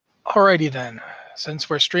Alrighty then. Since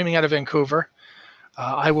we're streaming out of Vancouver,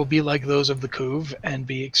 I will be like those of the Couve and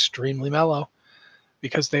be extremely mellow,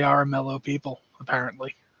 because they are mellow people,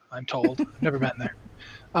 apparently. I'm told. I've never been there.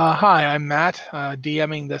 Hi, I'm Matt,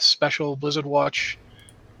 DMing this special Blizzard Watch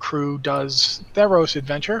crew does Theros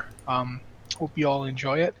adventure. Hope you all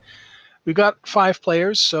enjoy it. We've got 5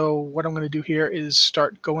 players, so what I'm going to do here is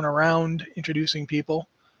start going around introducing people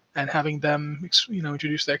and having them,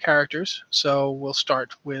 introduce their characters. So we'll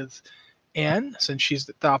start with Anne, since she's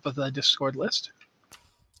the top of the Discord list.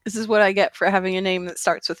 This is what I get for having a name that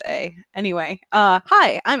starts with A. Anyway,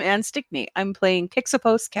 hi, I'm Anne Stickney. I'm playing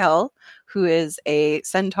Pixipos Kel, who is a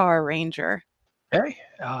Centaur Ranger. Okay.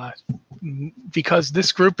 Because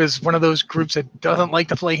this group is one of those groups that doesn't like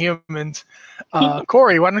to play humans.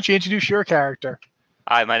 Corey, why don't you introduce your character?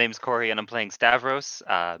 Hi, my name's Corey, and I'm playing Stavros,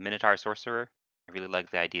 Minotaur Sorcerer. I really like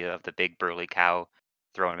the idea of the big burly cow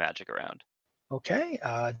throwing magic around. Okay.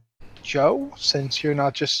 Joe, since you're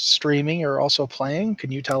not just streaming, you're also playing,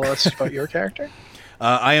 can you tell us about your character?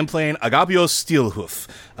 I am playing Agapios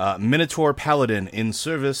Steelhoof, Minotaur Paladin in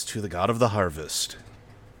service to the God of the Harvest.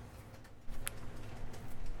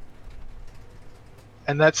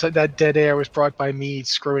 And that dead air was brought by me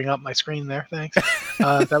screwing up my screen there. Thanks.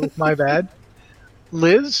 That was my bad.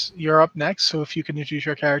 Liz, you're up next, so if you can introduce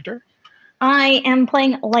your character. I am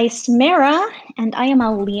playing Lysmera, and I am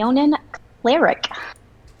a Leonin cleric.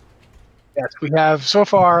 Yes,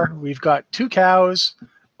 we've got 2 cows,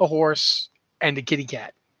 a horse, and a kitty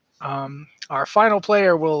cat. Our final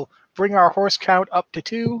player will bring our horse count up to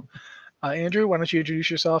 2. Andrew, why don't you introduce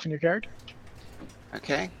yourself and your character?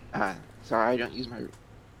 Okay. Sorry, I don't use my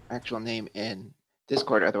actual name in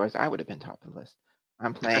Discord, otherwise I would have been top of the list.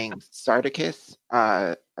 I'm playing Sardacus,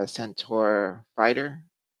 a centaur fighter,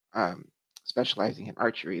 specializing in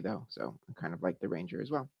archery, though, so I'm kind of like the ranger as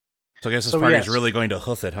well. So I guess this party is really going to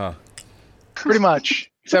hoof it, huh? Pretty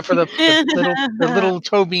much, except for the little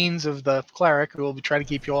toe beans of the cleric who will be trying to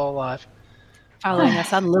keep you all alive. Following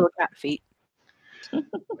us on little cat feet.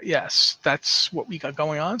 Yes, that's what we got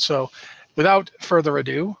going on. So without further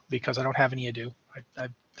ado, because I don't have any ado,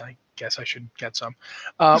 I guess I should get some.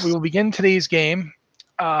 We will begin today's game.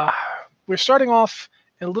 We're starting off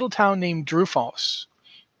in a little town named Drufos.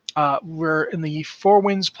 We're in the Four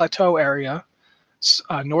Winds Plateau area,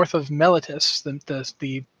 north of Meletis,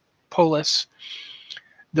 the polis.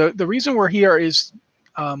 The reason we're here is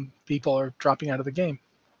people are dropping out of the game.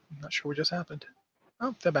 I'm not sure what just happened.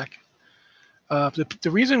 Oh, they're back.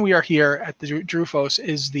 The reason we are here at the Drufos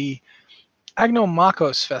is the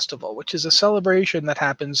Agnomakos Festival, which is a celebration that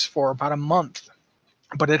happens for about a month,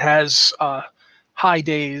 but it has high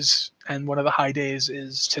days, and one of the high days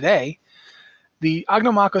is today. The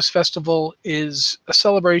Agnomakos Festival is a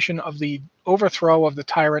celebration of the overthrow of the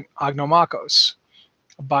tyrant Agnomakos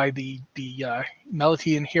by the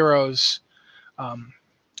Meletian heroes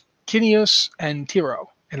Kineus and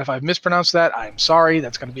Tiro. And if I've mispronounced that, I'm sorry.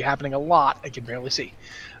 That's going to be happening a lot. I can barely see.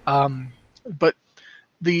 But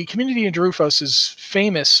the community in Drufos is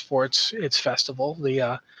famous for its festival.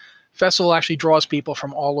 The festival actually draws people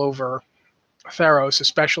from all over Theros,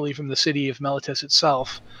 especially from the city of Meletis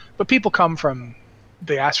itself. But people come from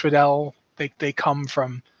the Asphodel. They come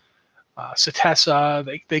from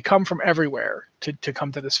Setessa. They come from everywhere to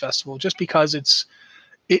come to this festival, just because it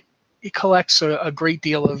collects a great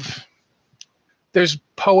deal of. There's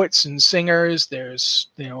poets and singers. There's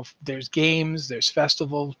games. There's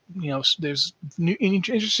festival. There's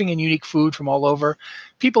interesting and unique food from all over.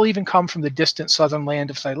 People even come from the distant southern land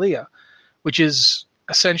of Thylea, which is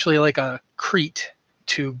essentially like a Crete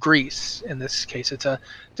to Greece. In this case, it's a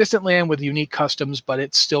distant land with unique customs, but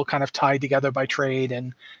it's still kind of tied together by trade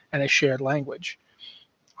and a shared language.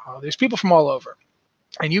 There's people from all over,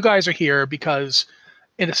 and you guys are here because.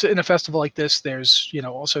 In a festival like this, there's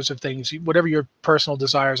all sorts of things. Whatever your personal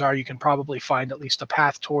desires are, you can probably find at least a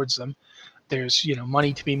path towards them. There's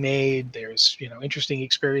money to be made. There's interesting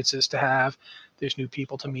experiences to have. There's new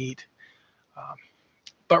people to meet.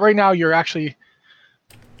 But right now, you're actually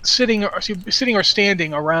sitting or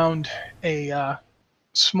standing around a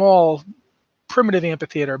small, primitive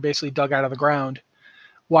amphitheater, basically dug out of the ground,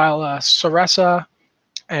 while Saressa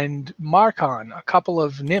and Markon, a couple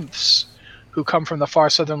of nymphs who come from the far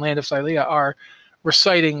southern land of Thylea, are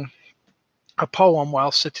reciting a poem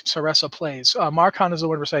while Saressa plays. Markon is the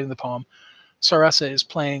one reciting the poem. Saressa is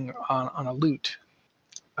playing on a lute.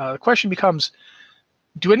 The question becomes,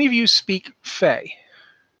 do any of you speak Fae?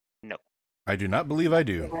 No. I do not believe I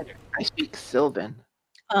do. I speak Sylvan.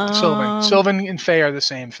 Sylvan and Fae are the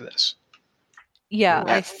same for this. Yeah,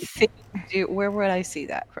 I think. Where would I see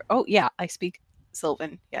that? Oh, yeah, I speak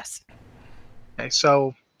Sylvan. Yes. Okay,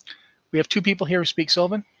 so We have 2 people here who speak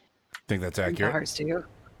Sylvan. I think that's And accurate. ours too.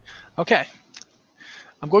 Okay.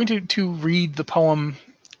 I'm going to read the poem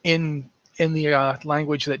in the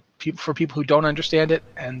language that for people who don't understand it,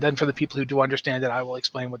 and then for the people who do understand it, I will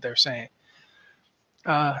explain what they're saying.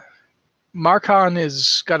 Markon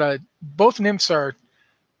is both nymphs are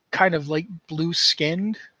kind of like blue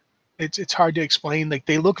skinned. It's hard to explain. Like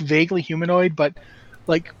they look vaguely humanoid, but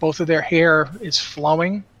like both of their hair is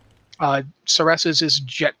flowing. Ceresa's is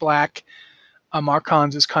jet black.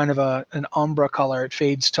 Markon's is kind of an umbre color. It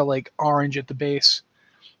fades to like orange at the base.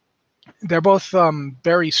 They're both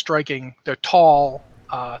very striking. They're tall.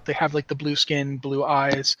 They have like the blue skin, blue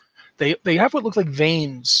eyes. They have what look like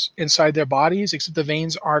veins inside their bodies, except the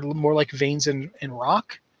veins are more like veins in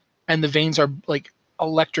rock, and the veins are like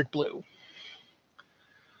electric blue.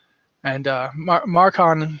 And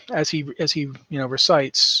Markon, as he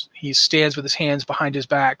recites, he stands with his hands behind his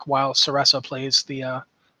back while Ceresa plays the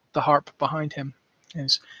harp behind him.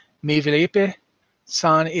 It's Me vrepe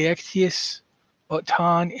san eectis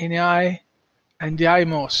otan enai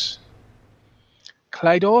andiaimos.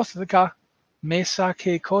 Kleidothka mesa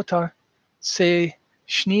ke kota se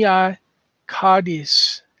shnia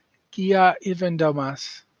cardis gia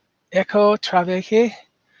evendomas. Echo traveke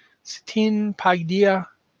stin pagdia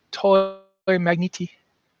toi magniti.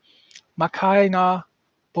 Makai na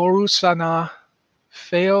borusana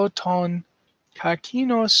feoton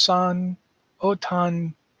kakino san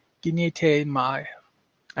otan ginete mai.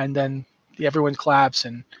 And then everyone claps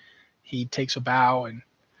and he takes a bow. And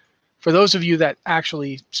for those of you that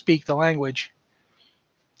actually speak the language,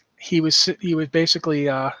 he was basically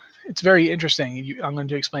it's very interesting. I'm going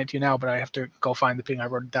to explain it to you now, but I have to go find the thing I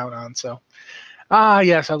wrote it down on. So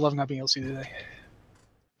yes, I love not being able to see today.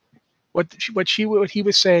 What he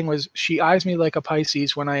was saying was, she eyes me like a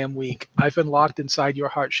Pisces when I am weak. I've been locked inside your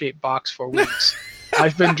heart-shaped box for weeks.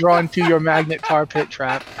 I've been drawn to your magnet tar pit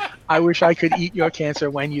trap. I wish I could eat your cancer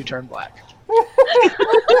when you turn black.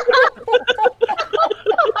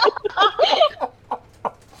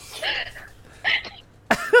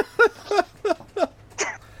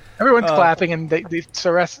 Everyone's clapping, and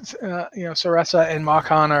Ceresa and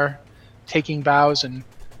Markon are taking bows, and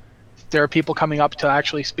there are people coming up to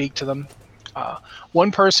actually speak to them.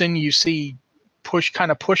 One person you see push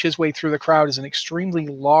his way through the crowd is an extremely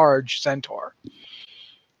large centaur.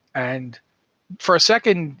 And for a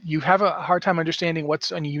second, you have a hard time understanding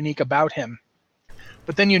what's unique about him.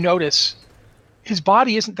 But then you notice his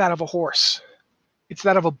body isn't that of a horse. It's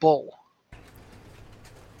that of a bull.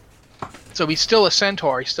 So he's still a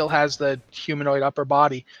centaur. He still has the humanoid upper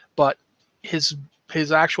body, but his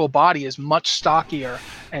actual body is much stockier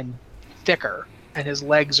and thicker, and his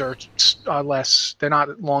legs are less. They're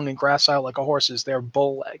not long and gracile like a horse's. They're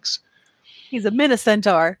bull legs. He's a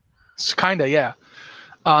Minocentaur. It's kinda, yeah.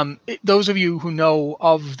 Those of you who know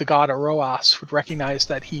of the god Aroas would recognize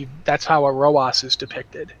that that's how Aroas is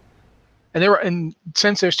depicted. And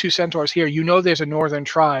since there's 2 centaurs here, there's a northern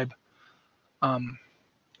tribe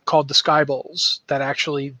called the Sky Bulls that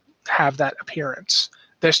actually have that appearance.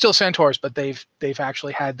 They're still centaurs, but they've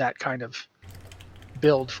actually had that kind of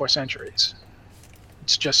build for centuries.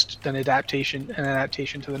 It's just an adaptation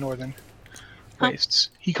to the northern wastes.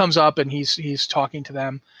 He comes up and he's talking to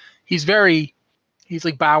them. He's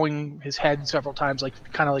like bowing his head several times, like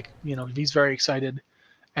kind of like, he's very excited,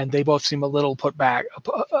 and they both seem a little put back.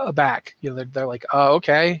 They're like, oh,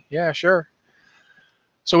 okay, yeah, sure.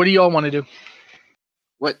 So what do you all want to do?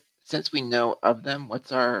 Since we know of them,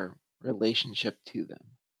 what's our relationship to them?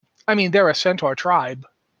 I mean, they're a centaur tribe.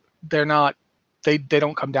 They're not. They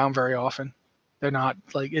don't come down very often. They're not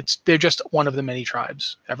like they're just one of the many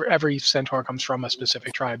tribes. Every centaur comes from a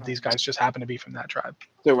specific tribe. These guys just happen to be from that tribe.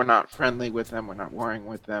 So we're not friendly with them. We're not warring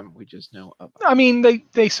with them. We just know of them. I mean,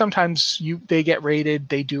 they sometimes they get raided.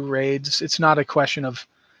 They do raids. It's not a question of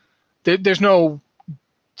there's no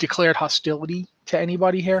declared hostility to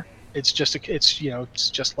anybody here. It's just it's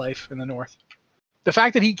just life in the north. The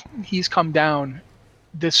fact that he's come down,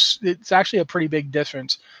 it's actually a pretty big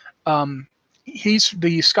difference.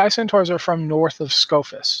 The Sky Centaurs are from north of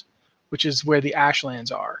Scophus, which is where the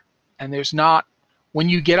Ashlands are. And there's not, when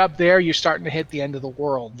you get up there, you're starting to hit the end of the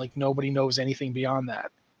world. Like nobody knows anything beyond that.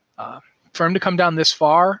 For him to come down this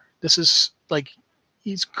far, this is like,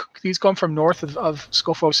 he's gone from north of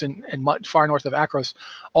Scophos and far north of Akros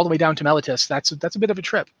all the way down to Meletis. That's a bit of a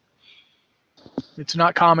trip. It's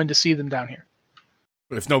not common to see them down here.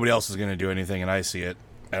 But if nobody else is going to do anything and I see it,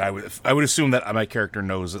 and I would assume that my character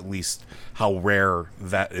knows at least how rare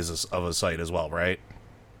that is of a sight as well, right?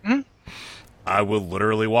 Mm-hmm. I will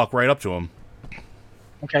literally walk right up to him.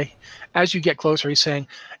 Okay. As you get closer, he's saying,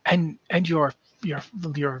 and your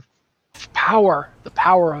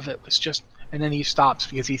power of it was just. And then he stops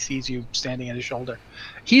because he sees you standing at his shoulder.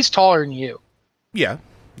 He's taller than you. Yeah,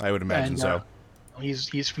 I would imagine And, so.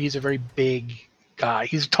 He's a very big guy.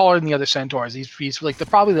 He's taller than the other centaurs. He's like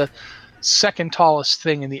probably the second tallest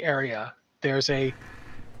thing in the area. There's a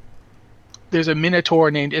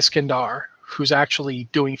minotaur named Iskandar who's actually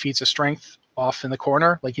doing feats of strength off in the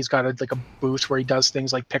corner. Like he's got a booth where he does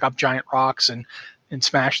things like pick up giant rocks and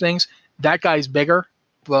smash things. That guy's bigger,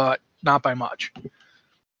 but not by much.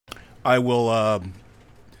 I will,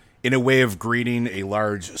 in a way of greeting, a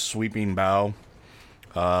large sweeping bow,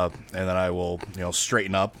 and then I will,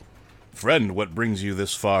 straighten up. Friend, what brings you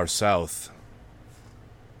this far south?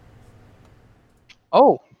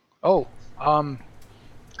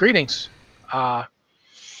 Greetings. I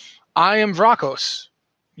am Vrakos.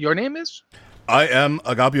 Your name is? I am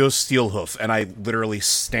Agapios Steelhoof, and I literally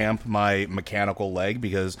stamp my mechanical leg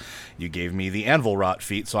because you gave me the anvil rot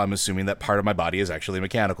feat, so I'm assuming that part of my body is actually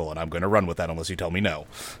mechanical, and I'm going to run with that unless you tell me no.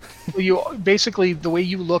 You basically, the way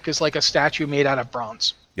you look is like a statue made out of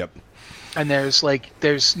bronze. Yep. And it's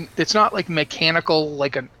not like mechanical,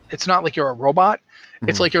 it's not like you're a robot. Mm-hmm.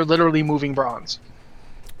 It's like you're literally moving bronze.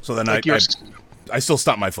 So then I still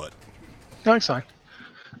stomp my foot. No, it's fine.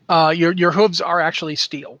 Your hooves are actually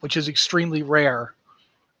steel, which is extremely rare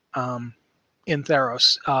in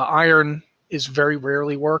Theros. Iron is very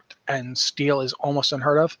rarely worked, and steel is almost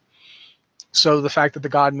unheard of. So the fact that the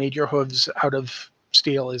god made your hooves out of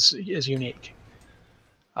steel is unique.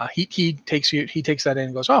 He takes that in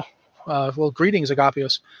and goes, well, greetings,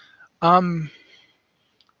 Agapios. I'm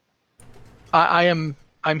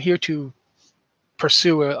here to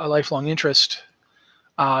pursue a lifelong interest.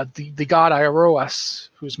 The god Iroas,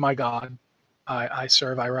 who's my god, I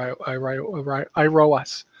serve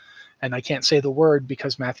Iroas, and I can't say the word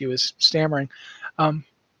because Matthew is stammering.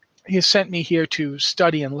 He has sent me here to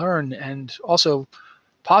study and learn, and also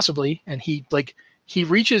possibly, and he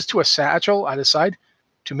reaches to a satchel at his side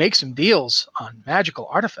to make some deals on magical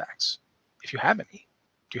artifacts. If you have any,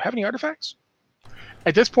 do you have any artifacts?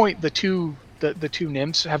 At this point, the two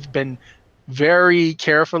nymphs have been very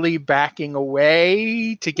carefully backing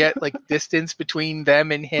away to get distance between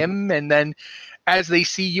them and him, and then as they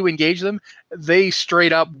see you engage them, they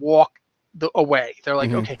straight up walk away. They're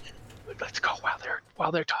like, okay, let's go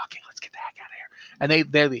while they're talking. Let's get the heck out of here, and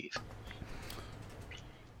they leave.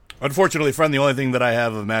 Unfortunately, friend, the only thing that I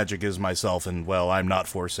have of magic is myself, and well, I'm not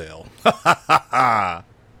for sale.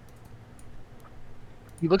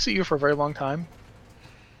 He looks at you for a very long time,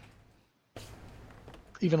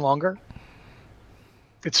 even longer.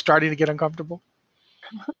 It's starting to get uncomfortable.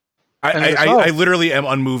 I literally am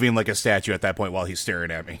unmoving like a statue at that point while he's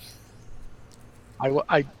staring at me.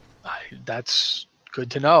 I that's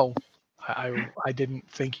good to know. I didn't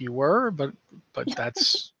think you were, but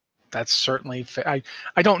that's certainly. I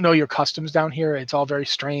don't know your customs down here. It's all very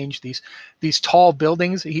strange. These tall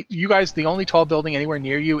buildings. You guys, the only tall building anywhere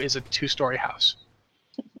near you is a 2-story house.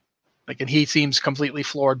 And he seems completely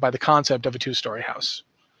floored by the concept of a 2-story house.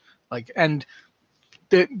 And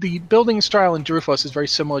the building style in Drufos is very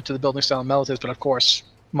similar to the building style in Meletis, but of course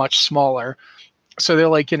much smaller. So they're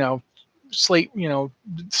slate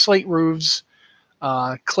roofs,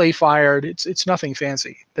 clay fired. It's nothing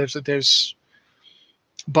fancy.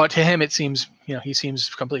 But to him it seems he seems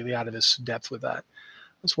completely out of his depth with that.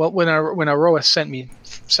 So when Aroa sent me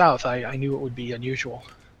south, I knew it would be unusual.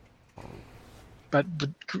 But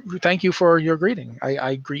thank you for your greeting.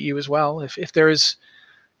 I greet you as well.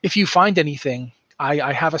 If you find anything,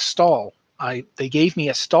 I have a stall. They gave me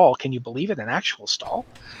a stall. Can you believe it? An actual stall.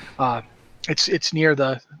 It's near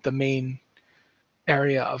the main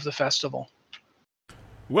area of the festival.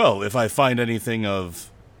 Well, if I find anything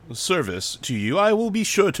of service to you, I will be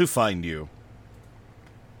sure to find you.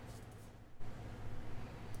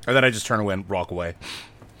 And then I just turn away and walk away.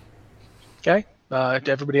 Okay.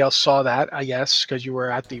 Everybody else saw that, I guess, because you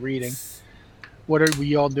were at the reading. What are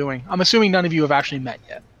we all doing? I'm assuming none of you have actually met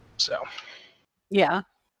yet. So. Yeah.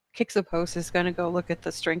 Kixopos is going to go look at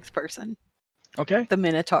the strength person. Okay. The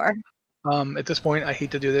Minotaur. At this point, I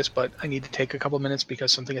hate to do this, but I need to take a couple minutes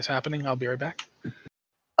because something is happening. I'll be right back.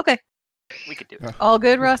 Okay. We could do it. All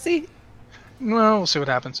good, Rossi? Well, we'll see what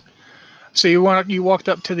happens. So you walked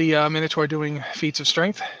up to the Minotaur doing feats of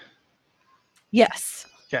strength? Yes.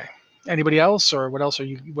 Okay. Anybody else, or what else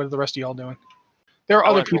what are the rest of y'all doing? There are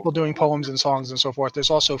other people doing poems and songs and so forth. There's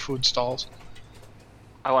also food stalls.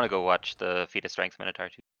 I want to go watch the feat of strength Minotaur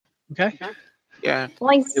too. Okay. Yeah,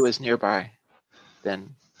 if it was nearby,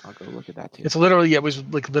 then I'll go look at that too. It was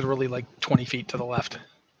literally 20 feet to the left.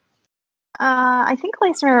 I think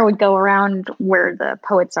Lysmere would go around where the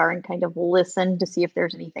poets are and kind of listen to see if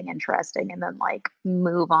there's anything interesting, and then like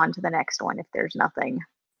move on to the next one if there's nothing.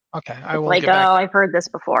 Okay, I will Like, get back. I've heard this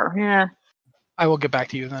before. Yeah. I will get back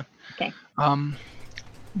to you then. Okay.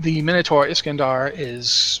 The Minotaur Iskandar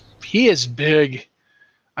is big.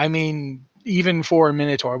 I mean, even for a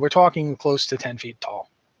Minotaur, we're talking close to 10 feet tall.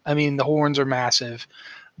 I mean, the horns are massive.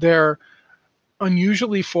 They're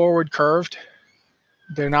unusually forward curved.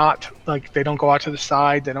 They're not like, they don't go out to the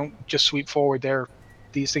side. They don't just sweep forward.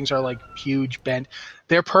 These things are like huge bent.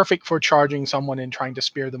 They're perfect for charging someone and trying to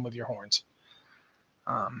spear them with your horns.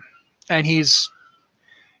 And he's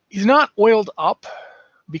not oiled up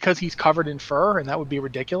because he's covered in fur, and that would be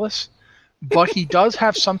ridiculous. But he does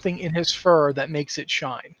have something in his fur that makes it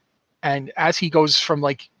shine. And as he goes from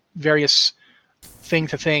like various thing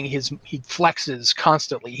to thing, he flexes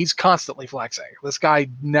constantly. He's constantly flexing. This guy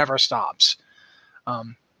never stops.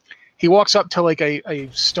 He walks up to like a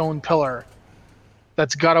stone pillar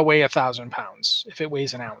that's got to weigh 1,000 pounds if it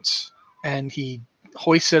weighs an ounce. And he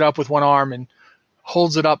hoists it up with one arm and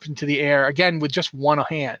holds it up into the air, again, with just one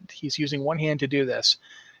hand. He's using one hand to do this.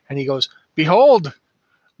 And he goes, "Behold,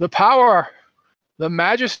 the power, the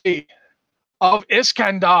majesty of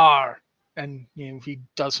Iskandar." And he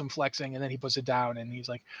does some flexing, and then he puts it down, and he's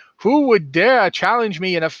like, "Who would dare challenge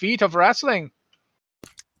me in a feat of wrestling?"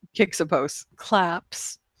 Kixapos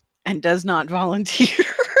claps and does not volunteer.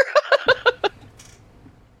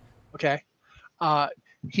 Okay.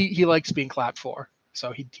 He likes being clapped for.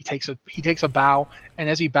 So he takes a bow, and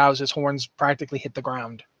as he bows, his horns practically hit the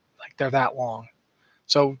ground. Like, they're that long.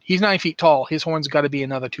 So he's 9 feet tall. His horns got to be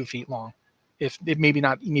another 2 feet long, if maybe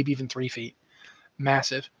even 3 feet.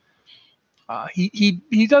 Massive.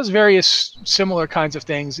 He does various similar kinds of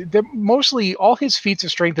things. Mostly all his feats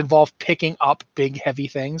of strength involve picking up big, heavy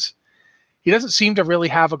things. He doesn't seem to really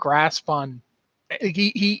have a grasp on.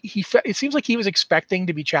 It seems like he was expecting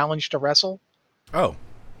to be challenged to wrestle. Oh.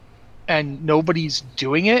 And nobody's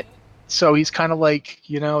doing it. So he's kind of like,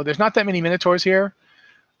 there's not that many Minotaurs here.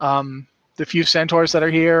 The few Centaurs that are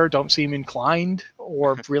here don't seem inclined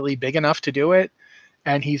or really big enough to do it.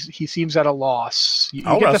 And he seems at a loss. You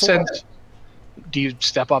get the sense. Do you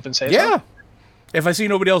step up and say yeah. so? If I see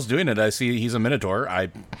nobody else doing it, I see he's a Minotaur. I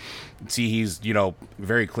see he's,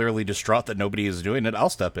 very clearly distraught that nobody is doing it. I'll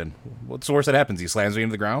step in. What's the worst that happens? He slams me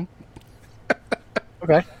into the ground?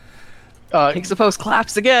 Okay. Kixapos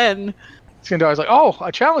claps again. Iskandar's like, "Oh,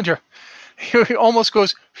 a challenger." He almost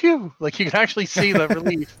goes, "Phew." Like, you can actually see the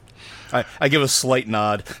relief. I give a slight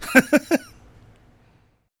nod.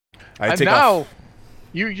 And now,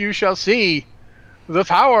 you shall see the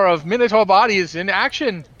power of Minotaur bodies in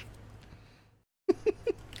action.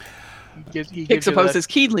 Kixapos is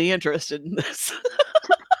keenly interested in this.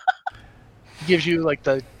 He gives you like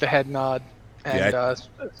the head nod and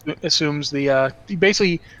assumes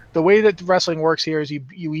basically the way that wrestling works here is you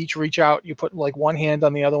each reach out, you put like one hand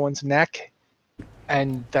on the other one's neck,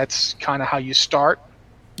 and that's kind of how you start.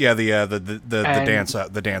 Yeah,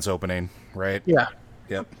 the dance opening, right? Yeah.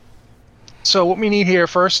 Yep. So what we need here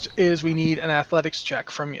first is we need an athletics check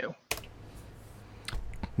from you.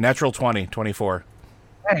 Natural 20, 24.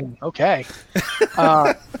 Dang, okay.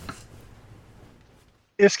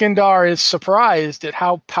 Iskandar is surprised at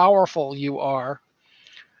how powerful you are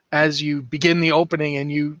as you begin the opening,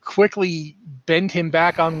 and you quickly bend him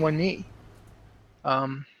back on one knee,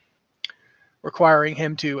 requiring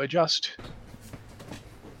him to adjust.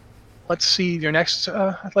 Let's see your next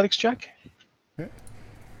athletics check.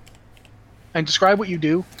 And describe what you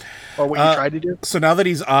do, or what you try to do. So now that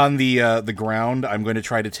he's on the ground, I'm going to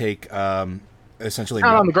try to take essentially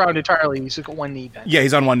not on the ground entirely. He's got one knee bent. Yeah,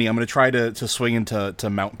 he's on one knee. I'm going to try to swing into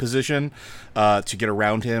mount position to get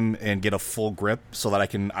around him and get a full grip so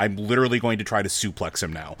that I'm literally going to try to suplex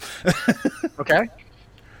him now. Okay.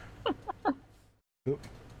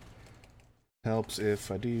 Helps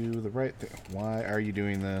if I do the right thing. Why are you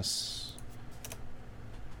doing this?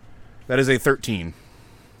 That is a 13.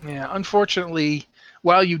 Yeah, unfortunately,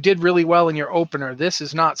 while you did really well in your opener, this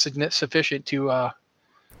is not sufficient to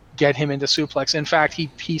get him into suplex. In fact,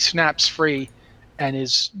 he snaps free and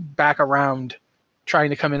is back around trying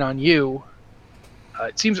to come in on you.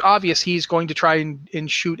 It seems obvious he's going to try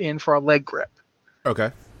and shoot in for a leg grip.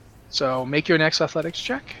 Okay. So make your next athletics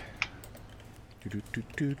check.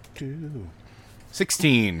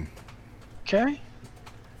 16. Okay.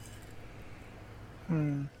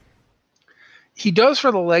 He does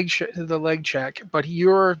for the leg check, but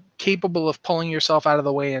you're capable of pulling yourself out of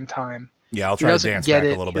the way in time. Yeah, I'll try to dance back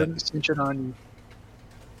a little bit. Cinch it on you.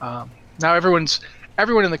 Now everyone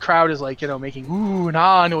in the crowd is like, making ooh and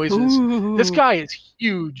ah noises. Ooh. This guy is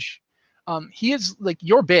huge. He is like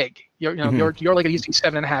you're big. Mhm. You're like at least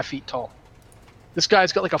 7.5 feet tall. This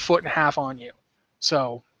guy's got like 1.5 feet on you,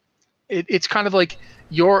 so it's kind of like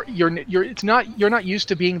you're not used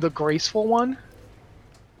to being the graceful one.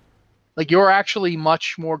 Like you're actually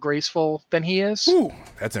much more graceful than he is, Ooh,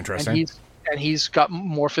 that's and interesting. he's got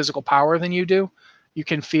more physical power than you do. You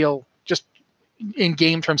can feel just in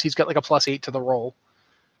game terms, he's got like a +8 to the roll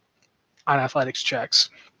on athletics checks.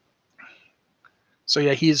 So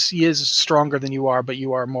yeah, he is stronger than you are, but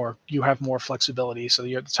you have more flexibility. So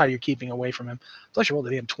that's how you're keeping away from him. Plus, you rolled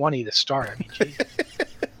a damn 20 to start. I mean, geez.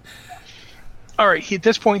 All right, at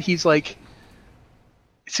this point, he's like,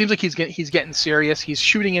 it seems like he's getting serious. He's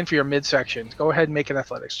shooting in for your midsection. Go ahead and make an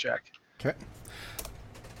athletics check. Okay.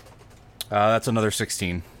 That's another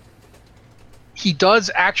 16. He does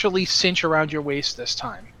actually cinch around your waist this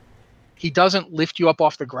time. He doesn't lift you up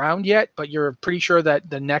off the ground yet, but you're pretty sure that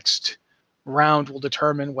the next round will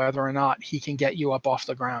determine whether or not he can get you up off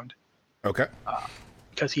the ground. Okay.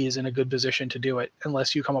 Because he is in a good position to do it,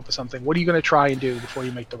 unless you come up with something. What are you going to try and do before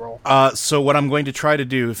you make the roll? So what I'm going to try to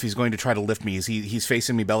do, if he's going to try to lift me, is he's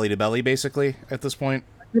facing me belly to belly, basically, at this point?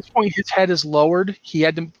 At this point, his head is lowered. He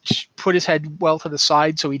had to put his head well to the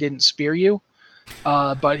side so he didn't spear you.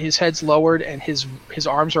 But his head's lowered and his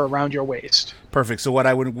arms are around your waist. Perfect. So what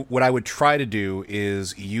I would try to do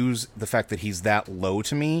is use the fact that he's that low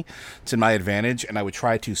to me to my advantage, and I would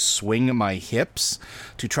try to swing my hips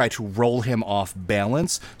to try to roll him off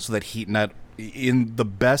balance so that he not. In the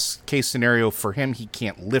best case scenario for him, he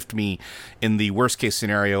can't lift me. In the worst case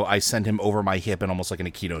scenario, I send him over my hip and almost like an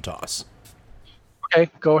Aikido toss.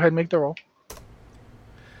 Okay, go ahead and make the roll.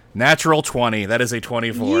 Natural 20. That is a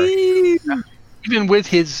 24. Even with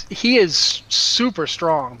he is super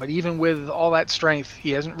strong, but even with all that strength,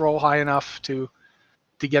 he doesn't roll high enough to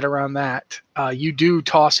get around that. You do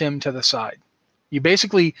toss him to the side. You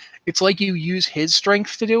basically, it's like you use his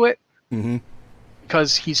strength to do it. Mm-hmm.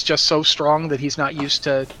 Because he's just so strong that he's not used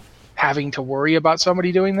to having to worry about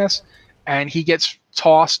somebody doing this, and he gets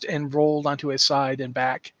tossed and rolled onto his side and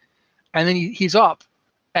back, and then he's up,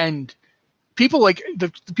 and people like the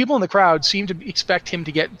people in the crowd seem to expect him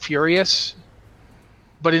to get furious,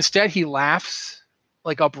 but instead he laughs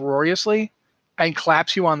like uproariously and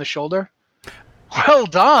claps you on the shoulder. Well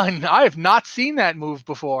done! I have not seen that move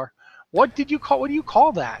before. What do you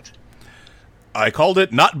call that? I called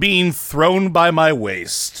it not being thrown by my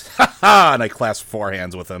waist. Ha ha! And I clasped 4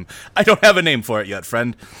 hands with him. I don't have a name for it yet,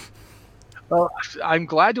 friend. Well, I'm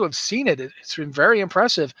glad to have seen it. It's been very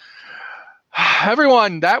impressive.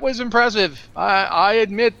 Everyone, that was impressive. I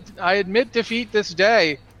admit defeat this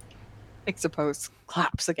day. Ixopos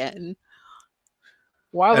claps again.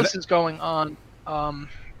 While this is going on,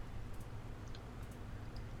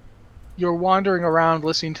 you're wandering around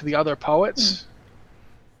listening to the other poets.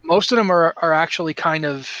 Most of them are actually kind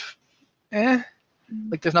of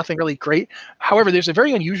like there's nothing really great. However, there's a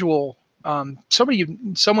very unusual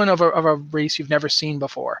someone of a race you've never seen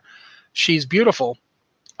before. She's beautiful.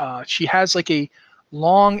 She has like a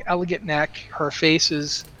long, elegant neck. Her face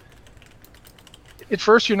is. At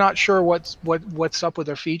first, you're not sure what's up with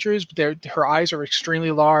her features, but her eyes are extremely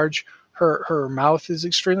large. Her mouth is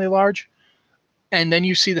extremely large, and then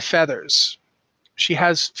you see the feathers. She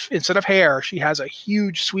has, instead of hair, she has a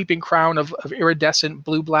huge sweeping crown of iridescent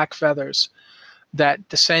blue-black feathers that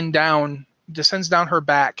descends down her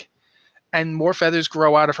back, and more feathers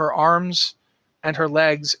grow out of her arms and her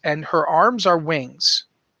legs, and her arms are wings.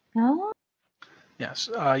 Oh. Yes,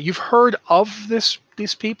 you've heard of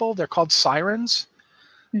these people. They're called sirens.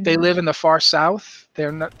 They live in the far south.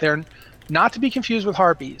 They're not to be confused with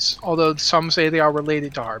harpies, although some say they are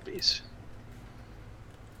related to harpies.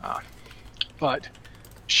 But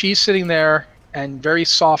she's sitting there and very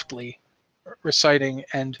softly reciting.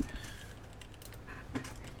 And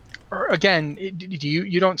again,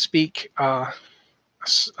 you don't speak. I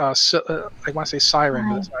want to say siren,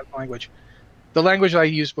 but that's not the language. The language I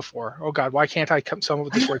used before. Oh God, why can't I come up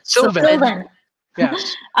with this word? Sylvan.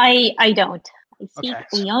 Yes. I don't. I speak Okay.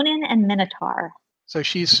 Leonin and Minotaur. So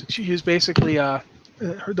she's basically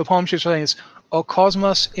the poem she's saying is O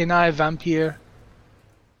cosmos inai vampir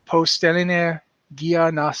posteniner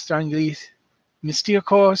gia nastranglis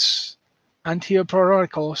mystiakos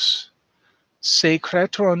antiopororikos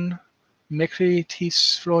secretron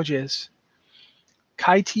mekritis phloges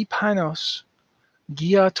kaiti panos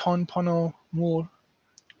gia ton pono mur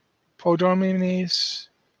prodormines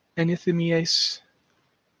enithimies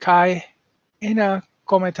kai ina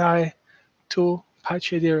cometai tu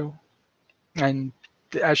pachedero. And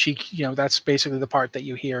as she, that's basically the part that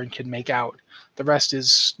you hear and can make out. The rest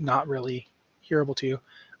is not really hearable to you.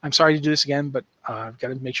 I'm sorry to do this again, but I've got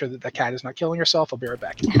to make sure that cat is not killing herself. I'll be right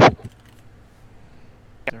back.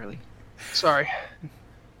 Early. Sorry.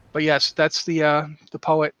 But yes, that's the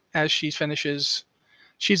poet as she finishes.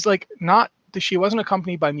 She's like she wasn't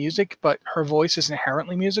accompanied by music, but her voice is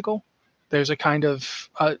inherently musical. There's a kind of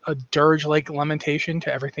a dirge-like lamentation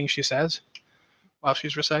to everything she says while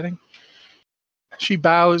she's reciting. She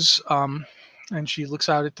bows and she looks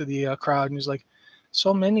out at the crowd and is like,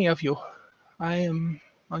 so many of you. I am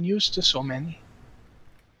unused to so many.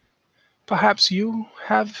 Perhaps you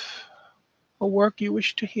have a work you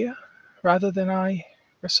wish to hear, rather than I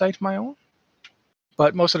recite my own?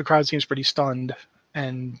 But most of the crowd seems pretty stunned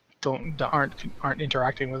and aren't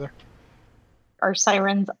interacting with her. Are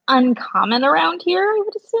sirens uncommon around here, I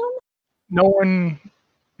would assume? No one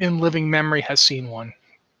in living memory has seen one.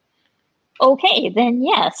 Okay, then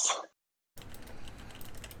yes.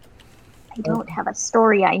 I don't have a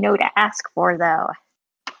story I know to ask for, though.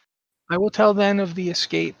 I will tell then of the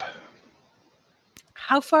escape.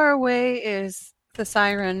 How far away is the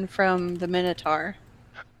siren from the Minotaur?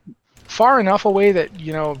 Far enough away that,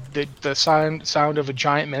 the sound of a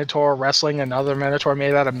giant minotaur wrestling another minotaur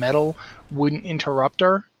made out of metal wouldn't interrupt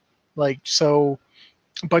her. But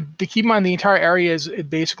to keep in mind, the entire area is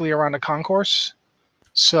basically around a concourse.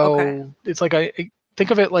 So Okay. It's like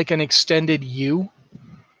think of it like an extended U.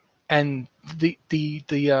 And the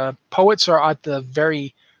poets are at the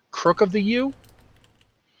very crook of the U.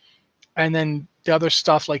 And then the other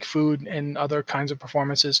stuff like food and other kinds of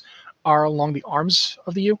performances are along the arms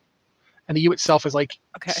of the U. And the U itself is like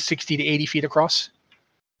 60 to 80 feet across.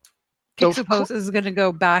 Kixopos is going to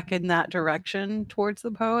go back in that direction towards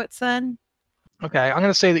the poets then. Okay, I'm going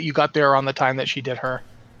to say that you got there around the time that she did her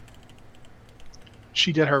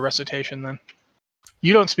recitation then.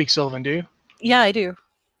 You don't speak Sylvan, do you? Yeah, I do.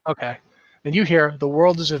 Okay. Then you hear, the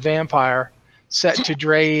world is a vampire set to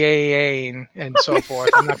Drayain and so forth.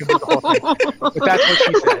 I'm not going to do the whole thing. But that's what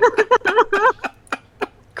she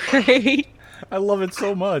said. Great. I love it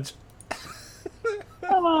so much.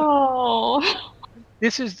 Oh.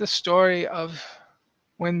 This is the story of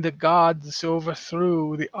when the gods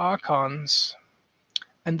overthrew the Archons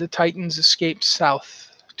and the Titans escaped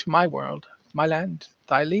south to my world, my land,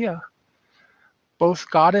 Thylea. Both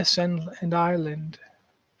goddess and island,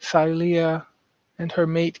 Thylea and her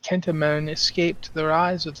mate Kentamern escaped the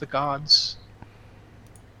rise of the gods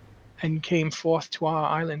and came forth to our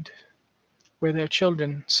island, where their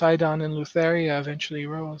children, Sidon and Lutheria, eventually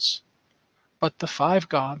rose. But the 5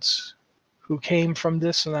 gods who came from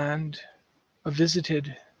this land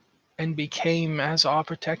visited and became as our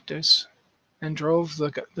protectors and drove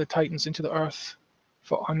the Titans into the earth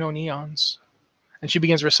for unknown eons. And she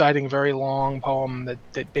begins reciting a very long poem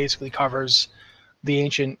that basically covers the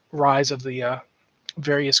ancient rise of the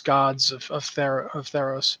various gods of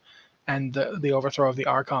Theros and the overthrow of the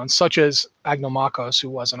Archons, such as Agnomachos, who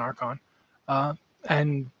was an Archon,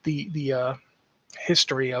 and the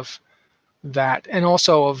history of that, and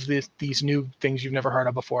also of these new things you've never heard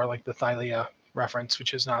of before, like the Thylea reference,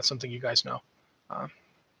 which is not something you guys know.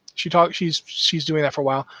 She's doing that for a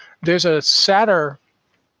while. There's a satyr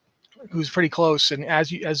who's pretty close, and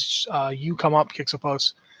as you come up,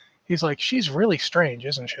 Kixopos, he's like, she's really strange,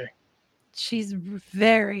 isn't she? She's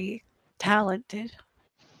very talented.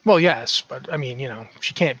 Well, yes, but I mean,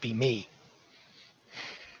 she can't be me.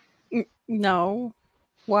 No.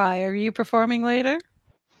 Why? Are you performing later?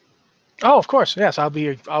 Oh, of course, yes. I'll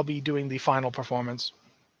be doing the final performance.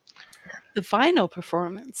 The final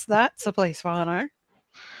performance. That's a place of honor.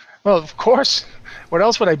 Well, of course. What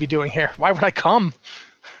else would I be doing here? Why would I come?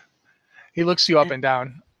 He looks you up and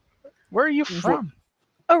down. Where are you from?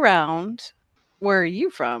 Around. Where are you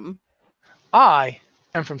from? I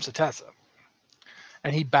am from Setessa.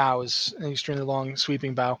 And he bows, an extremely long,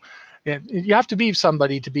 sweeping bow. You have to be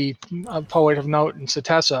somebody to be a poet of note in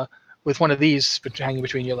Setessa with one of these hanging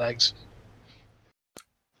between your legs.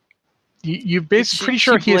 You're basically pretty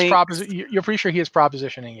sure he is you're pretty sure he is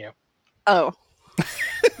propositioning you. Oh.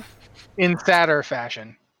 In satyr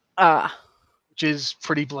fashion. Ah. Which is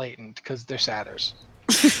pretty blatant because they're satyrs.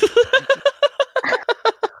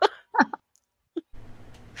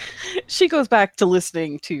 She goes back to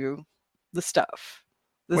listening to the stuff.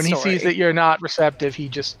 When he sees that you're not receptive, he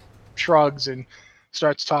just shrugs and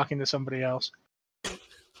starts talking to somebody else.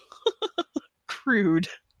 Crude.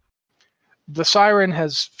 The siren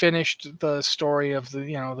has finished the story of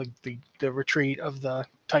the retreat of the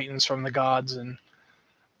Titans from the gods and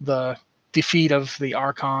the defeat of the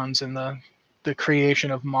Archons and the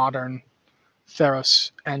creation of modern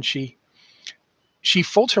Theros, and she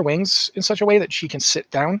folds her wings in such a way that she can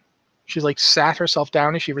sit down. She's like sat herself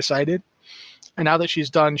down as she recited, And now that she's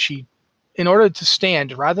done, in order to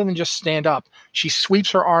stand, rather than just stand up, she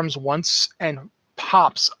sweeps her arms once and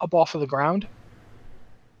pops up off of the ground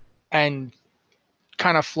and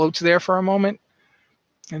kind of floats there for a moment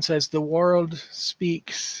and says, "The world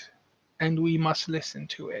speaks and we must listen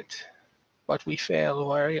to it, but we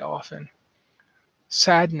fail very often.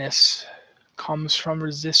 Sadness comes from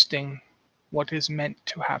resisting what is meant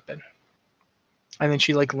to happen." And then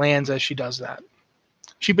she lands as she does that.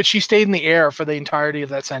 But she stayed in the air for the entirety of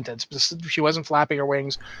that sentence. She wasn't flapping her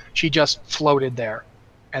wings. She just floated there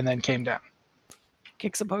and then came down.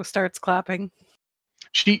 Kixapo starts clapping.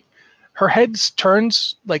 Her head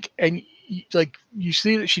turns and you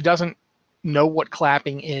see that she doesn't know what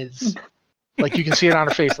clapping is. You can see it on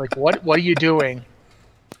her face. What are you doing?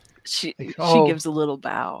 She gives a little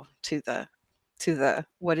bow to the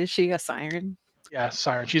what is she, a siren? Yeah,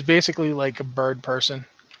 siren. She's basically like a bird person.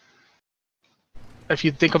 If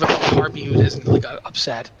you think of it like a harpy who isn't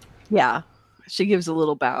upset. Yeah. She gives a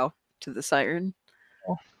little bow to the siren.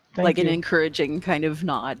 Oh, an encouraging kind of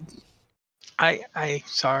nod.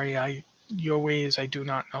 Your ways I do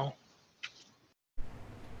not know.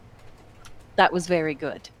 That was very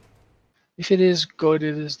good. If it is good,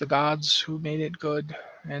 it is the gods who made it good.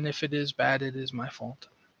 And if it is bad, it is my fault.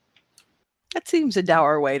 That seems a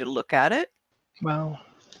dour way to look at it. Well,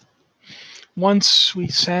 once we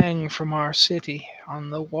sang from our city on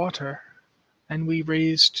the water, and we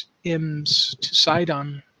raised hymns to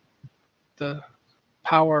Sidon, the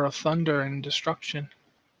power of thunder and destruction,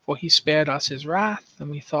 for he spared us his wrath, and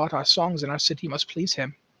we thought our songs in our city must please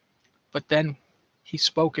him. But then he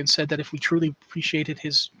spoke and said that if we truly appreciated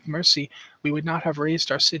his mercy, we would not have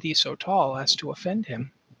raised our city so tall as to offend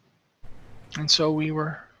him. And so we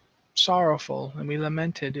were sorrowful, and we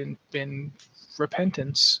lamented in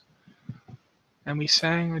repentance, and we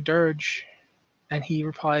sang a dirge, and he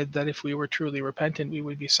replied that if we were truly repentant, we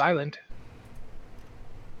would be silent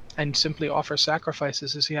and simply offer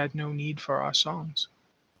sacrifices, as he had no need for our songs.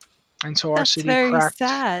 And so our city cracked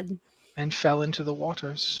sad. And fell into the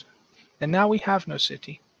waters. And now we have no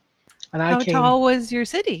city. And How tall was your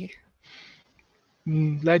city?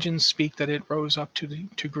 Legends speak that it rose up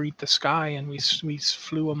to greet the sky, and we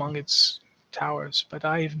flew among its towers. But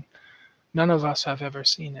none of us have ever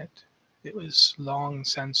seen it. It was long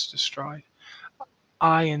since destroyed.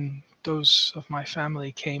 I and those of my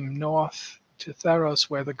family came north to Theros,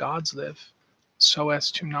 where the gods live, so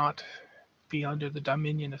as to not be under the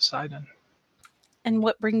dominion of Sidon. And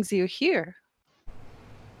what brings you here?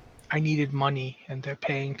 I needed money, and they're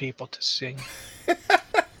paying people to sing.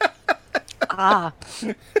 Ah.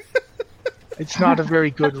 It's not a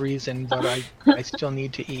very good reason, but I still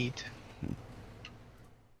need to eat.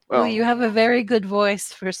 Well, you have a very good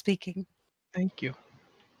voice for speaking. Thank you.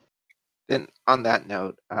 Then, on that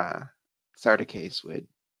note, Sarticase would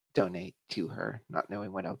donate to her, not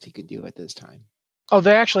knowing what else he could do at this time. Oh,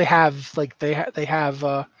 they actually have they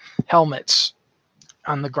have helmets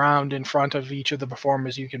on the ground in front of each of the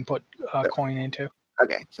performers you can put a coin into.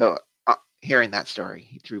 Okay, so hearing that story,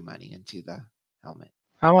 he threw money into the helmet.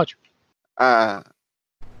 How much? A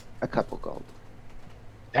couple gold.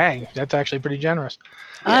 Dang, that's actually pretty generous.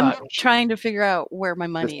 I'm trying to figure out where my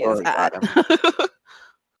money is at.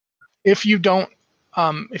 If you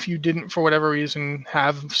didn't for whatever reason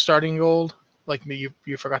have starting gold, like me,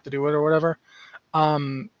 you forgot to do it or whatever,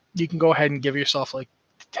 you can go ahead and give yourself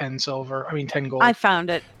 10 gold. I found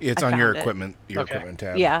it. It's on your equipment. Your equipment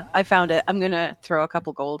tab. Yeah, I found it. I'm gonna throw a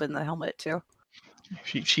couple gold in the helmet too.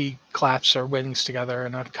 She claps her wings together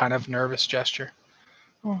in a kind of nervous gesture.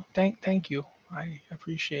 Oh, thank you. I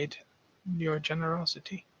appreciate your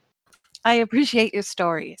generosity. I appreciate your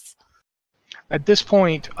stories. At this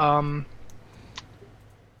point,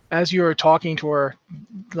 as you were talking to her,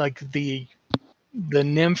 the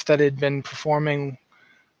nymph that had been performing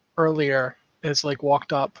earlier is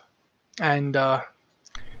walked up, and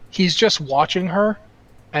he's just watching her,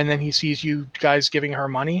 and then he sees you guys giving her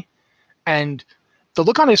money, and the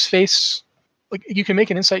look on his face, you can make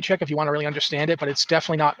an insight check if you want to really understand it, but it's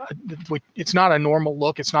definitely not. It's not a normal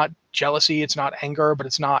look. It's not jealousy. It's not anger, but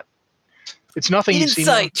it's nothing you've seen.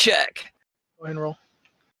 Insight check. Go ahead and roll.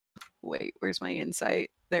 Wait, where's my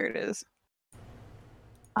insight? There it is.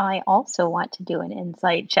 I also want to do an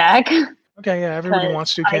insight check. Okay, yeah, everybody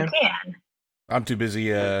wants to. I can. I'm too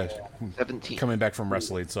busy 17. coming back from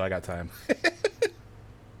wrestling, so I got time.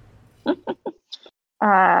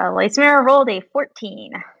 Lysmira rolled a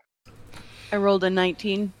 14. I rolled a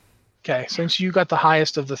 19. Okay, since you got the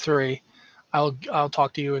highest of the three, I'll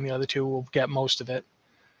talk to you, and the other two will get most of it.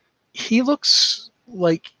 He looks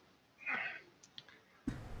like.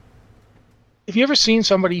 Have you ever seen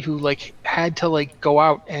somebody who had to like go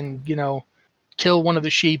out and kill one of the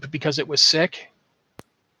sheep because it was sick.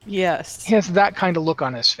 Yes. He has that kind of look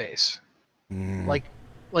on his face, like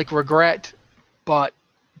regret, but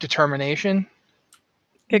determination.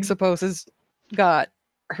 Ixopos has got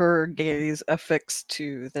her gaze affixed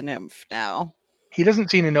to the nymph now. He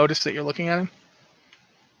doesn't seem to notice that you're looking at him.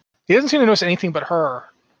 He doesn't seem to notice anything but her.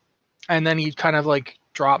 And then he kind of like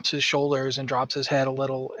drops his shoulders and drops his head a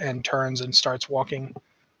little and turns and starts walking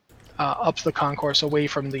up the concourse away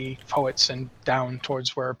from the poets and down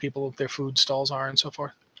towards where people, their food stalls are and so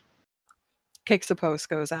forth. Ixopos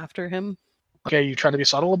goes after him. Okay, you trying to be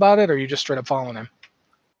subtle about it, or are you just straight up following him?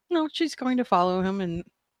 No, she's going to follow him, and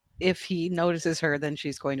if he notices her, then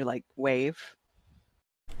she's going to like wave.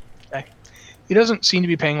 Okay. He doesn't seem to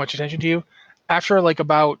be paying much attention to you. After like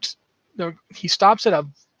he stops at a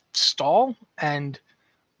stall, and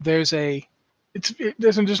there's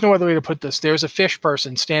there's no other way to put this. There's a fish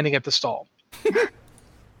person standing at the stall.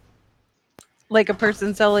 Like a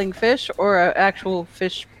person selling fish, or an actual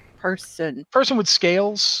fish person? Person with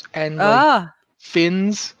scales and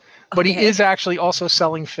fins, but okay. He is actually also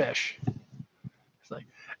selling fish. It's like,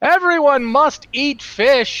 everyone must eat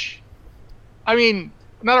fish. I mean,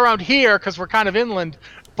 not around here because we're kind of inland,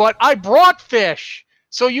 but I brought fish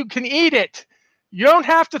so you can eat it. You don't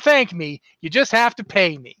have to thank me. You just have to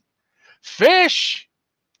pay me. Fish!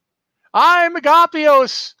 I'm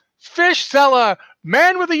Agapios, fish seller,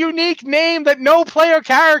 man with a unique name that no player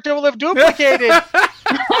character will have duplicated.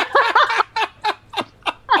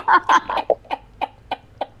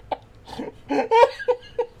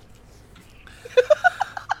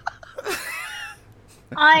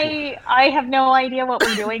 I have no idea what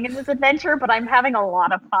we're doing in this adventure, but I'm having a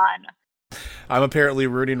lot of fun. I'm apparently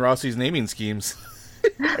rooting Rossi's naming schemes.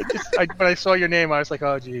 When I saw your name, I was like,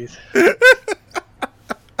 oh, geez.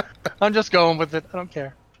 I'm just going with it. I don't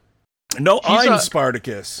care. No, I'm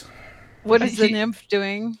Spartacus. What is the nymph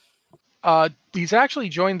doing? He's actually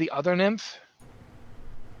joined the other nymph.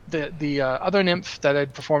 The other nymph that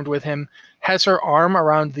had performed with him has her arm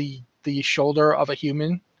around the shoulder of a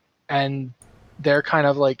human, and they're kind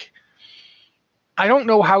of like, I don't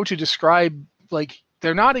know how to describe, like,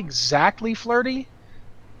 they're not exactly flirty.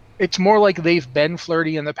 It's more like they've been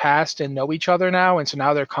flirty in the past and know each other now, and so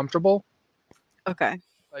now they're comfortable. Okay.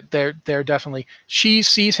 But they're definitely. She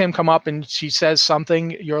sees him come up and she says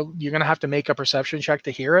something. You're gonna have to make a perception check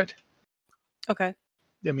to hear it. Okay.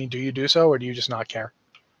 I mean, do you do so, or do you just not care?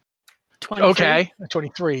 23. Okay,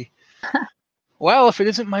 23. Well, if it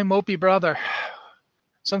isn't my mopey brother,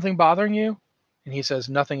 something bothering you? And he says,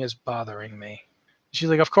 nothing is bothering me. She's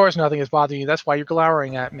like, of course nothing is bothering you. That's why you're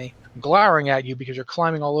glowering at me. I'm glowering at you because you're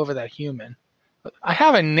climbing all over that human. But I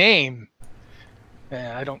have a name.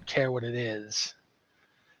 I don't care what it is.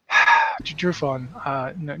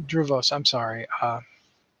 Druvos, I'm sorry.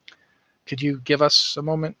 Could you give us a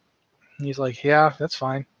moment? And he's like, yeah, that's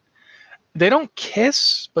fine. They don't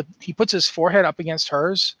kiss, but he puts his forehead up against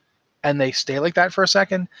hers, and they stay like that for a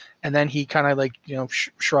second, and then he kind of like,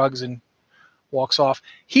 shrugs and walks off.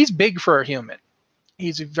 He's big for a human.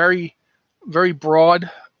 He's very, very broad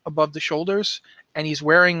above the shoulders, and he's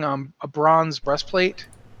wearing a bronze breastplate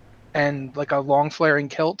and like a long flaring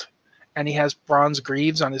kilt, and he has bronze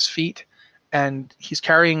greaves on his feet, and he's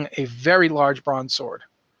carrying a very large bronze sword.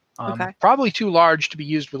 Okay. Probably too large to be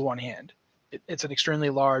used with one hand. It's an extremely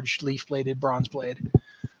large leaf-bladed bronze blade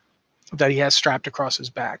that he has strapped across his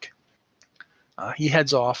back. He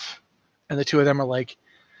heads off, and the two of them are like,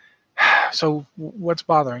 so what's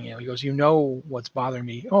bothering you? He goes, you know what's bothering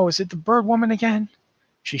me. Oh, is it the bird woman again?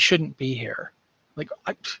 She shouldn't be here. Like,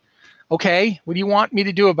 okay, what do you want me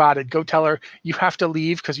to do about it? Go tell her you have to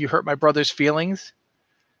leave because you hurt my brother's feelings?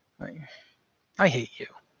 I hate you.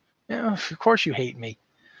 Yeah, of course you hate me.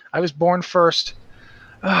 I was born first.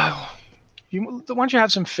 Why don't you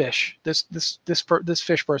have some fish? This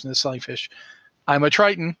fish person is selling fish. I'm a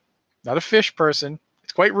Triton, not a fish person.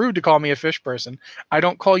 It's quite rude to call me a fish person. I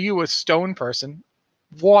don't call you a stone person.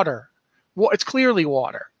 Water. It's clearly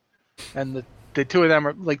water. And the two of them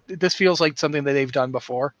are like, this feels like something that they've done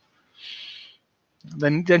before.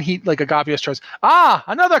 Then he, like Agapios, tries,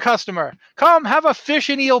 another customer. Come, have a fish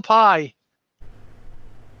and eel pie.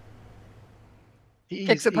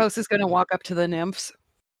 Ixopos is going to walk up to the nymphs.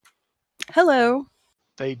 Hello.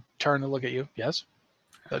 They turn to look at you. Yes.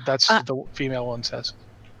 That's the female one says.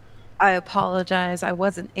 I apologize. I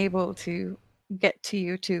wasn't able to get to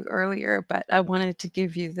you two earlier, but I wanted to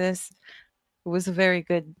give you this. It was a very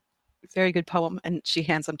good poem, and she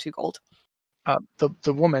hands them 2 gold.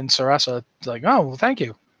 The woman, Sarasa, is like, oh, well, thank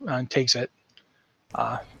you, and takes it.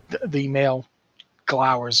 The male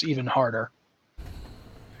glowers even harder.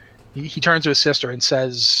 He turns to his sister and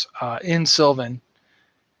says, in Sylvan,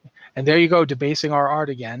 and there you go, debasing our art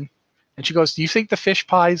again. And she goes, do you think the fish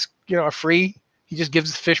pies, are free? He just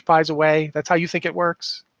gives the fish pies away. That's how you think it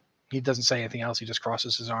works? He doesn't say anything else. He just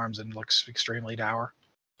crosses his arms and looks extremely dour.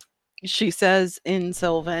 She says in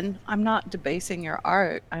Sylvan, I'm not debasing your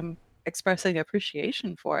art. I'm expressing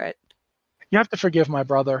appreciation for it. You have to forgive my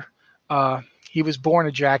brother. He was born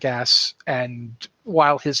a jackass, and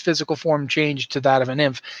while his physical form changed to that of a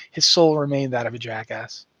nymph, his soul remained that of a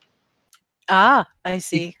jackass. Ah, I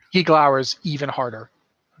see. He glowers even harder.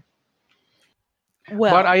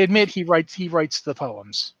 Well, but I admit he writes the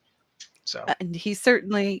poems. So and he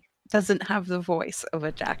certainly doesn't have the voice of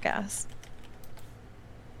a jackass.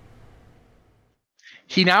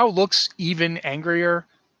 He now looks even angrier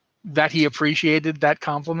that he appreciated that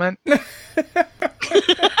compliment.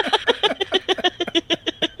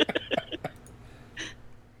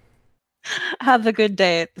 Have a good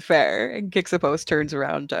day at the fair. And Kixopos turns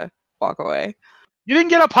around to walk away. You didn't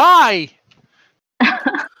get a pie!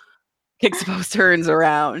 Kixopos turns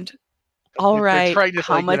around. All They're right, trying to,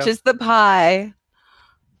 how much is the pie?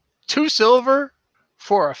 2 silver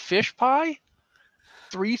for a fish pie,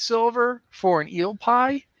 3 silver for an eel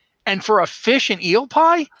pie, and for a fish and eel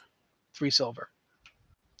pie, 3 silver.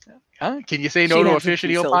 Huh? Can you say no to a fish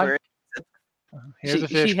and eel pie? Here's a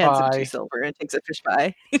fish she hands him pie. 2 silver and takes a fish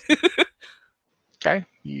pie. Okay,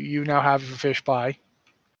 you now have a fish pie.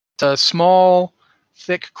 It's a small,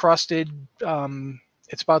 thick crusted.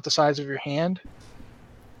 It's about the size of your hand.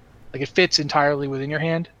 Like it fits entirely within your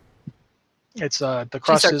hand. It's the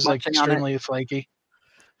crust is like extremely flaky.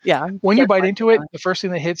 Yeah. When you bite into it, the first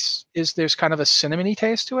thing that hits is there's kind of a cinnamony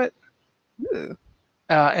taste to it. Ooh.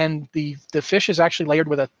 And the fish is actually layered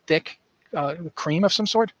with a thick cream of some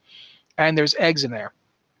sort, and there's eggs in there.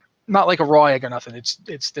 Not like a raw egg or nothing.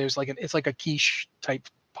 It's like a quiche type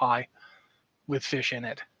pie with fish in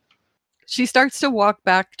it. She starts to walk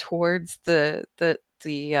back towards the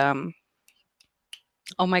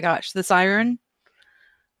oh my gosh, the siren,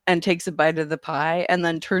 and takes a bite of the pie and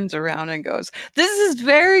then turns around and goes, "This is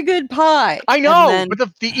very good pie." I know, but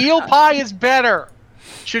the eel pie is better.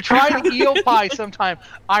 Should try an eel pie sometime.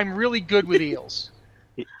 I'm really good with eels.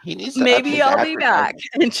 He needs to Maybe I'll be back.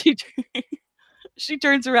 And she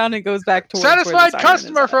turns around and goes back towards satisfied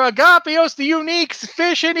customer for Agapios the Unique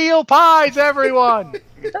fish and eel pies, everyone.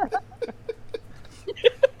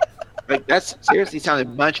 Like that seriously sounded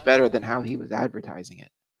much better than how he was advertising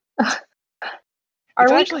it.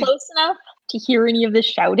 Are we close enough to hear any of this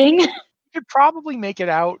shouting? You could probably make it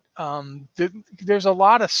out. There's a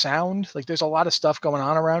lot of sound. Like there's a lot of stuff going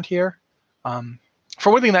on around here.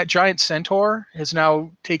 For one thing, that giant centaur has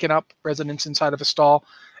now taken up residence inside of a stall,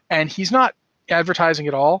 and he's not advertising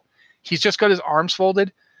at all. He's just got his arms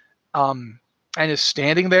folded, and is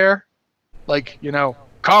standing there, like,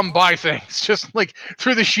 come buy things. Just like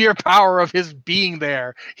through the sheer power of his being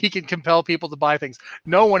there, he can compel people to buy things.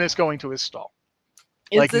 No one is going to his stall.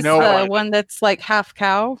 Is this the one that's like half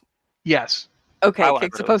cow? Yes. Okay,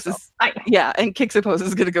 Kixopos is and Kixopos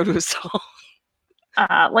is gonna go to his stall.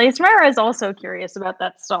 Laismera is also curious about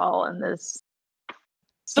that stall and this.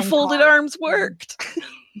 The folded arms worked.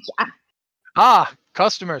 Yeah. Ah,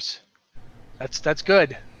 customers. That's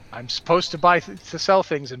good. I'm supposed to sell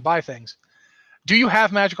things and buy things. Do you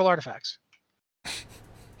have magical artifacts?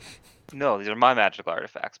 No, these are my magical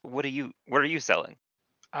artifacts. But what are you selling?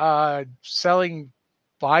 Selling,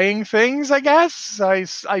 buying things, I guess.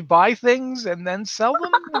 I buy things and then sell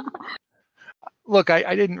them. Look,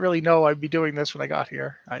 I didn't really know I'd be doing this when I got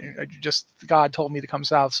here. I just, God told me to come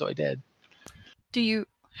south, so I did. Do you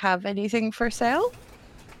have anything for sale?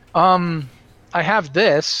 I have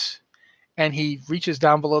this, and he reaches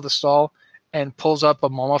down below the stall and pulls up a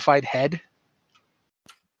mummified head.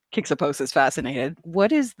 Kixopos is fascinated.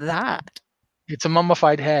 What is that? It's a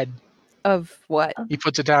mummified head. Of what? He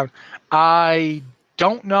puts it down. I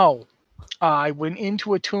don't know. I went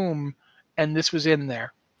into a tomb, and this was in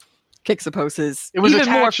there. Kixopos is even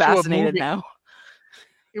more fascinated now.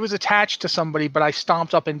 It was attached to somebody, but I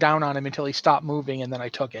stomped up and down on him until he stopped moving, and then I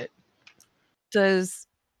took it.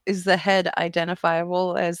 Is the head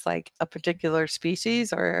identifiable as like a particular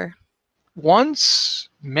species, or? Once,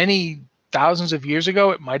 many thousands of years ago,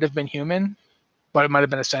 it might have been human, but it might have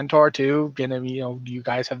been a centaur too. Do you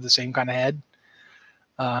guys have the same kind of head?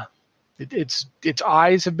 Its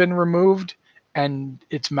eyes have been removed, and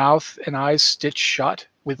its mouth and eyes stitched shut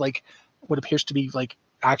with like what appears to be like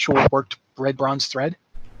actual worked red bronze thread.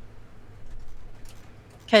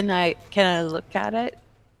 Can I look at it?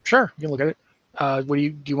 Sure, you can look at it.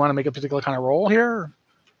 Do you want to make a particular kind of roll here?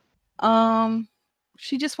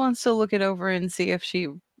 She just wants to look it over and see if she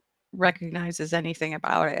recognizes anything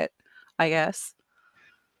about it, I guess.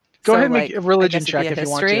 Go So, ahead and make like, a I religion guess it'd check be a if you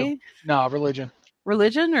want to. history? No, religion.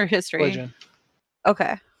 Religion or history? Religion.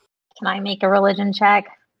 Okay. Can I make a religion check?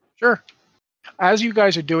 Sure. As you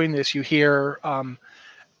guys are doing this, you hear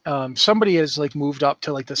somebody has like moved up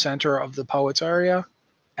to like the center of the poets area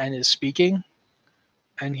and is speaking,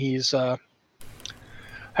 and he's hell.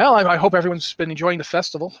 I hope everyone's been enjoying the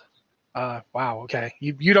festival. Wow. Okay.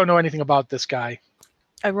 You don't know anything about this guy.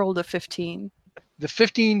 I rolled a 15.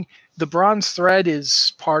 The bronze thread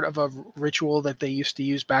is part of a ritual that they used to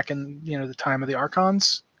use back in the time of the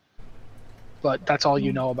Archons, but that's all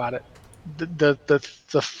you know about it.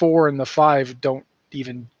 The 4 and the 5 don't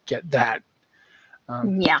even get that.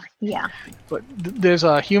 Yeah. But there's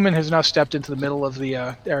a human has now stepped into the middle of the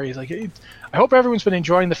area. He's like, I hope everyone's been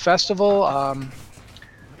enjoying the festival.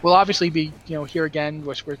 We'll obviously be here again,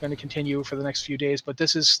 which we're going to continue for the next few days. But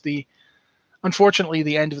this is unfortunately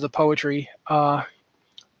the end of the poetry.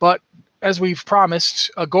 But as we've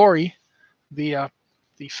promised, Agori, the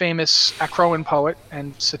famous Acroan poet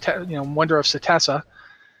and wonder of Setessa,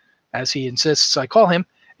 as he insists I call him,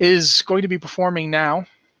 is going to be performing now,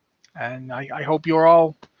 and I hope you're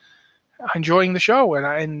all enjoying the show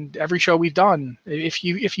and every show we've done. If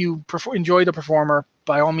you enjoyed a performer,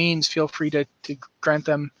 by all means, feel free to grant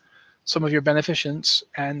them some of your beneficence.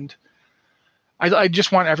 And I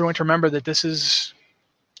just want everyone to remember that this is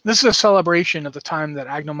a celebration of the time that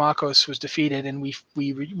Agnomachos was defeated, and we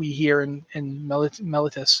here in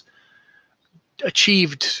Meletis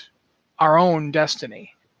achieved our own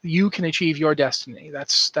destiny. You can achieve your destiny.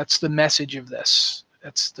 That's the message of this.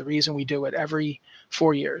 That's the reason we do it every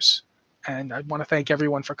 4 years. And I want to thank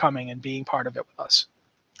everyone for coming and being part of it with us.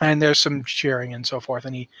 And there's some cheering and so forth.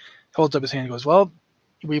 And he holds up his hand and goes, well,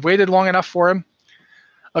 we've waited long enough for him.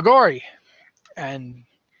 Agori. And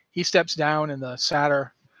he steps down, and the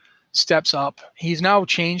satyr steps up. He's now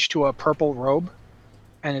changed to a purple robe,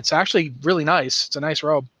 and it's actually really nice. It's a nice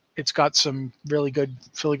robe. It's got some really good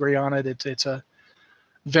filigree on it. It's a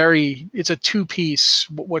two-piece,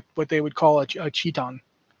 what they would call a chiton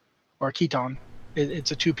or a chiton.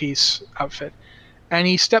 It's a two-piece outfit. And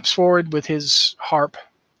he steps forward with his harp.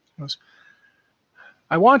 He goes,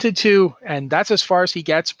 I wanted to, and that's as far as he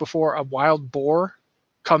gets before a wild boar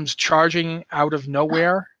comes charging out of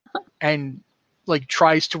nowhere and like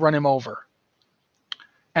tries to run him over.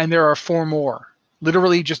 And there are 4 more.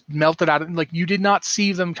 Literally just melted out. Like, you did not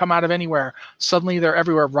see them come out of anywhere. Suddenly they're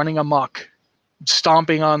everywhere running amok,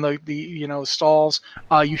 stomping on the stalls.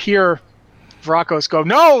 You hear Vrakos go,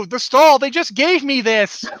 no, the stall, they just gave me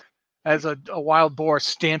this, as a wild boar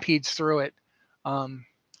stampedes through it.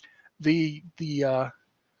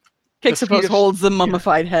 Kixopos holds the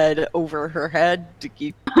mummified head over her head to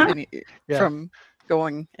keep from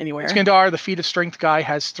going anywhere. Skandar, the feat of strength guy,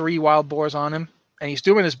 has 3 wild boars on him, and he's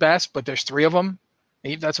doing his best, but there's 3 of them.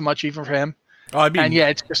 That's much even for him. Oh, I mean, and yeah,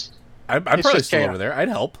 it's just. I'm probably still over there. I'd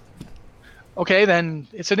help. Okay, then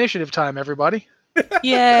it's initiative time, everybody.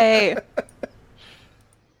 Yay!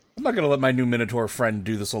 I'm not going to let my new Minotaur friend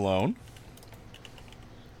do this alone.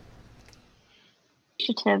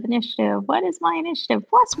 Initiative. What is my initiative?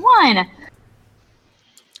 +1.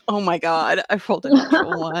 Oh my god, I rolled a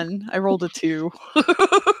natural 1. I rolled a 2.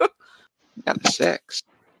 Got a 6.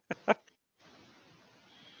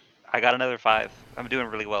 I got another 5. I'm doing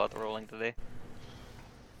really well at the rolling today.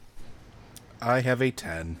 I have a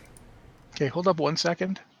 10. Okay, hold up 1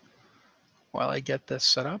 second while I get this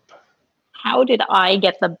set up. How did I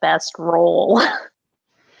get the best roll?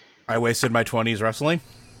 I wasted my 20s wrestling.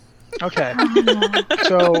 Okay,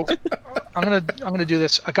 so I'm gonna do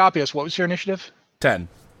this. Agapios, what was your initiative? 10.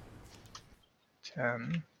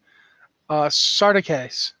 10.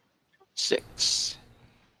 Sardaukes. 6.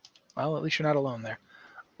 Well, at least you're not alone there.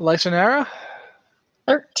 Lysonera?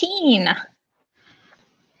 13.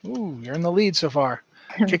 Ooh, you're in the lead so far.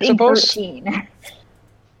 Big Kixopos? 13.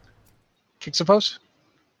 Kixopos?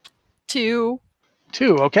 2.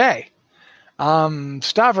 2, okay.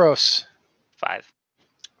 Stavros? 5.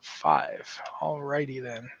 5. Alrighty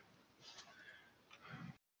then.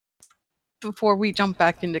 Before we jump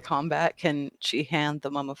back into combat, can she hand the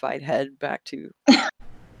mummified head back to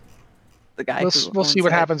the guy? We'll see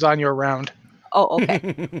what happens on your round. Oh, okay.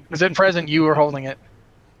 Because at present, you are holding it.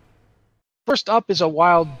 First up is a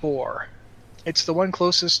wild boar. It's the one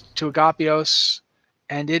closest to Agapios,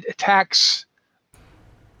 and it attacks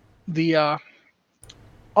the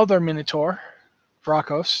other Minotaur,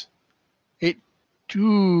 Vrakos.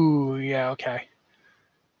 Okay.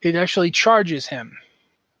 It actually charges him.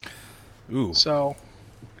 Ooh. So,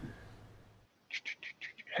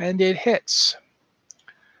 and it hits.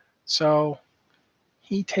 So,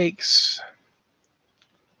 He takes.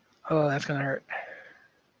 Oh, that's gonna hurt.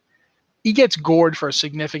 He gets gored for a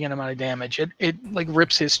significant amount of damage. It like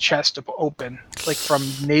rips his chest open, like from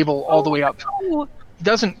navel all the way up. Oh, It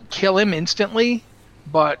doesn't kill him instantly,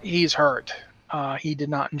 but he's hurt. He did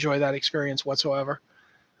not enjoy that experience whatsoever.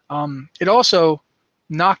 It also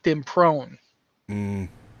knocked him prone,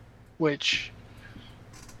 which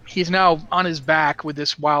he's now on his back with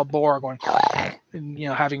this wild boar going, and,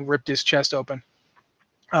 having ripped his chest open.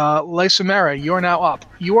 Lysomera, you're now up.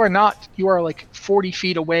 You are like 40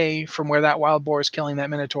 feet away from where that wild boar is killing that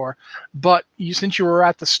minotaur. But since you were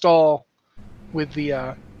at the stall with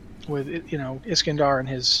Iskandar and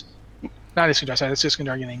his, not Iskandar, sorry, that's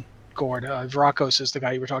Iskandar getting gored. Vrakos is the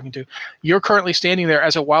guy you were talking to. You're currently standing there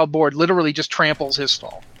as a wild boar literally just tramples his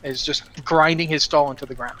stall. Is just grinding his stall into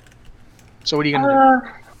the ground. So what are you going to do?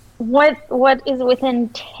 What is within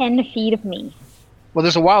 10 feet of me? Well,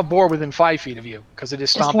 there's a wild boar within 5 feet of you because it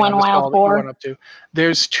is Just stomping one on the stall wild that you boar? went up to.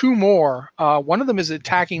 There's two more. One of them is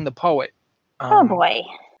attacking the poet. Oh boy.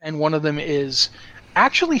 And one of them is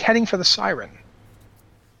actually heading for the siren.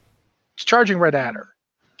 It's charging right at her.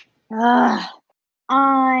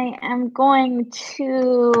 I am going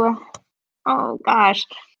to. Oh gosh.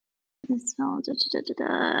 This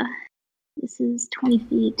is 20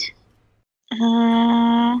 feet.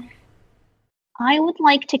 I would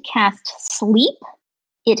like to cast Sleep.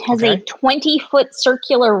 It has a Okay. 20-foot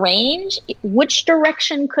circular range. Which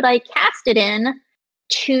direction could I cast it in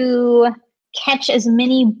to catch as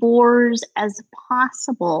many boars as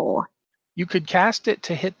possible? You could cast it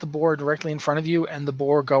to hit the boar directly in front of you, and the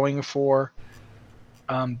boar going for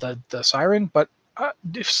the siren. But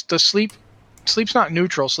if the sleep's not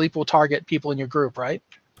neutral. Sleep will target people in your group, right?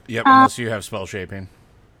 Yep, unless you have spell shaping.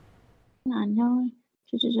 No.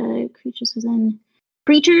 Creatures within.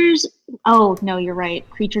 Creatures. Oh, no, you're right.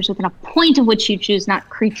 Creatures within a point of which you choose, not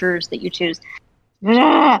creatures that you choose.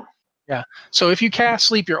 Ugh. So if you cast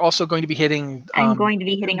Sleep, you're also going to be hitting. I'm going to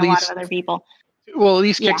be hitting at a lot least- of other people. Well, at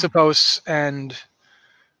least Yeah. Kixopos and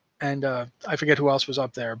I forget who else was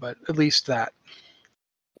up there, but at least that.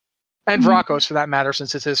 And Vrakos, for that matter,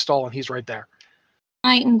 since it's his stall and he's right there.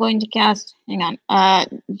 I am going to cast. Hang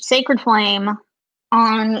on. Sacred Flame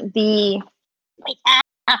on the. Wait,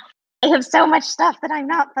 I have so much stuff that I'm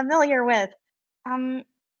not familiar with. No,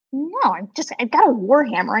 I've got a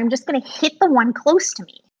Warhammer. I'm just going to hit the one close to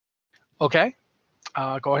me. Okay.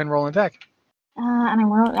 Go ahead and roll an attack. And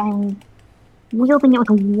I'm wielding it with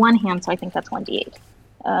one hand, so I think that's 1d8.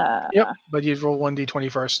 Yep. But you'd roll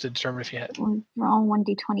 1d20 first to determine if you hit. Roll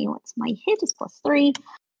 1d20. What's my hit? Is +3.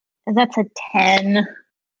 And that's a 10.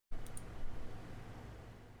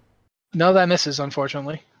 No, that misses,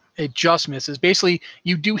 unfortunately. It just misses. Basically,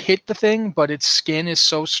 you do hit the thing, but its skin is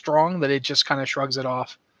so strong that it just kind of shrugs it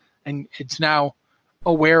off. And it's now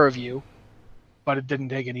aware of you, but it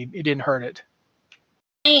didn't hurt it.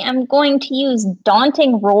 I am going to use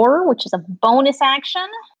Daunting Roar, which is a bonus action.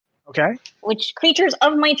 Okay. Which creatures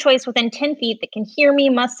of my choice within 10 feet that can hear me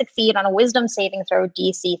must succeed on a wisdom saving throw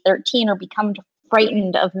DC 13 or become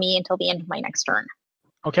frightened of me until the end of my next turn.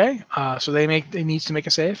 Okay. So they needs to make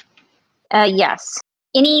a save. Yes.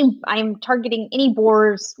 I'm targeting any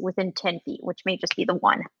boars within 10 feet, which may just be the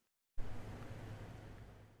one.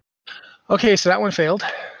 Okay, so that one failed.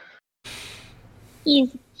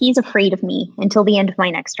 He's afraid of me until the end of my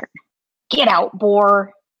next turn. Get out,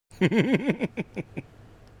 boar.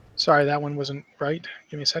 Sorry, that one wasn't right.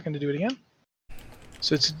 Give me a second to do it again.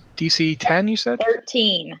 So it's DC 10, you said?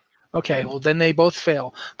 13. Okay, well then they both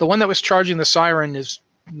fail. The one that was charging the siren is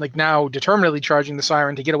like now determinedly charging the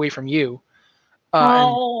siren to get away from you. And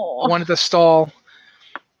the one at the stall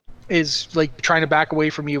is like trying to back away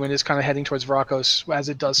from you and is kind of heading towards Vrakos as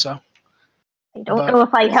it does so. I don't know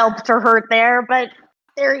if I helped or hurt there, but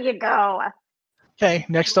there you go. Okay,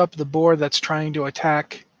 next up, the boar that's trying to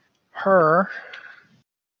attack her.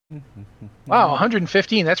 Wow,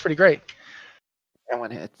 115. That's pretty great. That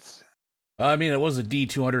one hits. I mean, it was a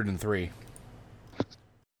D203.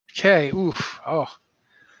 Okay. Oof. Oh.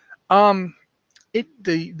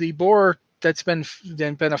 The boar that's been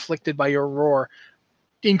afflicted by your roar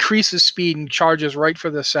increases speed and charges right for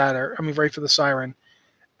the siren.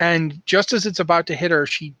 And just as it's about to hit her,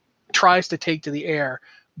 she tries to take to the air,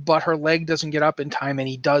 but her leg doesn't get up in time, and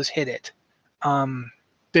he does hit it.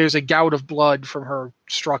 There's a gout of blood from her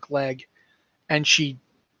struck leg, and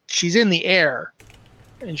she's in the air,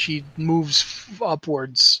 and she moves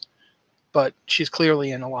upwards, but she's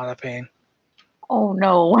clearly in a lot of pain. Oh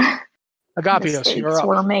no. Agapios, Mistakes you're up.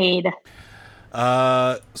 were made.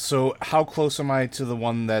 So how close am I to the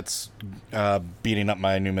one that's beating up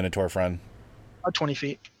my new Minotaur friend? About 20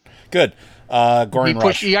 feet. Good. Goring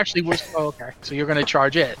Rush. He actually was. Oh, okay. So you're going to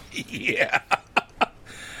charge it. Yeah.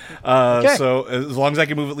 Okay. So as long as I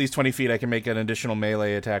can move at least 20 feet, I can make an additional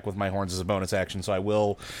melee attack with my horns as a bonus action. So I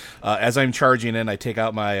will, as I'm charging in, I take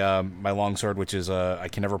out my my longsword, which is I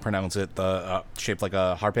can never pronounce it, shaped like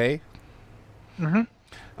a harpe. Mm-hmm.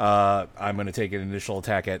 I'm going to take an initial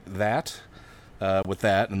attack at that, with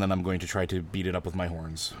that, and then I'm going to try to beat it up with my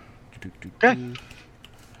horns. Okay.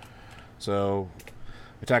 So,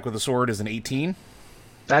 attack with the sword is an 18.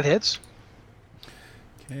 That hits.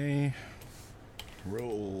 Okay.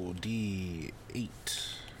 Roll D8.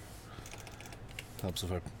 Helps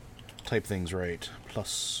if I type things right.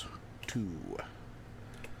 +2.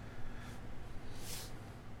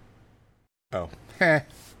 Oh. Heh.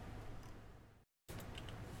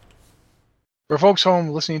 For folks home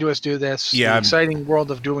listening to us do this, Yeah, the exciting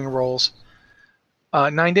world of doing rolls.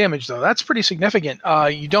 9 damage, though. That's pretty significant.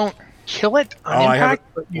 You don't kill it on impact,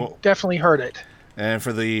 but you definitely hurt it. And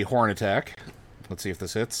for the horn attack, let's see if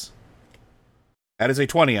this hits. That is a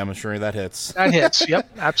 20. I'm sure that hits. That hits. Yep,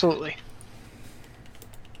 absolutely.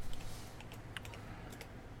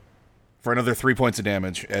 For another 3 points of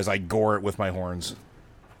damage as I gore it with my horns.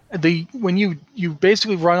 When you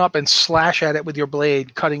basically run up and slash at it with your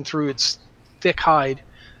blade, cutting through its thick hide,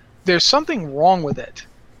 there's something wrong with it.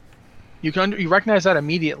 You recognize that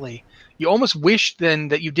immediately. You almost wish then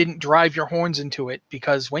that you didn't drive your horns into it,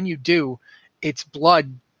 because when you do, its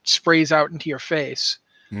blood sprays out into your face.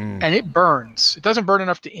 And it burns. It doesn't burn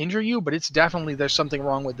enough to injure you, but it's definitely, there's something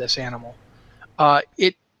wrong with this animal. For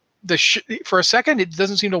a second, it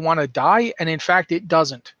doesn't seem to want to die, and in fact, it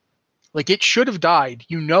doesn't. Like, it should have died.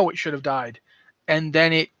 You know it should have died. And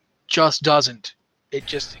then it just doesn't. It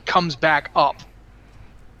just comes back up.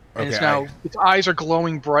 And it's now, its eyes are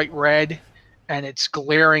glowing bright red, and it's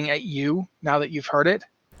glaring at you now that you've heard it.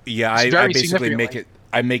 Yeah, I basically make it.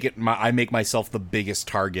 I make myself the biggest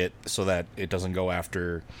target so that it doesn't go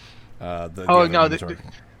after the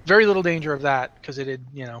very little danger of that, because it had,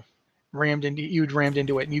 rammed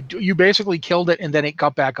into it, and you basically killed it, and then it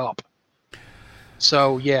got back up.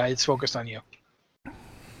 So yeah, it's focused on you.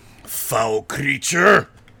 Foul creature!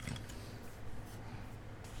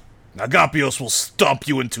 Agapios will stomp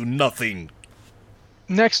you into nothing.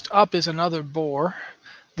 Next up is another boar.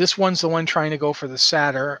 This one's the one trying to go for the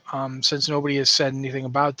satyr. Since nobody has said anything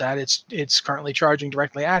about that, it's currently charging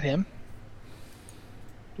directly at him.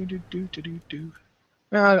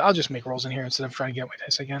 I'll just make rolls in here instead of trying to get my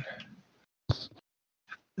dice again.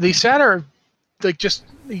 The satyr,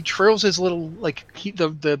 he trills his little,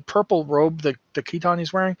 the purple robe, the chiton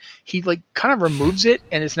he's wearing, he kind of removes it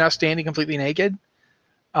and is now standing completely naked.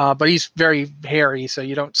 But he's very hairy, so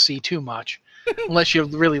you don't see too much unless you're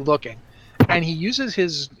really looking. And he uses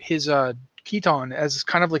his chiton as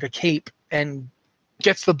kind of like a cape and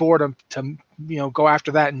gets the boar to go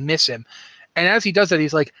after that and miss him. And as he does that,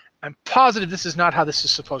 he's like, I'm positive this is not how this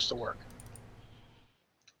is supposed to work.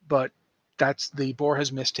 But the boar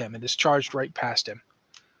has missed him and is charged right past him.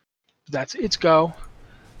 That's its go.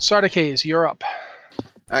 Sardikas, you're up.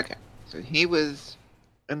 Okay, so he was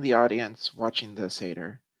in the audience watching the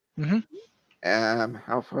satyr. Mm-hmm.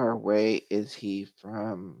 How far away is he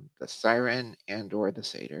from the siren and or the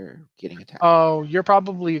satyr getting attacked? Oh, you're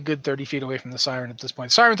probably a good 30 feet away from the siren at this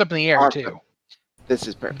point. The siren's up in the air, too. This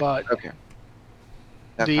is perfect. But okay.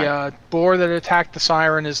 The boar that attacked the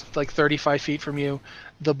siren is 35 feet from you.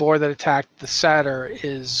 The boar that attacked the satyr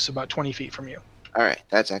is about 20 feet from you. All right,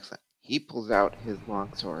 that's excellent. He pulls out his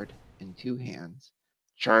longsword in 2 hands,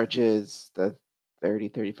 charges the 30,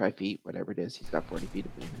 35 feet, whatever it is. He's got 40 feet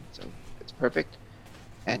of movement, so it's perfect.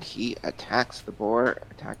 And he attacks the boar,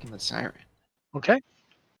 attacking the siren. Okay.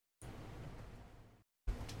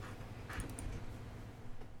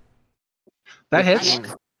 That hits.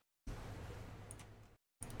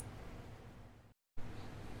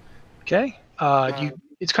 Okay.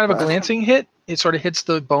 It's kind of a glancing hit. It sort of hits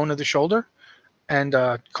the bone of the shoulder and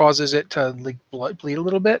causes it to bleed a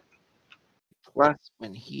little bit. Plus,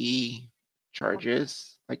 when he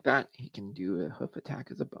charges like that, he can do a hoof attack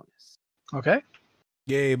as a bonus. Okay.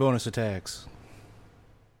 Yay, bonus attacks.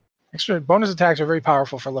 Extra bonus attacks are very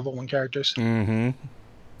powerful for level 1 characters. Mm-hmm.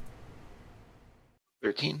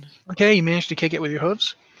 13. Okay, you managed to kick it with your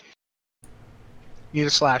hooves. You need a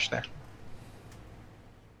slash there.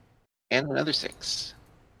 And another 6.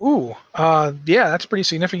 Ooh, yeah, that's a pretty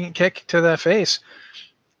significant kick to the face.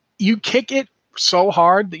 You kick it so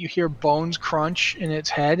hard that you hear bones crunch in its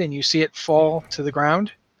head and you see it fall to the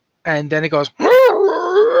ground. And then it goes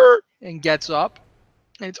and gets up.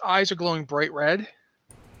 And its eyes are glowing bright red.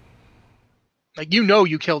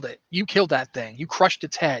 You killed it. You killed that thing. You crushed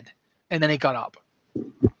its head. And then it got up.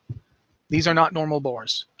 These are not normal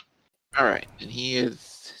boars. All right, and he is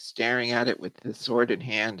staring at it with his sword in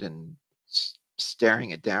hand and staring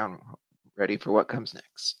it down, ready for what comes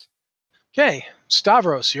next. Okay,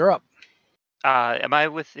 Stavros, you're up. Am I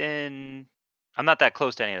within? I'm not that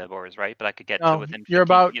close to any of the boars, right? But I could get to No, within 15 you're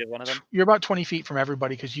about feet of one of them. you're about 20 feet from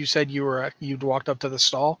everybody because you said you'd walked up to the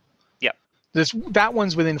stall. Yep. That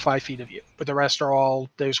one's within 5 feet of you, but the rest are all.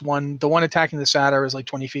 There's one. The one attacking the satyr is like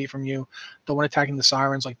 20 feet from you. The one attacking the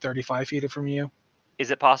siren's like 35 feet from you. Is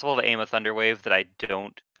it possible to aim a thunder wave that I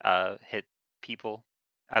don't hit people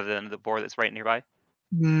other than the boar that's right nearby?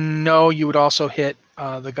 No, you would also hit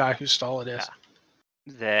the guy whose stall it is.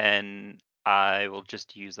 Then I will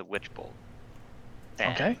just use the witch bolt.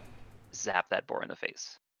 And Okay. Zap that boar in the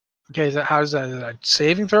face. Okay, is that a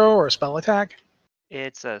saving throw or a spell attack?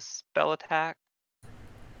 It's a spell attack.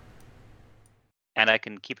 And I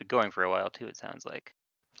can keep it going for a while too, it sounds like.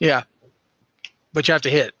 Yeah. But you have to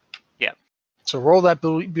hit. Yeah. So roll that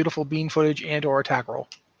beautiful bean footage and or attack roll.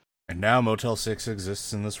 And now Motel 6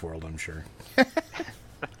 exists in this world, I'm sure.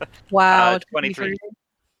 Wow. 23.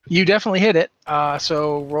 You definitely hit it.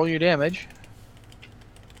 So roll your damage.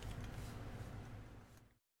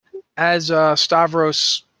 As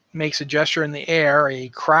Stavros makes a gesture in the air, a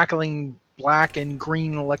crackling black and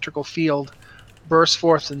green electrical field bursts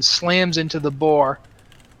forth and slams into the boar,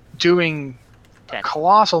 doing a 10.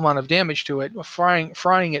 colossal amount of damage to it,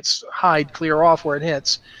 frying its hide clear off where it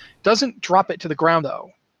hits. Doesn't drop it to the ground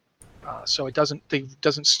though, so it doesn't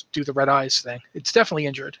do the red eyes thing. It's definitely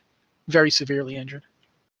injured, very severely injured.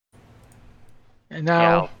 And now,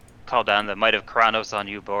 Yeah, I'll call down the might of Kronos on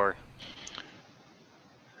you, boar.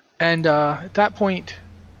 and at that point,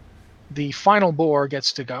 the final boar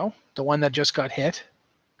gets to go. The one that just got hit,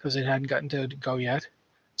 because it hadn't gotten to go yet.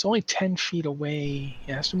 It's only 10 feet away.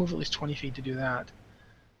 It has to move at least 20 feet to do that.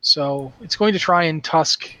 So it's going to try and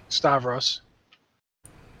tusk Stavros.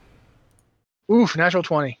 Oof, natural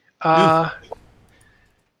 20.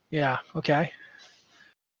 Yeah, okay.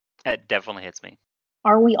 That definitely hits me.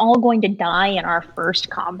 Are we all going to die in our first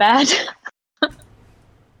combat?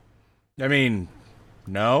 I mean,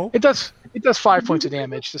 no. It does 5 points of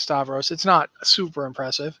damage to Stavros. It's not super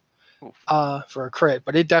impressive for a crit,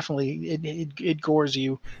 but it definitely it gores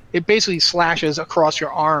you. It basically slashes across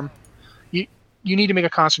your arm. You need to make a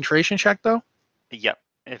concentration check though. Yep,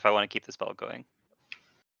 if I want to keep the spell going,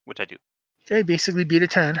 which I do. Okay, basically beat a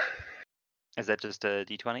 10. Is that just a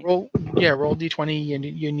d20? Roll d20 and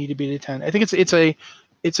you need to beat a 10. I think it's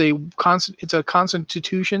a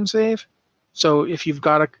constitution save. So if you've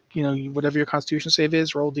got whatever your constitution save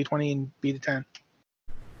is, roll d20 and beat a 10.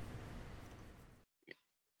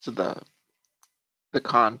 So the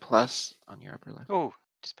con plus on your upper left. Oh,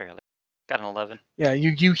 just barely. Got an 11. Yeah,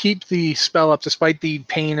 you keep the spell up despite the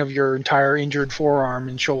pain of your entire injured forearm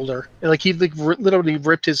and shoulder. Like he literally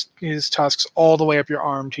ripped his tusks all the way up your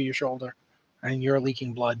arm to your shoulder, and you're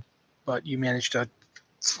leaking blood, but you managed to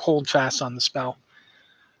hold fast on the spell.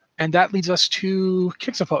 And that leads us to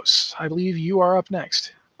Kixopos. I believe you are up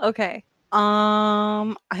next. Okay.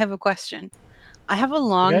 I have a question. I have a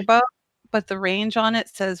longbow, but the range on it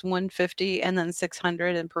says 150 and then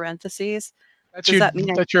 600 in parentheses.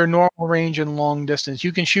 That's your normal range and long distance.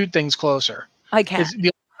 You can shoot things closer. I can.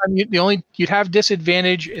 You'd have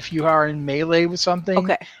disadvantage if you are in melee with something.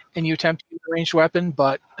 Okay. And you attempt to use a ranged weapon,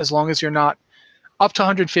 but as long as you're not up to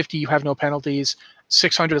 150, you have no penalties.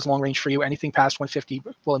 600 is long range for you. Anything past 150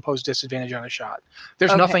 will impose disadvantage on a shot.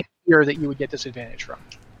 There's nothing here that you would get disadvantage from.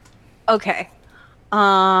 Okay.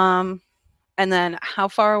 And then how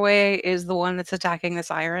far away is the one that's attacking the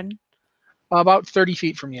siren? About 30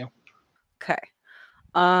 feet from you. Okay.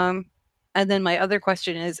 And then my other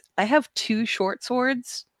question is, I have 2 short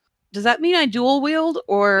swords. Does that mean I dual wield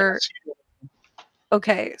or? Yes.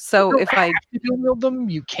 Okay, so if I dual wield them,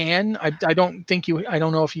 you can. I don't think you. I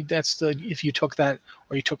don't know if you took that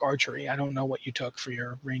or you took archery. I don't know what you took for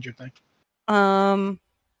your ranger thing. I'm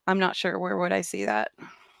not sure. Where would I see that?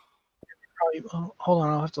 Probably. Hold on,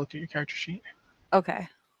 I'll have to look at your character sheet. Okay.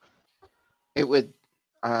 It would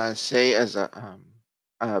say as a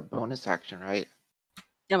bonus action, right?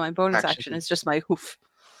 Yeah, my bonus action is just my hoof.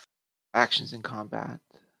 Actions in combat.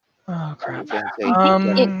 Oh crap!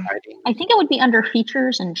 I think it would be under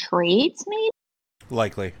features and traits, maybe.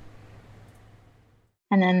 Likely.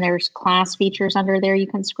 And then there's class features under there you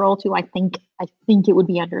can scroll to. I think it would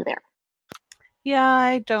be under there. Yeah,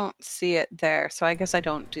 I don't see it there, so I guess I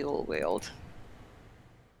don't dual wield.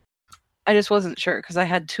 I just wasn't sure because I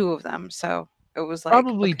had 2 of them, so it was like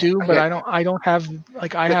probably do, but I don't have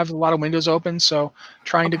I have a lot of windows open, so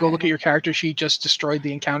trying to go look at your character sheet just destroyed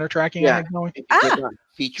the encounter tracking I had going. If you click on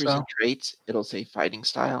features and traits, it'll say fighting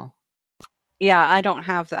style. Yeah, I don't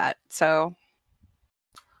have that, so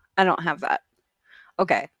I don't have that.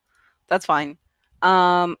 Okay, that's fine.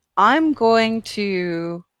 I'm going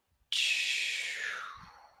to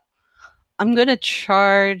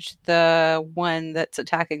charge the one that's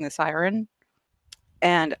attacking the siren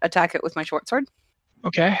and attack it with my short sword.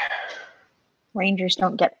 Okay. Rangers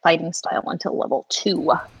don't get fighting style until level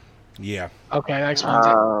 2. Yeah. Okay, that explains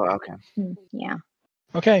it. Oh, okay. Yeah.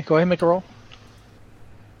 Okay, go ahead and make a roll.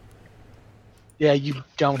 Yeah, you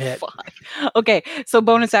don't hit. Fine. Okay, so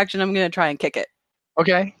bonus action, I'm going to try and kick it.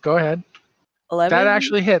 Okay, go ahead. 11? That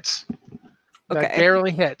actually hits. That Okay. barely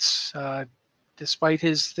hits. Despite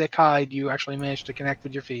his thick hide, you actually managed to connect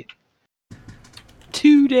with your feet.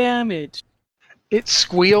 2 damage. It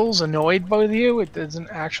squeals, annoyed by you. It doesn't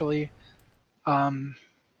actually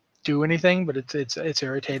do anything, but it's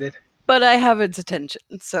irritated. But I have its attention,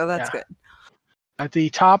 so that's Yeah. good. At the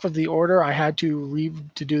top of the order, I had to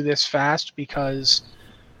do this fast because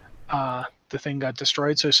the thing got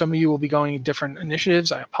destroyed. So some of you will be going in different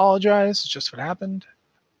initiatives. I apologize. It's just what happened.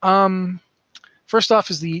 First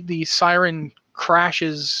off is the siren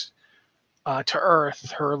crashes to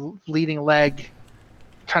earth. Her leading leg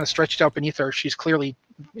kind of stretched out beneath her. She's clearly,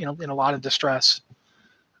 in a lot of distress.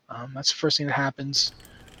 That's the first thing that happens.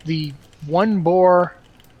 The one boar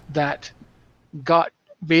that got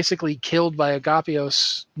basically killed by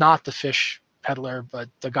Agapios, not the fish peddler, but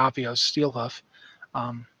Agapios Steelhoof.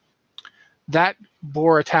 That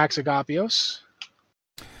boar attacks Agapios.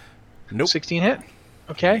 Nope. 16 hit.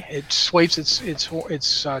 Okay, it swipes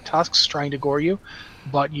its tusks, trying to gore you.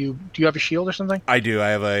 But do you have a shield or something? I do. I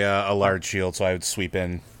have a large shield, so I would sweep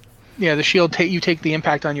in. Yeah, the shield. You take the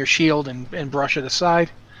impact on your shield and brush it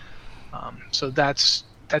aside. So that's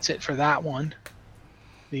it for that one.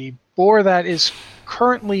 The boar that is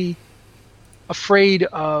currently afraid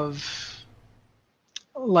of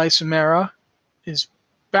Lysomera is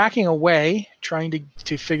backing away, trying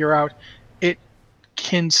to figure out. It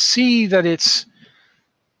can see that it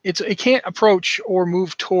can't approach or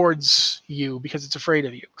move towards you because it's afraid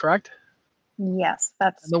of you. Correct? Yes,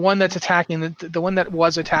 that's The one that's attacking the one that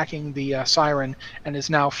was attacking the siren and is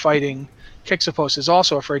now fighting Kixopos is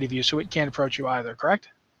also afraid of you, so it can't approach you either. Correct?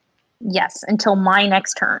 yes until my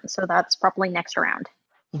next turn. So that's probably next round.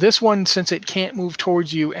 This one, since it can't move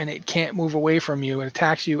towards you and it can't move away from you, it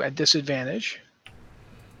attacks you at disadvantage.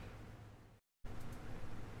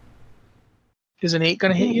 Is an 8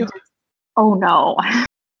 going to hit you? Oh no.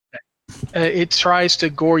 It tries to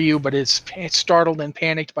gore you, but it's startled and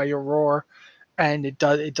panicked by your roar, and it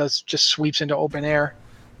does just sweeps into open air,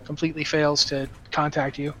 completely fails to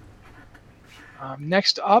contact you.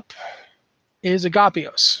 Next up is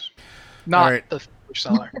Agapios, not All right. the fish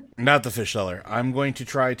seller. Not the fish seller. I'm going to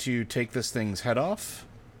try to take this thing's head off.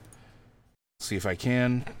 See if I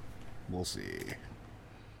can. We'll see.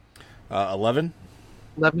 11.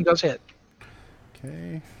 11 does hit.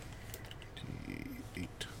 Okay. D8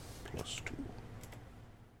 plus 2.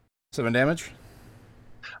 7 damage.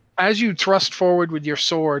 As you thrust forward with your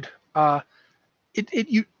sword,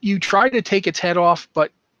 you try to take its head off,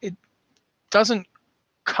 but it doesn't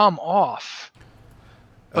come off.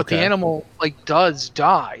 But Okay. the animal does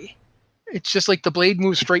die. It's just like the blade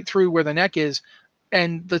moves straight through where the neck is,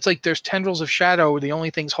 and it's like there's tendrils of shadow, the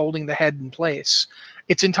only things holding the head in place.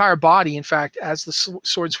 Its entire body, in fact, as the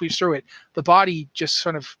sword sweeps through it, the body just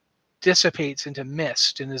sort of dissipates into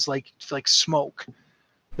mist and is like smoke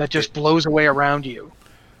that just blows away around you.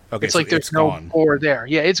 Okay, It's so like there's it's no gone. boar there.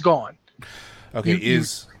 Yeah, it's gone. Okay,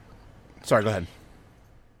 sorry, go ahead.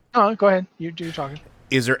 Oh, go ahead. You're talking.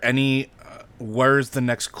 Is there any... where's the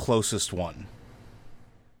next closest one?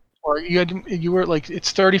 Or you were like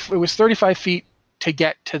it's 30. It was 35 feet to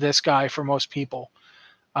get to this guy for most people.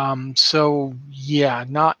 So yeah,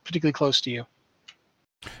 not particularly close to you.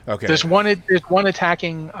 Okay. There's one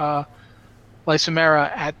attacking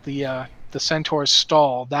Lysomera at the Centaur's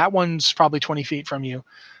stall. That one's probably 20 feet from you.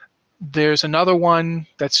 There's another one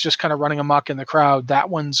that's just kind of running amok in the crowd. That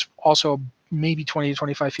one's also maybe 20 to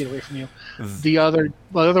 25 feet away from you. The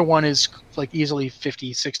other one is like easily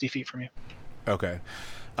 50, 60 feet from you. Okay.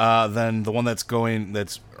 Then the one that's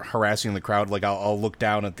harassing the crowd, I'll look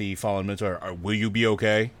down at the fallen Minotaur. Will you be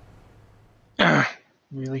okay?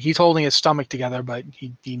 Really, he's holding his stomach together, but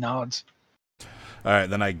he nods. All right,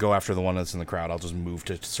 then I go after the one that's in the crowd. I'll just move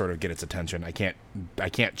to sort of get its attention. I can't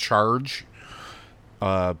charge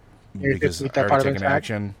because I already taken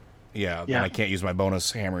action. Yeah, and I can't use my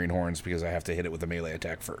bonus hammering horns because I have to hit it with a melee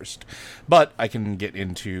attack first. But I can get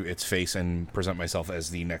into its face and present myself as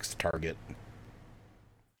the next target.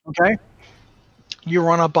 Okay. You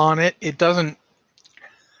run up on it. It doesn't...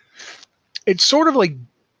 It's sort of like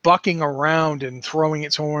bucking around and throwing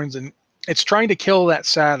its horns, and it's trying to kill that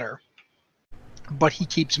satyr, but he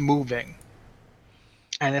keeps moving,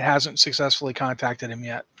 and it hasn't successfully contacted him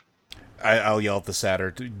yet. I'll yell at the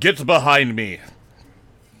satyr, "Get behind me!"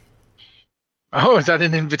 Oh, is that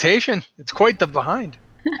an invitation? It's quite the behind.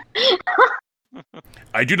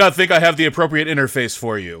 I do not think I have the appropriate interface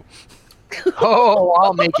for you. Oh,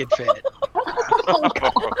 I'll make it fit.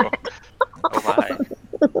 Oh my.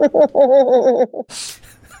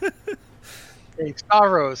 Hey,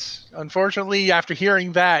 Stavros, unfortunately, after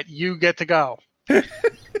hearing that, you get to go.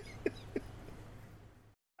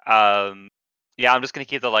 Yeah, I'm just gonna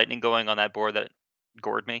keep the lightning going on that boar that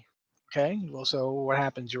gored me. Okay, well, so what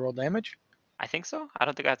happens? You roll damage? I think so. I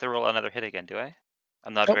don't think I have to roll another hit again, do I?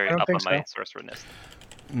 I'm not Nope, very I don't up on think my so. sorcererness.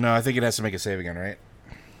 No, I think it has to make a save again, right?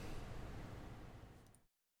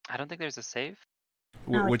 I don't think there's a save.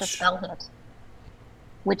 No, it's a Which spell hit.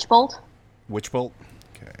 Witch bolt? Witch bolt?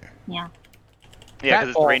 Okay. Yeah. Yeah, That because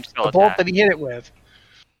it's bolt, a ranged spell the bolt attack. that he hit it with.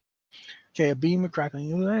 Okay, a beam of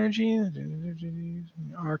crackling energy,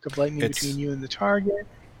 arc of lightning It's- between you and the target.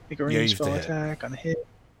 Make a Yeah, ranged you have to spell hit. attack on a hit.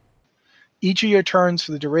 Each of your turns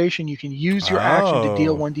for the duration, you can use your action to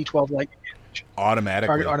deal Oh. 1d12 lightning damage. Automatically.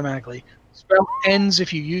 Target automatically. Spell ends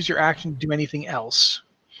if you use your action to do anything else.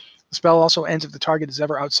 The spell also ends if the target is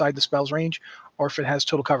ever outside the spell's range or if it has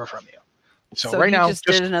total cover from you. So right you now, just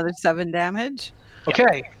did another 7 damage.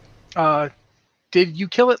 okay. Did you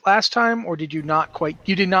kill it last time, or did you not quite?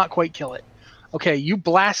 You did not quite kill it. Okay, you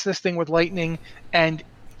blast this thing with lightning, and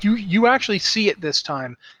you actually see it this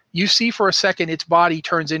time. You see for a second its body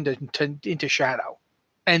turns into shadow,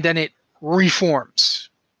 and then it reforms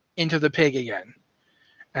into the pig again,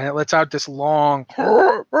 and it lets out this long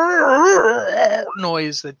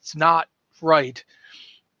noise that's not right,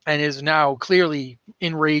 and is now clearly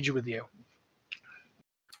in rage with you.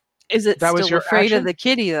 Is it That was still your afraid action? of the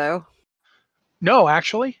kitty, though? No,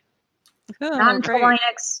 actually. Oh, Not until great. my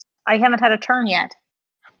next. I haven't had a turn yet.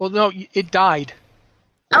 Well, no, it died.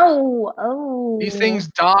 Oh. These things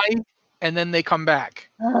die and then they come back.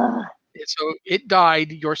 Ugh, So it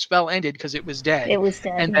died. Your spell ended because it was dead, it was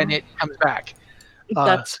dead. and then it comes back.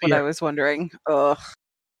 That's what yeah. I was wondering. Ugh.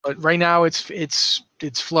 But right now it's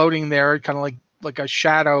floating there, kind of like a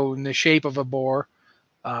shadow in the shape of a boar.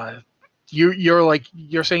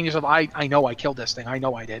 You're saying to yourself, I know I killed this thing. I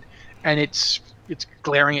know I did, and it's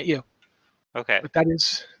glaring at you. Okay. But that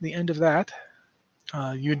is the end of that.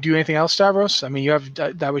 You do anything else, Stavros? I mean, you have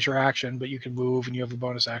that was your action, but you can move and you have a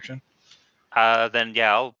bonus action. Then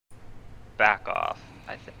yeah, I'll back off,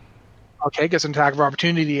 I think. Okay, gets an attack of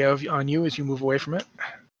opportunity on you as you move away from it.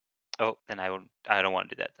 Oh, then I don't want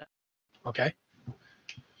to do that then. Okay.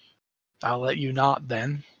 I'll let you not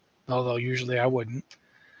then, although usually I wouldn't.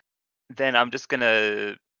 Then I'm just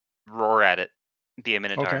gonna roar at it. Be a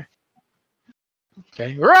minotaur. Okay.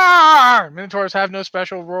 Okay. Roar! Minotaurs have no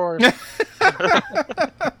special roars.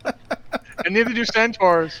 And neither do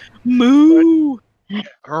centaurs. Moo!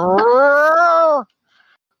 Roar!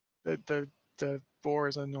 The boar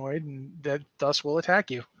is annoyed and that thus will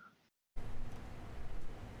attack you.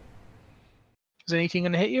 Is anything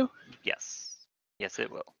going to hit you? Yes. Yes,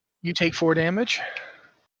 it will. You take 4 damage.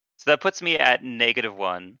 So that puts me at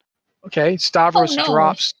 -1. Okay, Stavros Oh, no.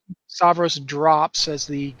 drops. Stavros drops as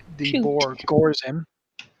the Shoot. boar gores him.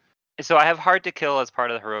 So I have hard to kill as part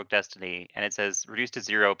of the heroic destiny, and it says reduced to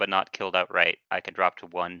 0 but not killed outright. I can drop to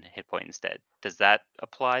 1 hit point instead. Does that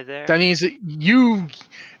apply there? That means that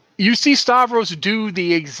you see Stavros do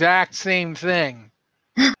the exact same thing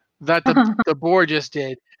that the boar just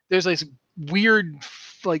did. There's this weird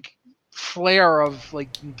like flare of like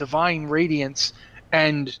divine radiance,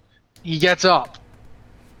 and he gets up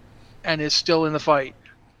and is still in the fight.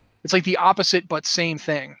 It's like the opposite but same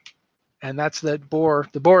thing. And that's the boar.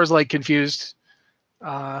 The boar is like confused.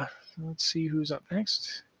 Let's see who's up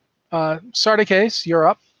next. Sardikas, you're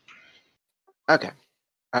up. Okay.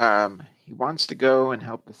 He wants to go and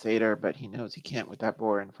help the satyr, but he knows he can't with that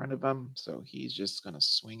boar in front of him, so he's just gonna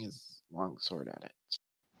swing his long sword at it.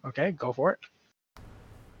 Okay, go for it.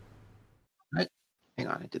 Hang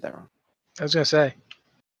on, I did that wrong. I was gonna say.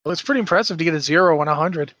 Well, it's pretty impressive to get a 0 on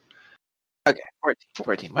 100. Okay,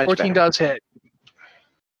 14. Much 14 better. does hit.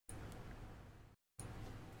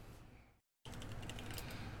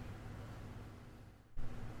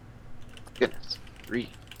 Goodness. 3.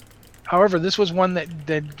 However, this was one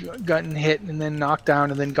that gotten hit and then knocked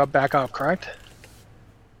down and then got back up, correct?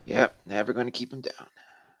 Yep, never gonna keep him down.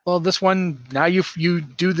 Well, this one, now you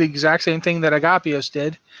do the exact same thing that Agapios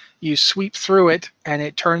did. You sweep through it, and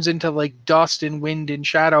it turns into like dust and wind and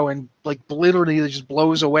shadow and like literally just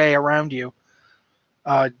blows away around you.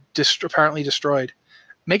 Apparently destroyed.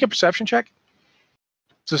 Make a perception check.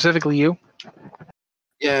 Specifically you.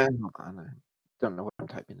 Yeah, hold on. I don't know what I'm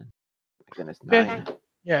typing in. My goodness, Okay. 9.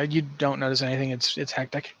 Yeah, you don't notice anything. It's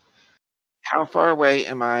hectic. How far away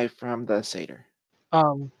am I from the satyr?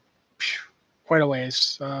 Quite a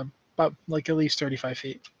ways. About like at least 35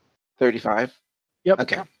 feet. 35. Yep.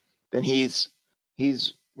 Okay. Then he's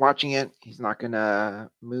watching it. He's not gonna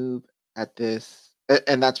move at this,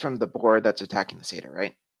 and that's from the boar that's attacking the satyr,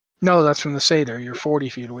 right? No, that's from the satyr. You're 40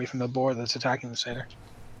 feet away from the boar that's attacking the satyr.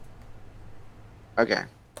 Okay.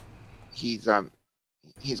 He's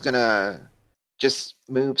gonna just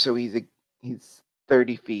move so he's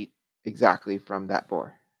 30 feet exactly from that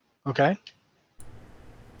boar Okay.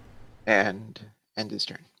 and end his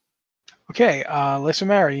turn. Okay. Lisa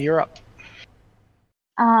Mary, you're up.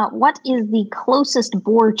 What is the closest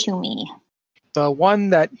boar to me? The one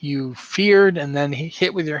that you feared and then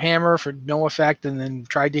hit with your hammer for no effect and then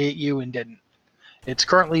tried to hit you and didn't. It's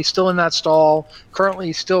currently still in that stall,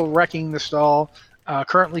 currently still wrecking the stall,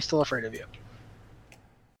 currently still afraid of you.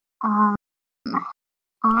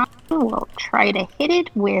 I will try to hit it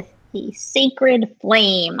with the Sacred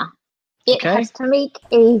Flame. It Okay. has to make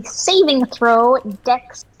a saving throw,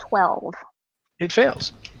 Dex 12. It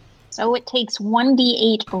fails. So it takes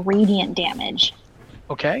 1d8 radiant damage.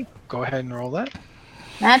 Okay. Go ahead and roll that.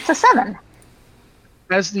 That's a 7.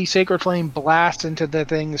 As the Sacred Flame blasts into the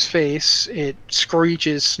thing's face, it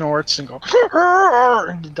screeches, snorts, and goes,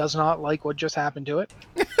 and it does not like what just happened to it.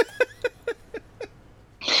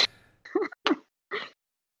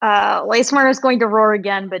 Lacemar is going to roar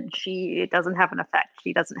again, but it doesn't have an effect.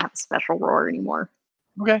 She doesn't have a special roar anymore.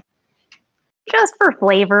 Okay. Just for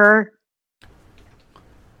flavor.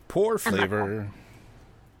 Poor flavor.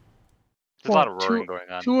 There's a lot of roaring going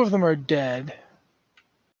on. Two of them are dead.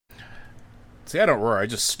 See, I don't roar. I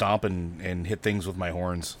just stomp and hit things with my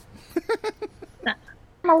horns.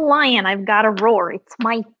 I'm a lion. I've got to roar. It's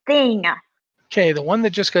my thing. Okay, the one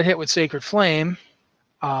that just got hit with Sacred Flame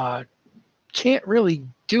can't really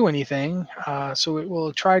do anything, so it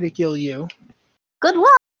will try to kill you. Good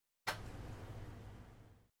luck.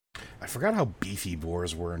 I forgot how beefy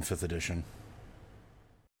boars were in 5th edition.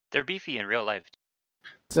 They're beefy in real life.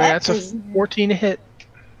 So that's a is- 14 to hit.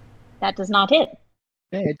 That does not hit.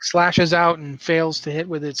 Okay, it slashes out and fails to hit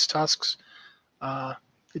with its tusks.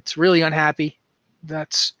 It's really unhappy.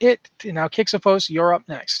 That's it. Now, Kixopos, you're up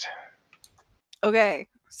next. Okay,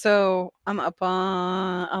 so I'm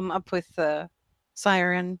up with the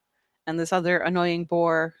siren and this other annoying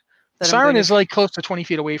boar. That I'm Siren going to- is like close to 20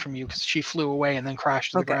 feet away from you because she flew away and then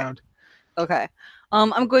crashed to the Okay. ground. Okay.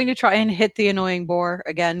 I'm going to try and hit the annoying boar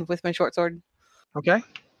again with my short sword. Okay.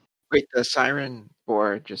 Wait, the siren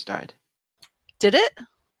boar just died. Did it?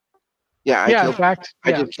 Yeah, Yeah, in killed, fact,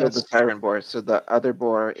 I yeah, just killed the that's- siren boar. So the other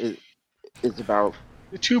boar is about.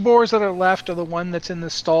 the two boars that are left are the one that's in the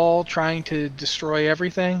stall trying to destroy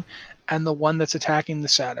everything, and the one that's attacking the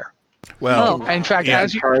satyr. Well, Oh. In fact, Yeah.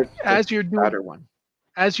 as you're doing, Better one.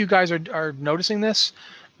 as you guys are noticing this,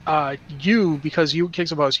 because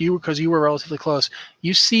you were relatively close,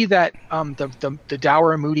 you see that the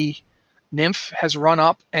dour and moody nymph has run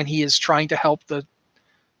up and he is trying to help the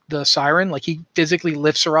siren. Like he physically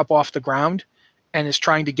lifts her up off the ground and is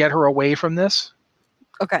trying to get her away from this.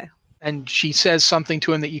 Okay. And she says something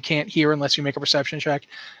to him that you can't hear unless you make a perception check,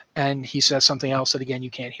 and he says something else that again you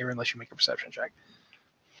can't hear unless you make a perception check.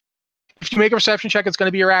 If you make a perception check, it's going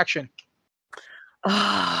to be your action.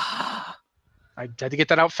 I had to get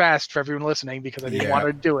that out fast for everyone listening because I didn't Yeah. want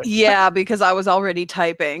to do it. Yeah, because I was already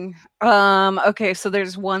typing. Okay, so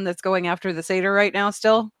there's one that's going after the satyr right now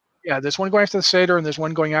still. Yeah, there's one going after the satyr and there's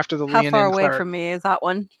one going after the How Leonine far away cleric. from me is that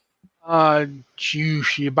one?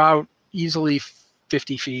 She about easily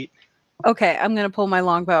 50 feet. Okay, I'm gonna pull my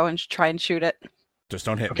longbow and try and shoot it. just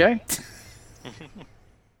don't hit me. Okay,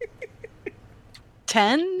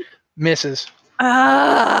 10? misses.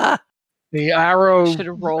 Ah! The arrow Should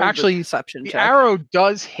have rolled actually, the perception the check. arrow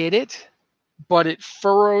does hit it, but it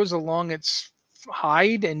furrows along its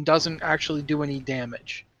hide and doesn't actually do any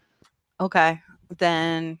damage. Okay,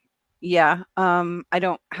 then yeah. I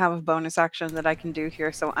don't have a bonus action that I can do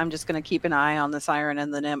here, so I'm just gonna keep an eye on the siren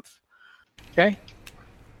and the nymph. Okay.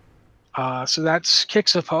 So that's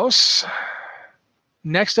Kixopos.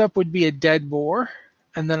 Next up would be a dead boar,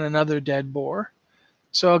 and then another dead boar.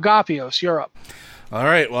 So Agapios, you're up. All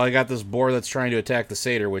right, well, I got this boar that's trying to attack the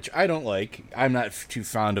satyr, which I don't like. I'm not too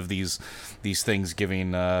fond of these things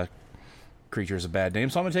giving creatures a bad name,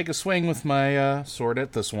 so I'm going to take a swing with my sword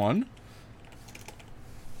at this one.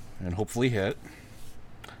 And hopefully hit.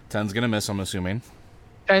 10's going to miss, I'm assuming.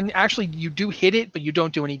 And actually, you do hit it, but you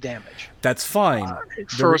don't do any damage. That's fine. It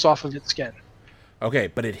furs off of its skin. Okay,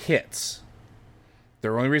 but it hits. The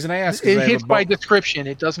only reason I ask is It hits by description.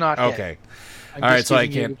 It does not hit. Okay. I'm All right, just so I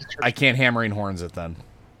giving you the can't description. hammering horns it then.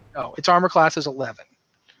 No, its armor class is 11.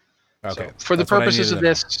 Okay. So for the That's what I purposes of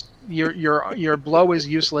needed to this, your blow is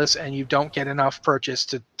useless, and you don't get enough purchase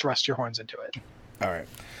to thrust your horns into it. know. All right.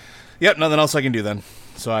 Yep, nothing else I can do then.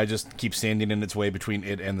 So I just keep standing in its way between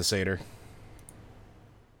it and the satyr.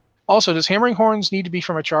 Also, does hammering horns need to be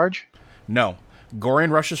from a charge? No.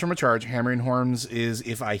 Gorian rushes from a charge. Hammering horns is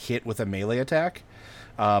if I hit with a melee attack.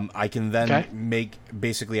 I can then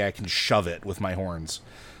I can shove it with my horns.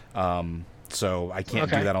 So I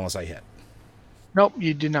can't do that unless I hit. Nope,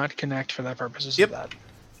 you do not connect for that purposes Yep. of that.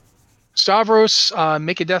 Stavros,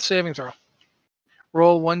 make a death saving throw.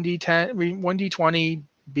 Roll 1d10, 1d20,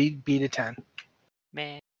 beat a 10.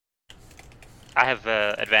 Man. I have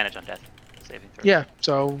advantage on death saving throw. Yeah,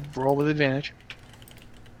 so roll with advantage.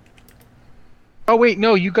 Oh wait,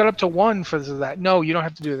 no, you got up to 1 for that. No, you don't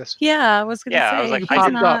have to do this. Yeah, I was gonna Yeah, say. I was like, you I popped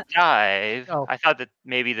didn't up. dive. No. I thought that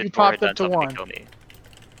maybe the You door had popped up done to something 1. to kill me.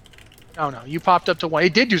 No, you popped up to 1.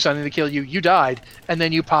 It did do something to kill you. You died, and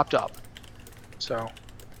then you popped up. So,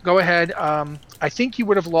 go ahead. I think you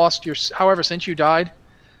would have lost your. However, since you died,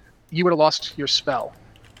 you would have lost your spell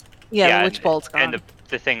Yeah, the witch bolt's gone. And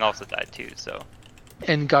the thing also died too, so.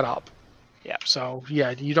 and got up. Yeah. So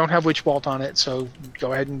yeah, you don't have Witch Bolt on it. So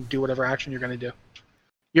go ahead and do whatever action you're going to do.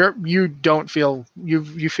 You don't feel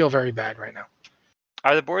you feel very bad right now.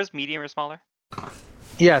 Are the boars medium or smaller?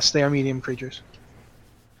 Yes, they are medium creatures.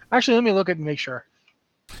 Actually, let me look at and make sure.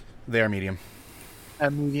 They are medium. A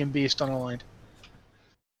medium beast unaligned.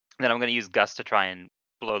 Then I'm going to use Gust to try and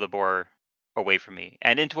blow the boar away from me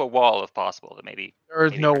and into a wall if possible. To maybe There are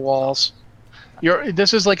maybe no hurt walls.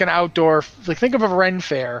 This is like an outdoor. Like think of a Ren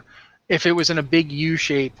fair, if it was in a big U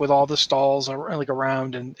shape with all the stalls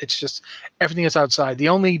around, and it's just everything is outside. The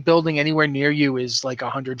only building anywhere near you is like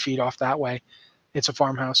 100 feet off that way. It's a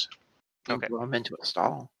farmhouse. Okay. Blow him into a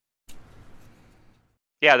stall.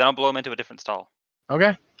 Yeah, then I'll blow him into a different stall.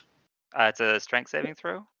 Okay. It's a strength saving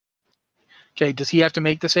throw. Okay. Does he have to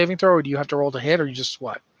make the saving throw, or do you have to roll to hit, or you just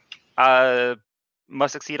what?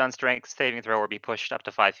 Must succeed on strength saving throw or be pushed up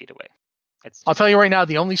to 5 feet away. I'll tell you right now,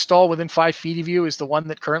 the only stall within 5 feet of you is the one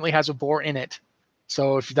that currently has a boar in it.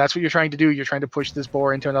 So if that's what you're trying to do, you're trying to push this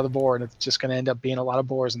boar into another boar, and it's just going to end up being a lot of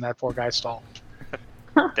boars in that poor guy's stall.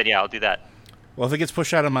 Then yeah, I'll do that. Well, if it gets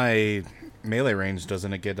pushed out of my melee range,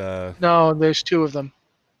 doesn't it get No, there's 2 of them.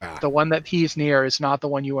 Ah. The one that he's near is not the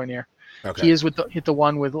one you are near. Okay. He is hit the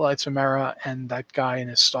one with Lightzamera and that guy in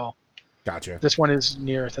his stall. Gotcha. This one is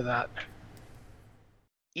nearer to that.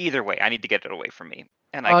 Either way, I need to get it away from me.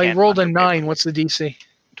 And I I can't rolled a concentrate 9. for What's the DC?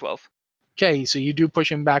 12. Okay, so you do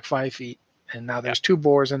push him back 5 feet. And now there's 2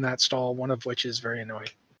 boars in that stall, one of which is very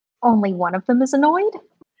annoyed. Only one of them is annoyed?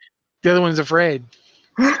 The other one's afraid.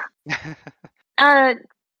 It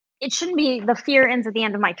shouldn't be. The fear ends at the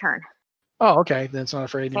end of my turn. Oh, okay. Then it's not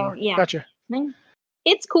afraid So, anymore. yeah. Gotcha.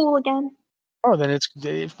 It's cool again. Oh, then it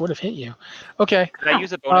would have hit you. Okay. Could I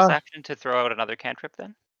use a bonus action to throw out another cantrip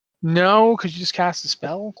then? No, because you just cast a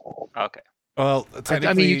spell. Okay. Well, technically,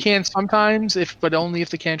 I mean, you can sometimes, but only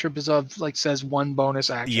if the cantrip is of says 1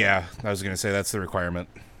 bonus action. Yeah, I was gonna say that's the requirement.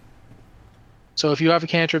 So if you have a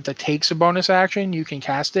cantrip that takes a bonus action, you can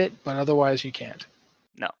cast it, but otherwise you can't.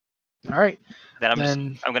 No. All right. Then I'm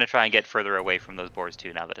Then- going to try and get further away from those boars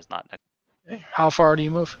too. Now that it's not. How far do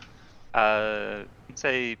you move? Let's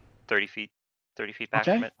say 30 feet. 30 feet back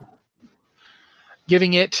Okay. from it.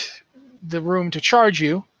 Giving it the room to charge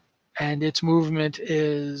you, and its movement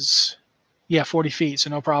is 40 feet, so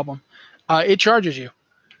no problem. It charges you.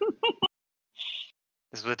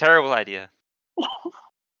 This was a terrible idea.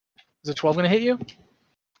 Is a 12 going to hit you?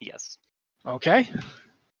 Yes. Okay.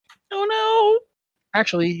 Oh no!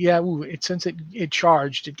 Actually, since it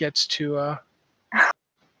charged, it gets to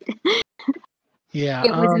yeah.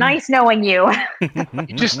 It was nice knowing you.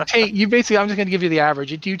 You just take. You basically. I'm just going to give you the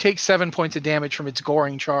average. You take 7 points of damage from its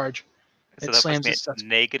goring charge. So It that slams puts me its at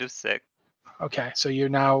stuff. -6. Okay, so you're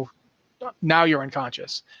now you're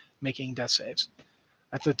unconscious, making death saves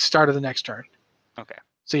at the start of the next turn. Okay.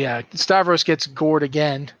 So yeah, Stavros gets gored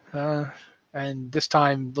again, and this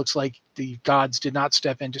time looks like the gods did not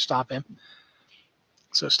step in to stop him.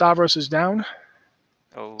 So Stavros is down.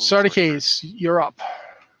 Oh. Sardikas, you're up.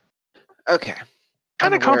 Okay.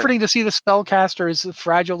 Kind of Unaware- comforting to see the spellcaster is a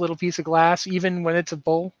fragile little piece of glass, even when it's a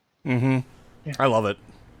bull. Mm-hmm. Yeah. I love it.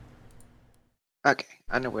 Okay.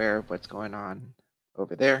 Unaware of what's going on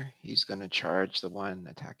over there, he's going to charge the one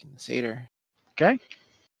attacking the satyr. Okay,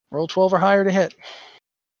 roll 12 or higher to hit.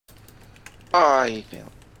 Oh, he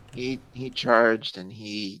failed. He charged and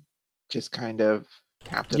he just kind of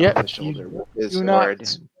tapped it Yep, on the shoulder with his do not- sword and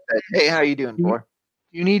said, "Hey, how you doing, You- boy?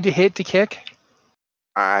 You need to hit to kick.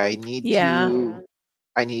 I need Yeah.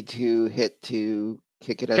 to hit to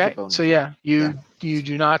kick it as a Okay, bonus. so yeah, you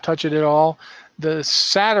do not touch it at all. The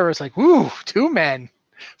satyr is like, woo, 2 men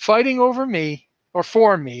fighting over me or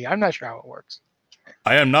for me. I'm not sure how it works.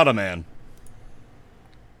 I am not a man.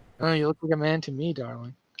 Oh, you look like a man to me,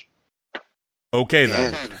 darling. Okay And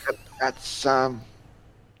then. that's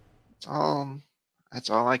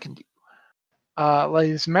all I can do.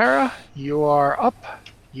 Ladies Mara, you are up.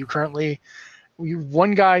 You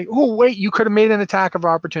one guy. Oh wait, you could have made an attack of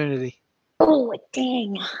opportunity. Oh,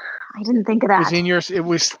 dang. I didn't think of It was that. in your. It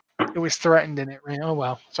was threatened and it ran. Oh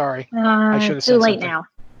well, sorry. should have Too said late something. now.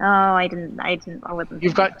 Oh, I wasn't.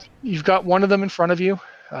 You've got one of them in front of you,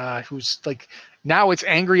 who's like now it's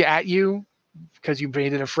angry at you because you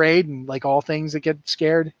made it afraid, and like all things that get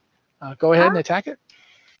scared. Go ahead and attack it.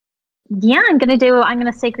 Yeah, I'm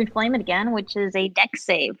gonna Sacred Flame it again, which is a dex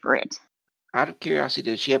save for it. Out of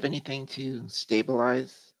curiosity, does she have anything to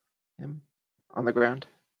stabilize him on the ground?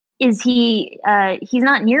 Is he he's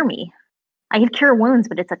not near me. I have Cure Wounds,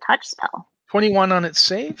 but it's a touch spell. 21 on its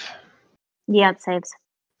save. Yeah, it saves.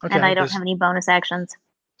 Okay, And I don't have any bonus actions.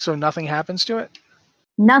 so nothing happens to it.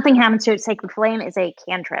 Nothing happens to it. Sacred Flame is a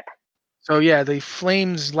cantrip. So yeah, the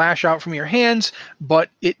flames lash out from your hands, but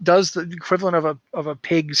it does the equivalent of a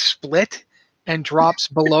pig split and drops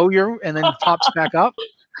below you and then pops back up.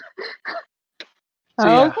 So,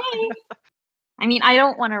 yeah. Okay. I mean, I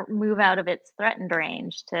don't want to move out of its threatened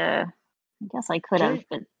range to. I guess I could have, Okay.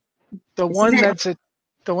 but The This one is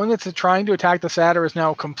that's trying to attack the satyr is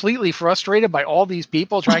now completely frustrated by all these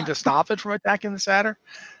people trying to stop it from attacking the satyr.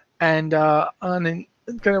 And going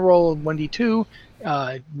to roll 1d2.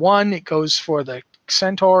 1, it goes for the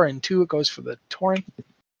centaur, and 2, it goes for the tauren.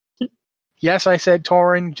 Yes, I said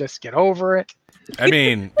tauren. Just get over it. I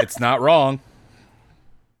mean, it's not wrong.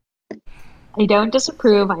 I don't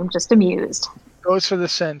disapprove. I'm just amused. Goes for the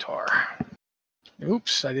centaur.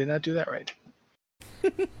 Oops, I did not do that right.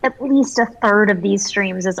 At least a third of these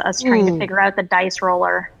streams is us trying to Ooh. figure out the dice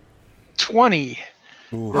roller. 20.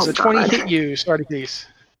 Ooh. Does Oh, a 20 God. hit you, Sardicles?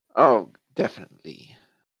 Oh, definitely.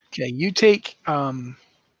 Okay, you take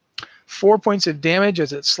 4 points of damage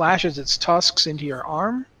as it slashes its tusks into your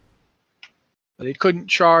arm. But it couldn't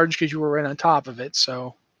charge because you were right on top of it,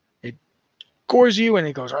 so it gores you and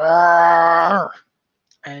it goes. "Arrgh."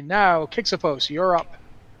 And now, Kixapos, you're up.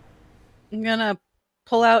 I'm gonna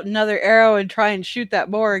pull out another arrow and try and shoot that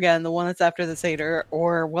boar again, the one that's after the satyr,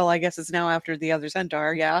 or well, I guess it's now after the other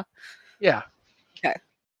centaur. Yeah. Yeah. Okay.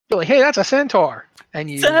 You're like, hey, that's a centaur. And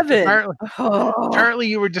you 7. apparently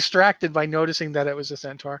you were distracted by noticing that it was a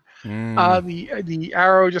centaur. Mm. The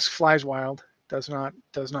arrow just flies wild. Does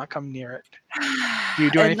not come near it. Do you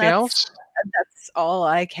do And anything else? That's all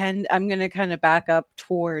I can. I'm gonna kind of back up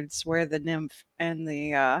towards where the nymph and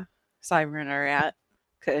the siren are at.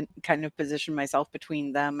 Kind of position myself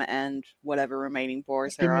between them and whatever remaining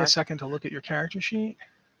boars Give there me are. a second to look at your character sheet.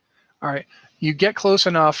 All right. You get close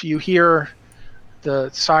enough. You hear the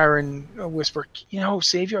siren whisper,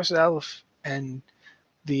 save yourself. And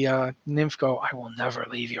the nymph go, I will never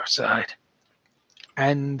leave your side.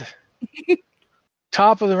 And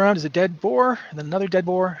top of the round is a dead boar, and then another dead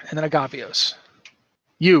boar, and then Agapios.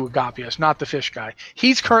 You, Agapios, not the fish guy.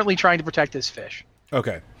 He's currently trying to protect his fish.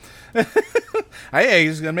 Okay. I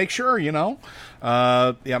was gonna make sure, Yeah,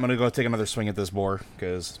 I'm gonna go take another swing at this boar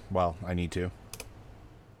because, well, I need to.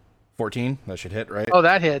 14, that should hit, right? Oh,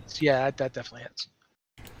 that hits. Yeah, that definitely hits.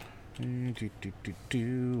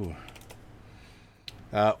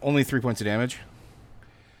 Only 3 points of damage.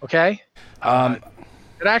 Okay. Um,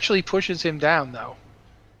 It actually pushes him down, though.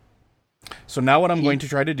 So now what I'm going to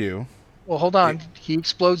try to do. Well, hold on. He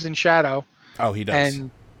explodes in shadow Oh, he does.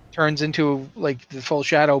 and turns into like the full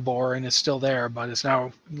shadow boar and is still there, but it's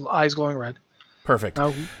now eyes glowing red. Perfect.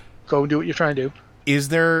 Now go do what you're trying to do. Is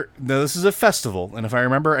there? No, this is a festival, and if I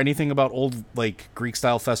remember anything about old Greek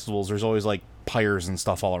style festivals, there's always pyres and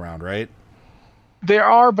stuff all around, right? There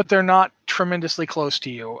are, but they're not tremendously close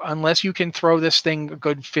to you. Unless you can throw this thing a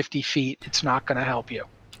good 50 feet, it's not going to help you.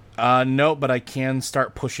 No, but I can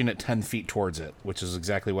start pushing it 10 feet towards it, which is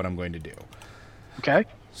exactly what I'm going to do. Okay.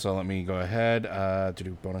 So let me go ahead to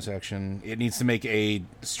do bonus action. It needs to make a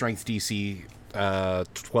strength DC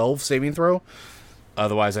 12 saving throw.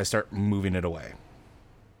 Otherwise, I start moving it away.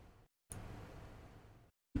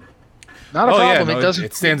 Not a problem. no, it doesn't.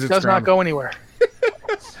 it stands It its does not ground. go anywhere.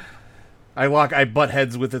 I butt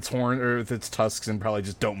heads with its horn or with its tusks and probably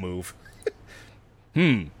just don't move.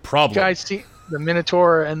 Problem. You guys see the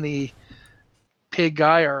Minotaur and the pig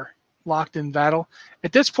guy are locked in battle.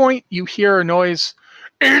 At this point, you hear a noise.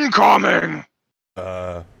 Incoming!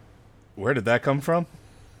 Where did that come from?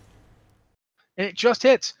 And it just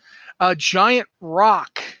hits. A giant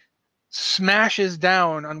rock smashes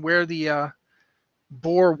down on where the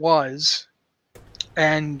boar was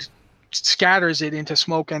and scatters it into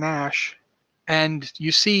smoke and ash. And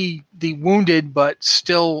you see the wounded but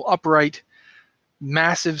still upright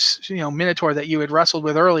massive, minotaur that you had wrestled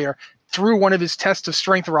with earlier threw one of his test of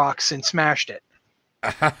strength rocks and smashed it.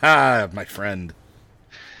 My friend.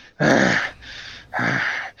 I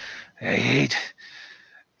hate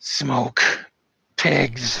smoke.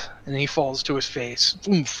 Pigs. And then he falls to his face.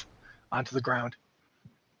 Oomph, onto the ground.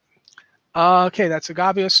 Okay, that's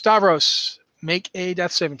Agavios. Stavros, make a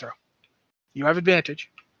death saving throw. You have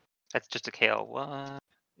advantage. That's just a KO. What?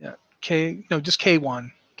 Just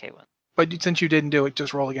K1. K1. But since you didn't do it,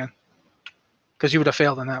 just roll again. Because you would have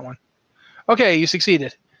failed on that one. Okay, you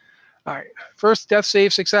succeeded. All right. First death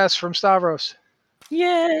save success from Stavros.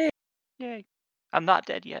 Yay! Yay. I'm not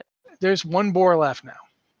dead yet. There's one boar left now.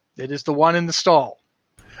 It is the one in the stall.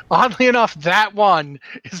 Oddly enough, that one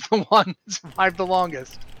is the one that survived the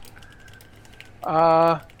longest.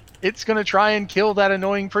 It's going to try and kill that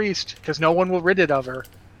annoying priest, because no one will rid it of her.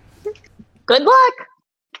 Good luck.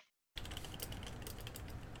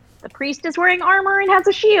 The priest is wearing armor and has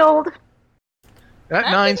a shield. That That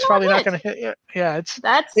 9's does not probably not hit. going to hit you. Yeah,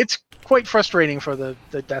 That's it's quite frustrating for the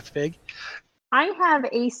death pig. I have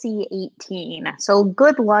AC 18, so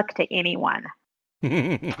good luck to anyone.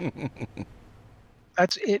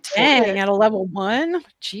 That's it for Dang, it. at a level 1?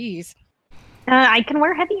 Jeez. I can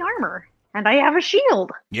wear heavy armor, and I have a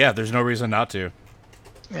shield. Yeah, there's no reason not to.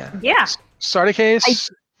 Yeah. Yeah. Sarticase,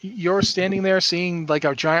 you're standing there seeing like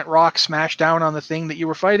a giant rock smash down on the thing that you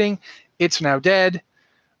were fighting. It's now dead.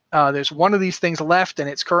 There's one of these things left, and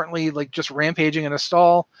it's currently like just rampaging in a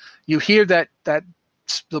stall. You hear that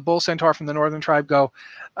the bull centaur from the northern tribe go,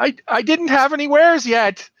 I didn't have any wares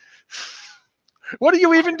yet. What are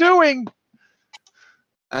you even doing?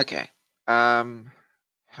 Okay.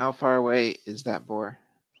 How far away is that boar?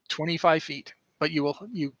 25 feet. But you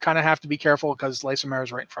kind of have to be careful because Lysimera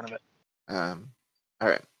is right in front of it. All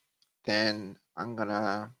right. Then I'm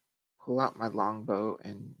gonna pull out my longbow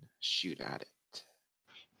and shoot at it.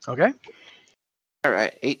 Okay? All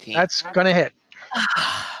right, 18. That's going to hit.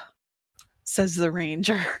 Says the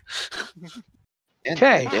ranger. And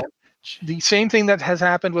Okay. damage. The same thing that has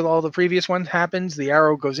happened with all the previous ones happens. The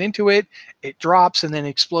arrow goes into it, it drops, and then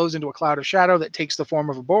explodes into a cloud of shadow that takes the form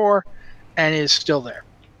of a boar and is still there.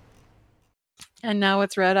 And now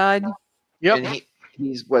it's red-eyed. Yep. And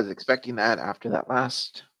he was expecting that after that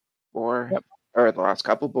last boar, Yep. or the last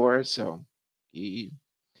couple boars, so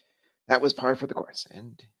that was par for the course,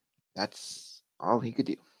 and that's all he could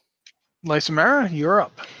do. Lysimera, you're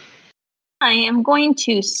up. I am going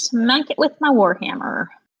to smack it with my warhammer,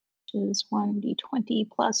 which is 1d20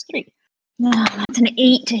 plus 3. That's an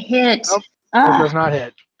 8 to hit. Nope. It Ah, does not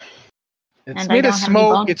hit. It's And I made of don't have any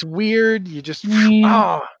smoke. bone- It's weird. You just... Mm.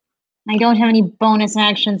 Oh. I don't have any bonus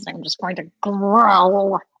actions. I'm just going to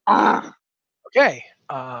growl. Ah. Okay.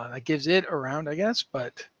 That gives it a round, I guess,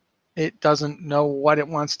 but it doesn't know what it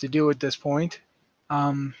wants to do at this point.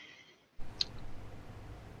 I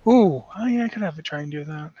could have it try and do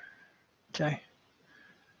that. Okay.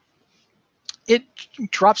 It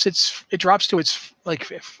drops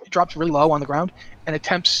really low on the ground and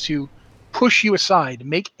attempts to push you aside.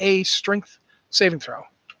 Make a strength saving throw.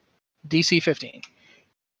 DC 15.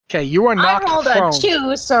 Okay, you are I knocked rolled prone. a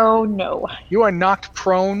 2, so no. You are knocked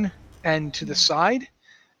prone and to the side,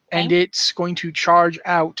 and Okay. it's going to charge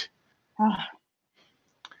out, Ah.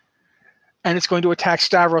 and it's going to attack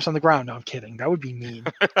Stavros on the ground. No, I'm kidding. That would be mean.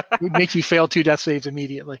 It would make you fail 2 death saves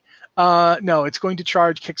immediately. No, it's going to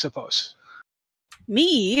charge Kixopos.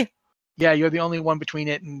 Me? Yeah, you're the only one between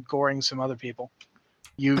it and goring some other people.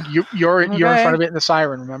 You're in Okay. front of it in the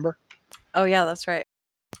siren, remember? Oh, yeah, that's right.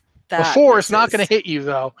 Before it's not going to hit you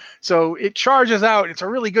though, so it charges out. It's a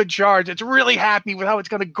really good charge. It's really happy with how it's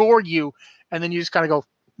going to gore you, and then you just kind of go,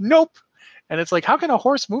 nope, and it's like, how can a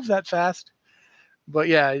horse move that fast? But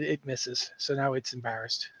yeah, it misses. So now it's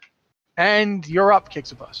embarrassed. And you're up,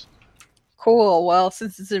 Kixopos. Cool. Well,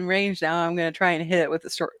 since it's in range now, I'm going to try and hit it with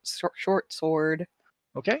a short sword.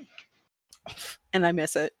 Okay. And I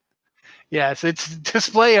miss it. Yes, it's a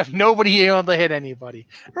display of nobody able to hit anybody.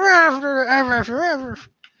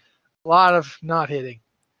 A lot of not hitting.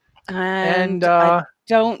 And And I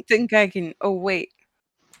don't think I can... Oh, wait.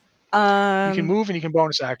 you can move and you can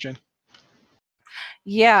bonus action.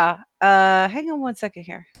 Yeah. Hang on one second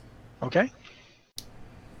here. Okay.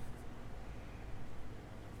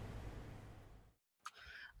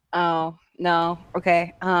 Oh, No.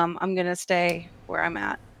 Okay. I'm gonna stay where I'm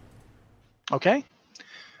at. Okay.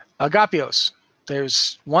 Agapios.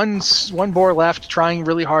 There's one boar left, trying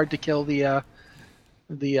really hard to kill the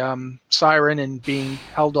siren and being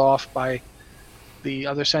held off by the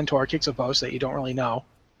other centaur Kixopos that you don't really know.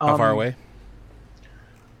 How far away?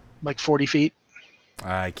 Like 40 feet.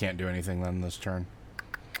 I can't do anything then this turn.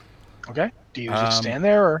 Okay. Do you just stand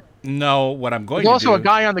there, or no? What I'm going there's to do... also a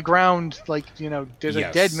guy on the ground, like, there's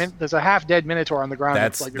Yes. there's a half dead minotaur on the ground.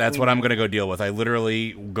 That's like what I'm going to go deal with. I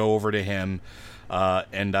literally go over to him,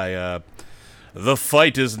 and I the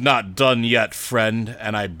fight is not done yet, friend.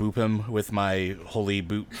 And I boop him with my holy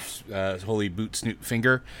boot snoot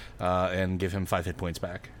finger, and give him 5 hit points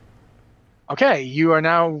back. Okay, you are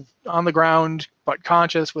now on the ground but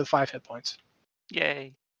conscious with 5 hit points,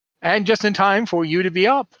 Yay. and just in time for you to be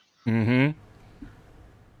up. Mm-hmm.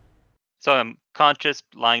 So I'm conscious,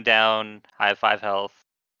 lying down. I have 5 health,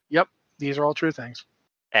 Yep, these are all true things.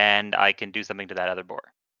 and I can do something to that other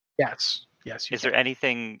boar. Yes. You Is there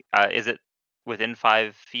anything? Is it within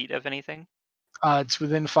 5 feet of anything? It's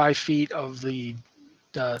within 5 feet of the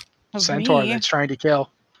Of centaur me. that's trying to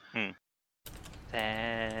kill.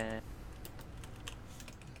 Then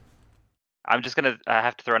I'm just gonna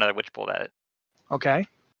have to throw another witch bolt at it. Okay.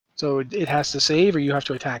 So it has to save, or you have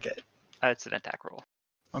to attack it. It's an attack roll.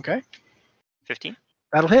 Okay. 15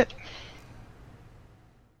 That'll hit.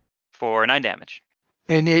 for 9 damage.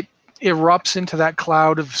 And it erupts into that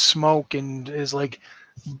cloud of smoke and is like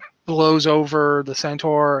blows over the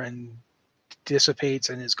centaur and dissipates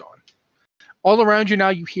and is gone. All around you now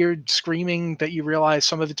you hear screaming that you realize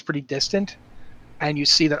some of it's pretty distant, and you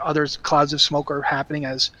see that other clouds of smoke are happening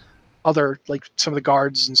as other, like, some of the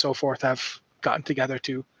guards and so forth have gotten together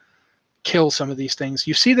to kill some of these things.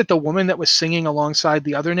 You see that the woman that was singing alongside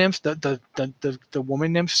the other nymph, the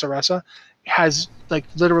woman nymph, Saressa, has, like,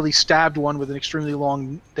 literally stabbed one with an extremely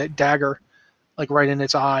long dagger, like, right in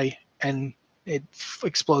its eye, and it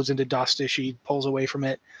explodes into dust as she pulls away from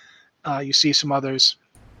it. You see some others.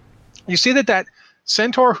 You see that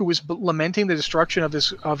centaur who was lamenting the destruction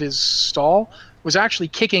of his stall was actually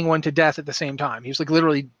kicking one to death at the same time. He was, like,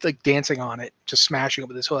 literally, like, dancing on it, just smashing it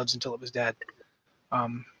with his hooves until it was dead.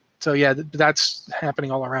 So yeah, that's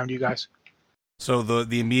happening all around you guys. So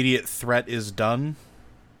the immediate threat is done?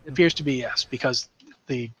 It appears to be, yes, because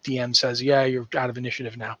the DM says, yeah, you're out of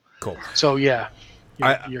initiative now. Cool. So yeah,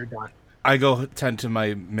 you're done. I go tend to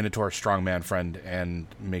my Minotaur strongman friend and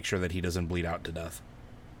make sure that he doesn't bleed out to death.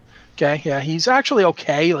 Okay, yeah, he's actually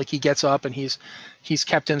okay. Like, he gets up and he's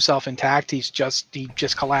kept himself intact. He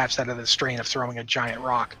just collapsed out of the strain of throwing a giant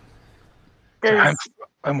rock.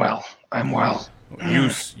 I'm well.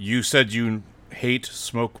 You said you hate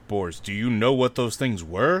smoke boars. Do you know what those things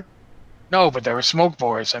were? No, but there were smoke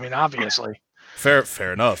boars. I mean, obviously.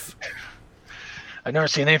 Fair enough. I've never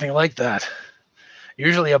seen anything like that.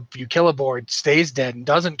 Usually you kill a boar, it stays dead, and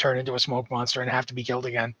doesn't turn into a smoke monster and have to be killed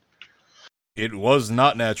again. It was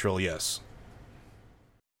not natural, yes.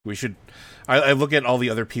 We should... I look at all the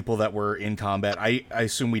other people that were in combat. I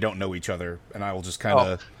assume we don't know each other, and I will just kind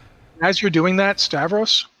of... As you're doing that,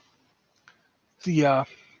 Stavros, the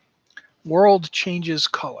world changes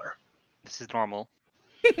color. This is normal.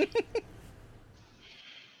 I'm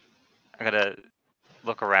gonna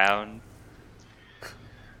look around.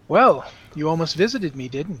 Well, you almost visited me,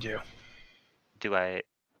 didn't you? Do I?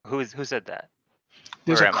 Who said that?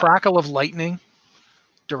 There's Where a am I? crackle of lightning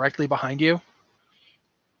directly behind you,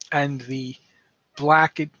 and the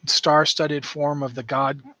black star-studded form of the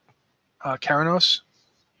god Karanos.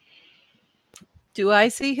 Do I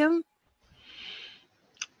see him?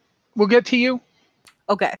 We'll get to you.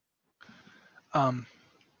 Okay. When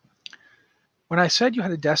I said you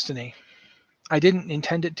had a destiny, I didn't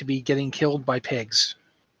intend it to be getting killed by pigs.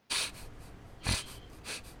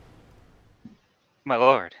 My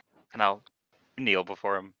lord. And I'll kneel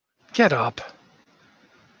before him. Get up.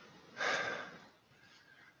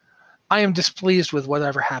 I am displeased with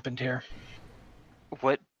whatever happened here.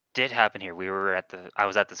 What did happen here? I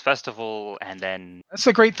was at this festival, and then That's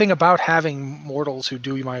the great thing about having mortals who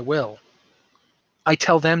do my will. I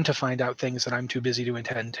tell them to find out things that I'm too busy to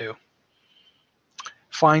attend to.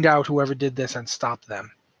 Find out whoever did this and stop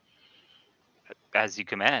them. as you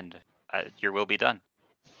command, your will be done.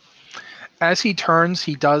 As he turns,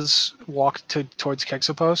 he does walk towards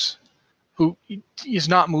Kexopos, who is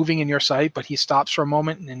not moving in your sight, but he stops for a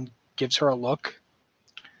moment and gives her a look.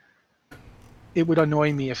 It would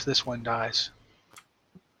annoy me if this one dies.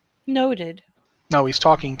 Noted. No, he's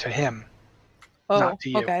talking to him, Oh, not to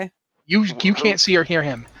you. okay. You can't see or hear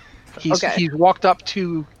him. He's walked up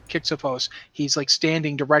to Kexopos. He's like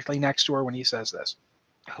standing directly next to her when he says this.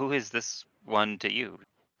 Who is this one to you?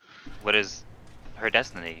 What is her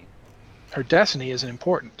destiny? Her destiny isn't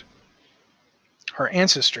important. Her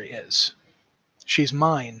ancestry is. She's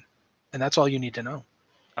mine, and that's all you need to know.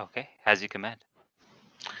 Okay, as you command.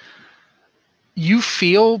 You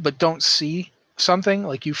feel but don't see something.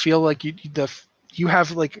 Like you feel like you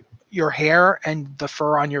have like your hair and the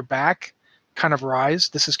fur on your back kind of rise.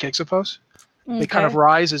 This is Kixopos. They kind of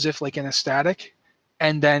rise as if like in a static,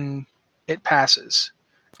 and then it passes,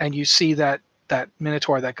 and you see that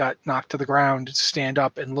Minotaur that got knocked to the ground stand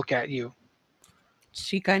up and look at you.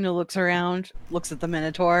 She kind of looks around, looks at the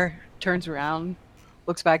Minotaur, turns around,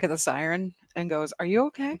 looks back at the siren, and goes, "Are you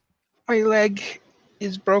okay?" My leg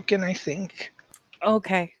is broken, I think.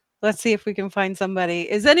 Okay, let's see if we can find somebody.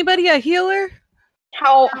 Is anybody a healer?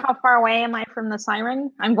 How far away am I from the siren?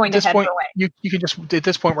 I'm going At to this head point, her way. you can just at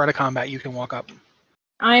this point we're out of combat. You can walk up.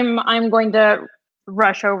 I'm going to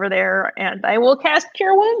rush over there and I will cast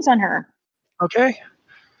Cure Wounds on her. Okay.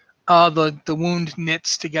 The wound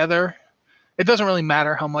knits together. It doesn't really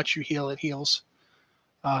matter how much you heal; it heals.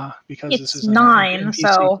 Because It's this is 9, NPC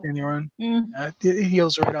so in your own. mm, It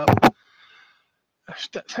heals right up.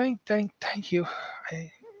 Thank you.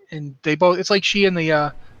 And they both. It's like she and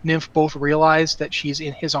the nymph both realize that she's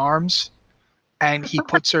in his arms, and he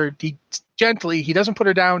puts her gently. He doesn't put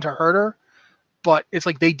her down to hurt her, but it's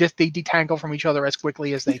like they detangle from each other as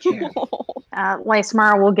quickly as they can.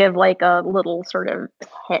 Lysmar will give like a little sort of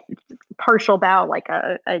partial bow, like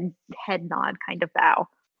a head nod kind of bow.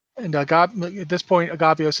 And at this point,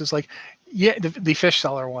 Agapios is like, "Yeah, the fish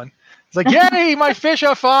seller one." It's like, "Yay, my fish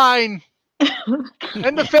are fine,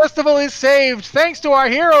 and the festival is saved thanks to our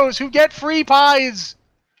heroes who get free pies."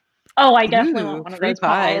 Oh, I definitely Ooh, want one of free those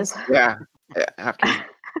pies. Yeah. After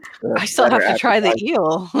I still have to try the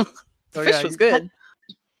eel. Oh, Fish yeah, was good.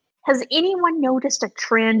 Has anyone noticed a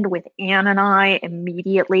trend with Anne and I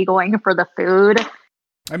immediately going for the food?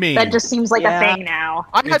 I mean, That just seems like Yeah. a thing now.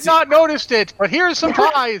 I had not noticed it, but here's some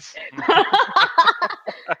pies.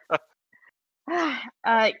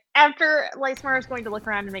 After Lysmar is going to look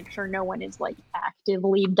around and make sure no one is like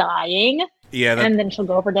actively dying, yeah, and then she'll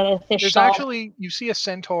go over to the fish There's stall. actually, you see a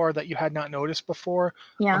centaur that you had not noticed before.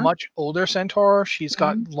 Yeah. A much older centaur. She's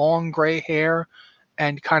got long gray hair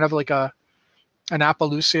and kind of like an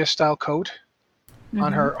Appaloosa style coat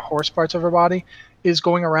on her horse parts of her body, is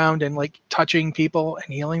going around and like touching people and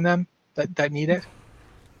healing them that need it.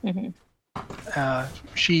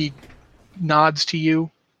 She nods to you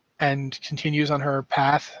and continues on her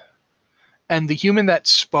path. And the human that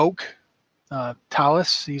spoke,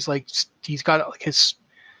 Talus, he's got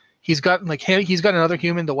another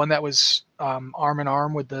human, the one that was arm in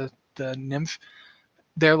arm with the nymph.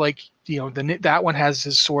 They're like, that one has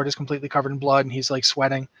his sword is completely covered in blood and he's like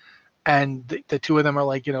sweating, and the two of them are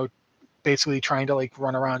like, basically trying to like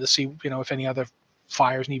run around to see, if any other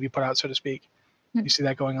fires need to be put out, so to speak. You see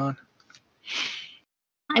that going on?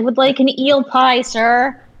 I would like an eel pie,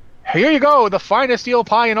 sir. Here you go, the finest eel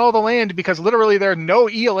pie in all the land, because literally there's no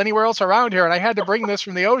eel anywhere else around here, and I had to bring this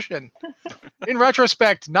from the ocean. In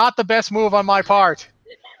retrospect, not the best move on my part.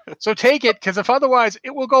 So take it, because if otherwise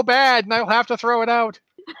it will go bad and I'll have to throw it out.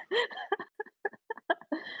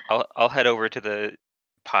 I'll head over to the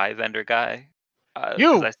pie vendor guy.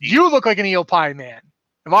 You look like an eel pie man.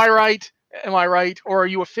 Am I right? Or are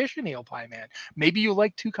you a fish and eel pie man? Maybe you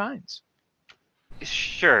like two kinds.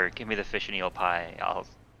 Sure, give me the fish and eel pie.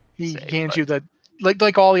 He hands you the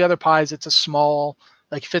like all the other pies. It's a small,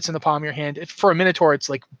 like fits in the palm of your hand. For a minotaur, it's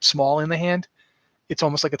like small in the hand. It's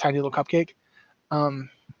almost like a tiny little cupcake.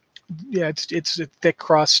 It's a thick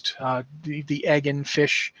crust. The egg and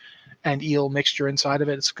fish and eel mixture inside of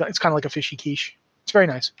it. It's kind of like a fishy quiche. It's very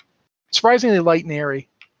nice. Surprisingly light and airy.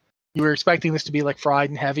 You were expecting this to be like fried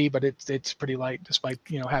and heavy, but it's pretty light despite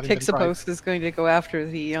having been fried. Pixopos is going to go after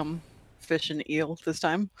the fish and eel this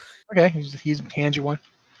time. Okay, he hands you one.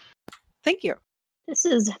 Thank you. This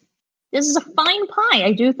is a fine pie.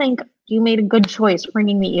 I do think you made a good choice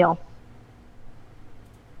bringing the eel.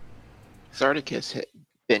 Sardicus had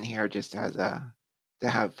been here just as to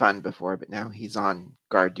have fun before, but now he's on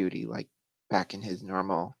guard duty, like back in his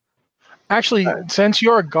normal. Actually, since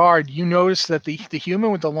you're a guard, you notice that the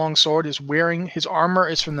human with the long sword is wearing his armor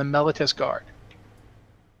is from the Meletis guard.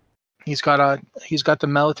 He's got the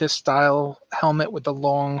Meletis style helmet with the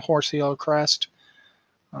long horse heel crest.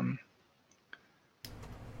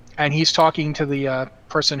 And he's talking to the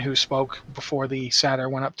person who spoke before the satyr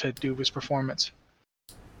went up to do his performance.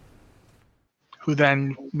 Who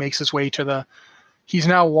then makes his way to he's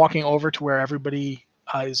now walking over to where everybody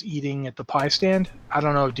is eating at the pie stand. I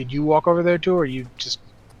don't know, did you walk over there too, or you just...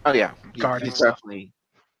 Oh yeah, Guard he's and stuff. definitely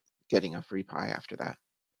getting a free pie after that.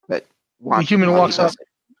 But want human to walks process up.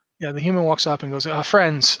 Yeah, the human walks up and goes,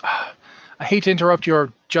 "Friends, I hate to interrupt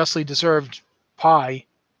your justly deserved pie,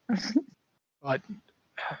 but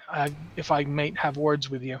if I may have words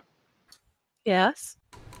with you." Yes.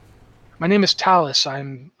 My name is Talus. I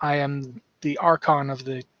am the Archon of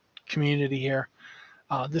the community here.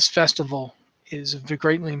 This festival is of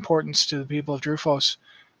greatly importance to the people of Drufos,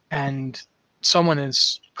 and someone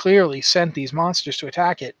has clearly sent these monsters to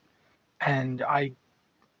attack it. And I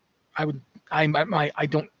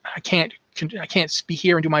can't be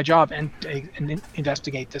here and do my job and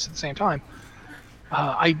investigate this at the same time.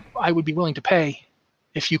 I would be willing to pay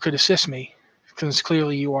if you could assist me, because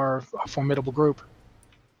clearly you are a formidable group.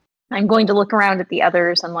 I'm going to look around at the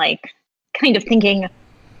others and like kind of thinking,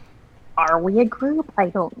 are we a group? I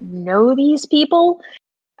don't know these people.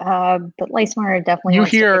 But Lysmar definitely You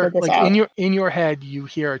wants to hear, figure this like, out. in your head, you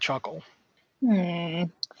hear a chuckle.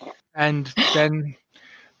 And then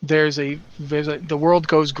the world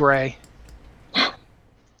goes gray.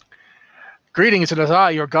 Greetings, it is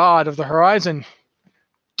I, your god of the horizon.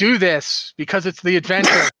 Do this because it's the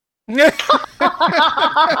adventure.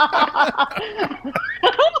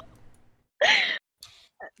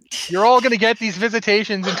 You're all going to get these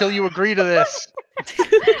visitations until you agree to this.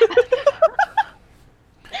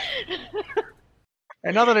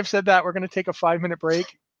 And now that I've said that, we're going to take a 5-minute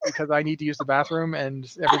break because I need to use the bathroom,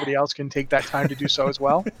 and everybody else can take that time to do so as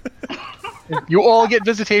well. You all get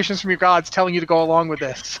visitations from your gods telling you to go along with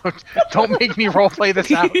this. So don't make me roleplay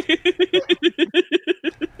this out.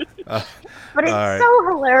 But it's so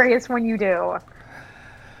hilarious when you do.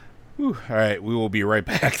 Whew. All right, we will be right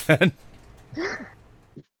back then.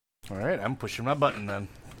 All right, I'm pushing my button then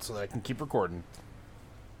so that I can keep recording.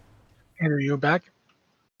 Andrew, you back?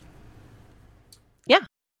 Yeah.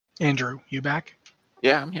 Andrew, you back?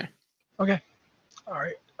 Yeah, I'm here. Okay. All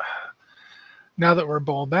right. Now that we're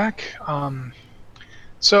all back,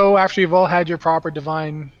 so after you've all had your proper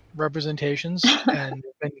divine representations and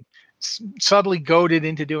been subtly goaded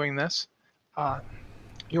into doing this,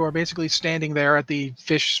 you are basically standing there at the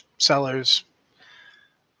fish seller's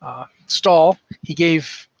stall. He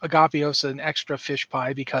gave Agapios an extra fish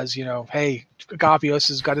pie because, hey, Agapios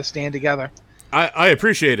has got to stand together. I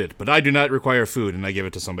appreciate it, but I do not require food, and I give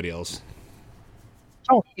it to somebody else.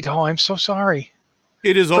 Oh, I'm so sorry.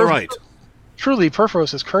 It is all right. Truly,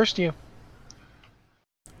 Perforos has cursed you.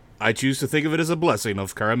 I choose to think of it as a blessing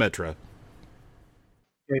of Karametra.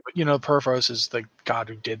 Yeah, but Perforos is the god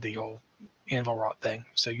who did the whole anvil rot thing,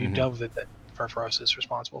 so you know that Perforos is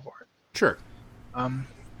responsible for it. Sure.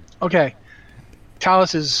 Okay.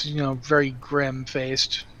 Talus is, very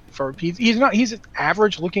grim-faced. He's an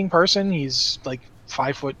average-looking person. He's like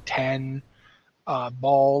 5'10",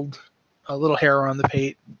 bald, a little hair on the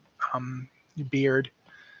pate, beard.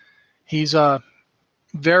 He's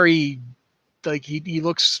very, like, he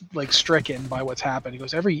looks like stricken by what's happened. He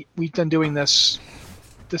goes, we've been doing this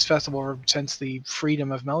festival since the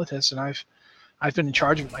freedom of Meletis, and I've been in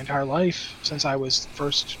charge of it my entire life since I was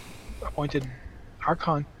first appointed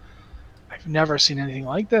Archon. I've never seen anything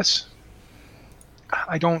like this.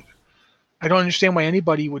 I don't understand why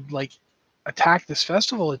anybody would like attack this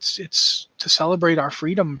festival. It's to celebrate our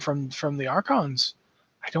freedom from the Archons.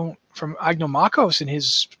 From Agnomakos and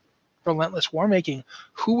his relentless war making.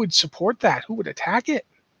 Who would support that? Who would attack it?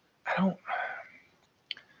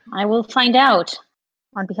 I will find out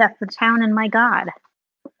on behalf of the town and my god.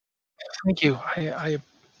 Thank you.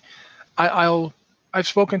 I've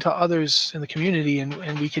spoken to others in the community,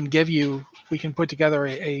 and we can put together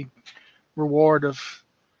a reward of,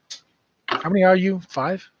 how many are you?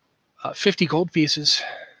 5? 50 gold pieces.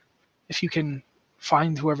 If you can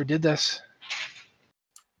find whoever did this.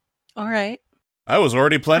 All right. I was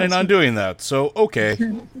already planning on doing that, so okay.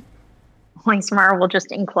 Lysmar will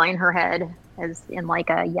just incline her head as in like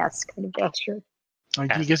a yes kind of gesture.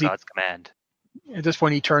 As God's command. At this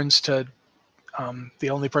point, he turns to the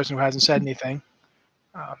only person who hasn't said anything.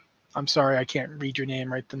 I'm sorry, I can't read your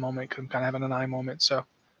name right at the moment because I'm kind of having an eye moment. So,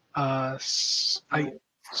 Styricos?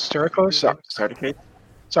 Sarticus?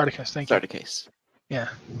 Sarticus, thank you. Sarticus. Yeah.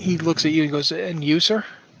 He looks at you and goes, and you, sir?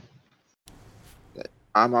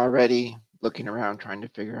 I'm already looking around trying to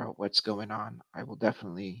figure out what's going on. I will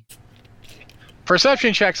definitely...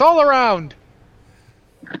 Perception checks all around!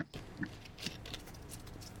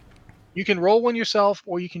 You can roll one yourself,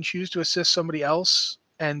 or you can choose to assist somebody else,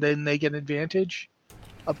 and then they get an advantage.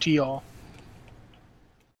 Up to y'all.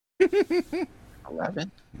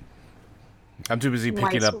 11. I'm too busy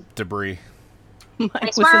picking up debris. Mine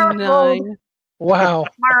was a Lysmar 9. Wow.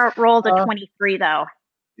 Lysmar rolled a 23 though.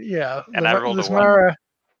 Yeah. And I rolled a 1.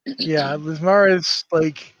 Yeah, Lysmara is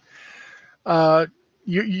like,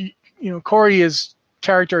 Corey's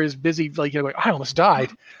character is busy, like, I almost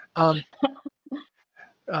died.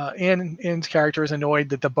 Anne's character is annoyed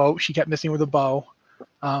that the bow, she kept missing with a bow.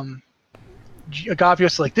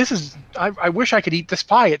 Agavios is like, I wish I could eat this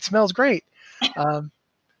pie. It smells great. And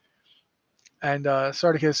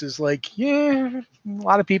Sardicus is like, yeah, a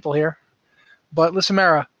lot of people here. But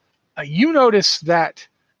Lysimera, you notice that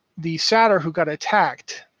the satyr who got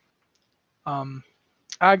attacked,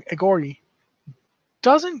 Agori,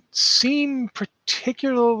 doesn't seem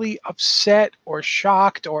particularly upset or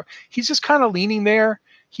shocked, or he's just kind of leaning there.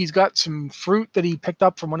 He's got some fruit that he picked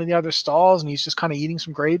up from one of the other stalls, and he's just kind of eating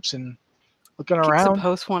some grapes and looking around.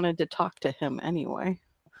 Suppose wanted to talk to him anyway.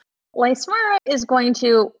 Lysmara is going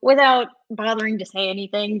to, without bothering to say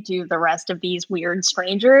anything to the rest of these weird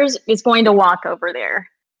strangers, is going to walk over there.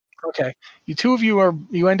 Okay.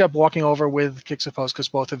 You end up walking over with Kixopos because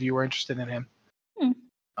both of you were interested in him.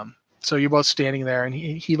 So you're both standing there, and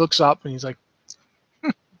he looks up and he's like,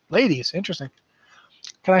 ladies, interesting.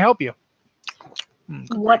 Can I help you?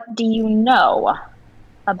 What do you know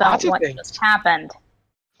about Lots of what things. just happened?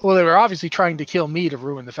 Well, they were obviously trying to kill me to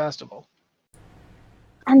ruin the festival.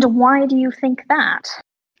 And why do you think that?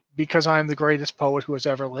 Because I'm the greatest poet who has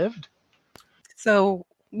ever lived. So,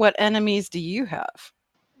 what enemies do you have?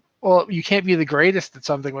 Well, you can't be the greatest at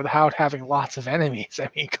something without having lots of enemies. I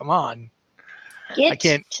mean, come on. Get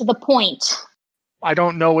to the point. I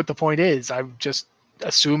don't know what the point is. I'm just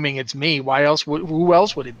assuming it's me. Why else? Who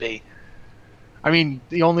else would it be? I mean,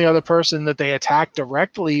 the only other person that they attacked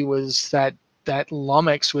directly was that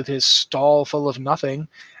lummox with his stall full of nothing,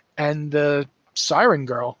 and the siren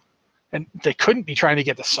girl. And they couldn't be trying to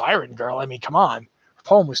get the siren girl. I mean, come on. Her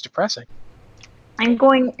poem was depressing. I'm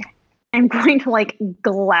going to like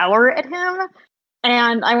glower at him,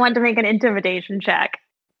 and I want to make an intimidation check.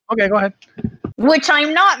 Okay, go ahead. Which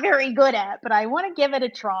I'm not very good at, but I want to give it a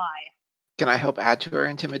try. Can I help add to her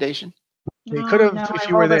intimidation? You could have if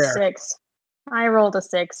you were there. 6. I rolled a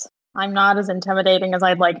 6. I'm not as intimidating as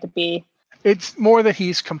I'd like to be. It's more that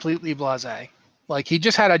he's completely blasé. Like, he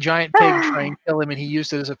just had a giant pig try and kill him, and he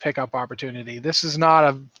used it as a pickup opportunity. This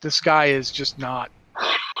guy is just not.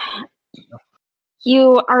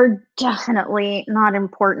 You are definitely not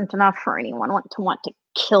important enough for anyone to want to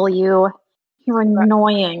kill you. You're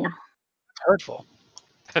annoying. It's hurtful.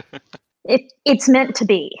 It's meant to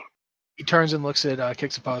be. He turns and looks at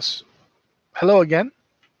Kixopos. Hello again?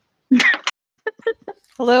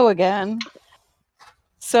 Hello again.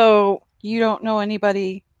 So, you don't know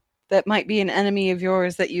anybody that might be an enemy of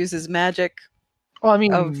yours that uses magic Well, I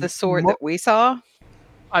mean, of the sort that we saw?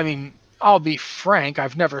 I mean, I'll be frank.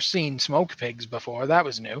 I've never seen smoke pigs before. That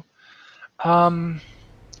was new.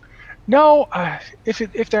 No.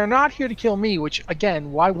 If they're not here to kill me, which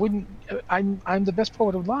again, why wouldn't I'm the best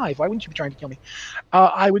poet alive? Why wouldn't you be trying to kill me?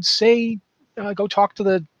 I would say go talk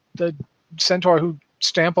to the centaur who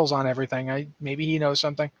stamples on everything. Maybe he knows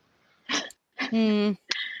something. I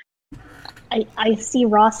see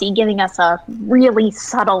Rossi giving us a really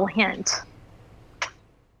subtle hint.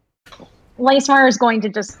 Lysmar is going to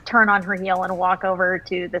just turn on her heel and walk over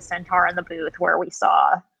to the centaur in the booth where we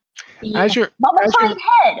saw the mummified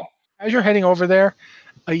head. As you're heading over there,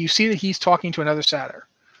 you see that he's talking to another satyr.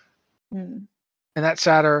 Mm. And that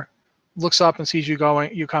satyr looks up and sees you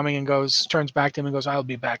coming and turns back to him and goes, I'll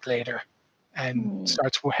be back later. And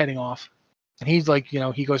starts heading off. And he's like,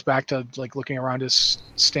 he goes back to like looking around his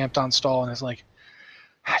stamped on stall and is like,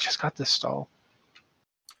 I just got this stall.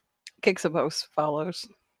 Kixopos follows.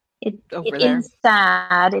 It is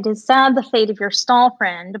sad. It is sad the fate of your stall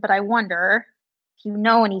friend, but I wonder if you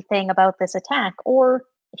know anything about this attack or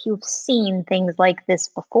if you've seen things like this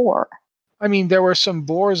before. I mean, there were some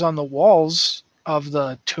boars on the walls of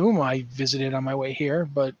the tomb I visited on my way here,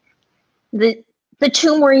 but... The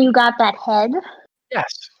tomb where you got that head?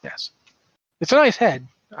 Yes. It's a nice head.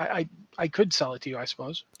 I could sell it to you, I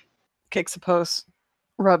suppose. Kixopos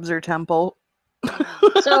rubs her temple.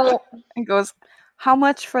 So... and goes, how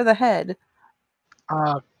much for the head?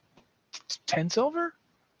 10 silver?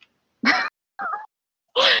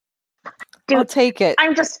 Dude, I'll take it.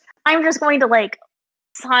 I'm just going to like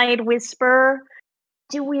side whisper.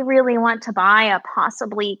 Do we really want to buy a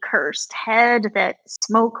possibly cursed head that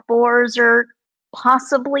smoke boars are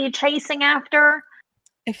possibly chasing after?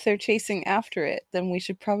 If they're chasing after it, then we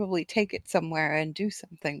should probably take it somewhere and do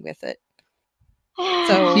something with it.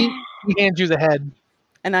 So he hands you the head.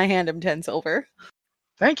 And I hand him 10 silver.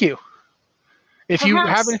 Thank you. If you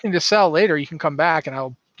have anything to sell later, you can come back and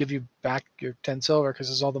I'll give you back your 10 silver because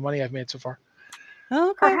this is all the money I've made so far.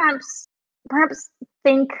 Okay. Perhaps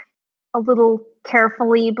think a little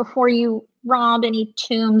carefully before you rob any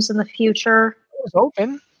tombs in the future. It was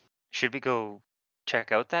open. Should we go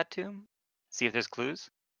check out that tomb? See if there's clues?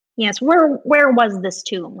 Yes, where was this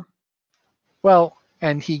tomb? Well,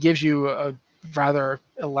 and he gives you a rather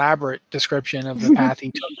elaborate description of the path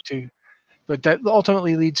he took to, but that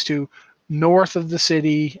ultimately leads to north of the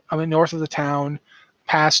city, north of the town,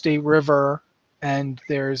 past a river, and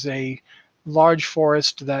there's a large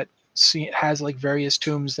forest that has like various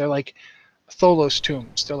tombs. They're like Tholos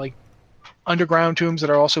tombs. They're like underground tombs that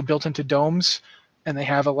are also built into domes, and they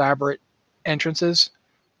have elaborate entrances.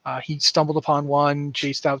 He stumbled upon one,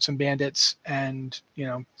 chased out some bandits, and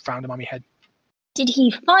found a mummy head. Did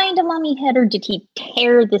he find a mummy head, or did he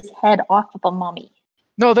tear this head off of a mummy?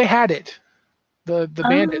 No, they had it. The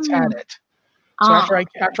bandits had it. So okay.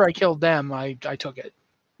 after I killed them, I took it.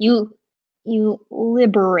 You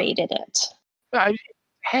liberated it.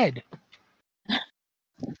 Head.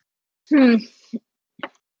 Who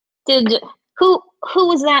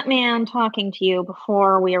was that man talking to you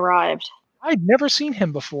before we arrived? I'd never seen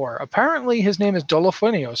him before. Apparently, his name is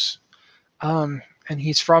Dolophonios, and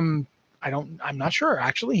he's from. I'm not sure.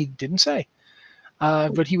 Actually, he didn't say.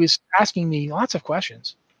 But he was asking me lots of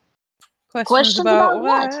questions. Questions about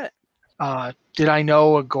what? Did I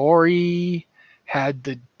know Agori? Had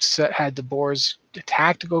the boars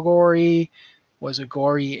attacked Agori? Was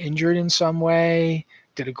Agori injured in some way?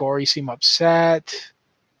 Did Agori seem upset?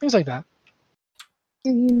 Things like that.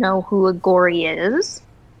 Do you know who Agori is?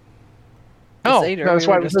 No, Satyr that's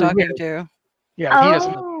we why were I was just really talking weird. to. Yeah, he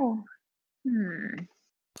doesn't. Oh.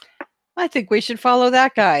 I think we should follow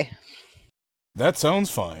that guy. That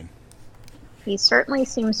sounds fine. He certainly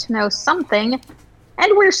seems to know something,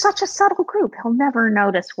 and we're such a subtle group. He'll never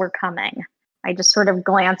notice we're coming. I just sort of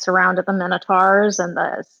glance around at the Minotaurs and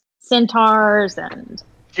the Centaurs, and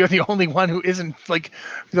You're the only one who who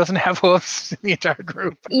doesn't have hooves in the entire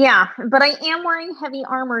group. yeah, but I am wearing heavy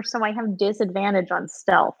armor, so I have disadvantage on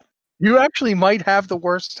stealth. You actually might have the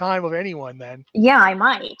worst time of anyone then. Yeah, I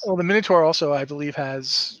might. Well, the Minotaur also, I believe,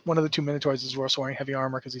 has one of the two Minotaurs is also wearing heavy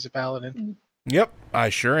armor because he's a paladin. Yep, I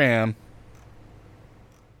sure am.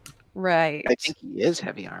 Right. I think he is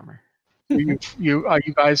heavy armor. Are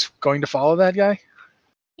you guys going to follow that guy?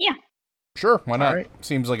 Sure, why not? All right.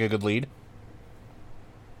 Seems like a good lead.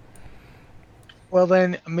 Well,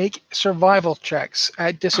 then make survival checks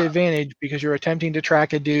at disadvantage because you're attempting to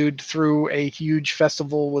track a dude through a huge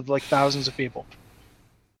festival with like thousands of people.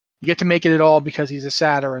 You get to make it at all because he's a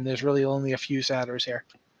satyr, and there's really only a few satyrs here.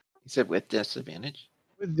 He said with disadvantage.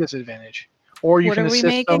 With disadvantage. Or you What can are we assist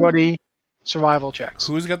making? somebody survival checks.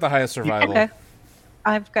 Who's got the highest survival? Okay.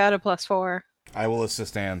 I've got a +4. I will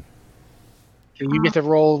assist Anne. You get to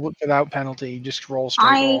roll without penalty. Just roll straight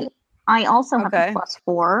roll. I also have Okay. a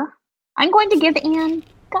 +4. I'm going to give Anne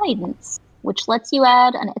guidance, which lets you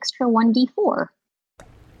add an extra 1d4. You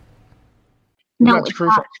No, got it's screw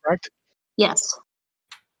not. face, correct? Yes.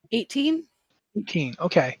 18? 18.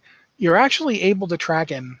 Okay. You're actually able to track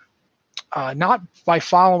him, not by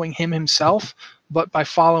following him himself, but by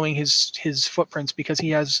following his footprints, because he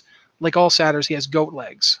has, like all satyrs, he has goat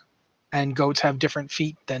legs. And goats have different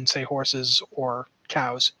feet than, say, horses or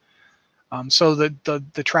cows. So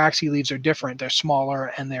the tracks he leaves are different. They're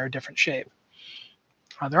smaller and they're a different shape.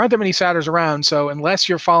 There aren't that many satyrs around, so unless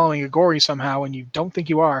you're following Agori somehow, and you don't think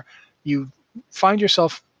you are, you find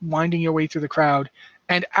yourself winding your way through the crowd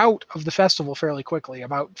and out of the festival fairly quickly.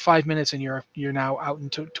 About 5 minutes, and you're now out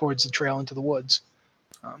towards the trail into the woods.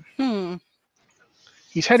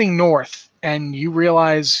 He's heading north, and you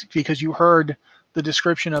realize, because you heard the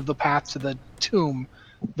description of the path to the tomb,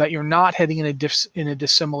 that you're not heading in a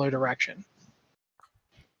dissimilar direction.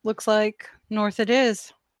 Looks like north it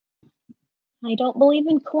is. I don't believe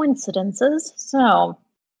in coincidences, so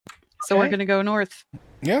So we're Okay. going to go north.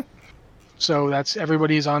 Yeah. So that's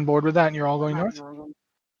everybody's on board with that, and you're all going north?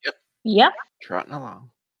 yep. Trotting along.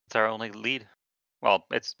 It's our only lead. Well,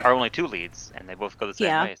 it's our only two leads, and they both go the same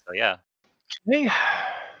Yeah. way. So yeah. Okay.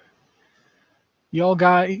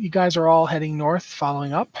 You guys are all heading north,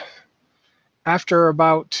 following up. After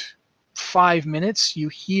about 5 minutes, you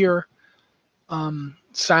hear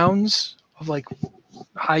sounds of like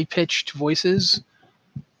high-pitched voices.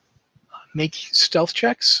 Make stealth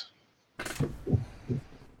checks.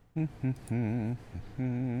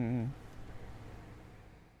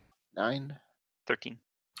 9. 13.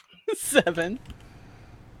 7.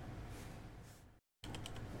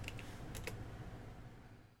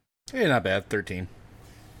 Hey, not bad. 13.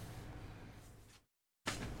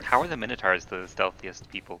 How are the Minotaurs the stealthiest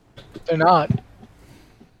people? They're not.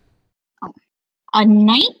 A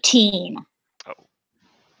 19.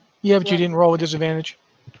 Yeah, but you Yeah. didn't roll with disadvantage.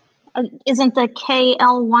 Isn't the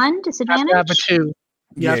KL1 You have to have a disadvantage? 2.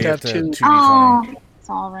 You have to have 2. 2d20. Oh,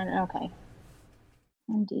 all right. Okay.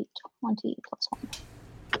 1d20 plus 1.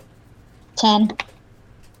 10.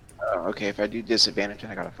 Okay, if I do disadvantage,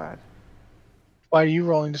 I got a 5. Why are you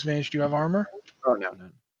rolling disadvantage? Do you have armor? Oh, no.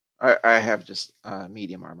 I have just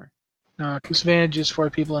medium armor. No, disadvantage is for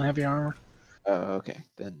people in heavy armor. Oh, okay.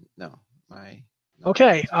 Then, no.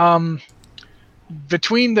 Okay.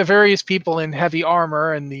 Between the various people in heavy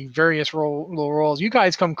armor and the various rolls, you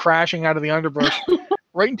guys come crashing out of the underbrush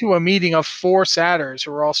right into a meeting of 4 satyrs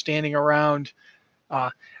who are all standing around.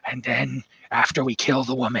 And then after we kill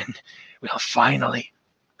the woman, we'll finally.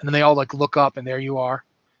 And then they all look up, and there you are.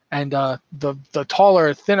 And the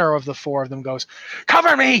taller, thinner of the 4 of them goes,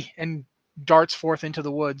 "Cover me!" and darts forth into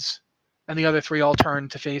the woods. And the other 3 all turn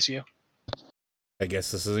to face you. I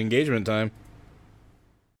guess this is engagement time.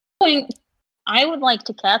 I would like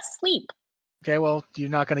to cast sleep. Okay, well, you're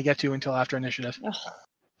not going to get to until after initiative.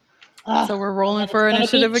 So we're rolling for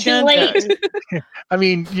It's gonna initiative be again. too late. I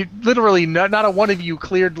mean, you literally not a one of you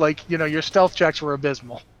cleared your stealth checks were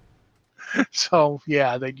abysmal. So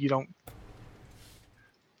yeah, you don't.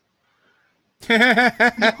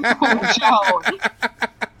 Oh, Joe.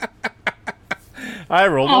 I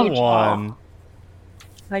rolled Oh, a 1.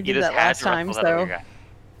 I You did just that had last to time, ruffle that other so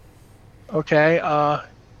guy. Okay,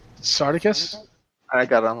 Sardicus, I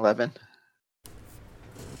got an 11.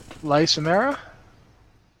 Lysimera,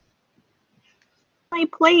 My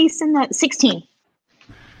place in the 16.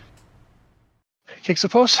 kicks the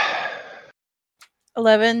post.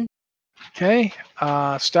 11. Okay,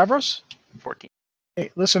 Stavros. 14. Hey,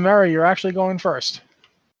 Lysimera, you're actually going first.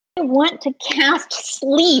 I want to cast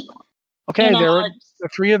sleep. Okay, in a- the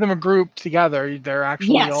 3 of them are grouped together. They're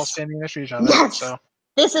actually Yes. all standing next to each other. Yes. So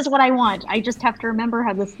This is what I want. I just have to remember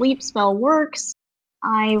how the sleep spell works.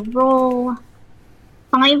 I roll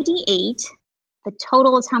 5d8. The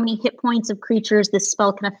total is how many hit points of creatures this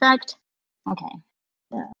spell can affect. Okay.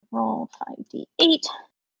 Roll 5d8.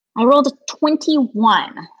 I rolled a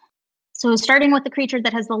 21. So starting with the creature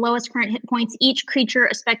that has the lowest current hit points, each creature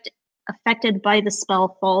affected by the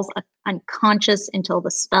spell falls unconscious until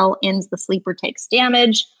the spell ends. The sleeper takes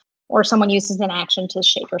damage, or someone uses an action to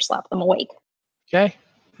shake or slap them awake. okay,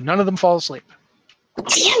 none of them fall asleep.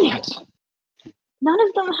 Damn it! None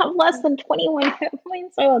of them have less than 21 hit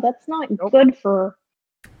points. Oh, that's not Nope. good for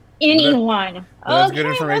anyone. That's good Okay,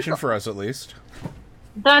 information for us, at least.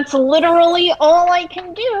 That's literally all I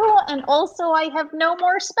can do, and also I have no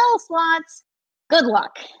more spell slots. Good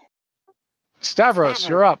luck. Stavros,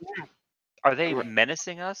 you're up. Are they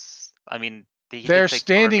menacing us? I mean, he did They're say cover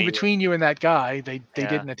standing me. between you and that guy. They Yeah.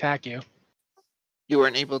 didn't attack you. You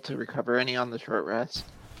weren't able to recover any on the short rest?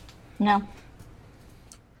 No.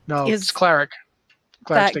 No, Is it's cleric.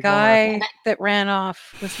 Cleric's that taking one left. guy that ran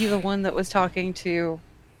off, was he the one that was talking to?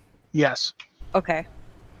 Yes, Okay.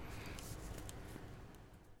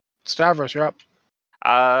 Stavros, you're up.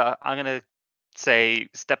 I'm gonna say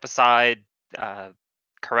step aside.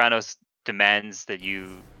 Karanos demands that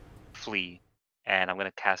you flee, and I'm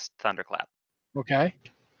gonna cast Thunderclap. Okay.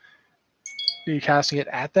 Are you casting it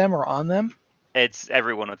at them or on them? It's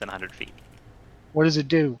everyone within 100 feet. What does it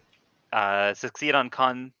do? Succeed on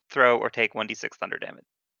con throw or take 1d6 thunder damage.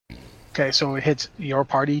 Okay, so it hits your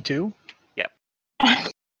party too? Yep.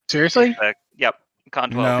 Seriously? Yep.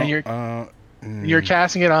 Con 12. No. And you're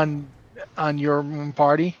casting it on your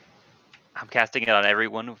party? I'm casting it on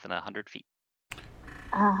everyone within 100 feet.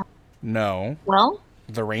 No. Well,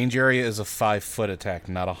 The range area is a 5-foot attack,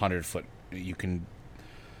 not a 100-foot. You can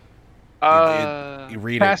you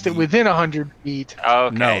read Cast it the- within 100 feet.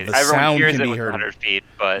 Okay. No, the Everyone sound hears can it be within heard. 100 feet,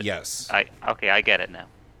 but Yes. I get it now.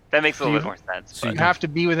 That makes a little bit more sense. so but- You have to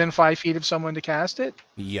be within 5 feet of someone to cast it?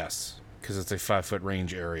 Yes, because it's a 5-foot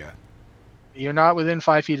range area. You're not within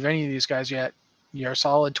 5 feet of any of these guys yet. You're a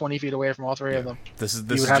solid 20 feet away from all 3 of them. This is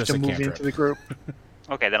You is would have just to a move cantrip. into the group.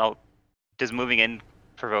 Okay, then does moving in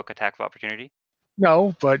provoke attack of opportunity?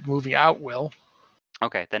 No, but moving out will.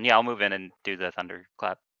 Okay, then yeah, I'll move in and do the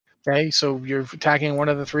thunderclap. Okay, so you're attacking one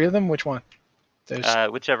of the 3 of them? Which one?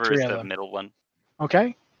 There's Whichever three is of the them. middle one.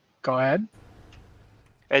 Okay, go ahead.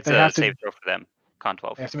 It's They a have to- save throw for them. Con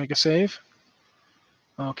 12. They have to make a save.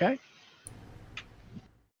 Okay.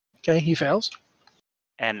 Okay, he fails.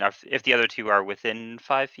 And if the other 2 are within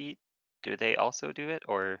 5 feet, do they also do it,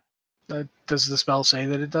 or Does the spell say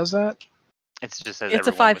that it does that? it's just says It's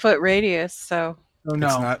a everyone 5-foot radius, so Oh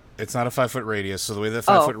no. It's not a 5-foot radius. So the way the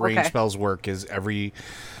 5-foot range okay. spells work is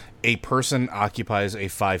a person occupies a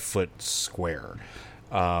 5-foot square.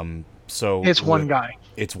 So It's one guy.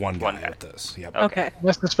 It's one One guy guy. at this. Yep. Okay. okay.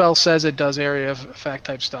 Unless the spell says it does area of effect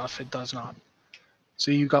type stuff, it does not.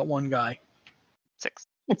 So you got one guy. 6.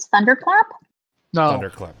 it's Thunderclap? No,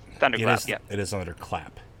 Thunderclap. Thunderclap, yeah. It is under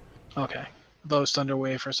clap. Okay. Those thunder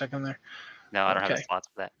wave for a second there. No, I don't have Okay. the slots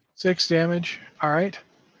for that. 6 damage. All right.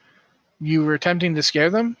 You were attempting to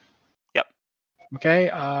scare them? Yep.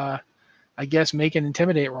 Okay. I guess make an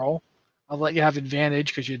intimidate roll. I'll let you have advantage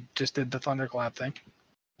because you just did the thunderclap thing.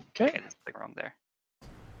 Okay. Okay, there's something wrong there.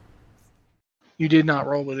 You did not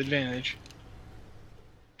roll with advantage.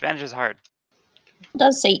 Advantage is hard. It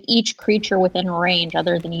does say each creature within range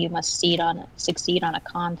other than you must succeed on a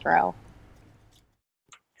con throw.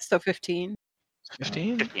 So 15.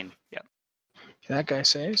 15. 15, yep. That guy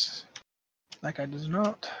saves. That guy does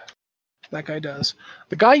not. That guy does.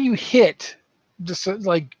 The guy you hit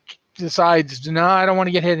decides, no, I don't want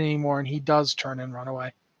to get hit anymore, and he does turn and run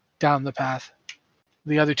away down the path.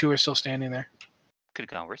 The other two are still standing there. Could have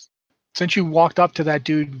gone worse. Since you walked up to that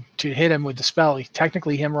dude to hit him with the spell,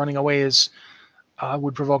 technically him running away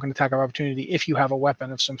would provoke an attack of opportunity if you have a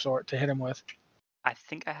weapon of some sort to hit him with. I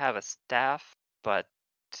think I have a staff, but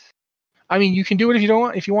I mean, you can do it if you don't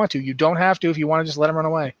want. If you want to, you don't have to. If you want to, just let him run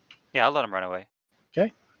away. yeah, I'll let him run away.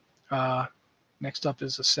 Next up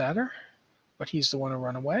is the Satyr, but he's the one who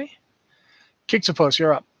run away. Kixopos,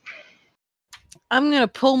 you're up. I'm going to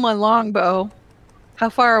pull my longbow. How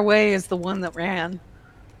far away is the one that ran?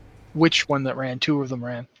 Which one that ran? 2 of them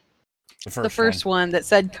ran. The first one that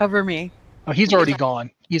said, cover me. Oh, he's already gone.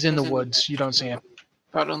 He's in the woods. You don't see him.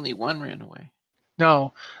 Thought only one ran away.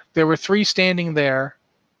 No, there were 3 standing there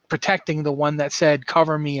protecting the one that said,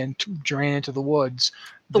 cover me, and ran into the woods.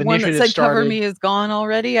 The one that initiative said, cover started- me is gone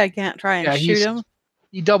already. I can't try and shoot him.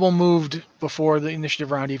 He double moved before the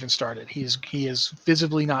initiative round even started. He is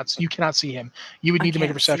visibly not. You cannot see him. You would I need to make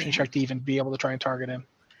a can't see perception him. check to even be able to try and target him.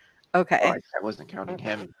 Okay. Oh, I wasn't counting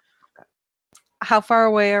him. How far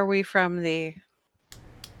away are we from the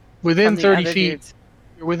Within from the 30 other feet. dudes?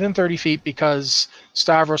 You're within 30 feet because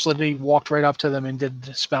Stavros literally walked right up to them and did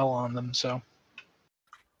the spell on them. So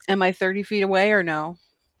Am I 30 feet away or no?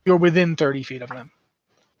 you're within 30 feet of them.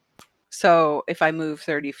 So if I move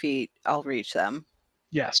 30 feet, I'll reach them.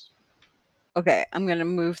 Yes. Okay, I'm going to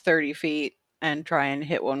move 30 feet and try and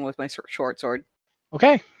hit one with my short sword.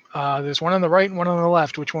 Okay. There's one on the right and one on the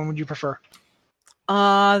left. Which one would you prefer?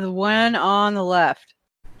 The one on the left.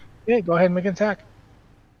 Okay, go ahead and make an attack.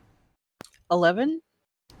 11?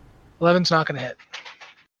 11's not going to hit.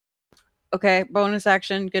 Okay, bonus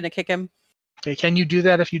action, gonna kick him. Okay, can you do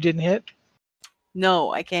that if you didn't hit?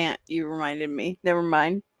 No, I can't. You reminded me. Never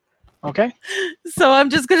mind. Okay. So I'm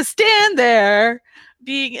just gonna stand there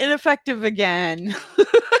being ineffective again.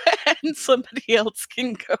 And somebody else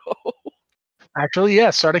can go. Actually,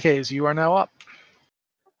 yes, Sardicaze, you are now up.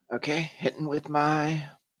 Okay, hitting with my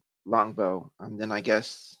longbow. And then I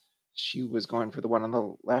guess she was going for the one on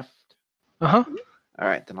the left. Uh-huh. All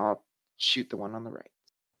right, then I'll shoot the one on the right.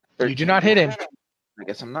 You do 13. not hit him. I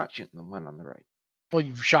guess I'm not shooting the one on the right. Well,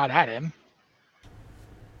 you've shot at him.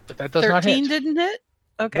 But that does not 13 hit. didn't hit?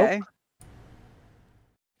 Okay.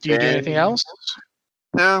 Do you do Then- anything else?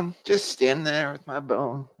 No, just stand there with my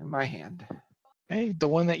bow in my hand. Okay, the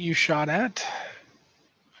one that you shot at.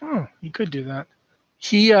 You could do that.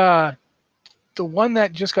 The one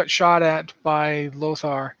that just got shot at by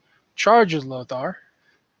Lothar charges Lothar.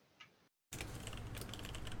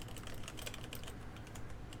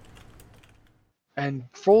 And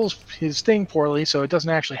rolls his thing poorly, so it doesn't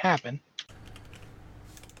actually happen.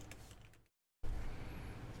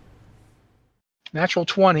 Natural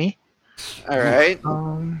 20. All right.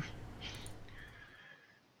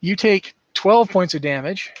 You take 12 points of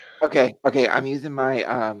damage. Okay. I'm using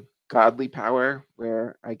my godly power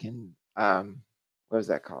where I can what is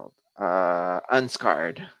that called?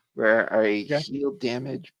 Unscarred, where I Okay. heal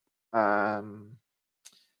damage. I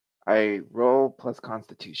roll plus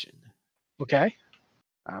Constitution. Okay.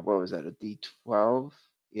 What was that? A D12?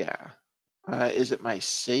 Yeah. Is it my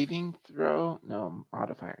saving throw? No,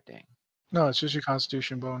 modifier. Dang. No, it's just your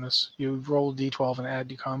Constitution bonus. You roll D12 and add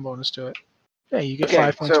your con bonus to it. Yeah, you get Okay,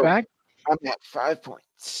 5 points so- back. I'm at 5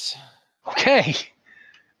 points. Okay.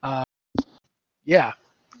 Yeah.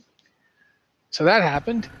 So that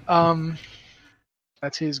happened.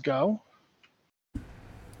 That's his go.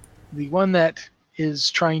 The one that is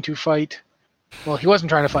trying to fight. Well, he wasn't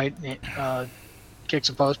trying to fight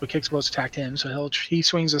Kixopos, but Kixopos attacked him, so he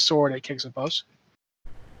swings a sword at Kixopos.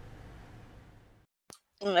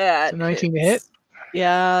 That So 19 to hits. hit.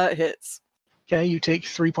 Yeah, it hits. Okay, you take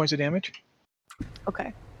 3 points of damage.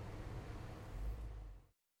 Okay.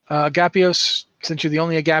 Agapios, since you're the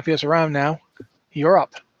only Agapios around now, you're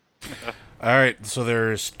up. All right, so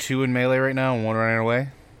there's 2 in melee right now and 1 running away.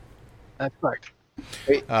 That's correct.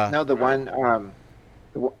 Wait, Uh, no, the one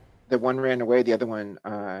ran away. The other one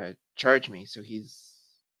charged me, so he's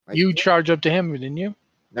You charge up to him, didn't you?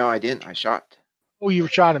 No, I didn't. I shot. Oh, you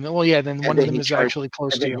shot him. Well, yeah, then And one then of them he is charged- actually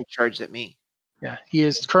close And to then you. he charged at me. Yeah, he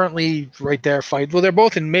is currently right there fighting. Well, they're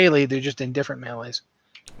both in melee. They're just in different melees.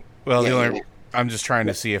 Well, Yeah. I'm just trying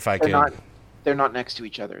to see if I They're can. not. They're not next to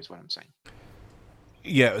each other, is what I'm saying.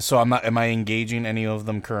 Yeah, so I'm not. Am I engaging any of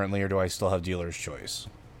them currently, or do I still have dealer's choice?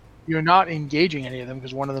 You're not engaging any of them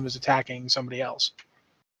because one of them is attacking somebody else.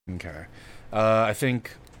 Okay. I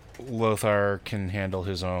think Lothar can handle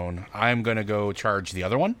his own. I'm going to go charge the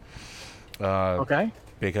other one. Okay.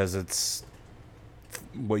 Because it's...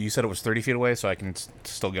 Well, you said it was 30 feet away, so I can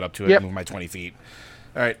still get up to it Yep. and move my 20 feet.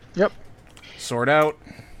 All right. Yep. Sword out.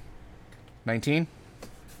 19.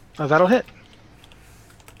 That'll hit.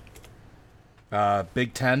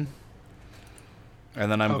 Big 10.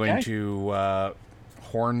 And then I'm going Okay. to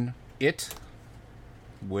horn it,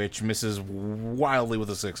 which misses wildly with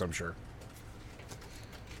a 6, I'm sure.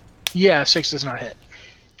 Yeah, 6 does not hit.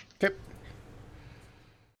 Okay.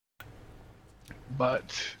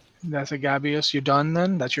 But that's a Gabius. You're done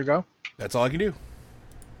then? That's your go? That's all I can do.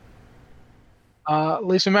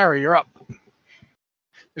 Lisa Mary, you're up.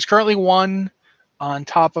 There's currently one on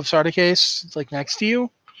top of Sardaukes. It's like next to you.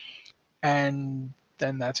 And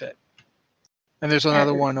then that's it. And there's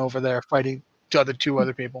another one over there fighting the other 2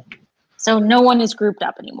 other people. So no one is grouped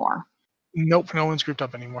up anymore. Nope, no one's grouped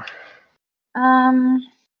up anymore. I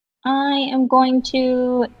am going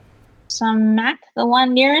to smack the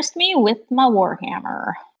one nearest me with my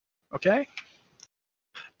warhammer. Okay.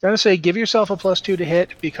 Gonna say give yourself a +2 to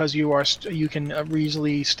hit because you are you can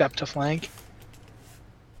easily step to flank.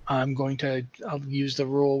 I'll use the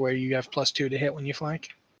rule where you have +2 to hit when you flank.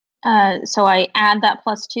 So I add that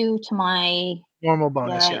 +2 to my. Normal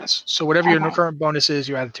bonus, Right. yes. So whatever your Okay. current bonus is,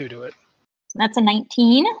 you add a 2 to it. That's a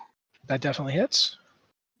 19. That definitely hits.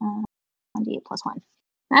 1d8 + 1.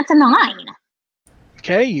 That's a 9.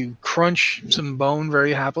 Okay, you crunch some bone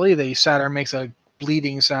very happily. The satyr makes a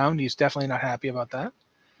bleeding sound. He's definitely not happy about that.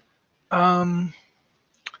 And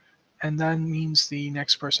that means the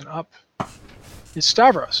next person up is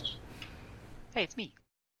Stavros. Hey, it's me.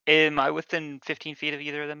 Am I within 15 feet of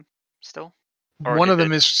either of them still? Or One did of them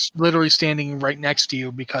the- is literally standing right next to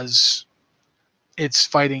you because it's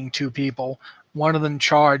fighting 2 people. One of them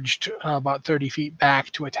charged about 30 feet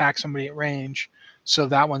back to attack somebody at range. So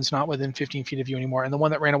that one's not within 15 feet of you anymore. And the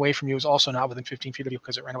one that ran away from you is also not within 15 feet of you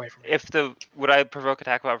because it ran away from you. Would I provoke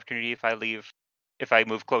attack of opportunity if I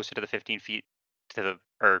move closer to the 15 feet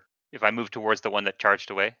or if I move towards the one that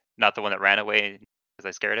charged away, not the one that ran away because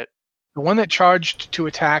I scared it? The one that charged to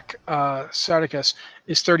attack Sardaukes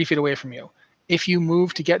is 30 feet away from you. If you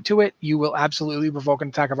move to get to it, you will absolutely provoke an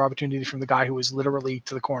attack of opportunity from the guy who is literally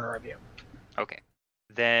to the corner of you. Okay.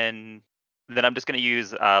 Then I'm just going to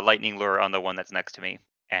use lightning lure on the one that's next to me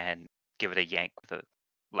and give it a yank with a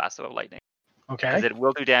lasso of lightning. Okay. Because it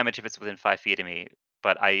will do damage if it's within 5 feet of me,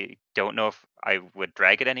 but I don't know if I would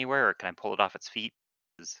drag it anywhere or can I pull it off its feet?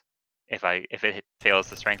 If it fails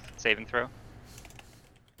the strength saving throw.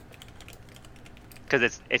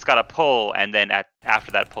 Because it's got a pull, and then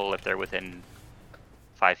after that pull, if they're within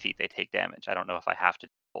 5 feet, they take damage. I don't know if I have to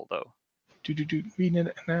pull though. Reading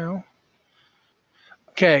it now.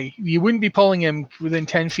 Okay, you wouldn't be pulling him within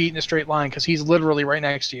 10 feet in a straight line because he's literally right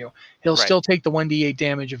next to you. He'll Right. still take the 1d8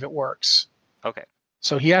 damage if it works. Okay.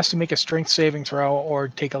 So he has to make a strength saving throw or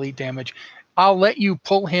take elite damage. I'll let you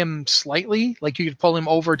pull him slightly, like you could pull him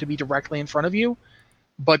over to be directly in front of you,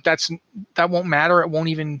 but that won't matter. It won't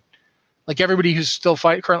even, like everybody who's still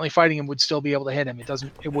currently fighting him would still be able to hit him.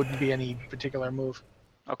 It wouldn't be any particular move.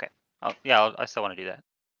 Okay. I still want to do that.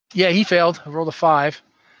 Yeah, he failed. I rolled a 5.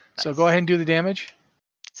 So Nice. go ahead and do the damage.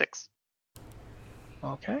 6.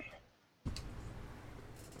 Okay.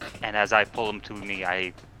 And as I pull him to me,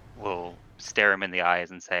 I will stare him in the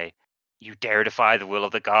eyes and say, "You dare defy the will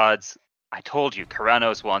of the gods? I told you,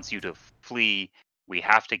 Karanos wants you to flee. We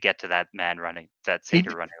have to get to that satyr running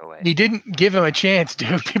away." He didn't give him a chance,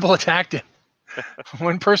 dude. People attacked him.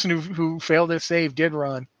 One person who failed to save did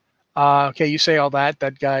run. Okay, you say all that.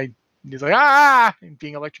 That guy is like, and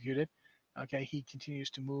being electrocuted. Okay, he continues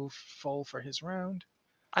to move full for his round.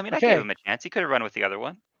 I mean, Okay. I gave him a chance. He could have run with the other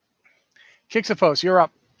one. Kicks a post. You're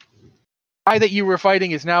up. The guy that you were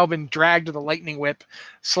fighting has now been dragged to the lightning whip,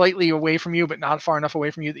 slightly away from you, but not far enough away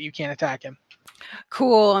from you that you can't attack him.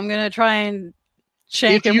 Cool. I'm gonna try and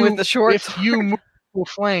shank him with the short If sword. you move to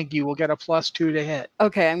flank, you will get a +2 to hit.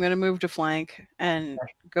 Okay, I'm gonna move to flank and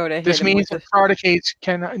go to hit This him means with that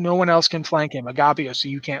Sardaukes no one else can flank him. Agapio, so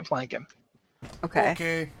you can't flank him.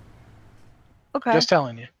 Okay. Okay. Just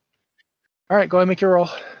telling you. All right, go ahead and make your roll.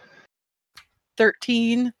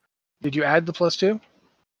 13. Did you add the +2?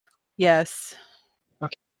 Yes.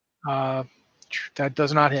 That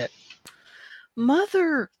does not hit.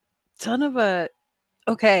 Mother, son of a.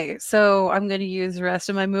 Okay, so I'm going to use the rest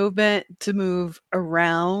of my movement to move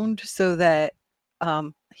around so that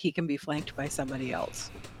he can be flanked by somebody else.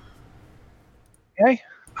 Okay.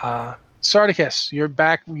 Sardicus, you're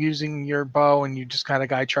back using your bow, and you just kind of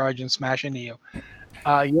guy charge and smash into you.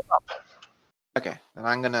 You're up. Okay, then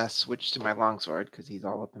I'm gonna switch to my longsword because he's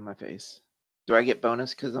all up in my face. Do I get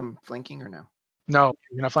bonus because I'm flanking or no? No,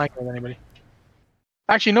 you're not flanking with anybody.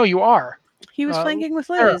 Actually, no, you are. He was flanking with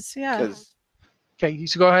Sarah, Liz, yeah. Because Okay,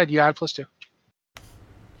 so go ahead. You add +2.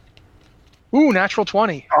 Ooh, natural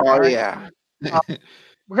 20. oh All right. yeah,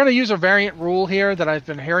 We're going to use a variant rule here that I've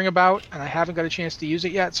been hearing about, and I haven't got a chance to use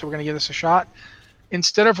it yet, so we're going to give this a shot.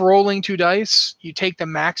 Instead of rolling 2 dice, you take the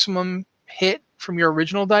maximum hit from your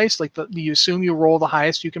original dice, like you assume you roll the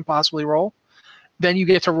highest you can possibly roll. Then you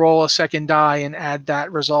get to roll a second die and add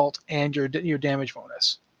that result and your damage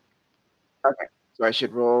bonus. okay. So I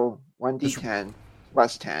should roll 1d10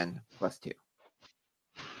 plus 10 plus 2.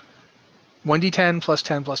 1d10 plus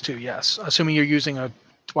 10 plus 2, yes. Assuming you're using a...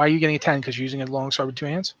 Why are you getting a 10? Because you're using a longsword with 2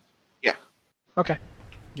 hands? Yeah. Okay.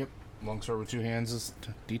 Yep. Longsword with 2 hands is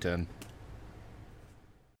D10.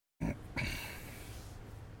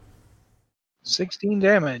 16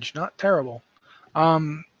 damage, not terrible.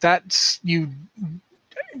 That's you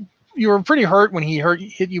were pretty hurt when he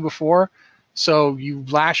hit you before, so you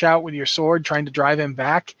lash out with your sword trying to drive him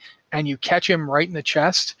back, and you catch him right in the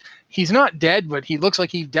chest. He's not dead, but he looks like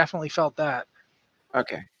he definitely felt that.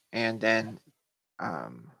 Okay, and then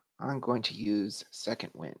I'm going to use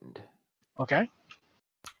Second Wind. Okay.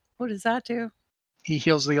 What does that do? He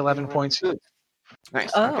heals the 11 points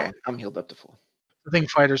Nice. Oh. Okay, I'm healed up to full. the thing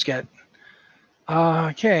fighters get.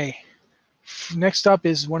 Okay. Next up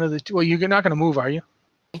is one of the... Well, you're not going to move, are you?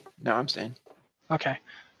 No, I'm staying. Okay.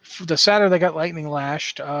 The satyr that got lightning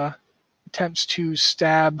lashed attempts to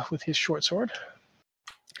stab with his short sword.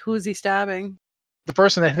 Who is he stabbing? The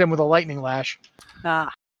person that hit him with a lightning lash.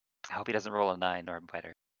 Ah, I hope he doesn't roll a 9 or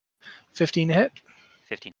better. 15 to hit.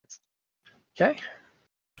 15 hits. Okay.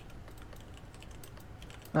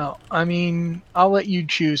 Now, I mean, I'll let you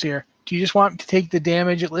choose here. Do you just want to take the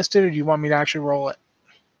damage it listed, or do you want me to actually roll it?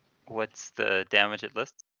 What's the damage it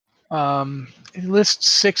lists? It lists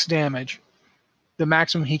 6 damage. The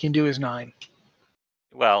maximum he can do is 9.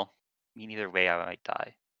 Well, I mean, either way, I might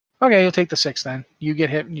die. Okay, you'll take the 6 then. You get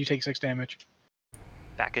hit and you take 6 damage.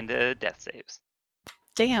 Back into death saves.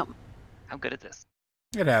 damn. I'm good at this.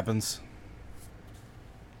 It happens.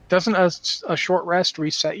 Doesn't a short rest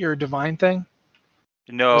reset your divine thing?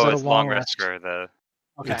 No, Was that a it's long long rest rest? for the.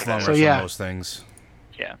 Okay, It's long so rest yeah. for most things.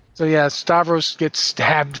 Yeah. So yeah, Stavros gets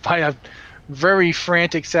stabbed by a very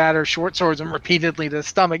frantic satyr, short swords him repeatedly to the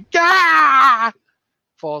stomach. Gah!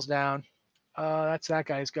 Falls down. That's that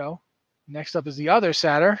guy's go. Next up is the other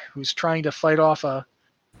satyr, who's trying to fight off a,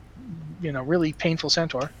 really painful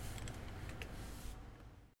centaur.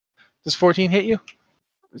 Does 14 hit you?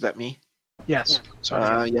 Is that me? Yes.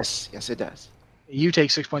 Sorry. Yes, it does. You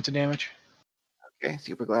take 6 points of damage. Okay,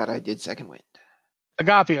 super glad I did Second Wind.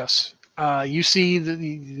 Agapios, you see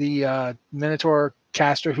the Minotaur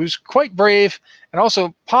caster, who's quite brave and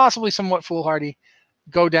also possibly somewhat foolhardy,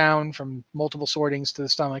 go down from multiple swordings to the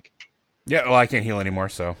stomach. Yeah, well, I can't heal anymore,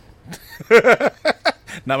 so.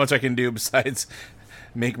 Not much I can do besides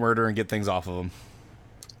make murder and get things off of them.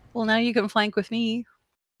 Well, now you can flank with me.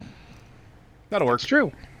 That'll work. It's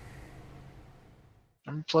true.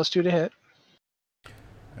 I'm +2 to hit.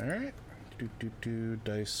 All right.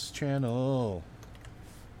 Dice channel.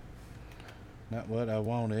 Not what I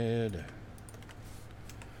wanted.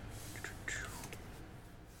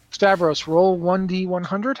 Stavros, roll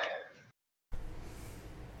 1d100.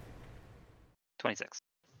 26.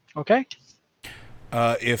 Okay.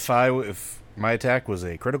 If my attack was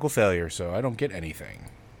a critical failure, so I don't get anything.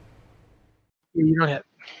 You don't hit.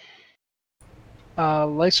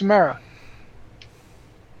 Lysomera.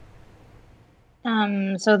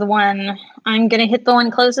 So I'm gonna hit the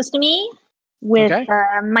one closest to me with Okay.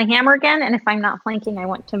 my hammer again, and if I'm not flanking, I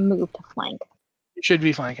want to move to flank. You should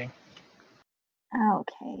be flanking.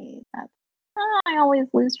 Okay, I always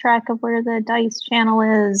lose track of where the dice channel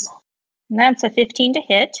is. And that's a 15 to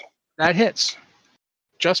hit. That hits.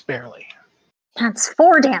 Just barely. That's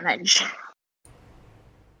 4 damage.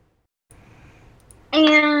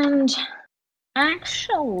 And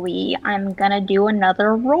actually, I'm gonna do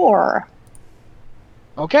another roar.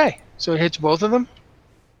 Okay. So it hits both of them?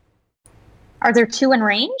 Are there 2 in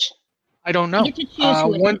range? I don't know. You get to choose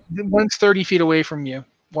who it One's 30 feet away from you.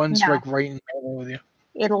 One's No. like right in melee with you.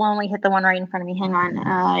 It'll only hit the one right in front of me. Hang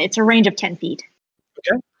on. It's a range of 10 feet.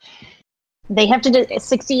 They have to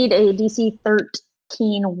succeed a DC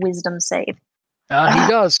 13 Wisdom save. He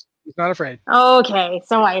does. He's not afraid. Okay,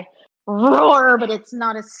 so I roar, but it's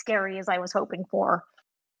not as scary as I was hoping for.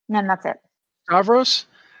 And then that's it. Stavros,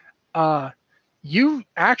 you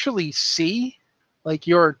actually see, like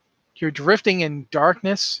you're drifting in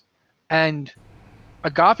darkness, and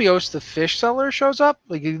Agapios, the fish seller, shows up.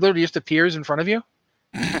 Like he literally just appears in front of you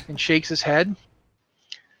and shakes his head.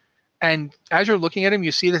 And as you're looking at him,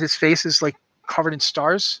 you see that his face is like covered in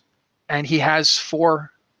stars, and he has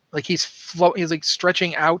four, like he's like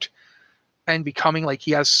stretching out and becoming like he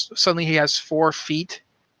has 4 feet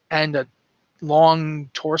and a long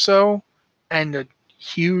torso and a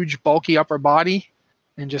huge bulky upper body,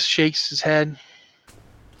 and just shakes his head.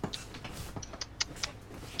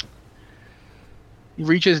 He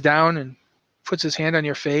reaches down and puts his hand on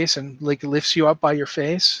your face and like lifts you up by your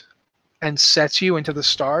face and sets you into the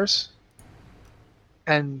stars.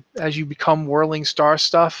 And as you become whirling star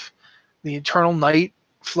stuff, the eternal night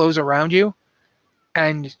flows around you,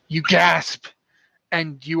 and you gasp,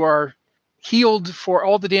 and you are healed for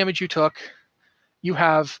all the damage you took. You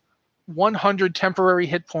have 100 temporary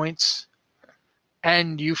hit points,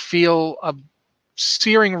 and you feel a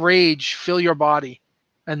searing rage fill your body,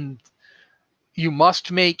 and you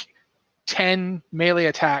must make 10 melee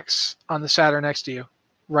attacks on the satyr next to you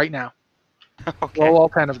right now. Okay. Roll all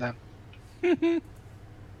 10 of them.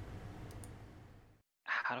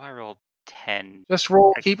 How do I roll 10? Just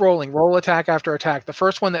roll, keep rolling. Roll attack after attack. The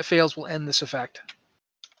first one that fails will end this effect.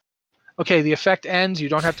 Okay, the effect ends. You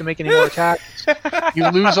don't have to make any more attacks. You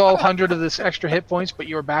lose all 100 of this extra hit points, but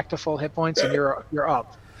you're back to full hit points, and you're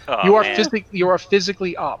up. Oh, you are man.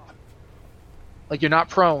 physically up. Like you're not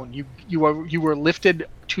prone. You were lifted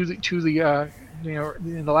to the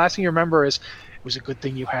and the last thing you remember is it was a good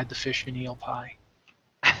thing you had the fish and eel pie.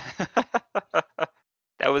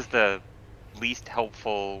 That was the least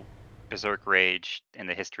helpful Berserk Rage in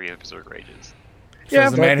the history of Berserk Rages. Yeah,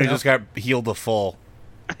 Says the but, man who you know. just got healed to full.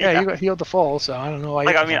 Yeah, you got healed to full, so I don't know why.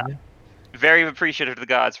 Like, you I mean, very appreciative to the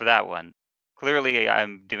gods for that one. Clearly,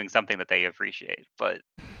 I'm doing something that they appreciate, but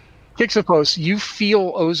Kixopos, you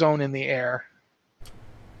feel ozone in the air.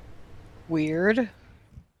 Weird.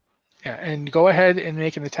 Yeah, and go ahead and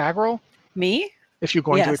make an attack roll Me? if you're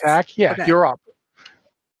going to Yes. attack. Yeah, Okay. you're up.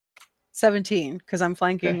 17, because I'm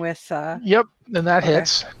flanking Okay. with Yep, then that Okay.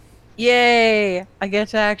 hits. Yay! I get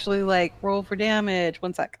to actually like roll for damage.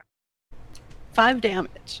 1 sec. 5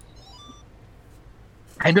 damage.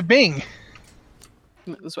 And a bing.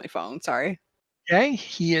 It was my phone, sorry. Okay,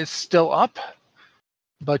 he is still up,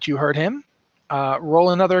 but you hurt him.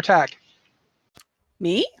 Roll another attack.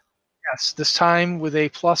 Me? Yes, this time with a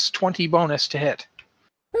plus 20 bonus to hit.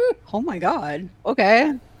 Oh my god.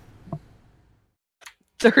 Okay.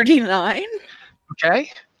 39?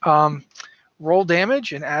 Okay. Roll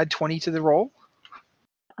damage and add 20 to the roll.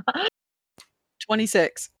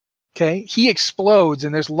 26. Okay. He explodes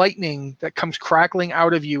and there's lightning that comes crackling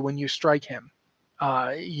out of you when you strike him.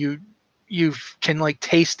 You can like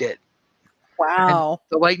taste it. Wow.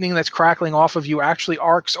 The lightning that's crackling off of you actually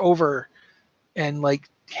arcs over and like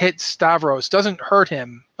hits Stavros. Doesn't hurt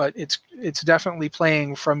him, but it's definitely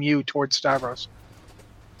playing from you towards Stavros.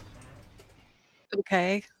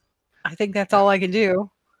 Okay. I think that's all I can do.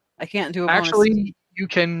 I can't do a bonus. Actually, you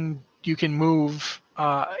can move,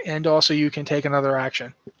 and also you can take another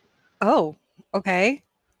action. Oh, okay.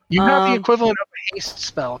 You have the Um, equivalent of a haste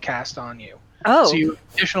spell cast on you. Oh, So you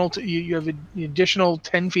have an additional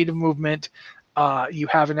 10 feet of movement. You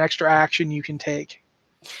have an extra action you can take.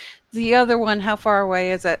 the other one, how far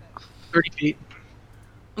away is it? 30 feet.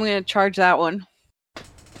 I'm going to charge that one.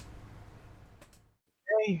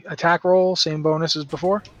 Okay. Attack roll, same bonus as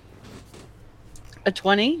before. A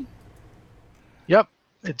 20? Yep.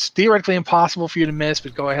 It's theoretically impossible for you to miss,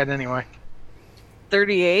 but go ahead anyway.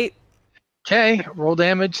 38? Okay. Roll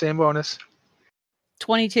damage, same bonus.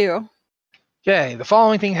 22? Okay. The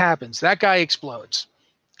following thing happens. That guy explodes.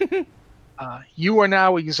 You are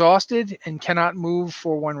now exhausted and cannot move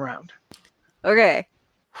for 1 round. Okay.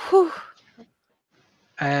 Whew.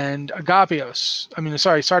 And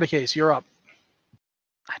Sardaukes, you're up.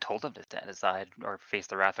 I told him to stand aside or face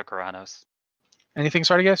the wrath of Karanos. Anything,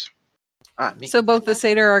 Sardaukes? Me. So both the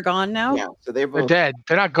satyr are gone now? Yeah, so they're They're both. dead.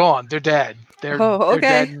 They're not gone. They're dead. They're Oh, okay.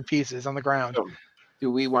 dead in pieces on the ground. So,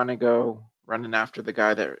 do we want to go running after the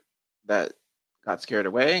guy that got scared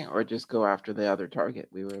away, or just go after the other target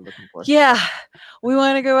we were looking for? Yeah. We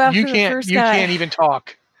want to go after You the can't. first You guy. can't even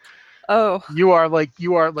talk. Oh.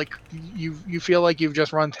 You feel like you've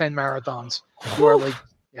just run 10 marathons. You are like,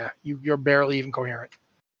 yeah. You're barely even coherent.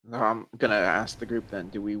 So I'm gonna ask the group then.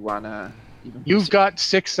 Do we wanna even? You've proceed? got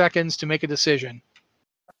 6 seconds to make a decision.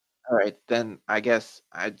 All right, then I guess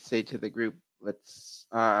I'd say to the group, let's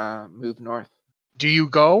move north. Do you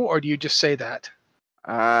go or do you just say that?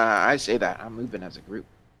 I say that I'm moving as a group.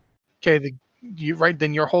 Okay,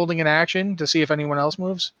 then you're holding an action to see if anyone else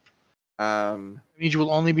moves. Um, It means you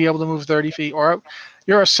will only be able to move 30 feet. Or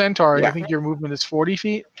you're a centaur. Yeah. I think your movement is 40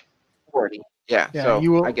 feet. 40. Yeah. Yeah, So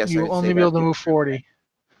you will. I guess You I'd will only say be able to that- move 40.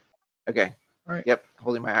 Okay. All right. Yep.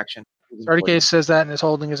 Holding my action. Moving 40. Sarticase says that and is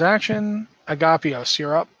holding his action. Agapios,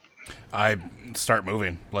 you're up. I start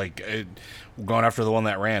moving, going after the one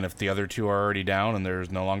that ran. If the other two are already down and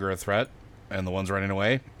there's no longer a threat, and the one's running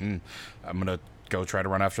away, I'm gonna go try to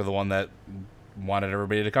run after the one that wanted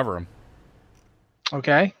everybody to cover him.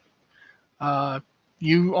 Okay.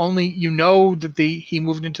 You know that he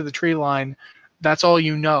moved into the tree line. That's all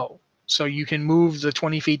you know. So you can move the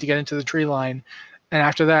 20 feet to get into the tree line, and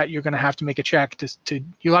after that, you're going to have to make a check to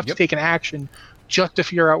you'll have to Yep. take an action just to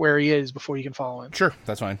figure out where he is before you can follow him. Sure,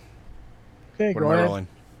 that's fine. Okay, What go am I ahead. rolling?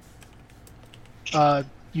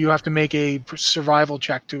 You have to make a survival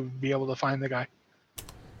check to be able to find the guy.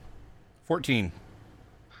 14.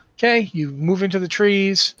 Okay, you move into the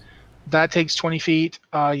trees. That takes 20 feet.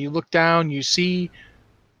 You look down. You see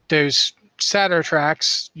there's satyr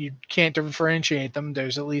tracks. You can't differentiate them.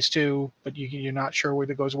 There's at least 2, but you're not sure where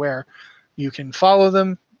that goes where. You can follow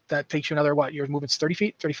them. That takes you another, what? Your movement's 30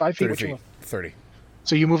 feet? 35 feet? 30 What's your feet. move? 30.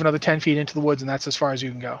 So you move another 10 feet into the woods, and that's as far as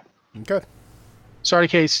you can go. Okay.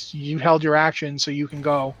 Sarticase, you held your action, so you can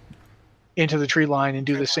go into the tree line and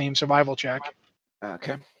do the same survival check.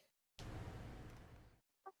 Okay.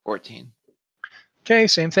 14. Okay,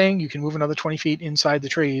 same thing. You can move another 20 feet inside the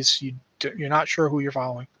trees. You're not sure who you're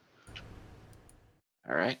following.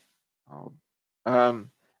 All right.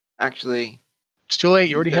 Actually, It's too late.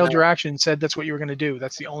 You already He's held gonna- your action, said that's what you were going to do.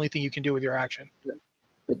 That's the only thing you can do with your action.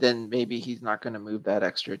 but then maybe he's not going to move that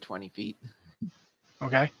extra 20 feet.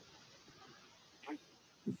 Okay?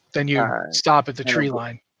 Then you Uh, stop at the kind of tree what-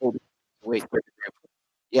 line. Wait for the group.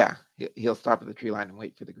 Yeah, he'll stop at the tree line and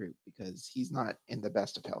wait for the group because he's not in the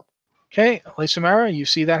best of health. Okay, Samara, you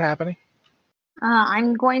see that happening?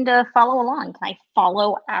 I'm going to follow along. Can I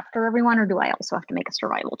follow after everyone, or do I also have to make a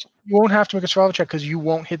survival check? You won't have to make a survival check because you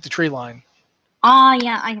won't hit the tree line.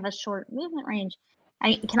 Yeah, I have a short movement range.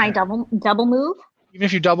 Can I double move? Even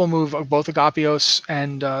if you double move, both Agapios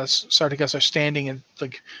and Sarticus are standing, and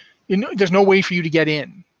there's no way for you to get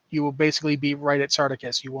in. You will basically be right at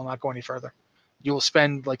Sarticus. You will not go any further. You will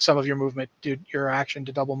spend some of your movement, your action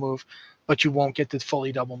to double move, but you won't get to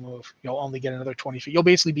fully double move. You'll only get another 20 feet. You'll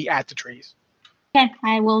basically be at the trees. Okay,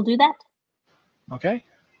 I will do that. Okay.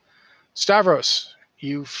 Stavros,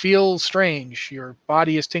 you feel strange. Your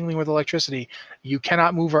body is tingling with electricity. You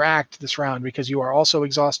cannot move or act this round because you are also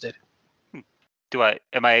exhausted.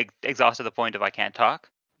 Am I exhausted to the point of I can't talk?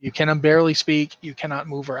 You can barely speak. You cannot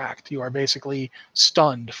move or act. You are basically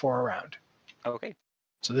stunned for a round. Okay.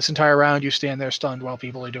 So this entire round, you stand there stunned while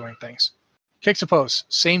people are doing things. Kicks a post,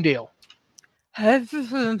 same deal.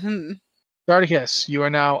 Sarticus, you are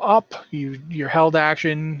now up. Your held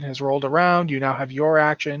action has rolled around. You now have your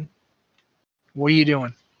action. What are you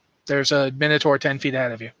doing? There's a Minotaur 10 feet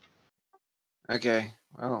ahead of you. Okay,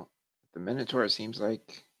 well, the Minotaur seems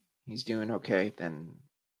like he's doing okay. Then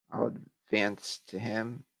I'll advance to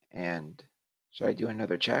him. And should I do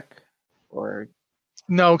another check? Or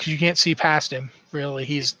No, because you can't see past him. Really,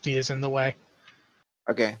 he is in the way.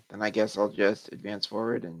 okay, then I guess I'll just advance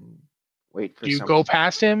forward and wait for. Do you go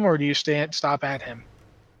past him or do you stop at him?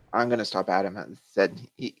 I'm gonna stop at him. As I said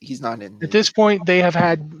he's not in. At this point, they have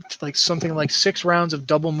had something like 6 rounds of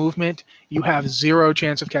double movement. You have 0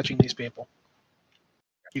 chance of catching these people.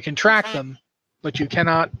 You can track them, but you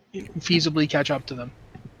cannot feasibly catch up to them.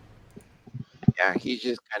 Yeah, he's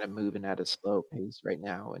just kind of moving at a slow pace right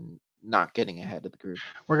now and not getting ahead of the group.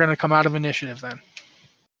 We're going to come out of initiative then.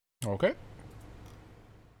 Okay.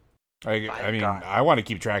 I mean, God. I want to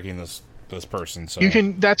keep tracking this person. So You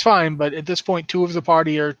can. That's fine, but at this point, 2 of the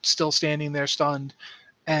party are still standing there stunned,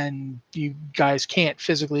 and you guys can't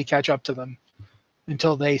physically catch up to them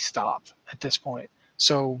until they stop at this point.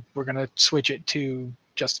 So we're going to switch it to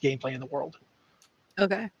just gameplay in the world.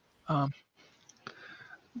 Okay.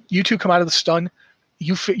 You 2 come out of the stun.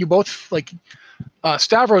 You both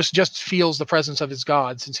Stavros just feels the presence of his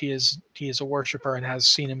god since he is a worshiper and has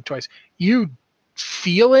seen him twice. You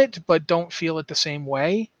feel it, but don't feel it the same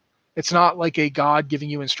way. It's not like a god giving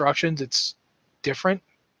you instructions. It's different.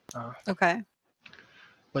 Okay.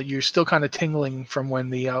 But you're still kind of tingling from when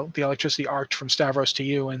the electricity arced from Stavros to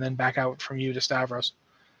you and then back out from you to Stavros.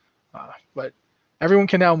 But everyone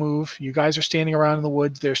can now move. You guys are standing around in the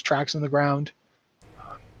woods. There's tracks in the ground.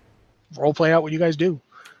 Role play out what you guys do.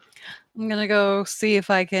 I'm gonna go see if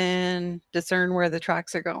I can discern where the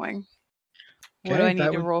tracks are going. What do Okay, I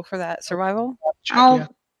need to roll for that? Survival? Yeah.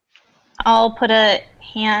 I'll put a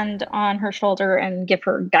hand on her shoulder and give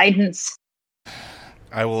her guidance.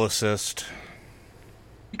 I will assist.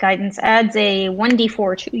 Guidance adds a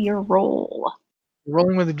 1d4 to your roll. You're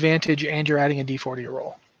rolling with advantage, and you're adding a d4 to your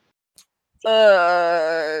roll.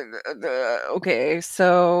 Okay,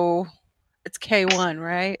 so it's K1,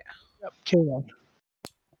 right? Yep, K1.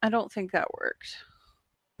 I don't think that worked.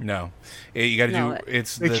 No. You got to No, do...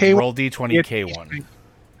 It's the the K1 roll D20 K1.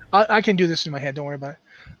 I can do this in my head. Don't worry about it.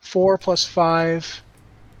 4 plus 5.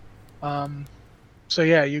 So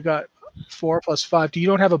yeah, you got 4 plus 5. You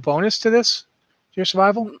don't have a bonus to this? To your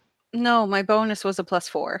survival? No, my bonus was a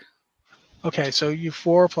 +4. Okay, so you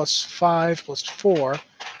 4 plus 5 plus 4. So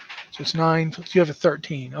it's 9. You have a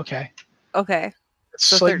 13. Okay. Okay. It's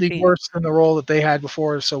So slightly 13. worse than the roll that they had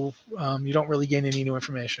before, so you don't really gain any new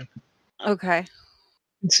information. Okay. You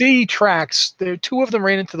can see tracks. There, 2 of them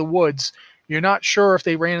ran into the woods. You're not sure if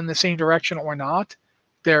they ran in the same direction or not.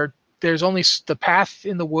 There's only the path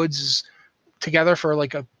in the woods is together for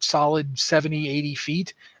like a solid 70, 80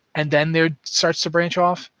 feet, and then there starts to branch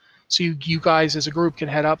off. So you guys as a group can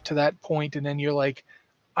head up to that point, and then you're like,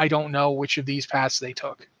 I don't know which of these paths they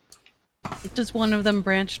took. Does one of them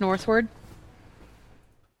branch northward?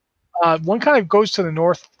 One kind of goes to the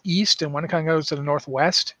northeast, and one kind of goes to the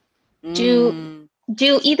northwest. Do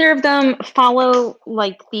either of them follow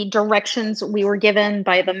like the directions we were given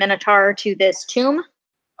by the Minotaur to this tomb?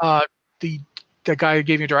 The guy who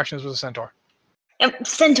gave you directions was a centaur.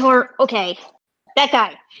 Centaur, okay. That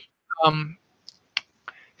guy.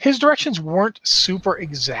 His directions weren't super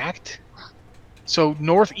exact. So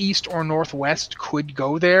northeast or northwest could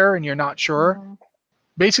go there, and you're not sure.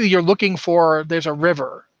 Basically, you're looking for, there's a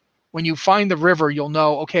river. When you find the river, you'll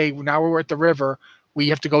know, okay, now we're at the river. We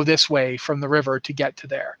have to go this way from the river to get to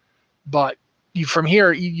there. But from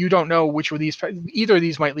here, you don't know which of these, either of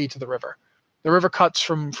these might lead to the river. The river cuts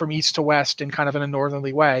from east to west in kind of in a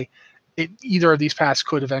northerly way. Either of these paths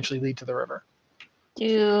could eventually lead to the river.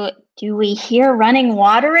 Do we hear running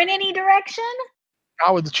water in any direction?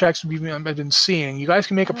 Not with the checks I've been seeing. You guys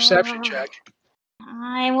can make a perception check.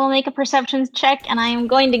 I will make a perception check, and I am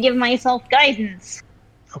going to give myself guidance.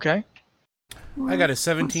 Okay. I got a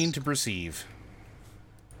 17 to perceive.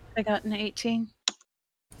 I got an 18.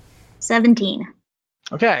 17.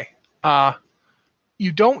 Okay.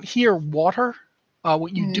 You don't hear water.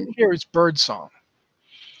 What you do hear is birdsong.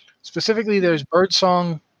 Specifically, there's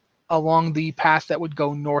birdsong along the path that would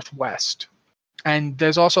go northwest. And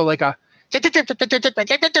there's also like a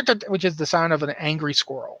which is the sound of an angry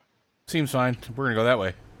squirrel. Seems fine. We're going to go that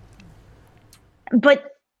way.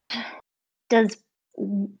 But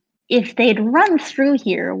if they'd run through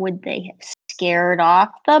here, would they have scared off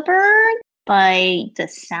the bird by the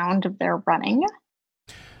sound of their running?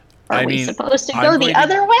 Are we supposed to go the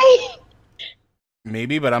other way?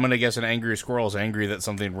 Maybe, but I'm going to guess an angry squirrel is angry that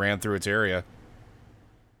something ran through its area.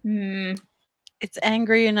 It's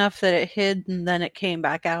angry enough that it hid and then it came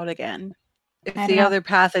back out again. If I the don't know. other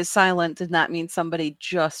path is silent, then that means somebody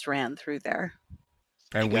just ran through there.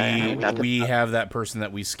 And we have that person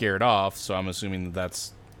that we scared off, so I'm assuming that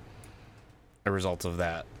that's a result of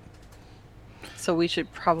that. So we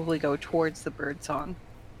should probably go towards the bird song.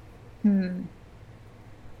 And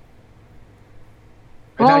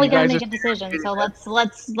Well, now we you gotta guys make a decision. So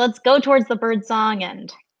let's go towards the bird song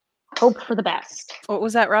and hope for the best. What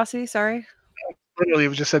was that, Rossi? Sorry.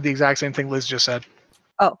 literally just said the exact same thing Liz just said.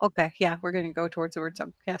 Oh, okay. Yeah, we're going to go towards the bird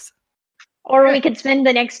song. Yes. Or we could spend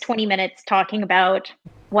the next 20 minutes talking about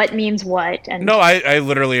what means what. And No, I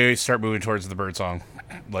literally start moving towards the bird song.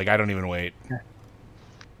 Like, I don't even wait.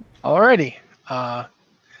 Alrighty.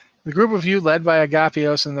 The group of you, led by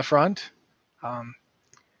Agapios in the front,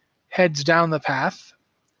 heads down the path.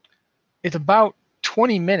 It's about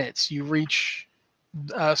 20 minutes you reach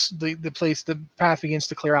the place the path begins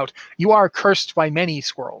to clear out. You are cursed by many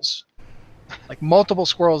squirrels. Like, multiple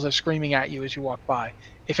squirrels are screaming at you as you walk by.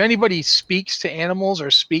 If anybody speaks to animals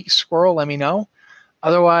or speaks squirrel, let me know.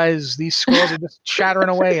 Otherwise, these squirrels are just chattering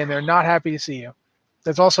away and they're not happy to see you.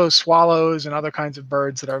 There's also swallows and other kinds of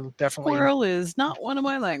birds that are definitely... Squirrel is not one of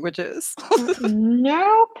my languages.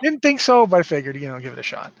 Nope. Didn't think so, but I figured, give it a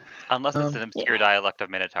shot. Unless it's an obscure dialect of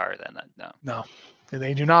Minotaur, then no. No,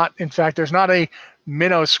 they do not. In fact, there's not a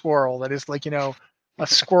minnow squirrel that is like, a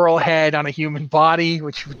squirrel head on a human body,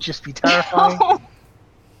 which would just be terrifying.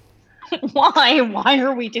 Why? Why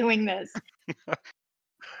are we doing this?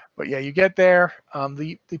 But But yeah, you get there.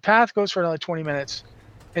 The path goes for another 20 minutes,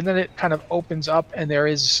 and then it kind of opens up, and there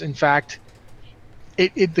is, in fact,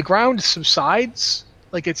 the ground subsides.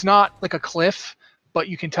 Like, it's not like a cliff, but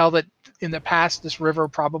you can tell that in the past this river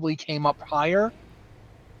probably came up higher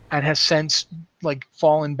and has since like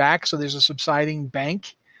fallen back. So there's a subsiding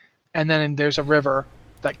bank, and then there's a river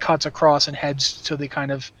that cuts across and heads to the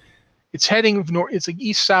kind of, it's heading north. It's like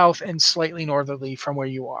east south and slightly northerly from where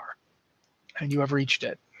you are, and you have reached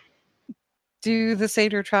it. Do the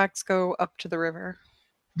Satyr tracks go up to the river?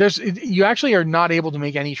 You actually are not able to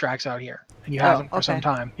make any tracks out here, and you haven't for some okay.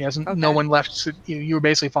 time. He hasn't. Okay. No one left. So you were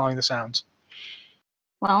basically following the sounds.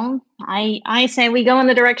 Well, I say we go in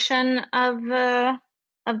the direction of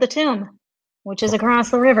the tomb, which is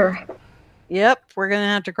across the river. Yep, we're gonna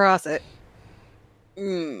have to cross it.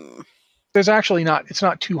 There's actually not. It's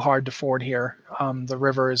not too hard to ford here. The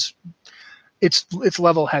river is, its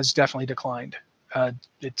level has definitely declined.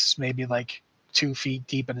 It's maybe like 2 feet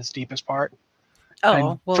deep in its deepest part. Oh,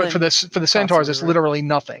 And well, for the centaurs, it's river. literally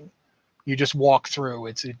nothing. You just walk through.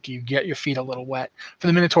 You get your feet a little wet. For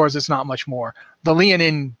the minotaurs, it's not much more. The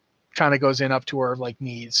Leonin kind of goes in up to her like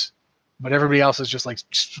knees, but everybody else is just like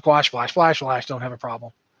splash, splash, splash, splash. Don't have a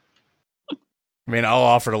problem. I mean, I'll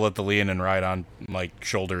offer to let the Leonin ride on my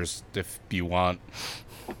shoulders if you want.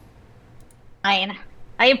 Fine.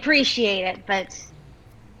 I appreciate it, but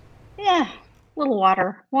yeah, a little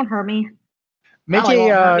water won't hurt me. Make Probably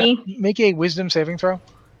won't hurt me. make a wisdom saving throw.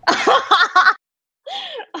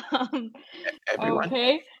 Everyone.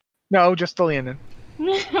 Okay. No, just the Leonin.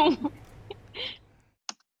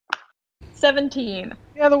 17.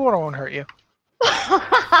 Yeah, the water won't hurt you.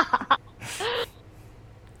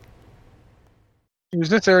 Use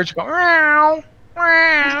the surge. Go meow,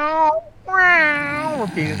 meow, meow,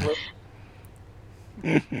 repeatedly.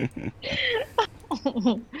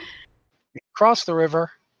 Cross the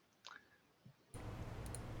river.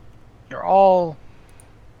 You're all.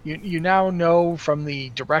 You now know from the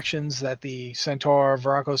directions that the Centaur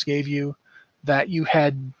Varakos gave you that you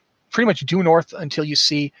head pretty much due north until you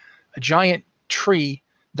see a giant tree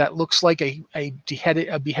that looks like a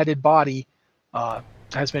beheaded body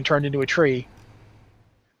has been turned into a tree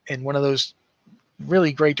in one of those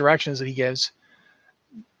really great directions that he gives.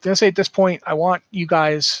 I'm going to say at this point, I want you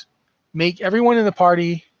guys make everyone in the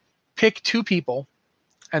party pick 2 people,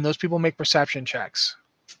 and those people make perception checks.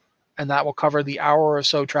 And that will cover the hour or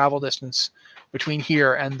so travel distance between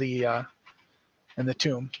here and the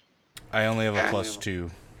tomb. I only have a +2.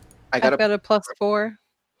 I've got a +4.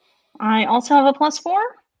 I also have a +4.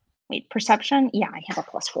 Wait, perception? Yeah, I have a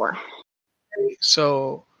 +4.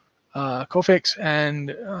 So, Kofix and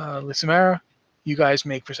Lysimera, you guys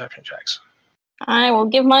make perception checks. I will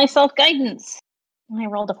give myself guidance. I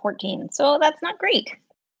rolled a 14, so that's not great.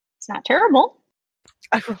 It's not terrible.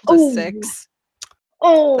 I rolled a 6.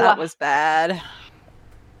 Oh, That was bad.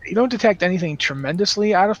 You don't detect anything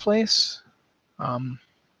tremendously out of place.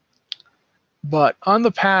 But on the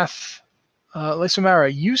path,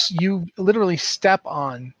 Lysimera, you literally step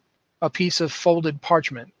on a piece of folded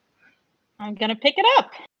parchment. I'm going to pick it up.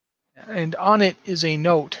 And on it is a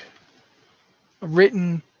note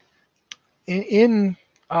written in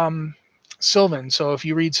Sylvan. So if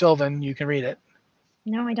you read Sylvan, you can read it.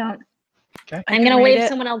 No, I don't. Okay. I'm going to wave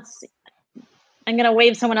someone else. I'm going to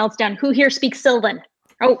wave someone else down. Who here speaks Sylvan?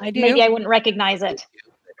 Oh, I do. Maybe I wouldn't recognize it.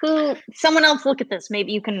 Someone else look at this.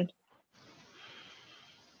 Maybe you can.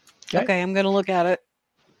 Okay, I'm going to look at it.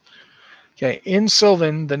 Okay. In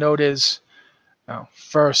Sylvan, the note is,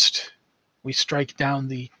 first, we strike down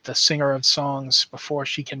the singer of songs before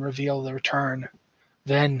she can reveal the return.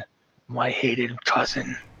 Then, my hated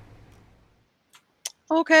cousin.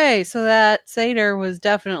 Okay, so that satyr was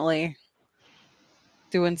definitely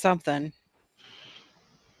doing something.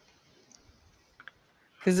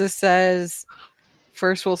 Because this says,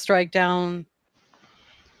 first we'll strike down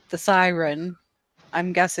the siren.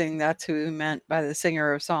 I'm guessing that's who meant by the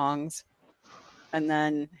singer of songs. And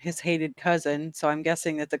then his hated cousin. So I'm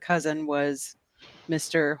guessing that the cousin was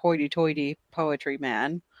Mr. Hoity-Toity Poetry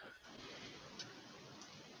Man.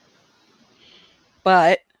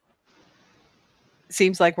 But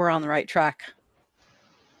seems like we're on the right track.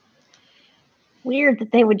 Weird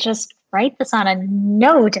that they would just write this on a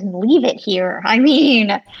note and leave it here. I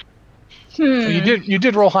mean, You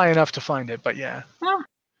did roll high enough to find it, but yeah. Well,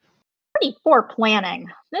 pretty poor planning.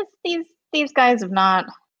 These guys have not.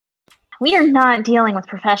 We are not dealing with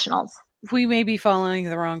professionals. We may be following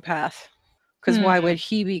the wrong path. Because why would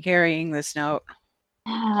he be carrying this note?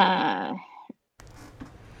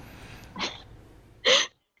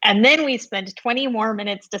 And then we spend 20 more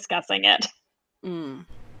minutes discussing it. Mm.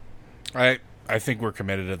 I I think we're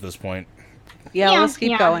committed at this point. Yeah, Yeah, let's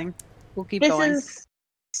keep yeah. going. We'll keep This going. is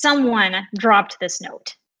someone dropped this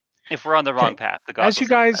note. If we're on the wrong Okay. path, the gods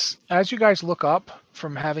As you guys look up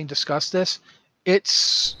from having discussed this,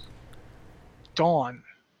 it's dawn.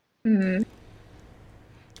 Hmm.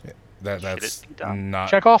 That's it be done? not.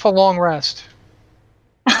 Check off a long rest,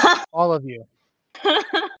 all of you.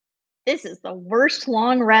 This is the worst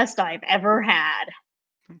long rest I've ever had.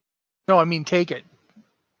 No, I mean take it.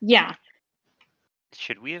 Yeah.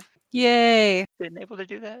 Should we have Yay. been able to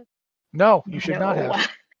do that? No, you should not have.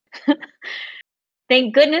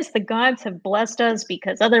 Thank goodness the gods have blessed us,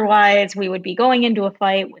 because otherwise we would be going into a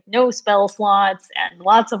fight with no spell slots and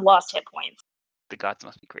lots of lost hit points. The gods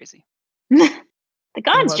must be crazy. The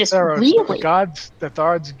gods Well, just Theros, really. the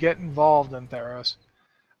Thards get involved in Theros.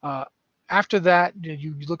 After that,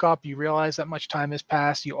 you look up, you realize that much time has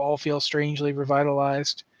passed. You all feel strangely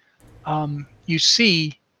revitalized. You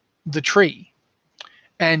see the tree,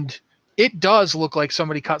 and it does look like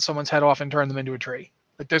somebody cut someone's head off and turned them into a tree.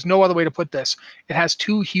 Like there's no other way to put this. It has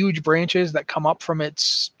two huge branches that come up from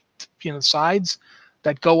its sides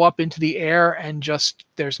that go up into the air, and just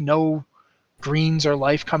there's no greens or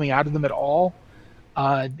life coming out of them at all.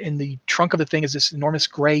 In the trunk of the thing is this enormous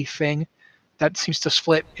gray thing that seems to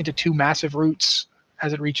split into two massive roots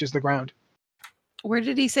as it reaches the ground. Where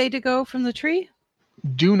did he say to go from the tree?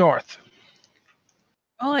 Due north.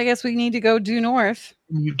 Well, I guess we need to go due north.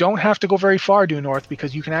 You don't have to go very far due north,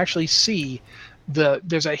 because you can actually see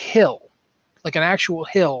there's a hill, like an actual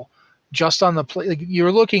hill, just on the like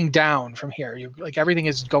you're looking down from here. Like everything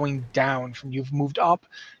is going down from you've moved up,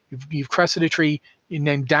 you've crested a tree, and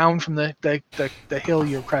then down from the hill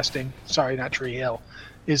you're cresting. Sorry, not tree hill,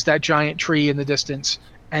 is that giant tree in the distance,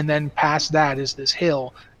 and then past that is this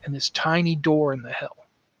hill and this tiny door in the hill.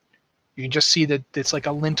 You can just see that it's like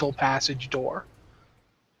a lintel passage door,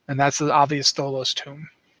 and that's the obvious Tholos tomb.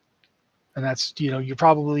 And that's, you're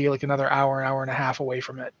probably like another hour and a half away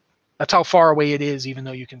from it. That's how far away it is, even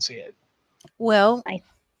though you can see it. Well, I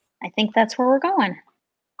think that's where we're going.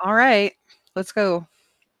 all right. Let's go.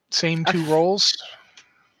 Same two rolls.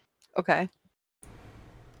 Okay.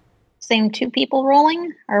 Same two people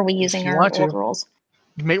rolling? Or are we using you our want to. old rolls?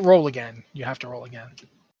 You may roll again. You have to roll again.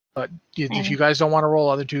 But if you guys don't want to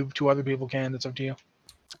roll, two other people can. That's up to you.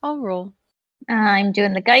 I'll roll. I'm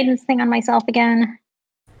doing the guidance thing on myself again.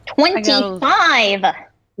 25!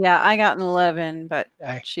 Yeah, I got an 11, but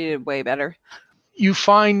Okay. she did way better. You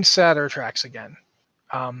find Satyr tracks again.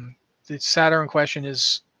 The Satyr in question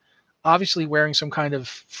is obviously wearing some kind of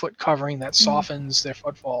foot covering that softens their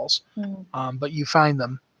footfalls. But you find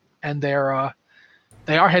them, and they are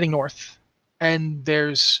heading north. And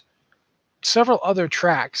there's several other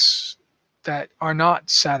tracks that are not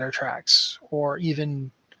Satyr tracks, or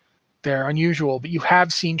even they're unusual, but you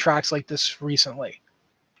have seen tracks like this recently.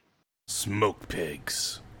 Smoke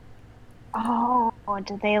pigs. Oh,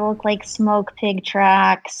 do they look like smoke pig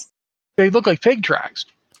tracks? They look like pig tracks.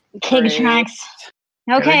 Pig Great. tracks.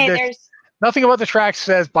 Okay, they're- there's... Nothing about the tracks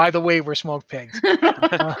says, by the way, we're smoked pigs.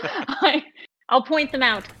 I'll point them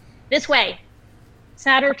out. This way.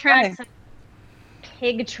 Satyr tracks and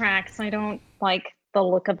pig tracks. I don't like the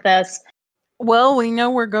look of this. Well, we know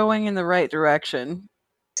we're going in the right direction.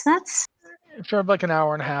 So that's... For like an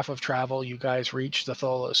hour and a half of travel, you guys reach the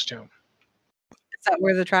Tholos tomb. Is that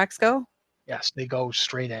where the tracks go? Yes, they go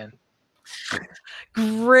straight in.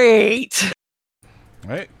 Great. All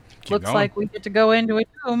right. Keep Looks going. like we get to go into a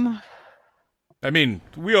tomb. I mean,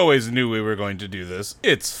 we always knew we were going to do this.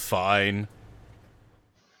 It's fine.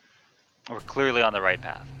 We're clearly on the right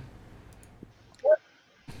path.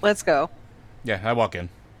 Let's go. Yeah, I walk in.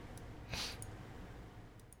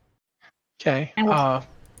 Okay. And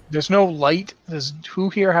There's no light. Who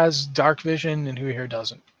here has dark vision and who here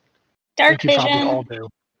doesn't? I dark think you probably all vision. do.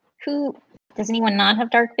 Who... Does anyone not have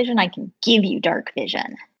dark vision? I can give you dark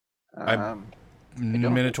vision.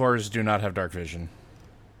 Minotaurs do not have dark vision.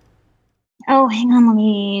 Oh, hang on. Let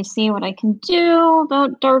me see what I can do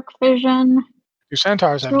about dark vision. Your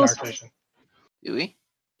centaurs have dark vision. Do we?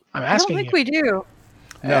 I'm I don't asking think you. we do.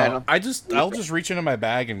 Yeah, I No, don't- I'll just reach into my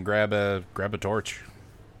bag and grab a torch.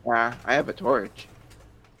 Yeah, I have a torch.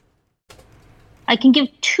 I can give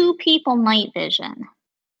 2 people night vision.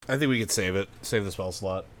 I think we could save it. Save the spell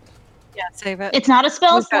slot. Yeah, save it. It's not a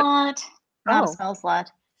spell We've got- slot. Not a Oh. spell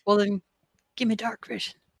slot. Well, then give me dark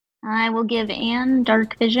vision. I will give Anne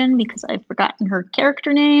dark vision because I've forgotten her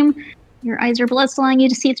character name. Your eyes are blessed, allowing you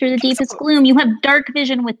to see through the deepest gloom. You have dark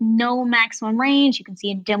vision with no maximum range. You can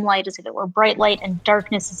see in dim light as if it were bright light, and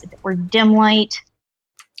darkness as if it were dim light.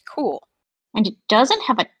 Cool. And it doesn't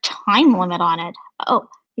have a time limit on it. Oh,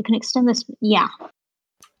 you can extend this. Yeah.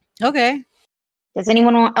 Okay. Does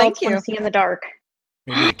anyone else Thank want you. to see in the dark?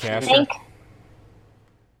 Maybe the caster. Thank.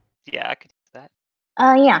 Yeah, I could use that.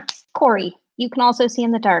 Yeah, Corey, you can also see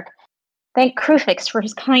in the dark. Thank Krufix for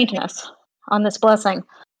his kindness on this blessing. I'm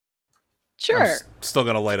Sure. still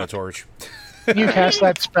gonna light a torch. You cast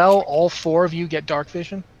that spell, all 4 of you get dark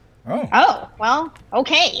vision. Oh. Oh, well,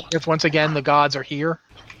 okay. If once again the gods are here.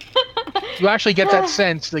 You actually get that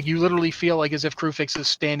sense, like you literally feel like as if Krufix is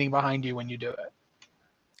standing behind you when you do it.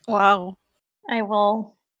 Wow. I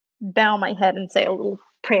will bow my head and say a little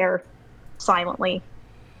prayer silently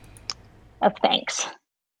of thanks.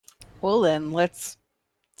 Well then, let's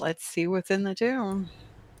see what's in the tomb.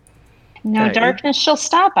 No Okay. darkness shall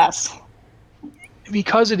stop us.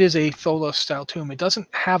 Because it is a Tholos-style tomb, it doesn't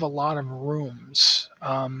have a lot of rooms.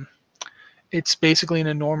 It's basically an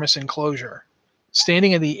enormous enclosure.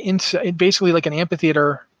 Standing in the inside, basically like an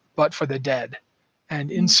amphitheater, but for the dead.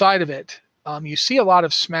 And inside of it, you see a lot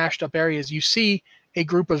of smashed up areas. You see a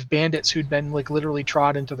group of bandits who'd been like literally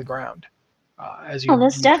trod into the ground. As you, Well,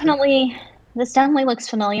 this definitely looks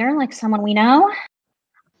familiar, like someone we know.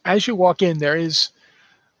 as you walk in, there is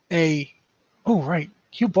a. Oh right,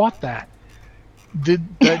 you bought that. The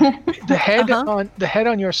head Uh-huh. on the head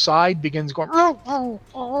on your side begins going.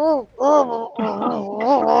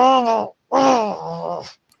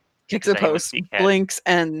 Kicks a Say what post, you can. blinks,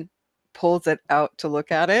 and pulls it out to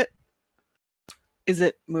look at it. Is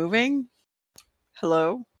it moving?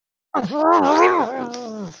 Hello?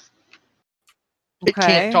 It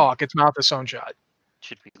can't talk. Its mouth is sewn shut.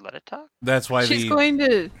 Should we let it talk? That's why She's the. going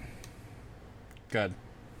to Good.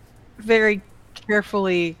 very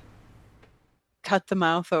carefully cut the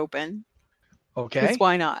mouth open. Okay. 'Cause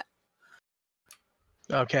why not?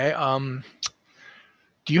 Okay.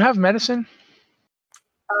 Do you have medicine?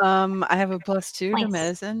 I have a +2 to Nice.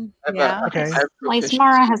 medicine. I have a- Yeah. Okay. I have proficiency.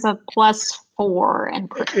 Lysmara has a +4 and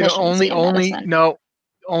proficiency Only in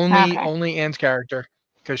medicine. only Anne's character,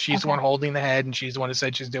 because she's the Okay. one holding the head and she's the one who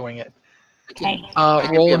said she's doing it. I can- Okay. I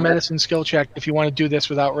can Roll be a a medicine skill check if you want to do this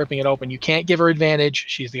without ripping it open. You can't give her advantage.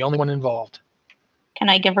 She's the only one involved. Can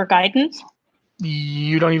I give her guidance?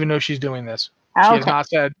 You don't even know she's doing this. She has Okay. not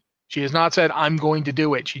said. She has not said I'm going to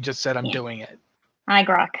do it. She just said I'm Yeah. doing it. I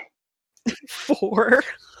grok. 4.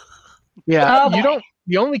 Yeah. Oh, boy. You don't.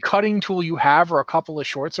 The only cutting tool you have are a couple of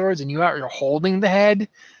short swords, and you're holding the head.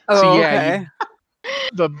 Oh, So, yeah, okay.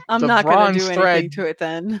 The I'm the not going bronze to do thread. anything to it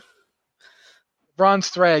then. Bronze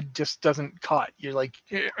thread just doesn't cut. You're like,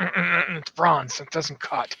 it's bronze. It doesn't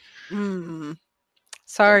cut. Hmm.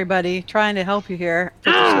 Sorry, buddy. Trying to help you here.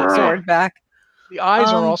 Put the short sword back. The eyes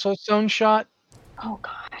are Um, also sewn shut. Oh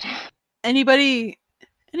god. Anybody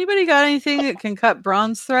got anything that can cut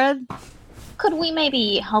bronze thread? Could we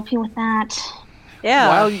maybe help you with that?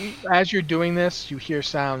 Yeah. As you're doing this, you hear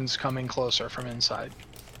sounds coming closer from inside.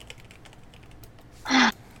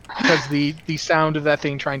 Because the sound of that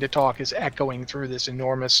thing trying to talk is echoing through this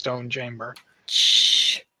enormous stone chamber.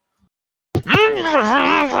 Shh.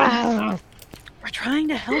 We're trying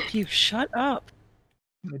to help you. Shut up.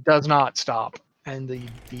 It does not stop, and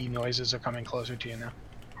the noises are coming closer to you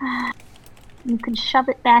now. You can shove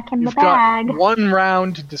it back in You've the bag. got one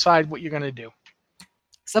round to decide what you're going to do.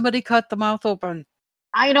 Somebody cut the mouth open.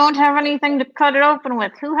 I don't have anything to cut it open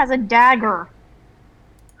with. Who has a dagger?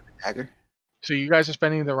 Dagger. So you guys are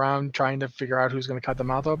spending the round trying to figure out who's going to cut the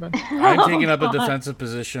mouth open? I'm Oh, taking up a God. defensive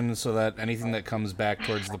position so that anything that comes back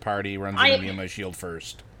towards the party runs into me and my shield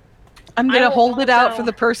first. I'm I gonna will hold it out also- for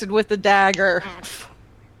the person with the dagger.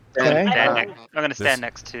 Okay. Then, I'm going to This- stand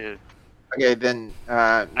next to. okay, then me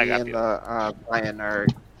got and you. the Brian are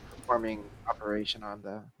performing operation on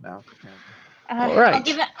the mouth. apparently. All I'll right.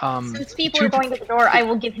 give it, Um, since people two are going to the door, I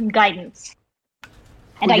will give him guidance.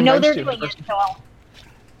 And Who I know they're guidance to? doing it, so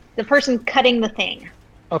the person cutting the thing.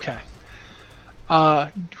 Okay.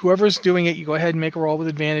 Whoever's doing it, you go ahead and make a roll with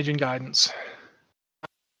advantage and guidance.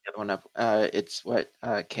 The other one up. It's what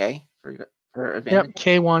K for Yep, advantage,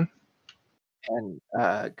 K1. and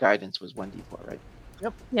guidance was 1d4, right?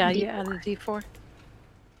 Yeah, you added a D4.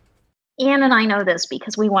 Anne and I know this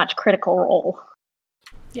because we watch Critical Role.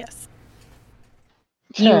 Yes.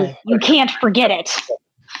 Okay. You can't forget it.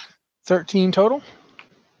 13 total?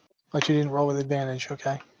 But you didn't roll with advantage,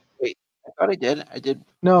 okay. I thought I did. I did.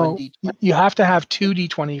 No, 1d20. you have to have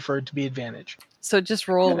 2d20 for it to be advantage. So just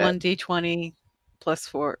roll Yeah, that- 1d20 plus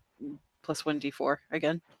 4 plus 1d4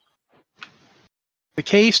 again. The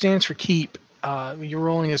K stands for keep. You're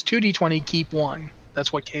rolling as 2d20, keep 1.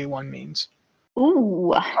 That's what K1 means.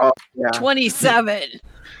 Ooh. Oh, yeah. 27.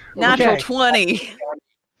 Natural Okay. 20.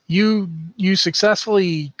 You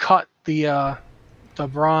successfully cut the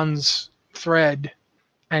bronze thread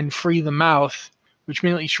and free the mouth, which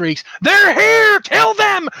immediately shrieks, "They're here! Kill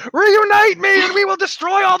them! Reunite me, and we will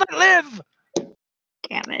destroy all that live!"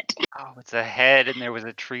 Damn it. Oh, it's a head, and there was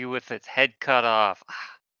a tree with its head cut off.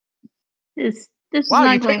 This is Wow, you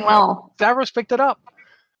not going picked- well. Stavros picked it up.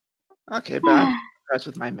 Okay, but I'm impressed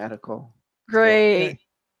with my medical. Great.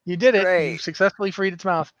 You did it. You Great. successfully freed its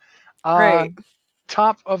mouth. Great.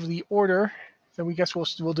 Top of the order. So we guess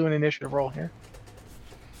we'll do an initiative roll here.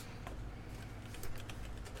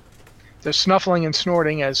 They're snuffling and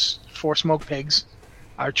snorting as 4 smoke pigs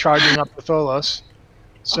are charging up the Tholos.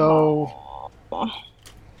 So,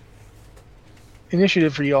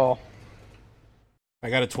 initiative for y'all. I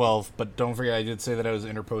got a 12, but don't forget I did say that I was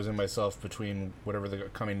interposing myself between whatever the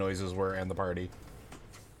coming noises were and the party.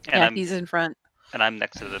 And Yeah, I'm he's in front.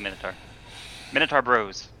 next to the Minotaur. Minotaur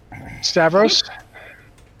Bros. Stavros,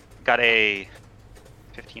 Got a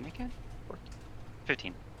 15 again?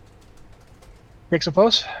 15.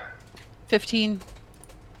 Pixopos, 15.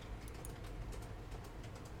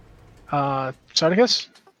 Sarticus,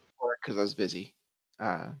 Because I was busy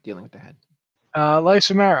dealing with the head.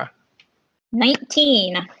 Lysomera.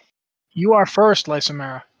 19. You are first,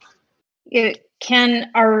 Lysomera.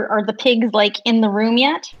 Are the pigs like in the room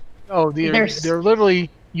yet? Oh, There's- they're literally.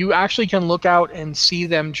 You actually can look out and see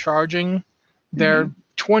them charging. They're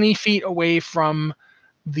 20 feet away from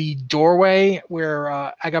the doorway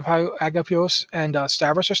where Agapios and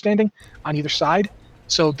Stavros are standing on either side.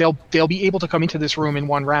 So they'll be able to come into this room in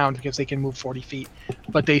one round because they can move 40 feet.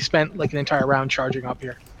 But they spent like an entire round charging up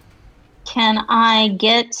here. Can I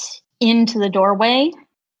get into the doorway?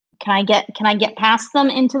 Can I get past them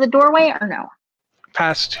into the doorway or no?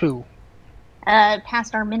 Past who?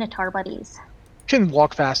 Past our Minotaur buddies. You can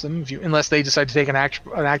walk past them unless they decide to take an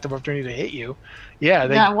active opportunity to hit you. Yeah,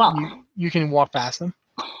 you can walk past them.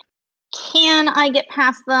 Can I get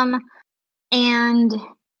past them? And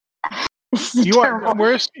this is terrible.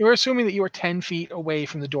 We're assuming that you are 10 feet away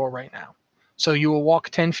from the door right now. So you will walk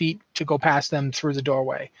 10 feet to go past them through the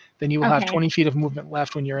doorway. Then you will have Okay. 20 feet of movement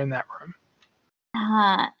left when you're in that room.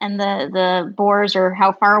 And the boars are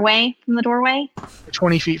how far away from the doorway?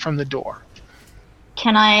 20 feet from the door.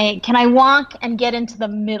 Can I walk and get into the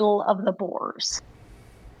middle of the boars?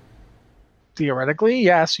 Theoretically,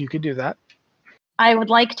 yes, you could do that. I would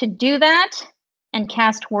like to do that and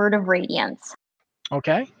cast Word of Radiance.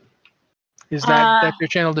 Okay. Is that your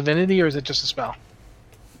channel divinity or is it just a spell?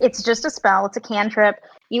 It's just a spell. It's a cantrip.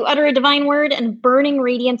 You utter a divine word, and burning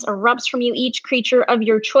radiance erupts from you. Each creature of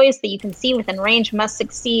your choice that you can see within range must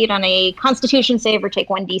succeed on a Constitution save or take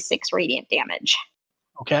 1d6 radiant damage.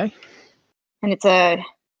 Okay. And it's a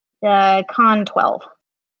con 12.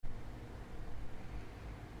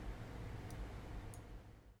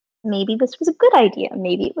 Maybe this was a good idea.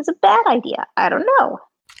 Maybe it was a bad idea. I don't know.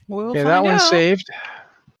 We'll Okay, find that one's out. saved.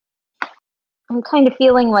 I'm kind of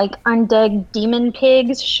feeling like undead demon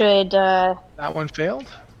pigs should That one failed.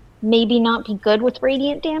 maybe not be good with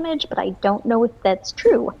radiant damage, but I don't know if that's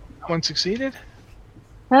true. That one succeeded.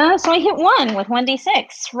 So I hit 1 with 1d6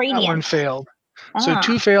 That radiant. one failed. So Ah.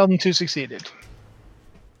 2 failed and 2 succeeded.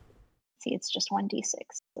 See, it's just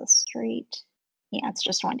 1d6. The straight. Yeah, it's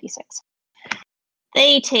just 1d6.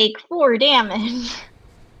 They take 4 damage.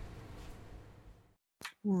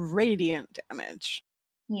 Radiant damage.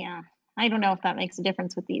 Yeah. I don't know if that makes a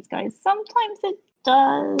difference with these guys. Sometimes it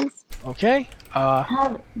does. Okay.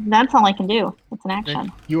 That's all I can do. It's an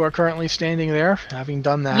action. You are currently standing there, having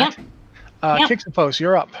done that. Yep. Yep. Kicks the post.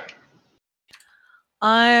 You're up.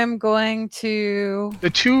 I'm going to. The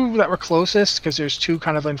 2 that were closest, because there's 2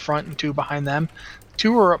 kind of in front and 2 behind them.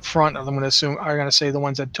 2 are up front. I'm going to assume are going to say the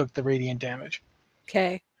ones that took the radiant damage.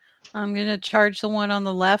 Okay. I'm going to charge the one on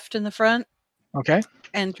the left in the front Okay.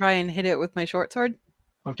 and try and hit it with my short sword.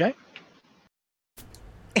 Okay.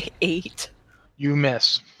 8. You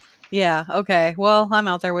miss. Yeah, okay. Well, I'm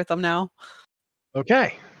out there with them now.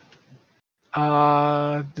 Okay.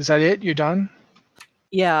 Is that it? You're done?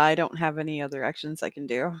 Yeah, I don't have any other actions I can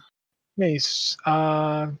do. Nice.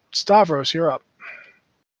 Stavros, you're up.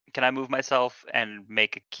 Can I move myself and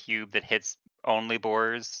make a cube that hits only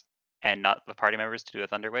boars and not the party members to do a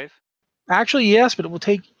thunder wave? Actually, yes, but it will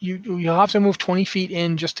take you. You'll have to move 20 feet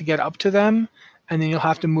in just to get up to them, and then you'll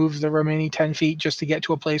have to move the remaining 10 feet just to get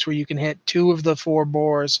to a place where you can hit 2 of the 4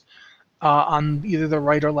 boars on either the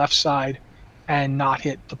right or left side, and not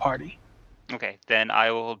hit the party. Okay, then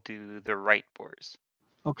I will do the right boars,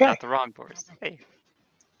 Okay. not the wrong boars. Hey.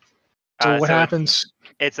 So what so happens?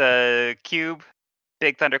 It's a cube,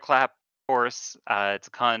 big thunderclap, horse. It's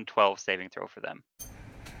a con 12 saving throw for them.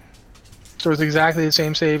 So it's exactly the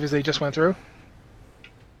same save as they just went through?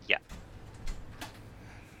 Yeah.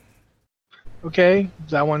 Okay,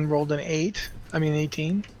 that one rolled an 8.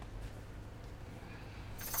 18.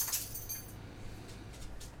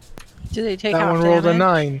 Do they take That half one rolled a damage?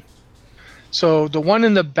 9. So the one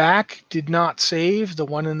in the back did not save. The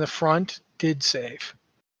one in the front did save.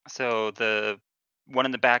 So the one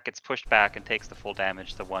in the back gets pushed back and takes the full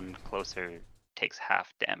damage. The one closer takes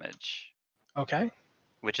half damage, Okay.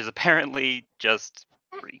 which is apparently just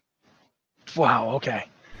 3. Wow. Okay.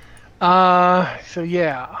 So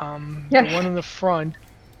yeah. Yeah. The one in the front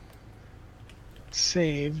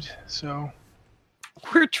saved. So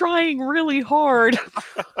We're trying really hard.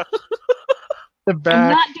 the I'm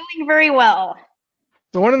back. not doing very well.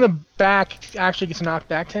 The one in the back actually gets knocked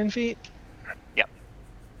back 10 feet. Yep.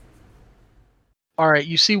 All right.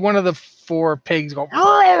 You see one of the 4 pigs go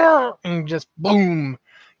and just boom,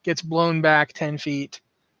 gets blown back 10 feet.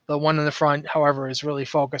 The one in the front, however, is really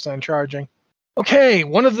focused on charging. Okay,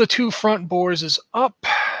 one of the 2 front boars is up,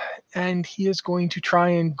 and he is going to try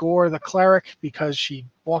and gore the cleric because she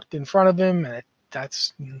walked in front of him, and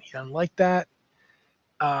he doesn't like that.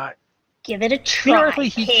 Give it a try, Theoretically,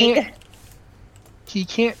 he pig.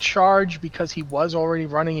 can't charge because he was already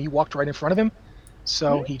running. He walked right in front of him,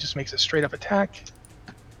 so he just makes a straight up attack.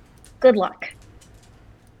 Good luck.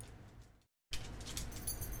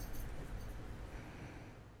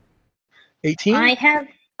 18.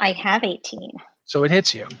 I have 18. So it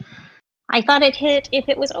hits you. I thought it hit if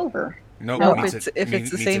it was over. Nope. No, meets if it- it's meets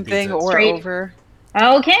the it, same beats thing it. or Straight. over.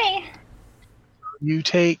 Okay. You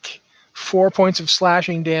take 4 points of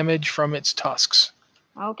slashing damage from its tusks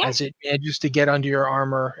Okay. as it manages to get under your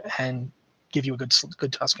armor and give you a good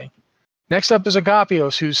tusking. Next up is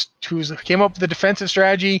Agapios, who's came up with a defensive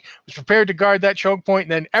strategy, was prepared to guard that choke point,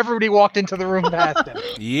 and then everybody walked into the room past him.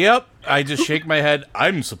 Yep. I just shake my head.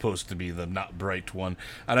 I'm supposed to be the not bright one,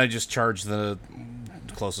 and I just charge the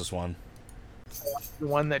closest one. The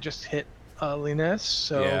one that just hit Linus,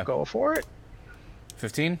 so Yeah. go for it.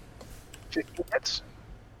 15. 15 hits.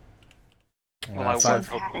 Well, I was Five,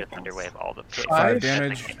 hoping to Thunderwave all the pigs. 5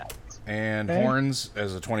 damage. And Okay. horns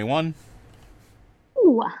as a 21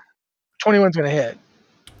 Ooh. 21's going to hit.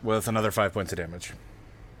 with another 5 points of damage.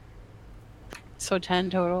 So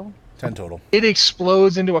 10 total. 10 total. It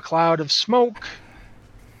explodes into a cloud of smoke.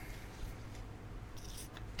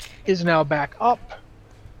 Is now back up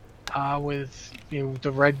with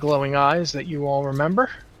the red glowing eyes that you all remember.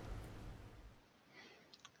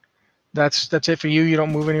 That's it for you. You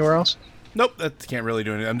don't move anywhere else. Nope, that can't really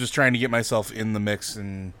do anything. I'm just trying to get myself in the mix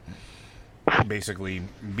and basically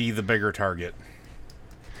be the bigger target.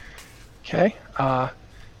 Okay.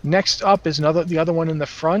 Next up is the other one in the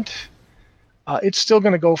front. It's still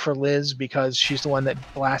going to go for Liz because she's the one that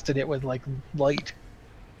blasted it with like light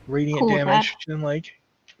radiant Cool, damage. She didn't like.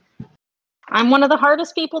 I'm one of the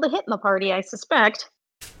hardest people to hit in the party, I suspect.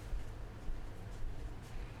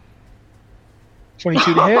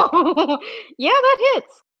 22 to hit. Yeah, that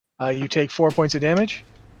hits. You take 4 points of damage.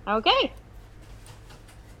 Okay.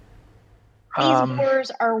 These Um,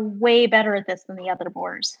 boars are way better at this than the other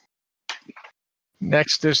boars.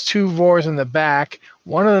 Next, there's 2 Vors in the back.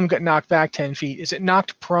 One of them got knocked back 10 feet. Is it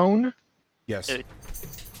knocked prone? Yes.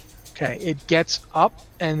 Okay, it gets up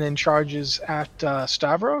and then charges at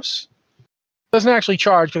Stavros. Doesn't actually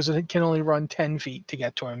charge because it can only run 10 feet to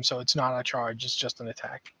get to him, so it's not a charge, it's just an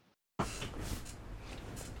attack.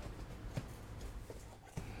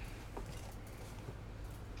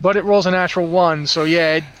 But it rolls a natural 1, so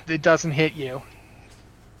yeah, it doesn't hit you.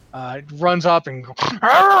 It runs up and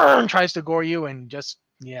tries to gore you, and just,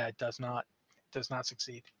 yeah, it does not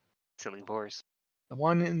succeed. Silly boars. The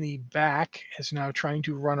one in the back is now trying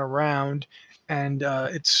to run around, and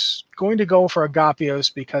it's going to go for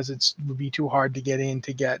Agapios because it would be too hard to get in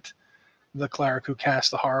to get the cleric who cast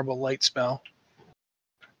the horrible light spell.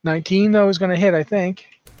 19, though, is going to hit, I think.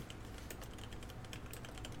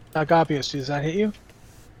 Agapios, does that hit you?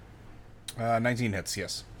 19 hits,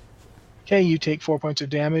 yes. Okay, you take 4 points of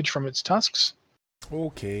damage from its tusks.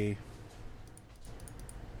 Okay.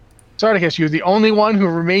 Sarticus, you're the only one who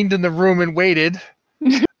remained in the room and waited.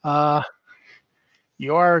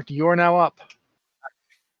 You're now up.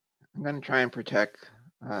 I'm going to try and protect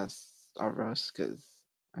Stavros because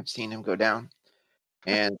I've seen him go down.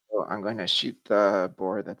 And so I'm going to shoot the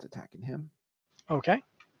boar that's attacking him. Okay.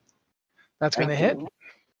 That's going to Thank hit. you.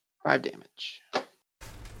 5 damage.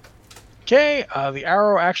 Okay, the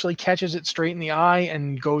arrow actually catches it straight in the eye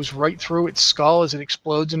and goes right through its skull as it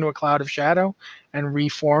explodes into a cloud of shadow and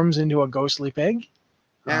reforms into a ghostly pig.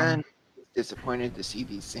 And disappointed to see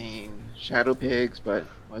these same shadow pigs, but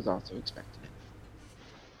was also expecting it.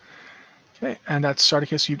 Okay, and that's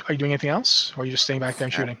Sarticus. Are you doing anything else, or are you just staying back there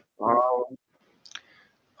and shooting? Oh,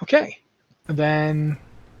 Okay, then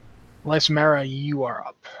Lysmera, you are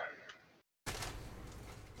up.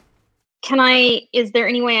 Is there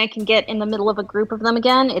any way I can get in the middle of a group of them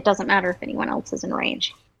again? It doesn't matter if anyone else is in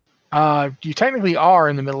range. You technically are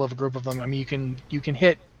in the middle of a group of them. I mean, you can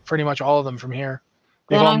hit pretty much all of them from here.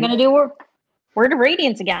 Then I'm going to do Word of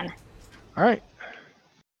Radiance again. All right.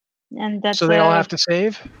 And that's so they all have to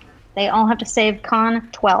save? They all have to save con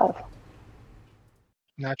 12.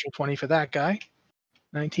 Natural 20 for that guy.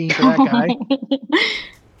 19 for that guy.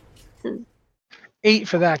 8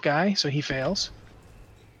 for that guy, so he fails.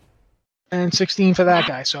 And 16 for that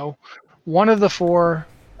guy. So one of the four,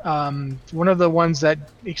 one of the ones that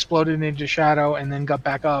exploded into shadow and then got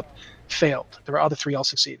back up failed. The other 3 all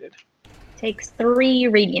succeeded. Takes 3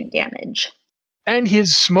 radiant damage. And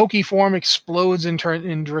his smoky form explodes and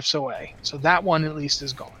drifts away. So that one at least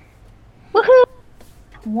is gone. Woohoo!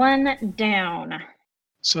 1 down.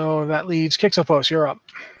 So that leaves Kixopos. You're up.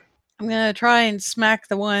 I'm gonna try and smack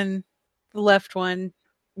the left one,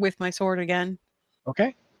 with my sword again.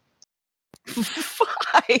 Okay.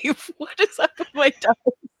 5. What is up with my dice?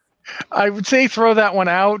 I would say throw that one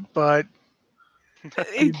out, but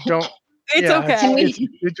you don't. It's okay. It's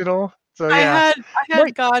digital. So yeah. I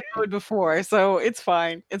had God mode before, so it's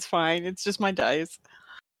fine. It's fine. It's just my dice.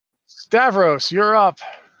 Stavros, you're up.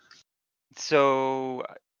 So,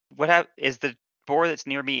 is the boar that's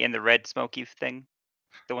near me in the red smoky thing?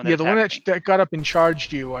 The one The one that got up and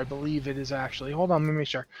charged you, I believe it is actually. Hold on, let me make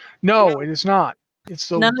sure. No, it is not. It's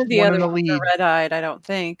the none of the one other in the ones lead. are red-eyed, I don't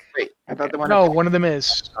think. Wait, I thought the one. No, one of them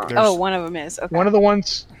is. Oh, one of them is. Okay. One of the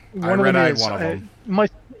ones. I red-eyed one of them.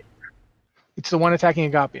 It's the one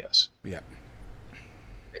attacking Agapios. Yeah.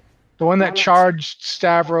 The one that charged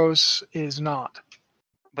Stavros is not.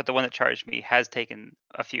 But the one that charged me has taken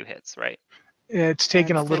a few hits, right? It's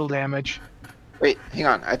taken a little damage. Wait, hang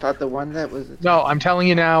on. I thought the one that was. No, I'm telling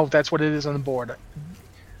you now, that's what it is on the board.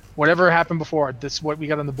 Whatever happened before, this is what we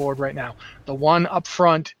got on the board right now. The one up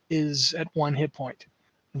front is at 1 hit point.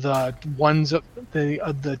 The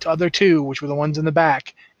other 2, which were the ones in the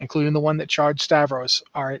back, including the one that charged Stavros,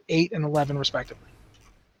 are at 8 and 11 respectively.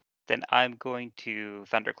 Then I'm going to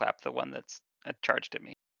thunderclap the one that's charged at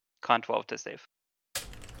me. Con 12 to save.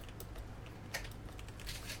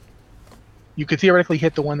 You could theoretically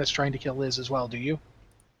hit the one that's trying to kill Liz as well, do you?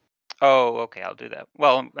 Oh, okay, I'll do that.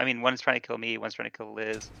 Well, I mean, one's trying to kill me, one's trying to kill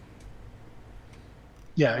Liz.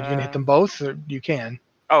 Yeah, you can hit them both, or you can.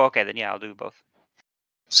 Oh, okay, then yeah, I'll do both.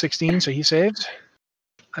 16, so he saves.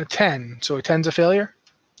 A 10, so a 10's a failure?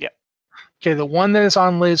 Yep. Okay, the one that is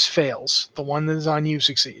on Liz fails. The one that is on you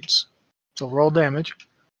succeeds. So roll damage.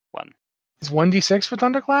 1. Is 1d6 for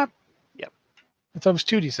Thunderclap? Yep. I thought it was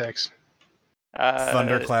 2d6.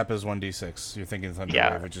 Thunderclap is 1d6. You're thinking Thunderwave.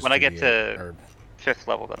 Yeah, which is when I get to or 5th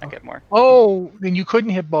level, then I get more. Oh, then you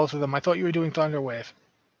couldn't hit both of them. I thought you were doing Thunderwave.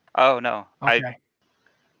 Oh, no. Okay.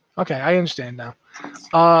 Okay, I understand now.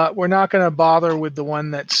 We're not going to bother with the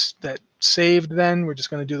one that saved then. We're just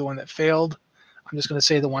going to do the one that failed. I'm just going to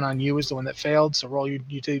say the one on you is the one that failed. So roll you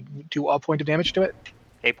do a point of damage to it.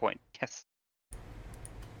 A point, yes.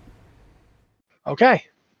 Okay.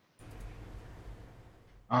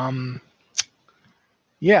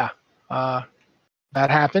 Yeah. That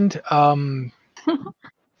happened.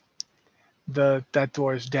 That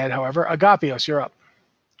door is dead, however. Agapios, you're up.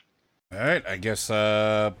 All right, I guess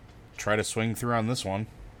try to swing through on this one.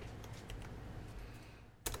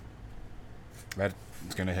 That's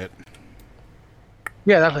gonna hit.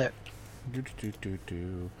 Yeah, that'll hit.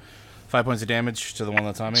 5 points of damage to the one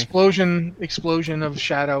that's on me. Explosion of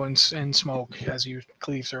shadow and smoke as you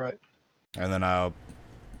cleave through it. And then I'll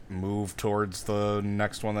move towards the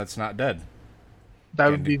next one that's not dead. That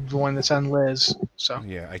would be the one that's on Liz. So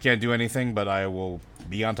yeah, I can't do anything, but I will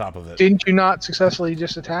be on top of it. Didn't you not successfully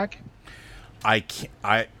just attack? I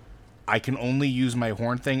can only use my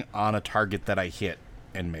horn thing on a target that I hit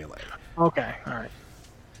in melee. Okay, all right.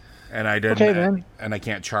 And I didn't. Okay, then. And I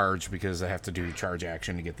can't charge because I have to do charge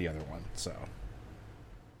action to get the other one. So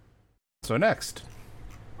next.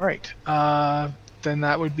 All right. Then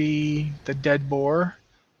that would be the dead boar.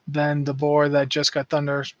 Then the boar that just got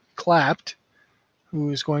thunder clapped,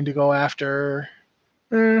 who's going to go after.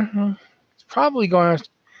 It's probably going to.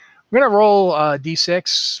 We're going to roll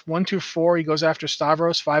d6. 1, 2, 4. He goes after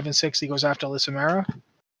Stavros. 5 and 6. He goes after Lysmera.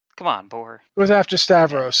 Come on, boar. Goes after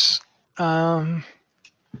Stavros. 20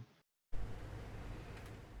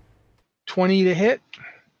 to hit.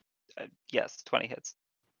 Yes, 20 hits.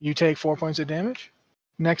 You take 4 points of damage.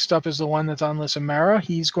 Next up is the one that's on Lysmera.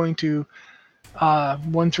 He's going to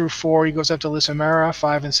 1 through 4. He goes after Lysmera.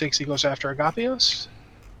 5 and 6. He goes after Agapios.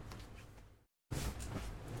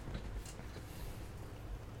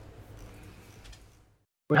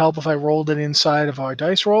 Would help if I rolled it inside of our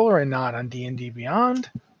dice roller and not on D&D Beyond.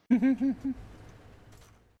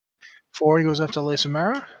 4 goes up to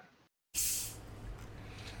Lysamara.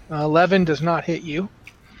 11 does not hit you.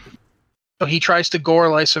 So he tries to gore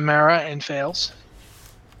Lysamara and fails.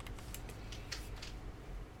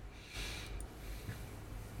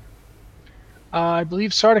 I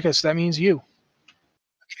believe Sarticus, that means you.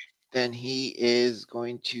 Then he is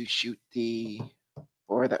going to shoot the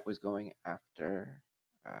boar that was going after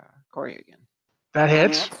Corey again. That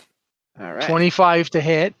hits. All right. 25 to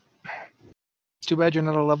hit. Too bad you're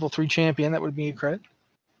not a level 3 champion. That would be a crit.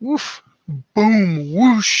 Woof. Boom.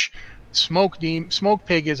 Whoosh. Smoke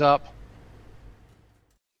pig is up.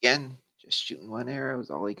 Again, just shooting one arrow is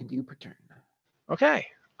all he can do per turn. Okay.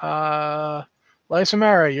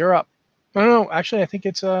 Lysamara, you're up. No, actually, I think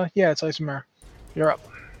it's it's Lysamara. You're up.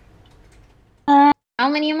 How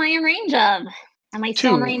many am I in range of? Am I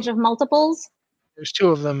still in 2. range of multiples? There's 2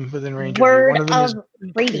 of them within range Word of you. One of them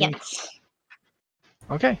of Radiance.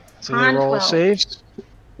 Okay, so they On roll 12. saves.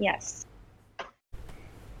 Yes.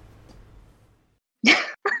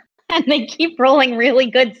 And they keep rolling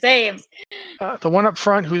really good saves. The one up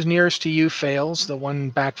front who's nearest to you fails. The one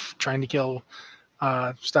back trying to kill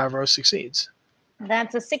Stavros succeeds.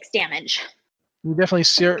 That's a 6 damage. He definitely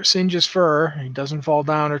singes fur. He doesn't fall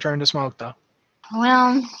down or turn to smoke, though.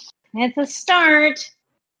 Well, it's a start.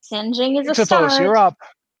 Singeing is a Suppose start. you're up.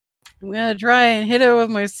 I'm gonna try and hit it with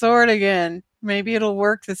my sword again. Maybe it'll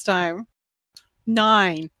work this time.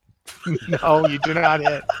 9. No, you do not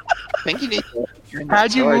hit. I think you need to turn that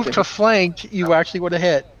Had you sword moved to flank, you actually would have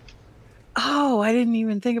hit. Oh, I didn't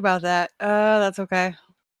even think about that. That's okay.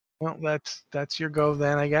 Well, that's your go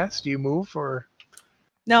then, I guess. Do you move or?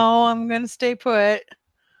 No, I'm gonna stay put.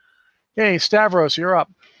 Okay, Stavros, you're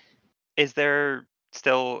up. Is there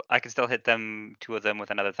still? I can still hit them, 2 of them,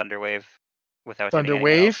 with another thunder wave without hitting Thunder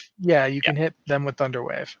anything else? Wave? Yeah, you can hit them with Thunder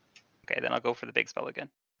Wave. Okay, then I'll go for the big spell again.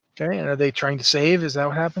 Okay, and are they trying to save? Is that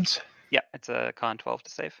what happens? Yeah, it's a con 12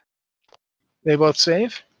 to save, They both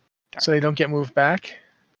save, Darn. so they don't get moved back.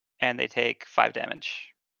 and they take 5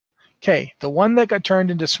 damage. Okay, the one that got turned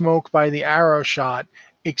into smoke by the arrow shot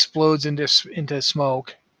explodes into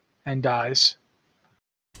smoke and dies.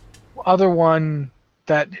 Other one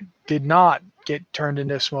that did not get turned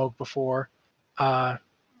into smoke before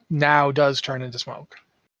now does turn into smoke.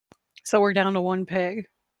 So we're down to 1 pig.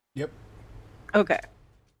 Yep. Okay.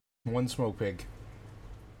 1 smoke pig.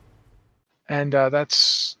 And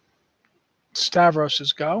that's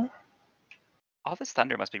Stavros's go. All this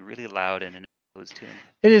thunder must be really loud in an enclosed tomb.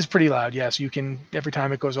 It is pretty loud, yes. You can every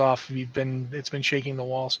time it goes off, it's been shaking the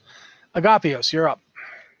walls. Agapios, you're up.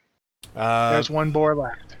 There's 1 boar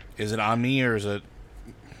left. Is it on me or is it?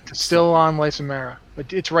 It's still on Lysamara,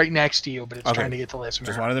 but it's right next to you, but it's Okay. trying to get to Lysamara.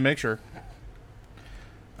 Just wanted to make sure.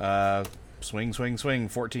 Swing,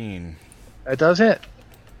 14. That does hit.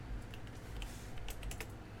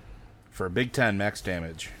 For a big 10 max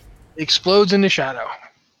damage. Explodes into shadow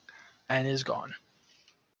and is gone.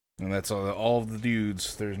 And that's all of the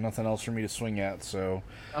dudes. There's nothing else for me to swing at, so...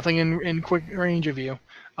 Nothing in quick range of you.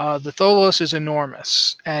 The Tholos is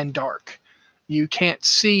enormous and dark. You can't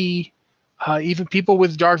see, even people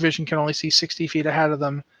with dark vision can only see 60 feet ahead of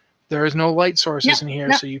them. There is no light sources in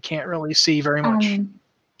here, so you can't really see very much.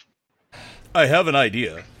 I have an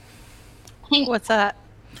idea. What's that?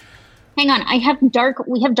 Hang on,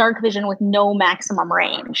 we have dark vision with no maximum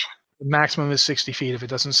range. The maximum is 60 feet if it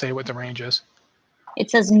doesn't say what the range is. It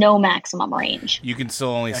says no maximum range. You can still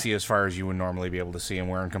only see as far as you would normally be able to see, and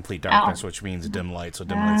we're in complete darkness, which means dim light, so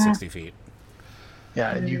dim light's 60 feet.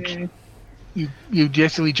 Yeah, you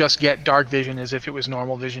basically just get dark vision as if it was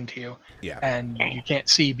normal vision to you. Yeah. And you can't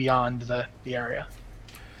see beyond the area.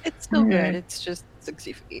 It's still good. It's just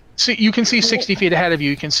 60 feet. So you can see 60 feet ahead of you.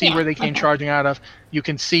 You can see Yeah, where they came charging out of. You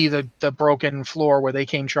can see the broken floor where they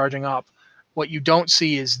came charging up. What you don't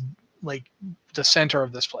see is like the center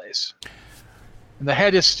of this place. And the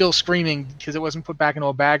head is still screaming because it wasn't put back into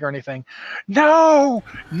a bag or anything. No!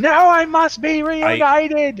 No, I must be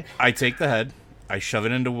reunited! I take the head, I shove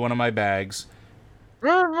it into one of my bags,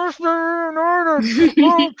 and and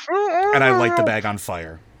I light the bag on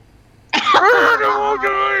fire. And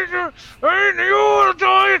you will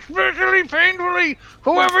die especially painfully.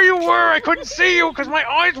 Whoever you were, I couldn't see you because my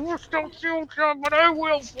eyes were still sealed shut, but I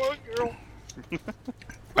will find you.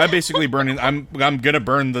 I'm basically burning. I'm gonna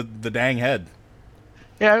burn the dang head,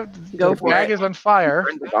 Yeah, Go the for bag it. is on fire.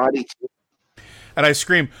 Burn the body too. and I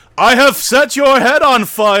scream, "I have set your head on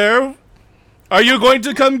fire! Are you going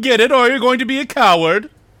to come get it, or are you going to be a coward?"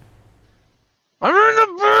 I'm in the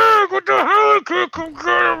bag. What the hell? I can't come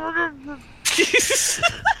get it.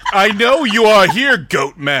 I know you are here,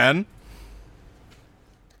 Goat Man.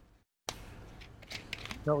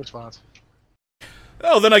 No response.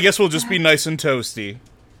 Oh, then I guess we'll just be nice and toasty.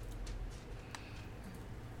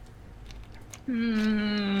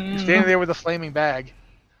 You're standing there with a flaming bag.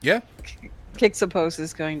 Yeah. Kixopos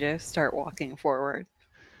is going to start walking forward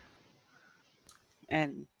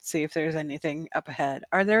and see if there's anything up ahead.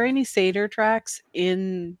 Are there any satyr tracks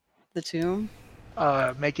in the tomb?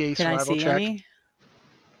 Make a Can I survival see check. any?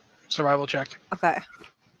 Survival check. Okay.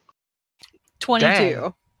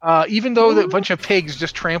 22. Dang. Even though the bunch of pigs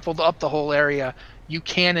just trampled up the whole area, you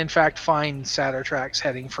can in fact find satyr tracks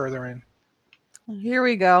heading further in. Here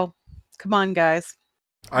we go. Come on, guys.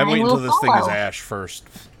 I'm I waiting will until this thing is follow. ash first.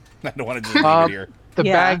 I don't want to just leave it here.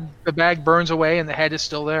 Yeah. The bag burns away and the head is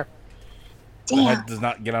still there. The Damn. head does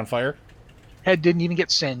not get on fire. Head didn't even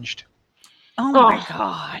get singed. Oh my Oh.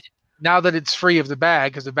 god. Now that it's free of the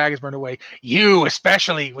bag, because the bag is burned away, you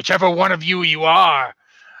especially, whichever one of you are.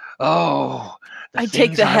 Oh. I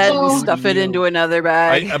take the head and stuff it into another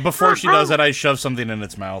bag. Before she does that, I shove something in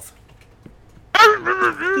its mouth.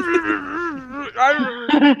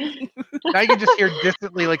 Now you can just hear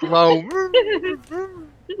distantly, like low.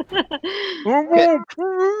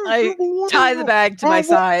 I tie the bag to my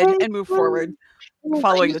side and move forward,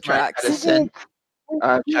 following the Use my tracks. medicine,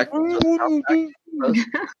 check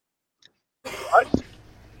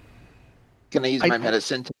Can I use my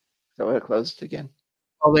medicine to so it closed again?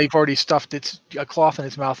 Well, they've already stuffed a cloth in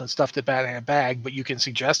its mouth and stuffed it back in a bag, but you can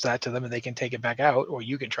suggest that to them and they can take it back out, or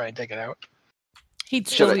you can try and take it out. He'd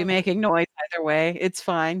Should still I- be making noise either way. It's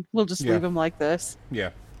fine. We'll just Yeah. leave him like this.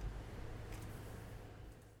 Yeah.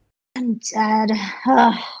 I'm dead.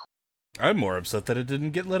 I'm more upset that it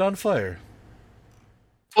didn't get lit on fire.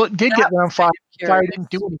 Well, it did get lit on fire. Fire Curious. didn't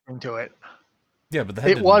do anything to it. Yeah, but the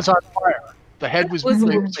head It didn't. was on fire. The head was Was a it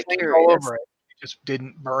little was bit flamed curious. all over it. It just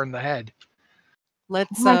didn't burn the head.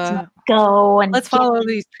 Let's Let's go and let's get follow in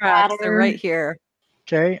these tracks. They're ladder. right here.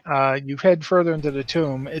 Okay, you head further into the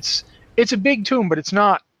tomb. It's a big tomb, but it's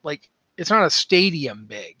not a stadium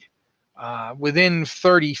big. Within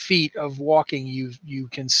 30 feet of walking, you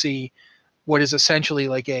can see what is essentially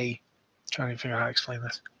like trying to figure out how to explain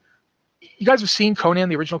this. You guys have seen Conan,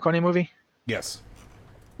 the original Conan movie? Yes.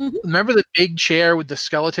 Remember the big chair with the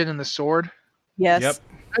skeleton and the sword? Yes. Yep.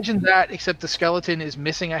 Imagine that, except the skeleton is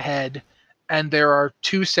missing a head, and there are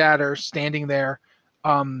two satyrs standing there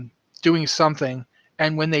doing something.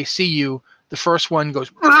 And when they see you, the first one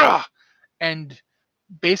goes, "Rah!" And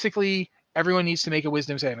basically everyone needs to make a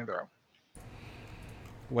wisdom saving throw.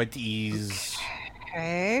 What is?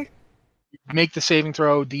 Okay. Make the saving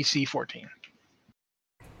throw DC 14.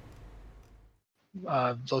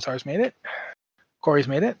 Lotar's made it. Corey's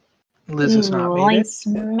made it. Liz has not made it. Lights,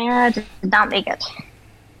 Mara did not make it.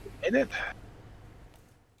 Made it.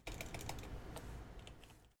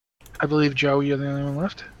 I believe, Joe, you're the only one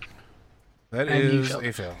left. That And you is failed.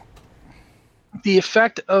 a fail. The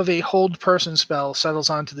effect of a hold person spell settles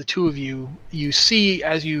onto the two of you. You see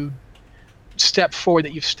as you step forward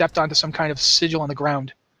that you've stepped onto some kind of sigil on the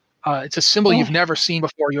ground. It's a symbol you've never seen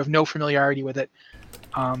before. You have no familiarity with it.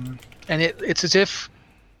 And it's as if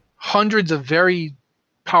hundreds of very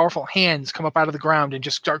powerful hands come up out of the ground and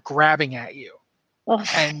just start grabbing at you Ugh.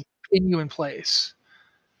 and pin you in place.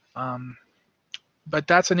 But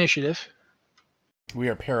that's initiative. We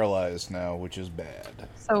are paralyzed now, which is bad.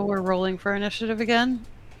 So we're rolling for initiative again?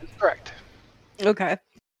 That's correct. Okay.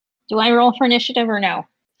 Do I roll for initiative or no?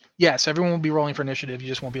 Yes, everyone will be rolling for initiative. You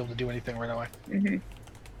just won't be able to do anything right away.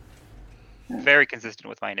 Mm-hmm. Very consistent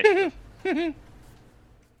with my initiative.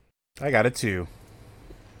 I got it too.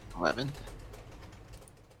 11.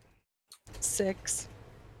 6.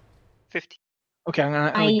 50. Okay, I'm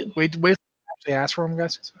gonna wait. Actually, ask for them,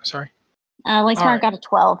 guys. Sorry. Lightsmart Alright. got a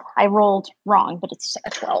 12. I rolled wrong, but it's a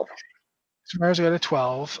 12. Samara's got a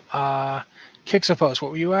 12. Kixopos, what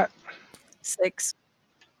were you at? 6.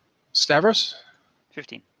 Stavros?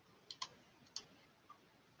 15.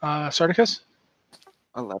 Sarticus?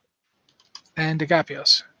 11. And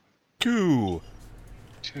Agapios? 2.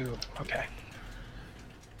 2. Okay.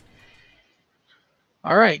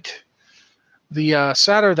 All right. The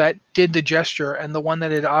satyr that did the gesture and the one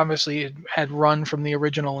that had obviously had run from the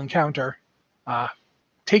original encounter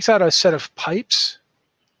takes out a set of pipes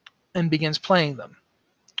and begins playing them.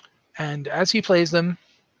 And as he plays them,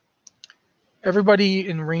 everybody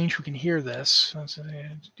in range who can hear this,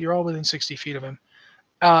 you're all within 60 feet of him.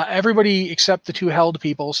 Everybody except the two held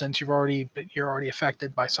people, since you're already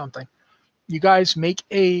affected by something. You guys make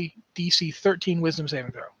a DC 13 Wisdom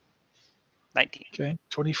saving throw. 19. Okay,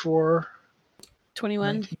 24.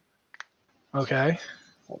 21. 19. Okay.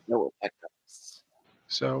 No effect on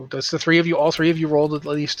So does all three of you rolled at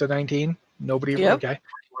least a 19? Nobody? Yep. Okay.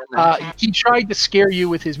 He tried to scare you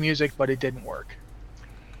with his music, but it didn't work.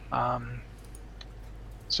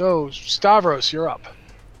 So Stavros, you're up.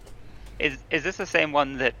 Is this the same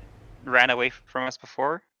one that ran away from us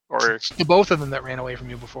before? Or It's the both of them that ran away from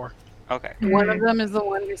you before. okay. One of them is the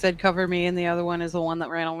one who said cover me, and the other one is the one that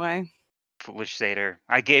ran away. Foolish satyr.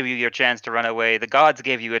 I gave you your chance to run away. The gods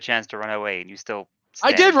gave you a chance to run away, and you still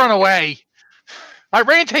I stand did run there. away. I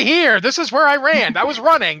ran to here. This is where I ran. I was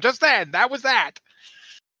running just then. That was that.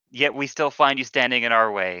 Yet we still find you standing in our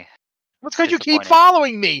way. That's because you keep Disappointing.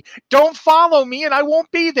 following me. Don't follow me, and I won't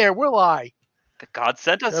be there, will I? The gods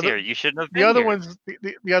sent us The other- here. You shouldn't have been The other here. one's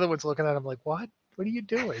the other one's looking at him like, what? What are you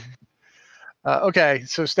doing? Okay,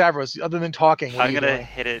 so Stavros, other than talking, what are I'm you gonna doing?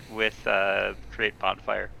 hit it with create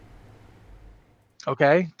bonfire.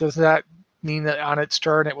 Okay, does that mean that on its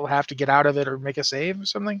turn it will have to get out of it or make a save or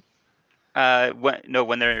something?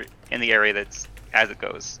 When they're in the area that's as it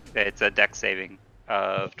goes, it's a dex saving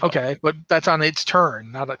of 12. Okay, but that's on its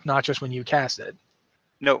turn, not just when you cast it.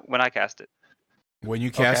 No, when I cast it. When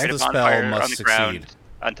you cast Okay. the Bonfire spell, on must the succeed. ground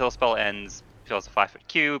until spell ends. Fills a 5-foot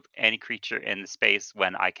cube. Any creature in the space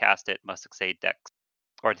when I cast it must succeed dex,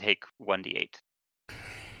 or take 1d8.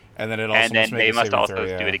 And then it also And then must make they a must saving also throw,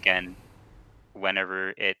 do yeah. it again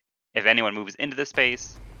whenever if anyone moves into the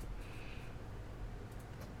space.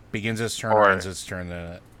 Begins its turn, Or- ends its turn.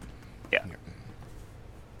 Then it. Yeah.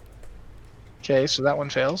 Okay, so that one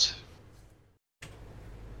fails.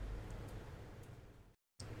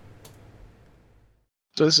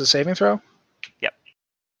 So this is a saving throw? Yep.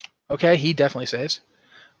 Okay, he definitely saves.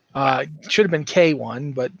 Should have been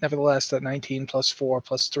K1, but nevertheless, that 19 plus 4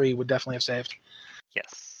 plus 3 would definitely have saved.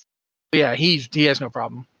 Yes. Yeah, he has no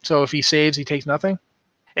problem. So if he saves, he takes nothing?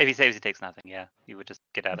 If he saves, he takes nothing. Yeah, he would just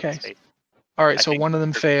get out Okay. of the space. All right, I so think one of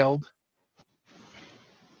them for- failed.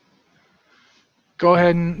 Go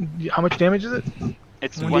ahead and... How much damage is it?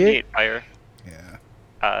 It's 1d8? 1d8 fire. Yeah.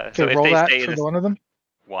 So Okay, if roll they that stay for in the this one of them.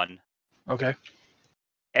 one, Okay,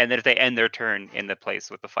 and then if they end their turn in the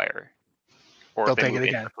place with the fire, or They'll if they take it move into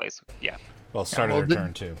again. the place, yeah. Well, start well, of their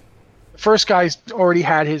turn too. the first guy's already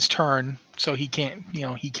had his turn, so he can't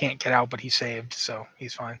get out, but he saved, so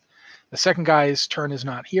he's fine. The second guy's turn is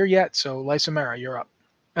not here yet, so Lysimera, you're up.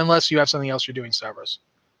 Unless you have something else you're doing, Stavros.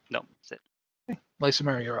 No, that's it.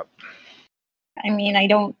 Lysimera, you're up. I mean, I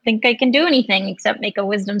don't think I can do anything except make a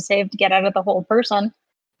wisdom save to get out of the whole person.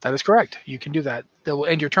 That is correct. You can do that. That will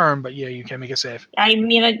end your turn, but yeah, you can make a save. I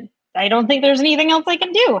mean, I don't think there's anything else I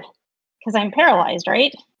can do because I'm paralyzed,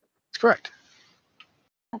 right? That's correct.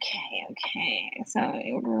 Okay. So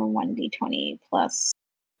we're 1d20 plus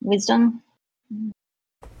wisdom.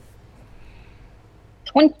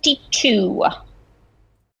 22.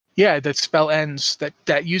 Yeah, that spell ends.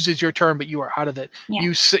 That uses your turn, but you are out of it. Yeah.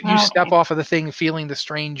 You step Okay. off of the thing, feeling the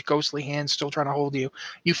strange ghostly hand still trying to hold you.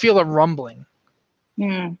 You feel a rumbling,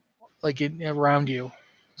 Hmm. like around you.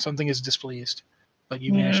 Something is displeased, but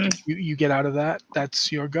you manage to you get out of that.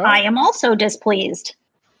 That's your go. I am also displeased.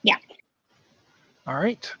 All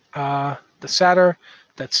right. The satyr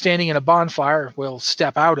that's standing in a bonfire will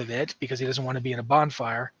step out of it because he doesn't want to be in a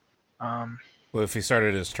bonfire. Well, if he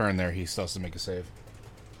started his turn there, he still has to make a save.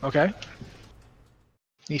 Okay.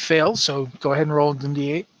 He fails, so go ahead and roll an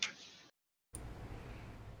D8.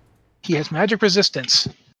 He has magic resistance.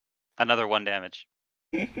 Another 1 damage.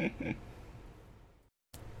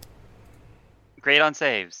 Great on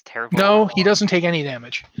saves. Terrible. No, on he rolls. doesn't take any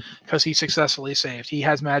damage because he successfully saved. He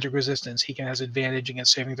has magic resistance. He has advantage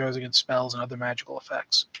against saving throws against spells and other magical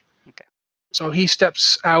effects. Okay. So he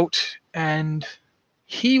steps out and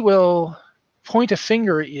he will point a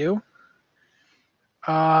finger at you.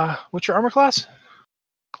 What's your armor class?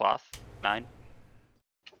 Cloth 9.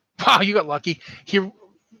 Wow, you got lucky.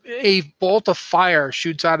 A bolt of fire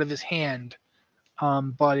shoots out of his hand,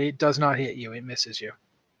 but it does not hit you. It misses you.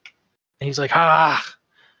 And he's like, ah.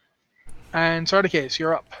 And Sardikas,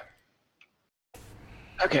 you're up.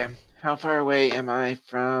 Okay, how far away am I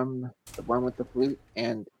from the one with the flute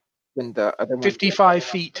and when the other one? 55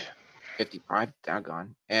 feet. 55,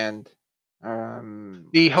 doggone. And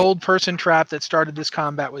The hold person trap that started this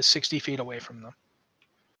combat was 60 feet away from them.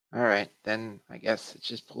 all right, then I guess it's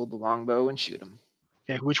just pull the longbow and shoot him.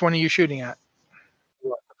 Okay, which one are you shooting at?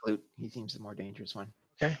 The flute. He seems the more dangerous one.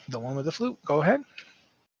 Okay, the one with the flute. Go ahead.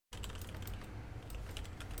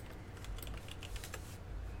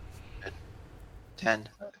 10.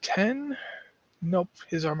 10. Nope,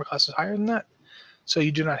 his armor class is higher than that. So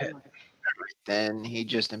you do not hit. Then he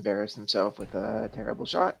just embarrassed himself with a terrible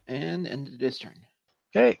shot and ended his turn.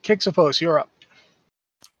 Okay, Kixopos, you're up.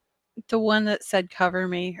 The one that said cover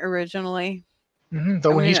me originally.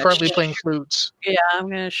 Though I'm he's gonna currently shoot- playing flutes. Yeah, I'm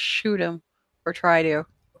gonna shoot him or try to.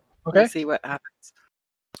 Okay, Let's see what happens.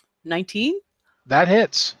 19? that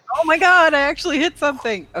hits. Oh my god, I actually hit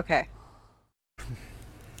something. Okay.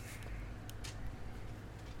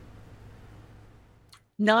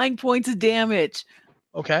 Nine points of damage.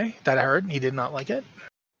 Okay, that hurt. He did not like it.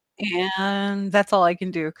 And that's all I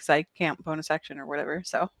can do because I can't bonus action or whatever.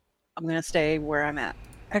 So I'm going to stay where I'm at.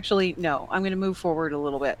 Actually, no, I'm going to move forward a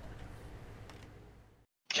little bit.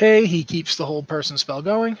 Okay, he keeps the hold person spell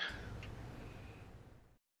going.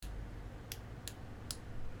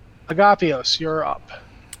 Agapios, you're up.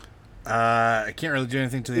 I can't really do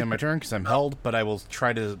anything to the end of my turn because I'm held, but I will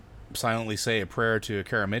try to silently say a prayer to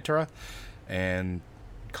Akara Mitra and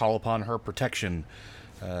call upon her protection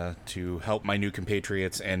to help my new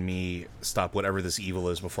compatriots and me stop whatever this evil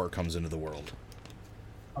is before it comes into the world.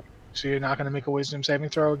 So you're not going to make a wisdom saving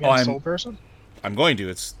throw against hold person? I'm going to.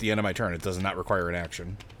 It's the end of my turn. It does not require an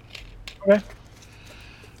action. Okay.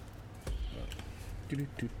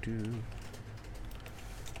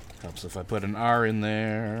 Helps if I put an R in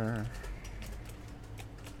there.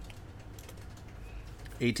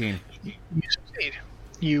 18. You succeed.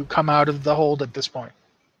 You come out of the hold at this point.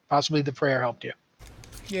 Possibly the prayer helped you.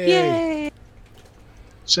 Yay!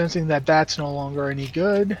 Sensing that that's no longer any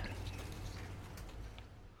good,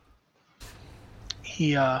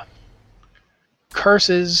 he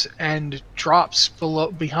curses and drops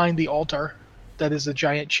behind the altar that is a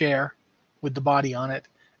giant chair with the body on it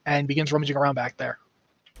and begins rummaging around back there.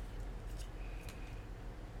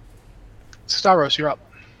 Stavros, you're up.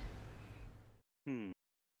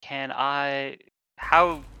 Can I...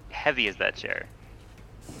 How heavy is that chair?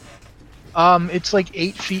 It's like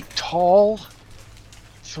 8 feet tall,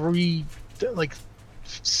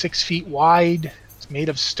 6 feet wide. It's made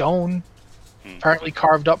of stone, apparently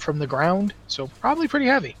carved up from the ground, so probably pretty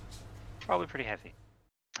heavy. Probably pretty heavy.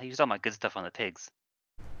 I used all my good stuff on the pigs.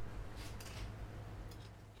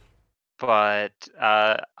 But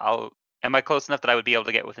am I close enough that I would be able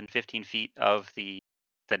to get within 15 feet of the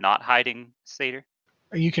not hiding satyr?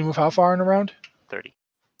 You can move how far in a round? 30.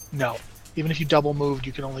 No. Even if you double moved,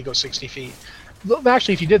 you can only go 60 feet.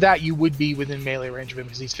 Actually, if you did that, you would be within melee range of him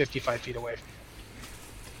because he's 55 feet away.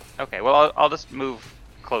 Okay, well, I'll just move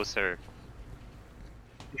closer.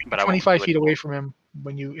 But 25 feet away from him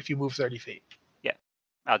if you move 30 feet. Yeah,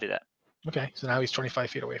 I'll do that. Okay, so now he's 25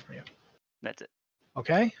 feet away from you. That's it.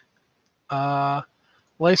 Okay.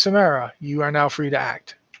 Lysamara, you are now free to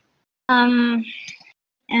act. And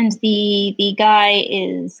the guy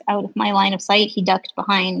is out of my line of sight. He ducked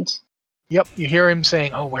behind. Yep, you hear him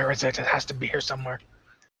saying, "Oh, where is it? It has to be here somewhere."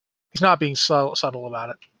 He's not being subtle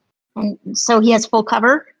about it. So he has full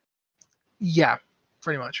cover? Yeah,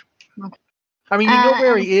 pretty much. Okay. I mean, you know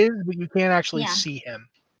where he is, but you can't actually yeah. see him.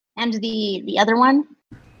 And the other one?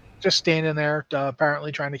 Just standing there,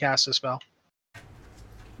 apparently trying to cast a spell.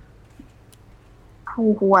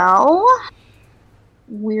 Well,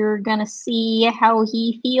 we're gonna see how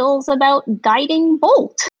he feels about Guiding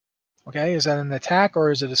Bolt. Okay, is that an attack or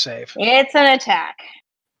is it a save? It's an attack.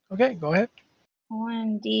 Okay, go ahead.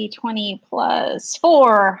 1d20 plus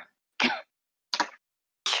 4.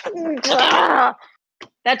 That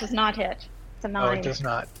does not hit. It's a 9. No, it does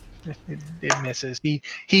not. It misses. He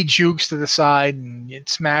jukes to the side and it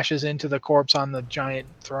smashes into the corpse on the giant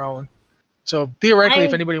throne. So theoretically,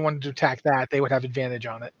 if anybody wanted to attack that, they would have advantage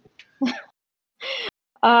on it.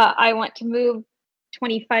 I want to move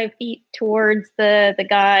 25 feet towards the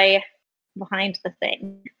guy behind the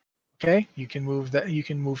thing. Okay, you can move that. You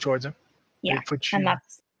can move towards him. Yeah, Which and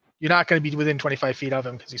that's. You're not going to be within 25 feet of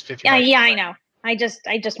him because he's 50. Yeah, I know. I just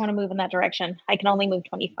want to move in that direction. I can only move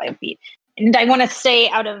 25 feet, and I want to stay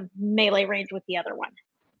out of melee range with the other one.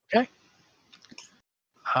 Okay.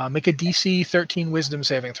 Make a DC 13 Wisdom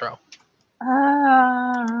saving throw.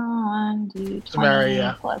 1d20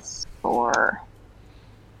 Samaria. plus 4.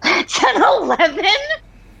 That's an 11.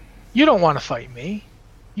 You don't want to fight me.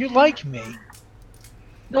 You like me.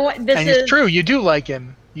 This And is it's true. You do like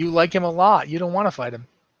him. You like him a lot. You don't want to fight him.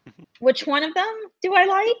 which one of them do I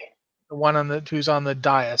like? The one who's on the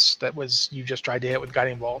dais that was you just tried to hit with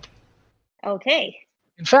Guiding Bolt. Okay.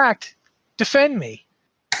 In fact, defend me.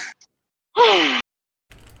 I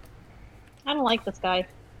don't like this guy.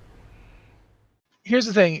 Here's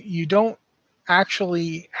the thing. You don't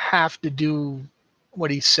actually have to do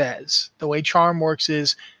what he says. The way charm works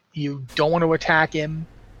is you don't want to attack him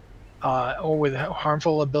or with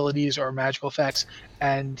harmful abilities or magical effects,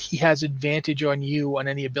 and he has advantage on you on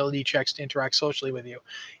any ability checks to interact socially with you.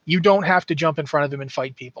 You don't have to jump in front of him and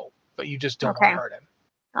fight people, but you just don't want to hurt him.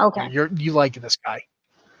 Okay. You like this guy.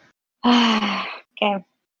 Okay.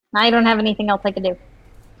 I don't have anything else I can do.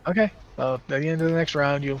 Okay. Well, at the end of the next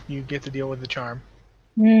round, you get to deal with the charm.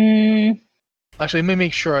 Hmm. Actually, let me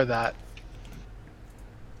make sure of that.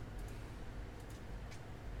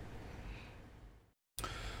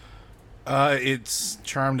 It's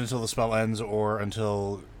charmed until the spell ends or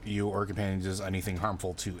until you or companion does anything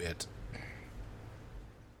harmful to it.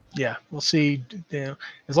 Yeah, we'll see.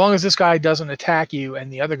 As long as this guy doesn't attack you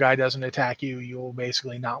and the other guy doesn't attack you, you'll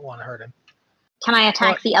basically not want to hurt him. Can I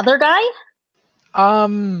attack the other guy?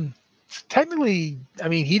 Technically, I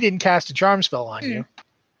mean, he didn't cast a charm spell on you.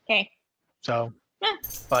 Okay. So, Yeah.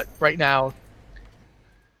 but right now,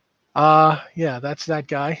 yeah, that's that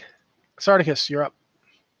guy. Sardicus, you're up.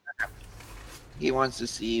 He wants to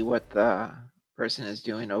see what the person is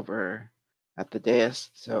doing over at the dais.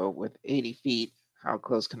 So with 80 feet, how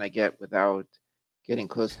close can I get without getting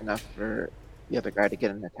close enough for the other guy to get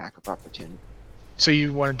an attack of opportunity? So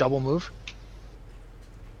you want to double move?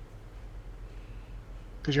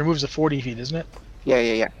 Because your move's at 40 feet, isn't it?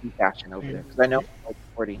 Yeah. He's dashing over there because I know I'm like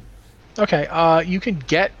 40. Okay. You can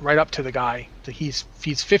get right up to the guy. He's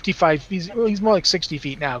 55. He's more like 60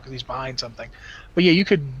 feet now because he's behind something. But yeah, you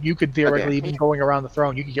could theoretically, even going around the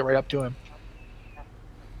throne, you could get right up to him.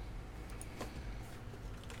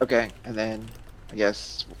 Okay, and then I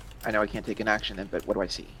guess I know I can't take an action then, but what do I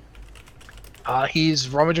see? He's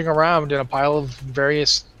rummaging around in a pile of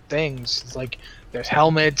various things. It's like there's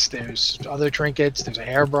helmets, there's other trinkets, there's a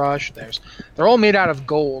hairbrush. They're all made out of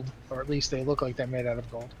gold, or at least they look like they're made out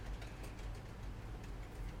of gold.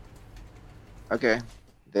 Okay,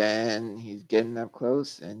 then he's getting up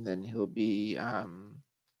close, and then he'll be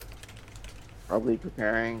probably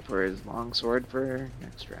preparing for his long sword for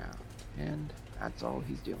next round, and that's all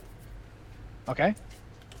he's doing. Okay.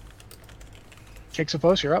 Kicks a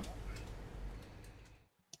post, you're up.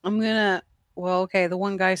 I'm gonna. Well, okay, the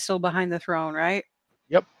one guy's still behind the throne, right?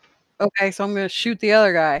 Yep. Okay, so I'm gonna shoot the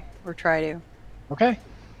other guy, or try to. Okay.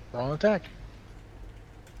 Roll an attack.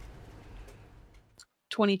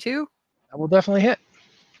 22. That will definitely hit.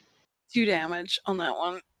 2 damage on that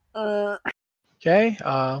one. Okay.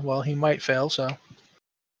 Well, he might fail, so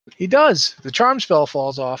he does. The charm spell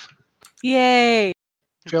falls off. Yay!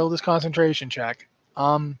 Failed his concentration check.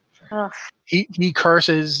 Ugh. He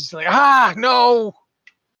curses like, no.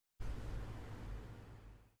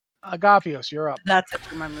 Agapios, you're up. That's it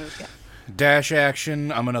for my move. Yeah. Dash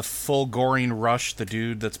action. I'm gonna full goring rush the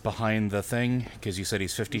dude that's behind the thing because you said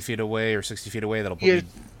he's 50 feet away or 60 feet away. That'll put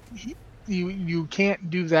me. You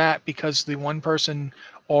can't do that because the one person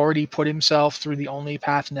already put himself through the only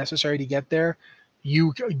path necessary to get there.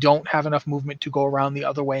 You don't have enough movement to go around the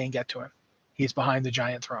other way and get to him. He's behind the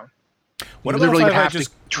giant throne. What You about literally if I have to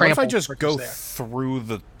just trample go there. through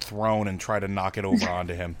the throne and try to knock it over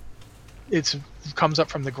onto him? It comes up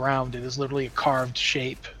from the ground. It is literally a carved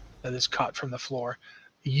shape that is cut from the floor.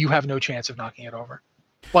 You have no chance of knocking it over.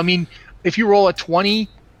 Well, I mean, if you roll a 20,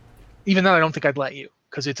 even then I don't think I'd let you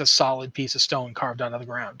because it's a solid piece of stone carved out of the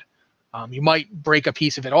ground. You might break a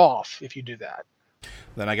piece of it off if you do that.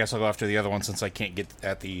 Then I guess I'll go after the other one since I can't get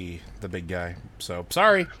at the big guy. So,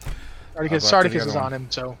 sorry. Sardicus is on him,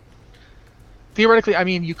 so theoretically, I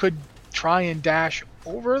mean, you could try and dash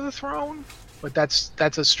over the throne, but that's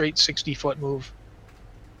a straight 60-foot move,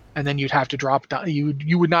 and then you'd have to drop down.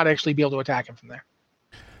 You would not actually be able to attack him from there.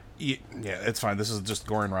 Yeah, it's fine. This is just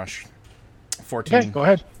Gorin Rush. 14. Okay, go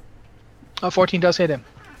ahead. 14 does hit him.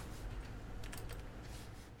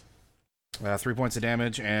 3 points of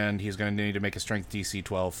damage, and he's going to need to make a strength DC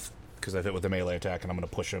 12 because I've hit with a melee attack, and I'm going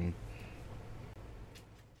to push him.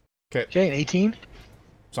 Okay, an 18.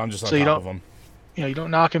 So I'm just on So you top don't- of him. You don't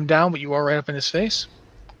knock him down, but you are right up in his face.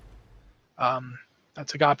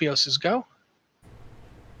 That's Agapios' go.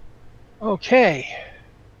 Okay.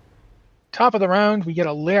 Top of the round, we get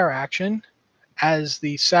a lair action as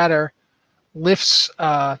the satyr lifts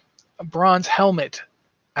a bronze helmet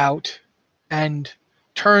out and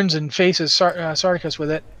turns and faces Sardicus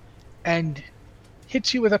with it and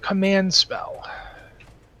hits you with a command spell.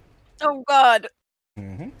 Oh God!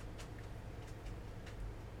 Mm-hmm.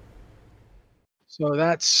 So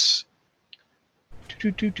that's...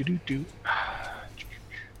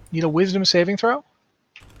 Need a wisdom saving throw?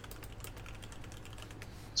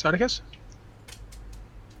 Sardicus?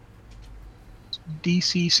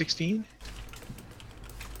 DC 16. You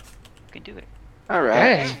can do it. All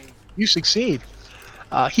right. Hey, you succeed.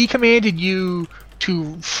 He commanded you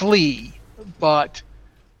to flee, but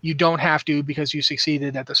you don't have to because you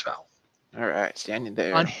succeeded at the spell. All right. Standing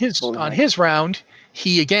there. On his holding my- round,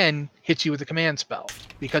 he again hits you with a command spell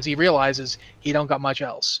because he realizes he don't got much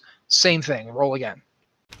else. Same thing. Roll again.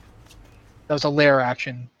 That was a lair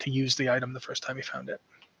action to use the item the first time he found it.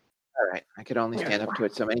 All right. I could only stand up to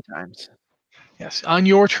it so many times. Yes. On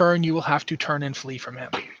your turn, you will have to turn and flee from him.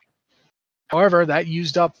 However, that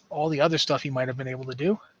used up all the other stuff he might have been able to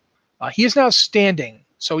do. He is now standing,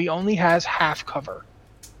 so he only has half cover.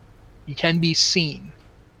 You can be seen.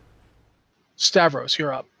 Stavros,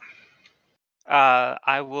 you're up.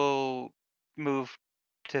 I will move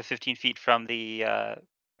to 15 feet from the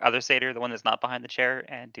other satyr, the one that's not behind the chair,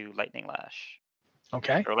 and do lightning lash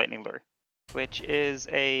Okay. or lightning lure, which is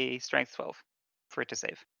a strength 12 for it to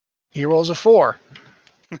save. He rolls a 4.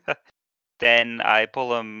 Then I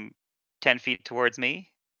pull him 10 feet towards me,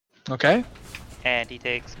 Okay. and he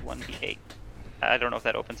takes 1d8. I don't know if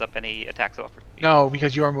that opens up any attacks of opportunity. No,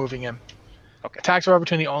 because you are moving him. Okay. Attacks of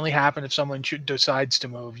opportunity only happen if someone decides to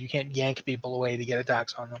move. You can't yank people away to get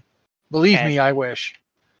attacks on them. Believe And- me, I wish.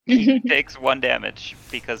 Takes 1 damage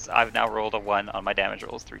because I've now rolled a 1 on my damage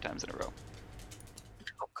rolls 3 times in a row.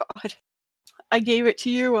 Oh God, I gave it to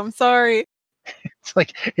you. I'm sorry. It's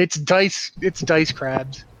like it's dice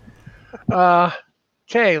crabs.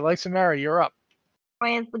 Okay, Lysimera, you're up.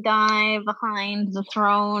 Why is the guy behind the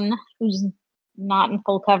throne who's not in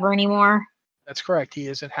full cover anymore? That's correct. He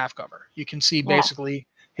is at half cover. You can see Yeah. basically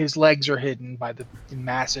his legs are hidden by the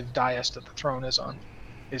massive dais that the throne is on.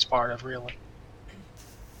 Is part of really.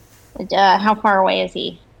 How far away is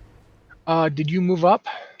he? Did you move up?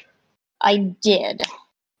 I did.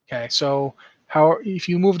 Okay, so if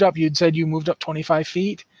you moved up, you'd said you moved up 25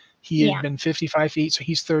 feet. He had Yeah. been 55 feet, so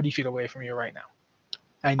he's 30 feet away from you right now,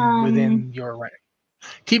 and Um, within your range.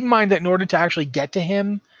 Keep in mind that in order to actually get to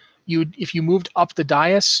him, if you moved up the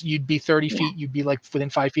dais, you'd be 30 Yeah. feet. You'd be like within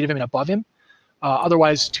 5 feet of him and above him.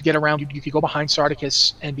 Otherwise, to get around, you could go behind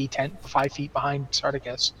Sarticus and be 5 feet behind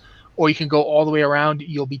Sarticus, or you can go all the way around.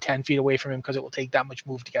 You'll be 10 feet away from him because it will take that much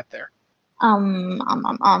move to get there.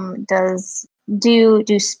 Does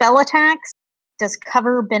do spell attacks? Does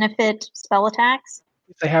cover benefit spell attacks?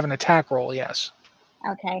 If they have an attack roll, yes.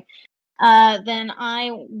 Okay. Then I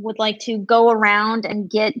would like to go around and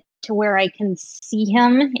get to where I can see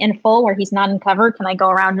him in full, where he's not in cover. Can I go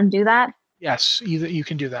around and do that? Yes, either you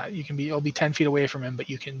can do that. You'll be 10 feet away from him, but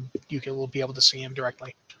will be able to see him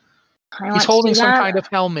directly. I want He's to do holding some that. kind of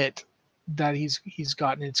helmet that he's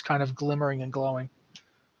gotten. It's kind of glimmering and glowing.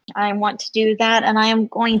 I want to do that, and I am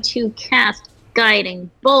going to cast Guiding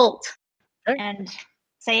Bolt Okay. and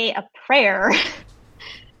say a prayer.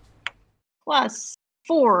 Plus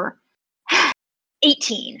 4,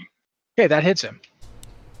 18. Okay, that hits him.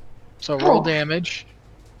 So roll Oh. damage.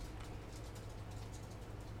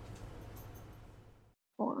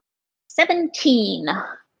 17.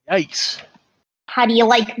 Yikes. How do you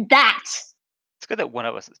like that? It's good that one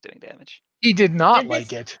of us is doing damage. He did not This-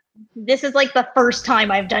 like it. This is like the first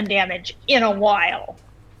time I've done damage in a while.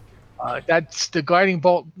 That's the guiding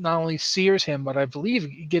bolt not only sears him, but I believe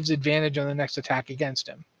it gives advantage on the next attack against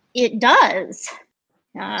him. It does.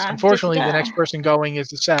 Unfortunately, just, the next person going is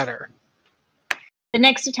the satyr. the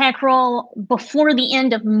next attack roll before the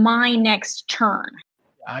end of my next turn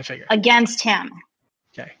I figure. against him.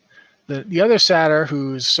 Okay. The other satyr,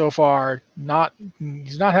 who's so far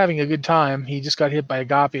he's not having a good time. He just got hit by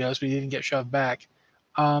Agapios, but he didn't get shoved back.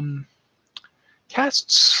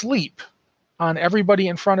 Casts sleep on everybody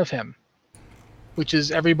in front of him, which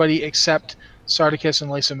is everybody except Sarticus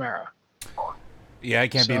and Lysimera. Yeah, I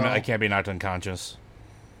can't So- be knocked unconscious.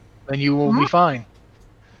 Then you will be fine.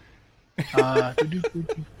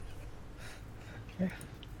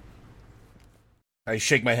 I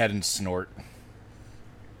shake my head and snort.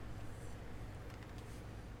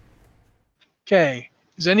 Okay.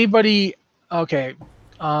 Is anybody okay?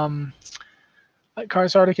 Sarticus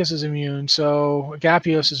is immune, so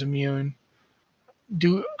Agapios is immune.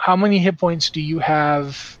 How many hit points do you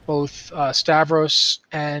have, both Stavros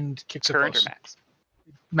and Kixipos? Current or max?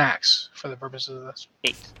 Max, for the purposes of this.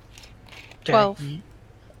 8. Okay. 12.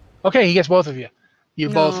 Okay, he gets both of you. You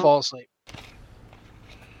both No. fall asleep.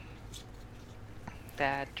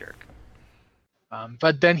 Bad jerk.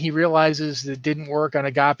 But then he realizes that it didn't work on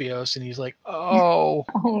Agapios, and he's like, "Oh."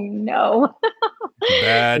 Oh no.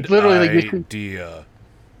 Bad Like, literally, like, this- idea.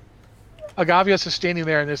 Agapios is standing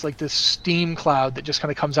there, and there's like this steam cloud that just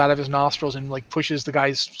kind of comes out of his nostrils and like pushes the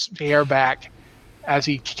guy's hair back as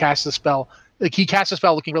he casts the spell. Like, he casts the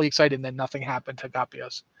spell looking really excited, and then nothing happened to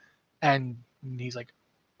Agapios, and he's like,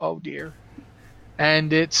 "Oh dear."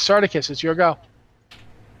 And it's Sarticus. It's your go.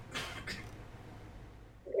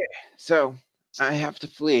 So I have to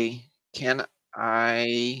flee. Can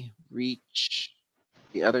I reach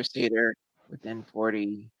the other satyr within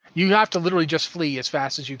 40? You have to literally just flee as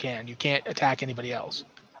fast as you can. You can't attack anybody else.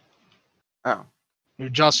 Oh, You're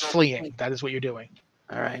just fleeing. That is what you're doing.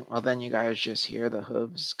 All right. Well, then you guys just hear the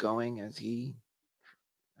hooves going as he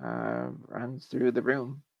runs through the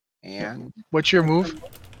room. And What's your move?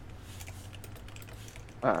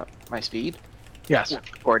 my speed, Yes.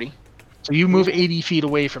 40. So you move 80 feet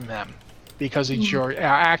away from them because it's your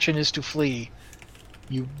action is to flee.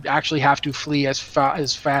 You actually have to flee as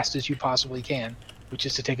fast as you possibly can, which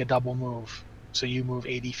is to take a double move. So you move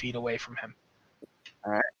 80 feet away from him.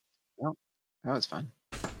 All right. Well, that was fun.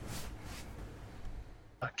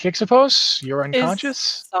 Kixipos, you're Is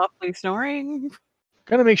unconscious. softly snoring.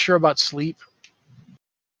 Gonna make sure about sleep.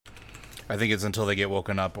 I think it's until they get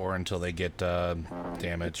woken up or until they get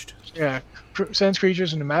damaged. Yeah, sends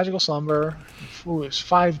creatures into magical slumber. Ooh, it's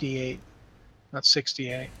 5d8, not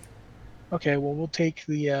 6d8. Okay, well we'll take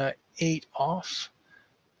the 8 off,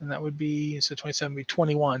 and that would be, so 27 would be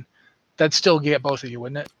 21. That'd still get both of you,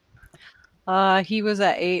 wouldn't it? He was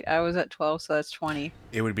at 8, I was at 12, so that's 20.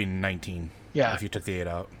 It would be 19 Yeah. if you took the 8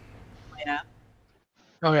 out. Yeah.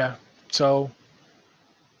 Oh yeah. So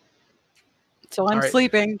So I'm All right.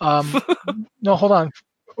 sleeping. no, hold on.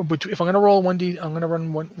 If I'm gonna roll 1d, I'm gonna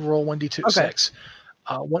roll 1d6.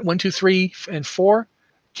 Okay. 1, 2, 3, and 4.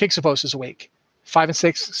 Kixipos is awake. 5 and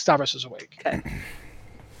 6. Stavros is awake. Okay.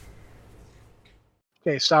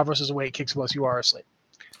 Okay, Stavros is awake. Kixipos, you are asleep.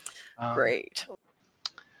 Great.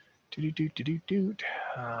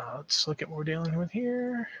 Let's look at what we're dealing with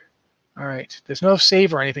here. All right. There's no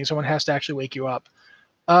save or anything. Someone has to actually wake you up.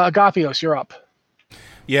 Agapios, you're up.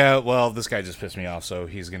 Yeah, well, this guy just pissed me off, so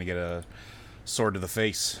he's going to get a sword to the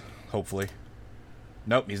face, hopefully.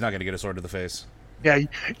 Nope, he's not going to get a sword to the face. Yeah,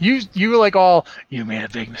 you like all, you made a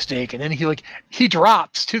big mistake, and then he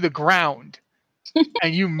drops to the ground,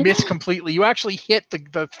 and you miss completely. You actually hit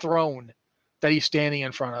the throne that he's standing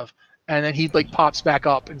in front of, and then he like pops back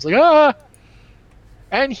up, and he's like, ah!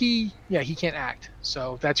 And he can't act,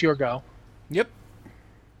 so that's your go. Yep.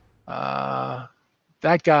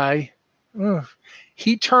 That guy,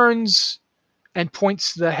 he turns and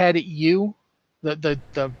points the head at you, the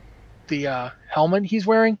helmet he's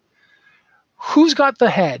wearing. Who's got the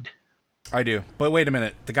head? I do. But wait a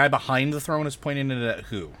minute. The guy behind the throne is pointing it at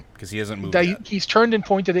who? Because he hasn't moved yet. He's turned and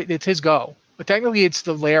pointed it. It's his go. But technically it's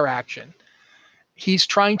the lair action. He's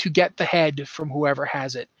trying to get the head from whoever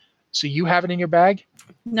has it. So you have it in your bag?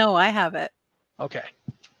 No, I have it. Okay.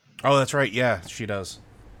 Oh, that's right. Yeah, she does.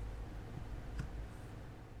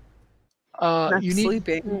 I'm You need.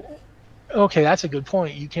 sleeping. Okay, that's a good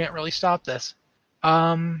point. You can't really stop this. You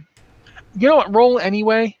know what? Roll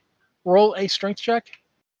anyway. Roll a strength check.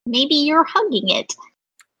 Maybe you're hugging it.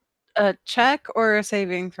 A check or a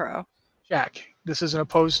saving throw? Check. This is an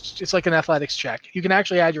opposed. It's like an athletics check. You can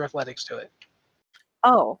actually add your athletics to it.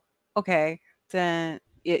 Oh, okay. Then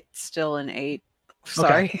it's still an 8.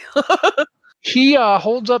 Sorry. He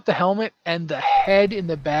holds up the helmet, and the head in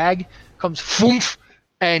the bag comes foomf,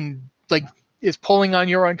 and like is pulling on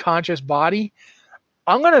your unconscious body.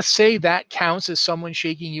 I'm gonna say that counts as someone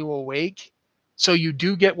shaking you awake, so you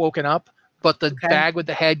do get woken up, but the bag with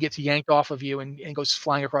the head gets yanked off of you and goes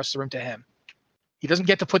flying across the room to him. He doesn't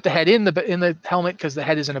get to put the head in the helmet because the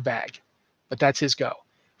head is in a bag, but that's his go.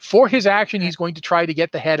 For his action, he's going to try to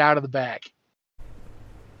get the head out of the bag.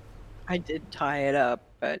 I did tie it up,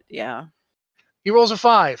 but yeah. He rolls a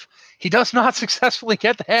 5. He does not successfully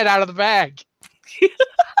get the head out of the bag.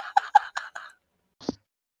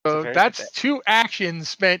 So that's 2 actions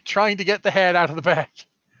spent trying to get the head out of the bag.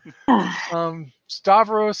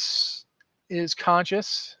 Stavros is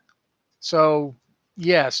conscious. So,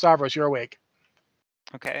 yeah, Stavros, you're awake.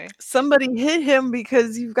 Okay. Somebody hit him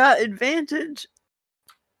because you've got advantage.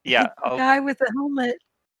 Yeah, Hit the guy with the helmet.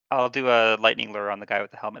 I'll do a lightning lure on the guy with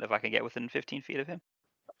the helmet if I can get within 15 feet of him.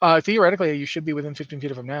 Theoretically, you should be within 15 feet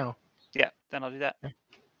of him now. Yeah, then I'll do that.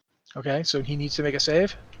 Okay, so he needs to make a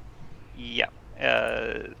save. Yeah.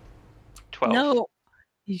 12. No,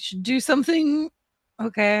 you should do something.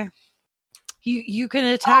 Okay. You can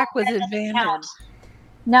attack with that doesn't advantage. count.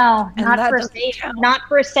 No, And not that for a doesn't save. count. Not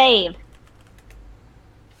for a save.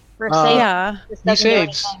 For a save, Yeah. this He doesn't do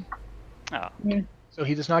saves. anything. Oh. So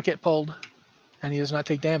he does not get pulled, and he does not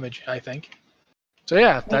take damage, I think. So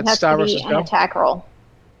yeah, It that's has to Stavros' be an go. attack roll.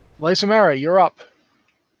 Lysamara, you're up.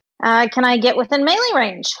 Can I get within melee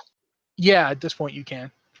range? Yeah, at this point you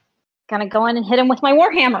can. Gonna go in and hit him with my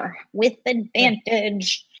warhammer with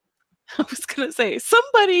advantage. I was gonna say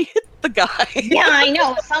somebody hit the guy. Yeah, I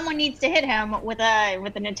know. Someone needs to hit him with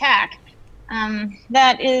an attack.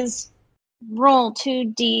 That is roll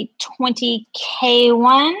 2d20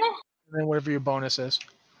 K1 And then whatever your bonus is.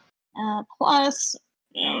 plus.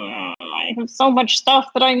 I have so much stuff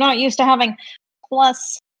that I'm not used to having.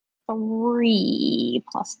 Plus 3.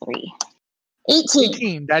 18.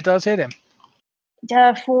 18. That does hit him.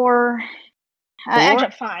 Four.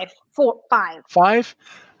 Actually, 5. 4, 5. 5.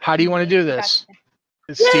 How do you want to do this?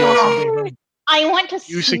 To steal something from I want to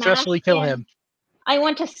you smash successfully kill in- him. I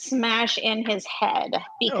want to smash in his head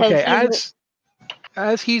because Okay, he's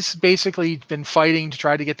as he's basically been fighting to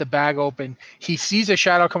try to get the bag open, he sees a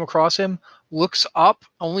shadow come across him, looks up,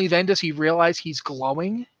 only then does he realize he's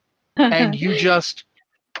glowing, and you just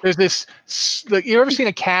there's this like, you ever seen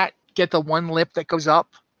a cat get the one lip that goes up?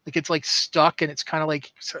 Like it's like stuck and it's kind of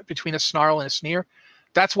like between a snarl and a sneer.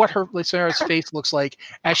 That's what her Lysera's face looks like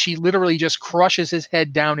as she literally just crushes his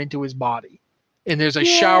head down into his body. And there's a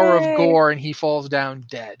shower of Yay. gore and he falls down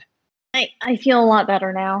dead. I feel a lot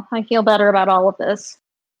better now. I feel better about all of this.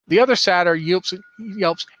 The other satyr yelps,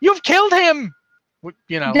 "You've killed him!"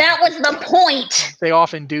 You know, That was the point. they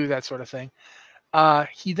often do that sort of thing.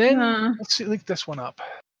 He then, Huh. let's see, link this one up.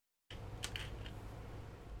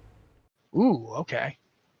 Ooh, okay.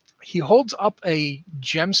 He holds up a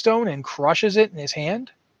gemstone and crushes it in his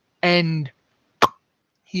hand, and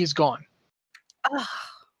he is gone. Ugh.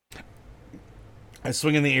 I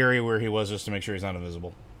swing in the area where he was just to make sure he's not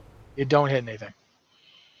invisible. You don't hit anything.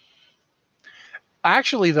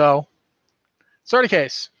 Actually, though,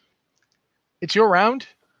 Sarticase, it's your round.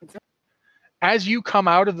 As you come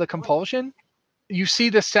out of the compulsion, you see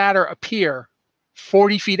the satyr appear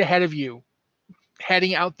 40 feet ahead of you,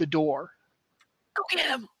 heading out the door. Go get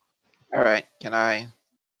him. All right. Can I?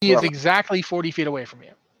 He is Well- exactly 40 feet away from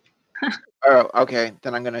you. Oh, okay.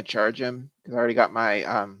 Then I'm gonna charge him because I already got my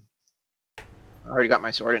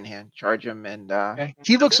sword in hand. Charge him and Okay?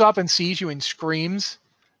 He looks up and sees you and screams.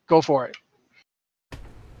 Go for it. all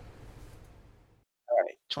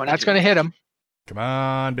right. 22. That's going to hit him. Come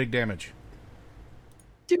on, big damage.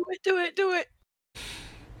 Do it. Do it. Do it.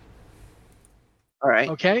 All right.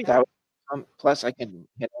 Okay? That plus I can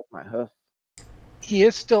hit with my hoof. He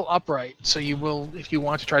is still upright, so you will, if you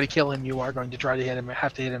want to try to kill him, you are going to try to hit him.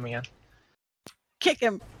 Have to hit him again. Kick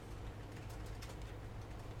him.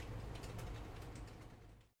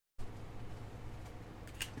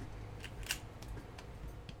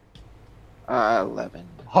 Uh, 11.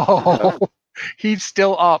 Oh, he's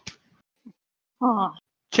still up. Oh,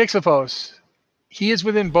 Kixopos. He is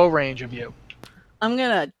within bow range of you. I'm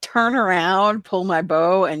gonna turn around, pull my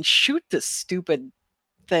bow, and shoot this stupid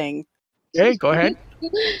thing. Okay, go ahead.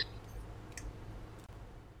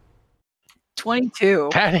 22.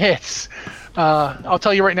 That hits. I'll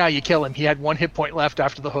tell you right now, you kill him. He had 1 hit point left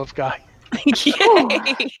after the hoof guy.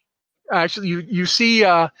 Yay. Actually, you see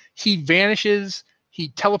he vanishes. He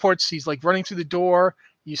teleports. He's like running through the door.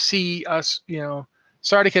 You see us,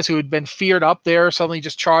 Sarticus, who had been feared up there, suddenly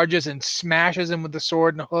just charges and smashes him with the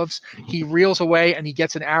sword and the hoofs. He reels away and he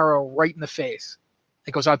gets an arrow right in the face.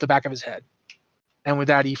 It goes out the back of his head. And with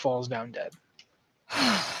that, he falls down dead.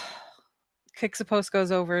 Kixopos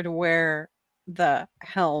goes over to where the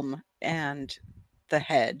helm and the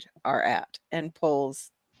head are at and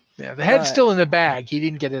pulls. Yeah, the head's still in the bag. He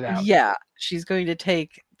didn't get it out. Yeah, she's going to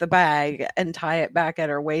take the bag and tie it back at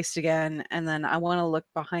her waist again. And then I want to look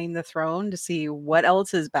behind the throne to see what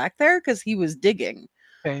else is back there because he was digging.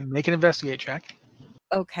 Okay, make an investigate check.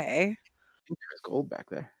 Okay. There's gold back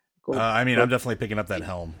there. Gold. I'm definitely picking up that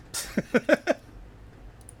helm.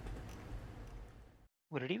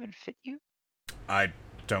 Would it even fit you? I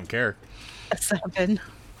don't care. A 7.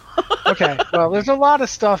 Okay, well, there's a lot of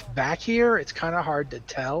stuff back here. It's kind of hard to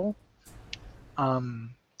tell.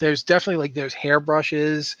 There's definitely there's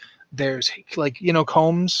hairbrushes. There's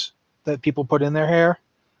combs that people put in their hair.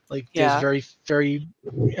 There's Yeah. very, very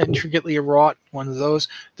intricately wrought one of those.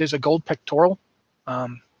 There's a gold pectoral.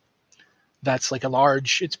 That's like a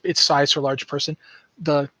large. It's size for a large person.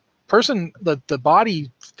 The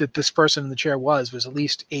body that this person in the chair was at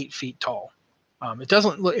least 8 feet tall. It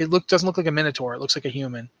doesn't look like a minotaur. It looks like a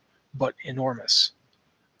human, but enormous.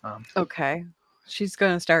 Okay. She's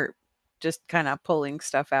going to start just kind of pulling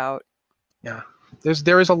stuff out. Yeah,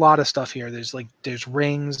 there is a lot of stuff here. There's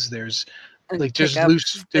rings. There's and there's pick up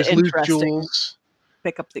loose the interesting- jewels.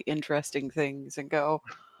 Pick up the interesting things and go,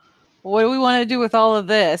 what do we want to do with all of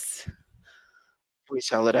this? We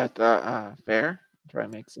sell it at the fair. Try to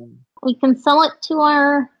make some. we can sell it to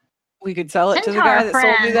our. We could sell it to the Centaur guy that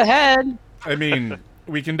sold me the head. I mean,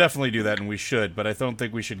 we can definitely do that, and we should, but I don't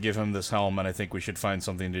think we should give him this helm, and I think we should find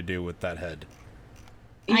something to do with that head.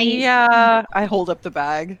 Yeah, I hold up the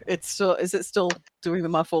bag. Is it still doing the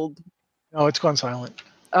muffled? Oh, it's gone silent.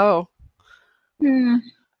 Oh, Hmm.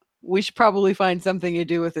 we should probably find something to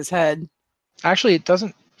do with his head. Actually, it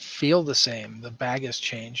doesn't feel the same. The bag has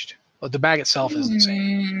changed. Well, the bag itself is the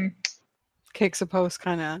same. Hmm. Kixopos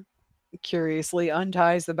kind of curiously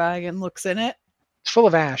unties the bag and looks in it. It's full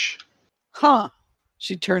of ash. Huh.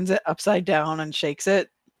 She turns it upside down and shakes it.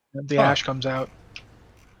 The Huh. ash comes out.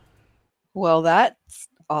 Well, that's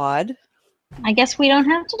odd. I guess we don't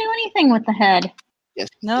have to do anything with the head. Yes.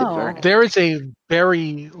 it did No. burn. There is a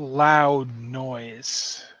very loud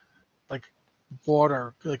noise, like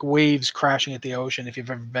water, like waves crashing at the ocean. If you've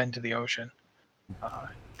ever been to the ocean,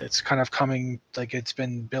 it's kind of coming, like it's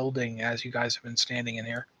been building as you guys have been standing in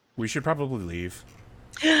here. We should probably leave.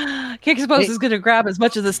 Kixbos is going to grab as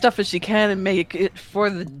much of the stuff as she can and make it for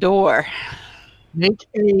the door. Make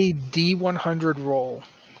a D100 roll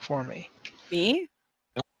for me. Me?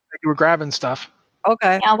 You were grabbing stuff.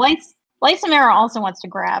 Okay. Yeah, Lysamara also wants to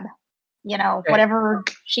grab, Okay. whatever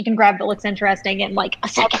she can grab that looks interesting in like a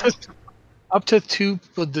second. Up to two.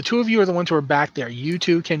 The two of you are the ones who are back there. You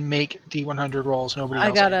two can make D100 rolls. Nobody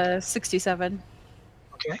else. I got can. a 67.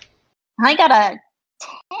 Okay. I got a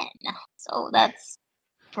 10, so that's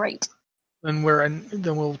great. And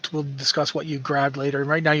then we'll discuss what you grabbed later.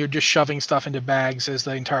 Right now, you're just shoving stuff into bags as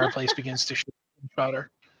the entire place begins to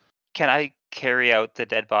shudder. Can I carry out the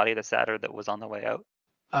dead body of the satyr that was on the way out?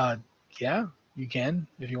 Yeah, you can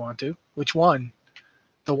if you want to. Which one?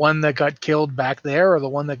 The one that got killed back there, or the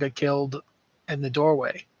one that got killed in the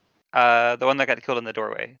doorway? The one that got killed in the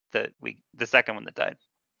doorway. The second one that died.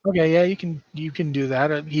 Okay, yeah, you can do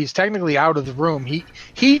that. He's technically out of the room.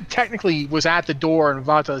 He technically was at the door and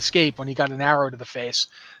about to escape when he got an arrow to the face.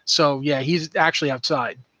 So yeah, he's actually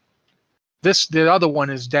outside. The other one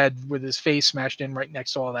is dead with his face smashed in right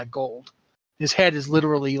next to all that gold. His head is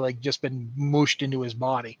literally like just been mushed into his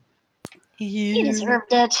body. He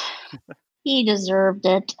deserved it. He deserved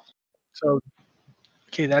it. So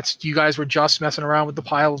okay, you guys were just messing around with the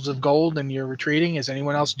piles of gold and you're retreating. Is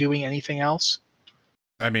anyone else doing anything else?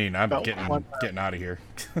 I mean, I'm About getting out of here.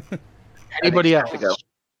 Anybody I think else?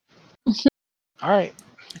 we All right.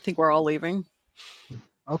 I think we're all leaving.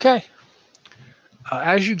 Okay.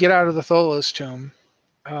 As you get out of the Tholos tomb,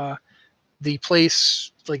 the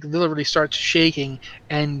place like literally starts shaking,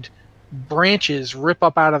 and branches rip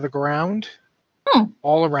up out of the ground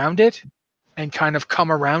all around it, and kind of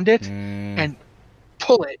come around it and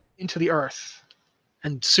pull it into the earth.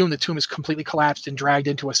 And soon the tomb is completely collapsed and dragged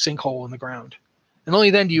into a sinkhole in the ground. And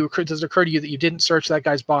only then does it occur to you that you didn't search that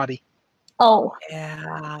guy's body, Oh,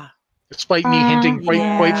 Yeah. despite me hinting quite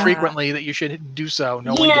yeah. frequently that you should do so.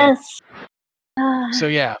 No one did. yes. So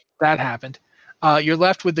yeah, that happened. You're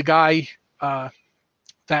left with the guy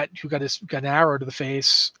who got an arrow to the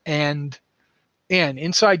face, and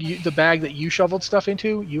inside the bag that you shoveled stuff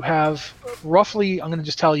into, you have roughly. I'm going to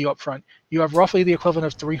just tell you up front. You have roughly the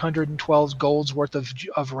equivalent of 312 golds worth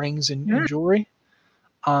of rings and jewelry.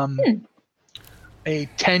 A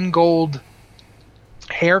 10 gold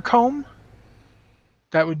hair comb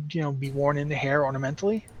that would be worn in the hair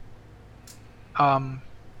ornamentally. And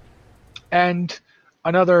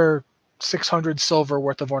another 600 silver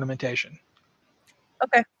worth of ornamentation.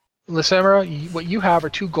 Okay. Lysamara, what you have are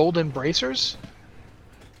 2 golden bracers.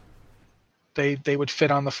 They would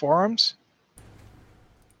fit on the forearms.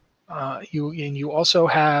 You also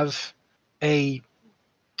have a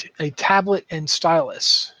tablet and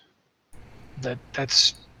stylus.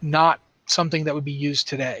 That's not something that would be used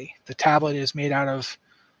today. The tablet is made out of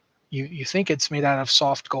you think it's made out of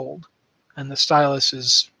soft gold, and the stylus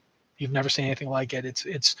is. You've never seen anything like it.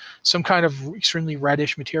 It's some kind of extremely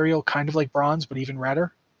reddish material, kind of like bronze, but even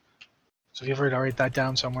redder. So feel free to write that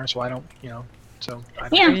down somewhere. So I don't, So I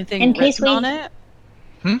don't, Yeah, Anything in case written we- on it?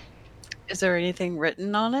 Hmm? Is there anything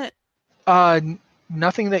written on it?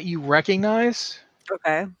 Nothing that you recognize,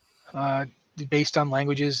 Okay. based on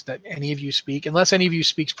languages that any of you speak, unless any of you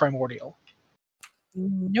speaks Primordial.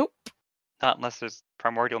 Nope. Not unless there's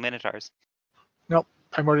primordial minotaurs.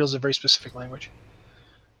 Primordial is a very specific language.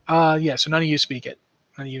 Yeah. So none of you speak it.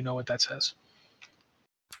 None of you know what that says.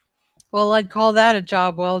 Well, I'd call that a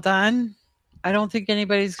job well done. I don't think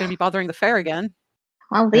anybody's going to be bothering the fair again.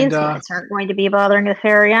 Well, these And, guys aren't going to be bothering the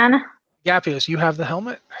Farion. Gapios, you have the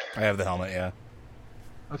helmet. I have the helmet, yeah.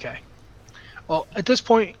 Okay. Well, at this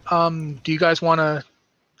point, do you guys want to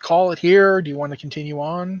call it here? Do you want to continue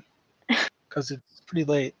on? Because it's pretty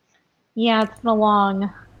late. Yeah, it's been a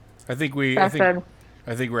long I think we're at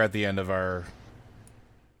the end of our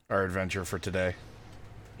adventure for today.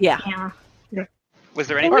 Yeah. Yeah. Was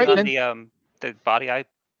there All right, anything on the body I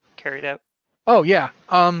carried out? Oh yeah.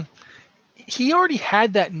 He already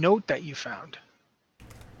had that note that you found.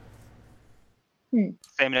 Same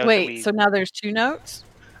note that Wait, so now there's 2 notes?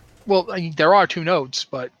 Well, I mean, there are 2 notes,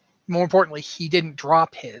 but more importantly, he didn't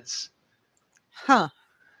drop his. Huh.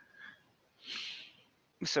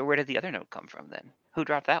 So where did the other note come from then? Who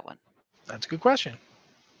dropped that one? That's a good question.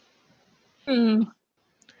 Hmm.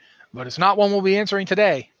 But it's not one we'll be answering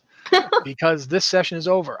today because this session is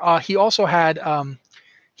over. He also had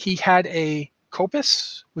a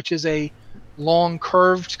Copus, which is a long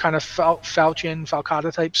curved kind of falchion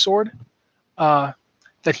falcata type sword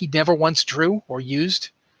that he never once drew or used.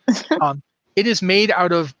 It is made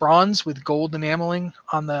out of bronze with gold enameling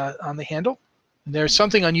on the handle. There's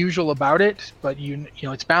something unusual about it, but you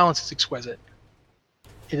know its balance is exquisite.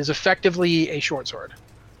 It is effectively a short sword.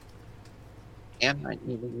 And I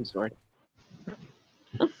need a new sword.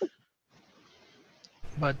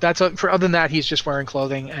 But that's for other than that, he's just wearing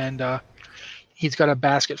clothing, and he's got a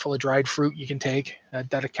basket full of dried fruit you can take.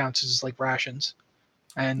 That accounts as like rations.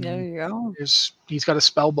 And There you go. he's got a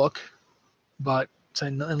spell book, but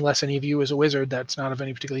unless any of you is a wizard, that's not of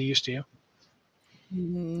any particular use to you.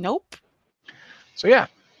 Nope. So yeah,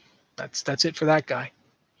 that's it for that guy.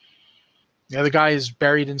 The other guy is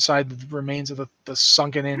buried inside the remains of the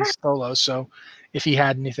sunken in Stolo, so if he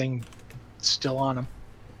had anything still on him.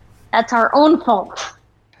 That's our own fault.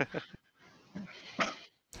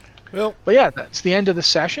 Well, But yeah, that's the end of the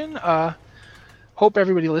session. Hope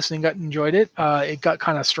everybody listening enjoyed it. It got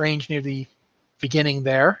kind of strange near the beginning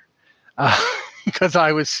there because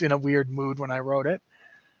I was in a weird mood when I wrote it.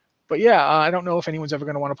 But yeah, I don't know if anyone's ever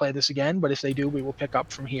going to want to play this again, but if they do, we will pick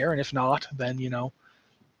up from here. And if not, then,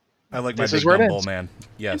 I like my This big is where it Gumball ends. man.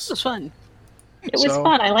 Yes. This was fun. It was So-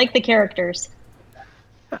 fun. I like the characters.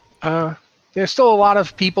 there's still a lot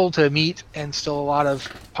of people to meet and still a lot of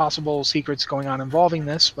possible secrets going on involving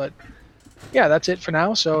this. But yeah, that's it for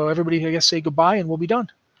now. So everybody, I guess, say goodbye and we'll be done.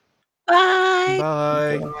 Bye.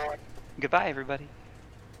 Bye. Goodbye, everybody.